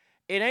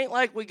 it ain't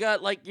like we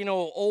got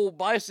old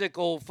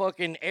bicycle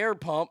fucking air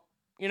pump,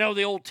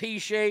 the old T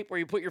shape where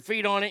you put your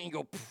feet on it and you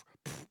go. Poof,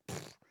 poof,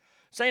 poof.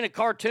 This ain't a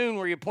cartoon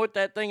where you put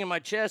that thing in my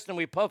chest and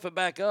we puff it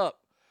back up.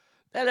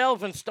 That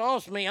elephant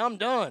stomps me, I'm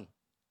done.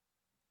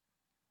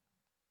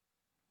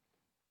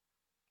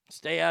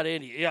 Stay out of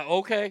India. Yeah,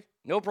 okay,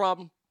 no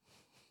problem.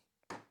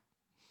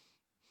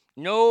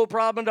 No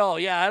problem at all.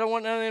 Yeah, I don't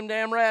want none of them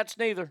damn rats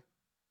neither.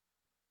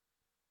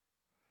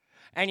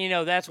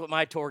 And that's what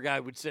my tour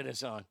guide would send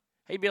us on.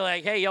 He'd be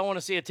like, hey, y'all want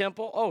to see a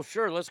temple? Oh,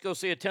 sure, let's go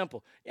see a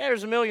temple. Yeah,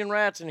 there's 1 million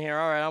rats in here.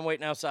 All right, I'm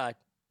waiting outside.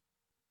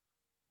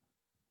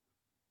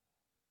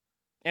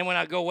 And when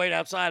I go wait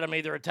outside, I'm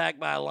either attacked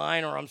by a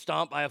lion or I'm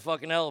stomped by a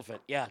fucking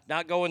elephant. Yeah,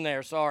 not going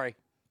there. Sorry.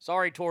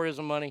 Sorry,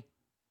 tourism money.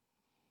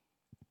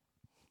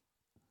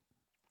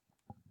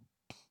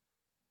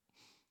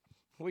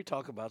 We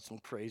talk about some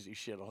crazy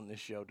shit on this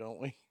show, don't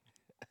we?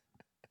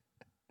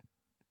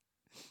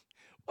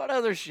 What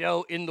other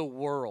show in the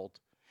world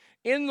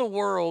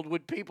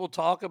would people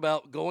talk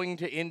about going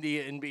to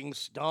India and being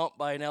stomped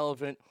by an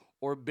elephant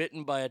or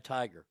bitten by a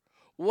tiger?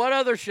 What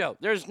other show?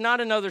 There's not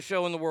another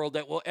show in the world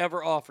that will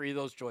ever offer you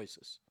those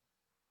choices.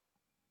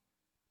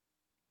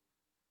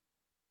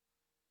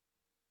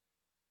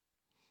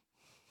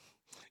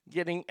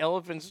 Getting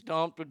elephant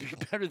stomped would be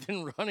better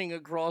than running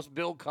across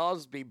Bill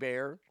Cosby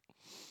bear.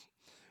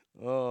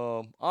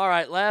 All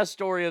right, last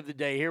story of the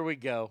day. Here we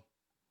go.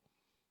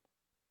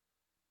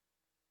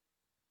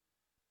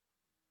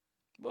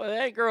 Boy,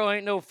 that girl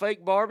ain't no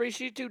fake Barbie.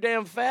 She's too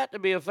damn fat to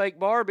be a fake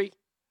Barbie.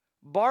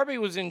 Barbie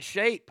was in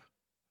shape.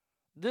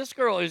 This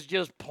girl is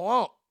just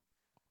plump.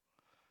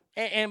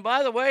 And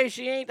by the way,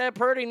 she ain't that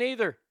pretty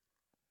neither.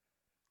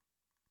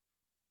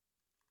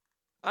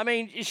 I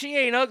mean, she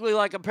ain't ugly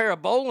like a pair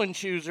of bowling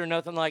shoes or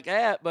nothing like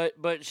that,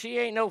 but she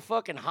ain't no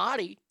fucking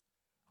hottie.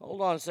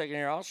 Hold on a second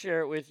here. I'll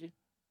share it with you.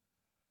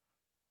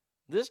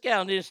 This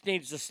gal just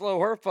needs to slow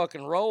her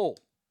fucking roll.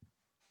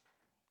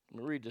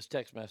 Let me read this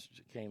text message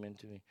that came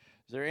into me.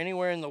 Is there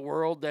anywhere in the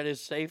world that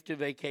is safe to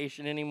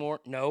vacation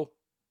anymore? No.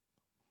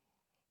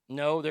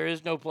 No, there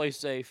is no place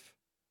safe.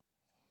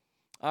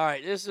 All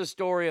right, this is a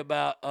story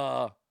about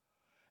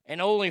an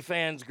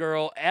OnlyFans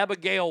girl,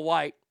 Abigail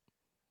White,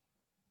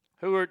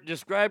 who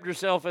described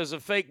herself as a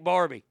fake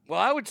Barbie. Well,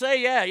 I would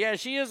say, yeah,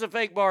 she is a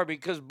fake Barbie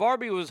because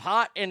Barbie was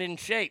hot and in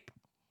shape.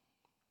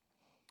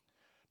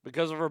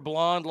 Because of her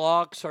blonde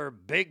locks, her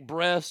big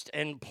breast,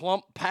 and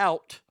plump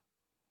pout.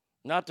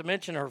 Not to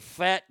mention her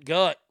fat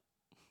gut.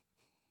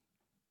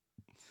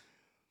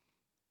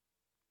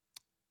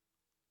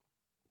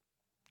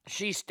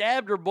 She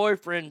stabbed her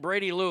boyfriend,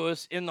 Brady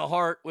Lewis, in the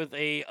heart with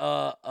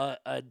about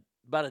a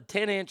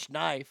 10-inch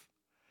knife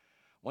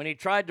when he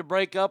tried to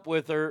break up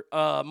with her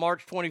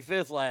March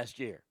 25th last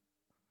year.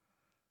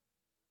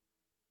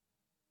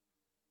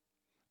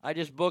 I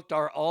just booked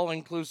our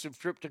all-inclusive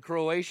trip to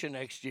Croatia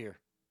next year.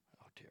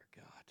 Oh, dear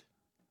God.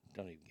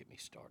 Don't even get me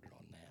started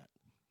on that.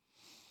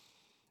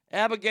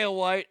 Abigail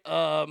White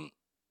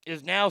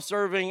is now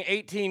serving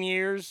 18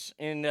 years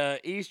in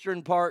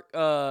Eastern Park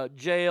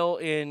Jail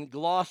in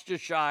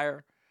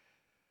Gloucestershire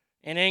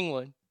in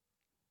England.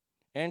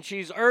 And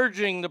she's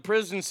urging the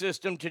prison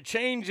system to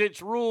change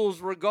its rules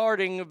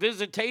regarding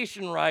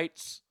visitation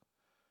rights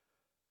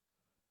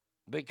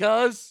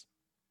because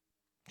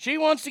she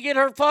wants to get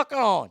her fuck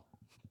on.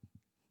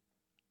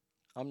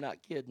 I'm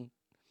not kidding.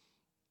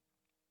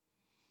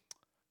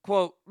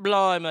 Quote,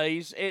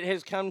 "Blimeys, it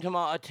has come to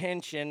my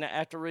attention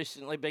after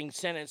recently being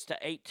sentenced to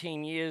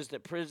 18 years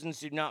that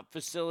prisons do not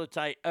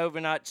facilitate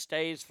overnight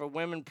stays for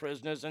women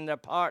prisoners and their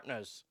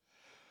partners.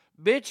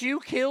 Bitch, you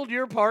killed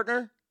your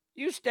partner.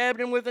 You stabbed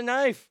him with a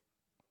knife.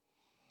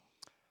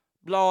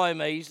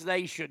 Blimeys,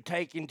 they should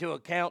take into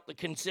account the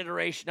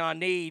consideration our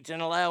needs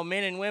and allow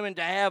men and women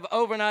to have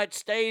overnight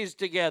stays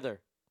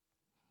together."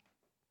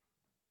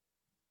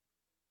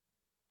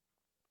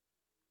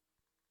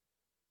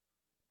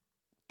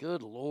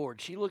 Good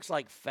Lord, she looks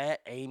like Fat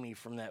Amy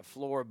from that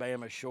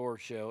Floribama Shore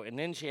show, and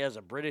then she has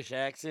a British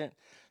accent.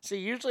 See,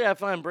 usually I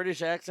find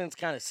British accents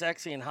kind of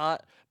sexy and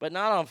hot, but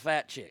not on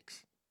fat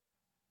chicks.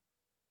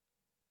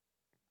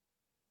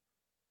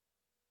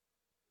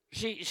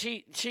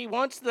 She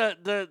wants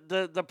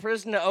the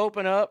prison to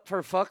open up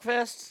for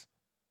fuckfests?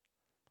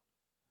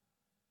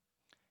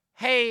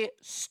 Hey,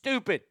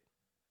 stupid.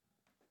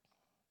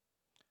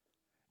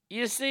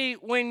 You see,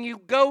 when you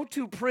go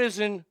to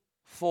prison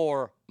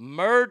for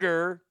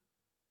murder,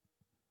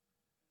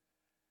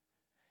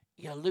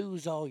 you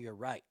lose all your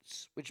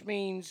rights, which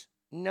means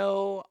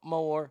no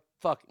more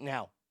fuck.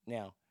 Now,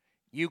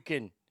 you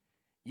can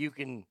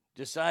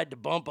decide to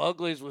bump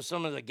uglies with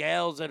some of the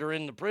gals that are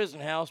in the prison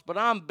house, but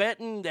I'm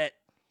betting that,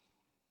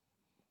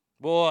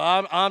 boy,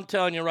 I'm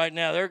telling you right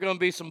now, there are going to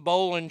be some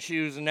bowling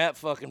shoes in that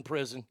fucking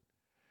prison.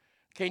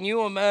 Can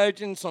you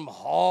imagine some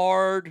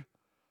hardened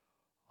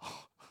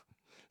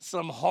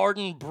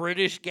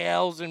British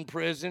gals in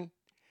prison?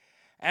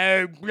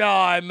 Oh,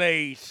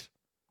 blimey.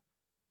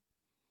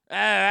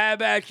 How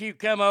about you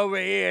come over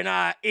here and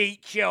I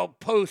eat your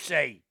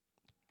pussy?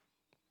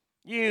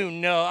 You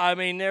know, I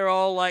mean, they're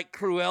all like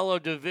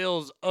Cruella de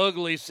Vil's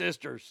ugly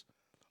sisters.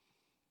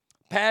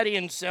 Patty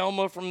and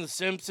Selma from The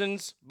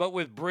Simpsons, but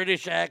with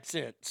British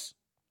accents.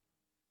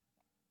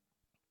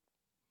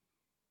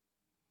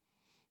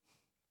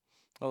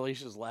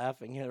 Alicia's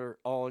laughing at her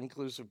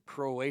all-inclusive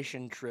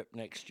Croatian trip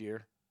next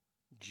year.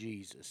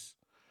 Jesus.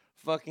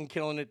 Fucking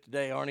killing it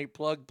today, Arnie.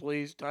 Plug,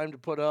 please. Time to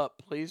put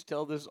up. Please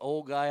tell this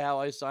old guy how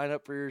I sign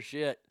up for your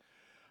shit.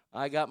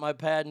 I got my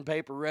pad and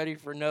paper ready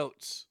for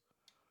notes.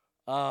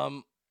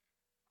 I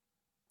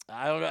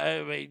don't know.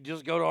 I mean,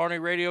 just go to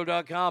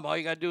ArnieRadio.com. All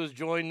you got to do is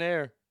join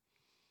there.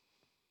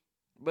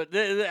 But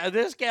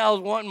this gal's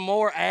wanting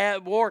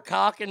more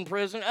cock in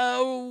prison.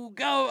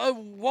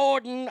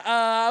 Warden,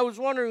 I was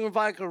wondering if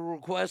I could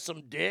request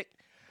some dick.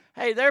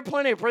 Hey, there are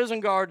plenty of prison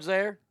guards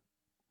there.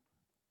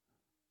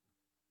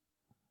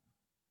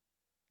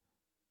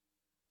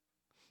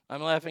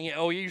 I'm laughing at,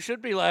 you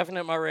should be laughing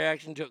at my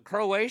reaction to it.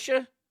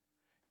 Croatia?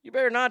 You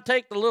better not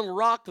take the little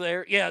rock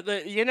there. Yeah,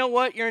 you know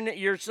what?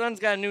 Your son's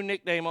got a new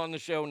nickname on the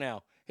show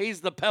now.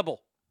 He's the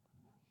Pebble.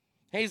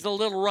 He's the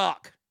little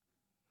rock.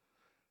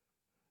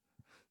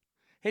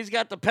 He's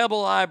got the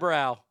Pebble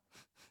eyebrow.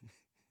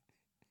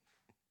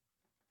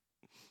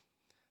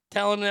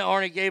 Tell him that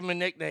Arnie gave him a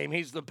nickname.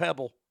 He's the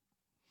Pebble.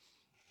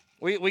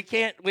 We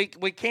can't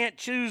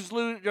chance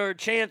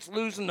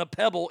losing the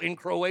Pebble in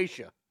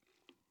Croatia.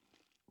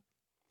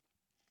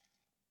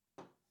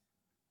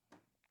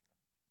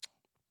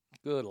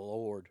 Good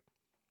Lord.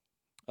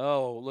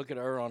 Oh, look at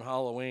her on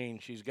Halloween.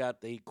 She's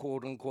got the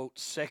quote-unquote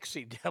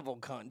sexy devil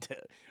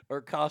contest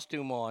or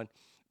costume on.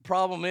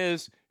 Problem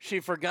is,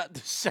 she forgot the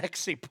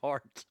sexy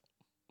part.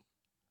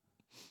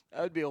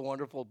 That would be a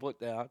wonderful put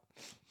down.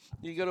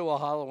 You go to a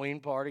Halloween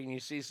party and you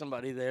see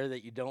somebody there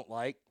that you don't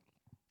like.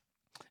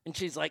 And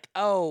she's like,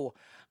 oh,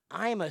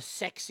 I'm a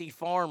sexy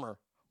farmer.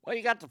 Well,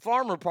 you got the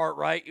farmer part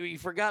right. You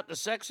forgot the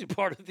sexy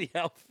part of the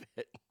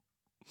outfit.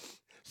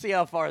 See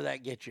how far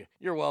that gets you.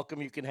 You're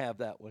welcome. You can have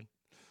that one.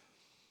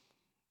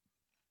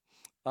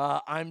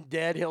 I'm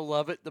dead. He'll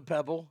love it. The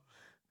Pebble.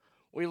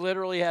 We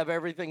literally have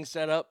everything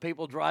set up.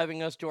 People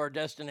driving us to our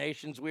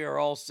destinations. We are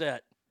all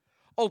set.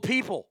 Oh,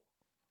 people.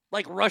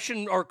 Like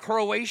Russian or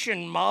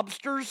Croatian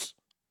mobsters?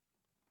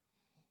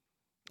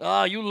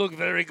 Ah, you look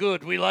very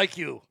good. We like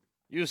you.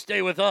 You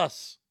stay with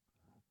us.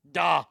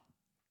 Da.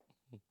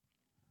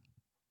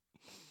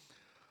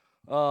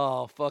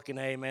 Oh, fucking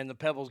A, man. The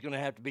Pebble's going to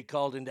have to be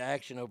called into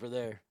action over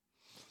there.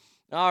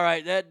 All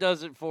right, that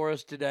does it for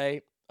us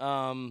today.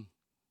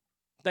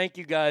 Thank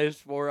you guys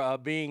for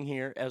being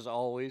here, as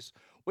always.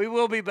 We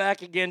will be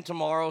back again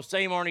tomorrow.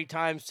 Same Arnie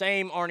time,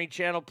 same Arnie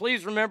channel.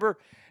 Please remember,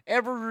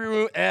 every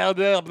room...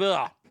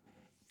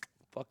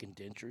 fucking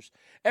dentures.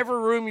 Every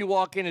room you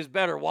walk in is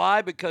better.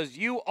 Why? Because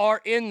you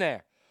are in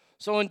there.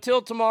 So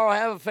until tomorrow,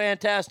 have a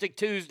fantastic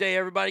Tuesday,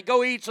 everybody.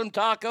 Go eat some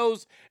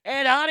tacos,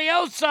 and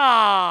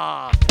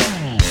adiosa!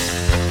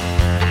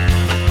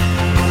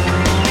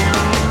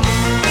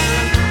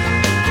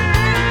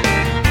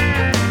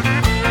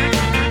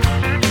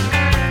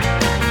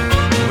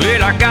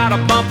 Well, I got a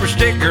bumper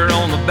sticker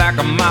on the back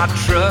of my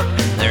truck.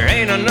 There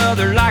ain't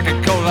another like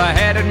it 'cause I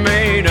had it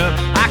made up.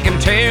 I can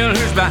tell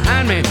who's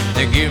behind me.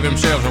 They give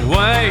themselves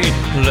away.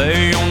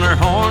 Lay on their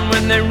horn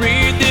when they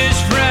read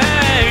this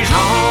phrase.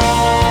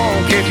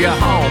 Honk if you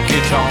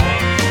honky tonk.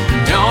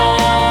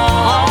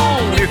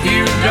 Don't if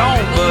you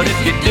don't, but if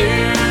you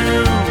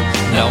do,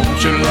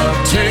 don't you love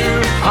to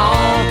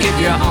honk if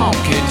you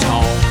honky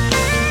tonk.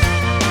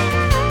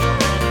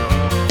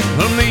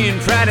 Well, me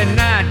and Friday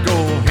night go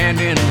hand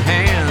in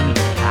hand.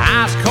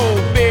 Ice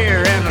cold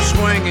beer and a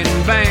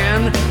swinging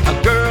band. A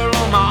girl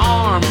on my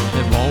arm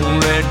that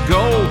won't let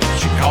go.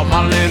 She caught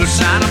my little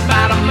sign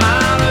about a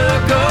mile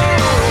ago.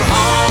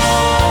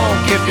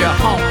 Honk if you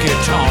honky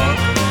tonk.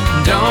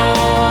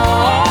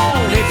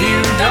 Don't if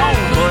you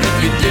don't, but if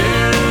you do,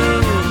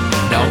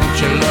 don't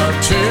you love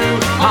to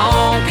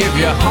honk if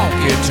you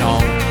honky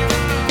tonk.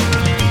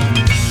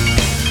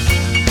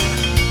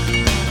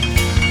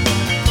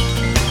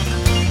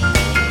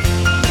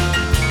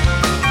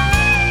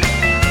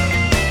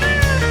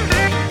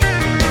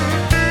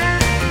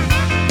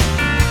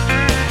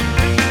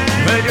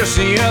 Just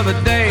the other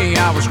day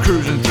I was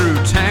cruising through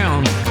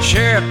town.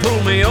 Sheriff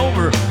pulled me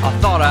over, I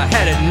thought I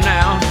had it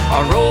now.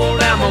 I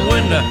rolled down my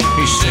window,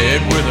 he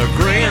said with a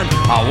grin,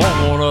 I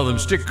want one of them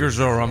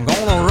stickers or I'm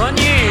gonna run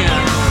you in.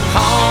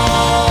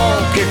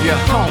 Honk if you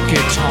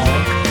honky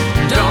tonk.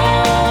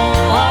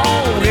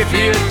 Don't if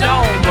you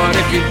don't, but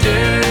if you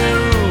do,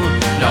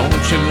 don't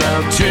you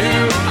love to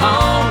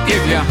honk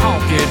if you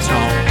honky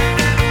tonk.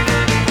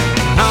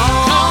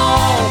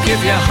 Honk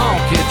if you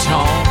honky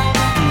tonk.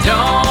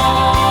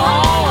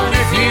 Don't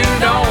if you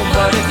don't,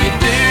 but if you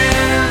do,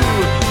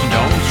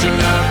 don't you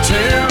love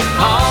to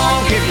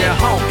honk if you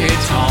honky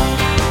tonk.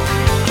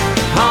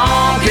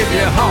 Honk if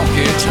you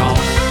honky tonk.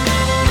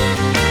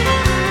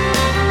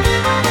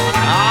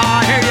 I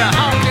hear you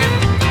honking.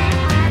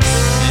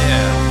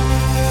 Yeah.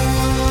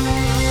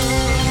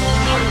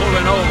 I'm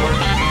pulling over.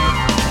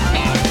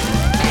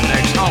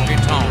 Next honky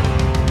tonk.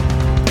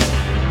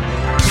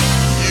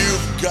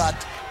 You've got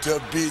to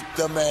beat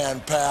the man,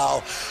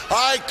 pal.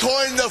 I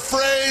coined the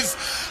phrase,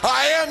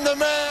 I am the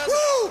man.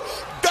 Woo!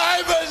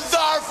 Diamonds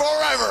are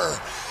forever.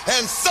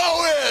 And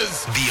so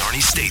is The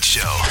Arnie State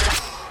Show.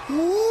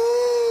 Woo!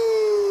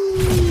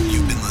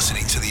 You've been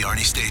listening to The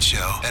Arnie State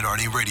Show at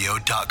ArnieRadio.com.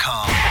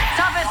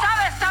 Stop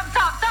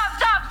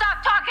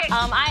talking.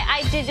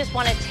 I did just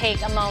want to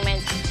take a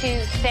moment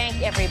to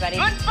thank everybody.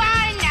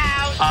 Goodbye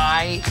now.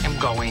 I am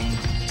going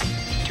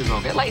to go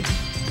get laid.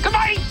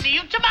 Goodbye. See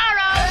you tomorrow.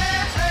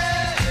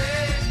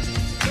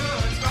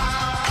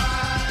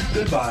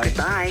 Goodbye.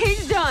 Bye.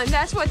 He's done.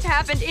 That's what's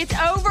happened. It's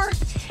over.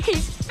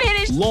 He's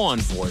finished. Law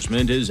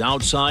enforcement is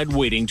outside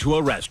waiting to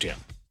arrest him.